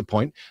somebody makes a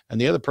point and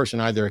the other person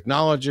either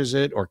acknowledges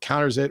it or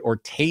counters it or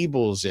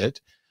tables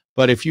it.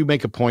 But if you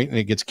make a point and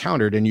it gets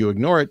countered and you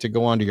ignore it to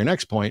go on to your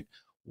next point,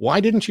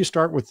 why didn't you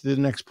start with the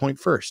next point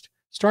first?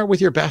 Start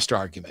with your best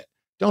argument.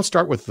 Don't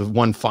start with the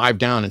 1-5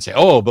 down and say,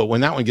 oh, but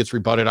when that one gets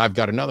rebutted, I've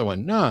got another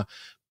one. No,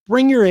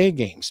 bring your A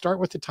game. Start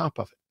with the top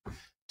of it.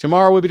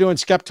 Tomorrow we'll be doing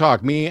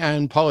Skeptalk, me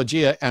and Paula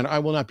Gia, and I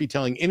will not be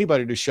telling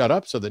anybody to shut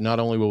up so that not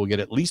only will we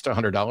get at least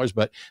 $100,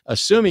 but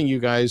assuming you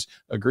guys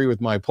agree with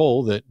my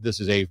poll that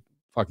this is a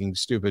fucking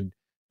stupid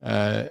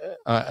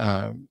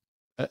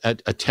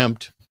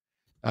attempt,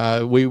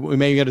 we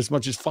may get as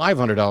much as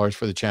 $500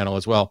 for the channel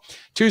as well.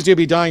 Tuesday will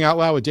be Dying Out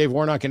Loud with Dave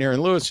Warnock and Aaron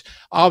Lewis.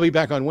 I'll be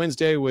back on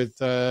Wednesday with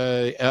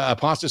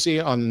Apostasy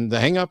on the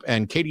Hang Up,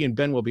 and Katie and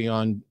Ben will be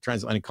on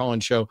Transatlantic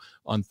Call-In Show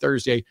on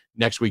Thursday.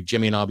 Next week,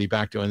 Jimmy and I'll be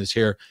back doing this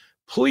here.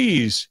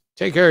 Please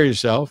take care of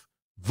yourself.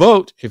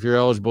 Vote if you're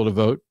eligible to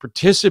vote.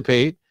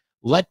 Participate.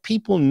 Let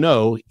people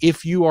know,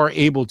 if you are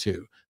able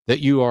to, that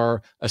you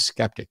are a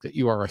skeptic, that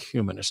you are a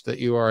humanist, that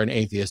you are an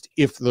atheist,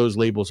 if those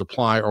labels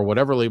apply or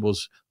whatever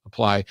labels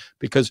apply,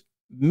 because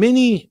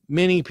many,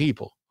 many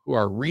people who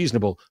are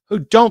reasonable, who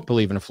don't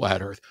believe in a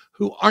flat earth,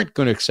 who aren't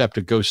going to accept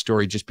a ghost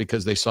story just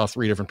because they saw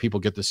 3 different people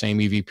get the same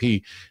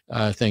EVP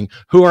thing,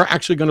 who are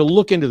actually going to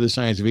look into the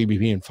science of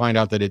EVP and find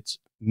out that it's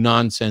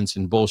nonsense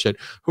and bullshit,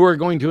 who are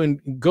going to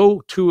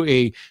go to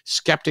a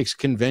skeptics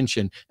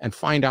convention and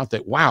find out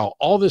that, wow,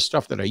 all this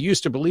stuff that I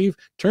used to believe,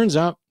 turns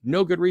out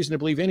no good reason to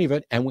believe any of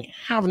it, and we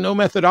have no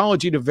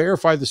methodology to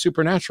verify the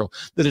supernatural,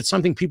 that it's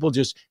something people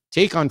just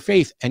take on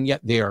faith, and yet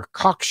they are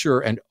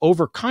cocksure and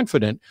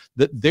overconfident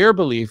that their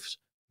beliefs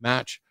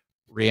match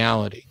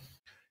reality.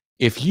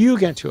 If you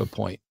get to a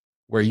point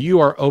where you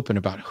are open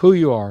about who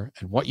you are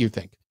and what you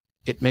think,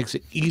 it makes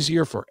it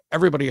easier for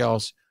everybody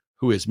else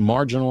who is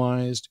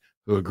marginalized,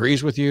 who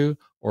agrees with you,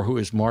 or who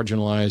is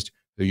marginalized,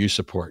 who you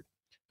support.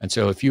 And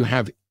so if you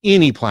have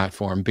any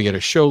platform, be it a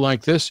show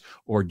like this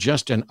or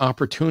just an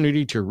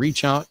opportunity to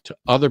reach out to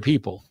other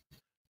people,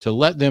 to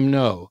let them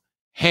know,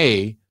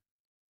 hey,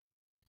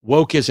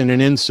 woke isn't an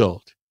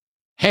insult.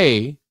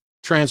 Hey,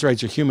 trans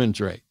rights are human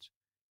rights.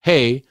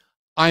 Hey,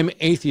 I'm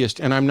atheist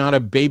and I'm not a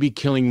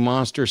baby-killing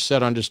monster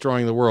set on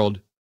destroying the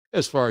world,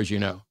 as far as you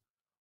know.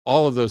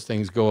 All of those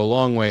things go a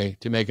long way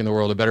to making the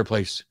world a better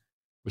place.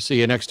 We'll see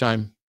you next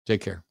time.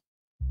 Take care.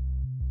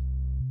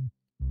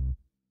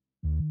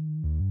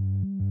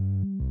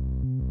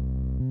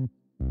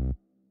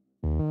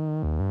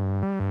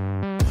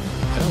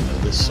 I don't know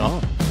this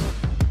song.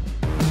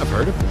 I've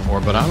heard it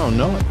before, but I don't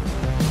know it.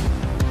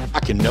 I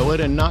can know it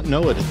and not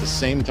know it at the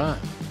same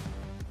time.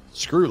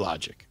 Screw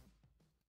logic.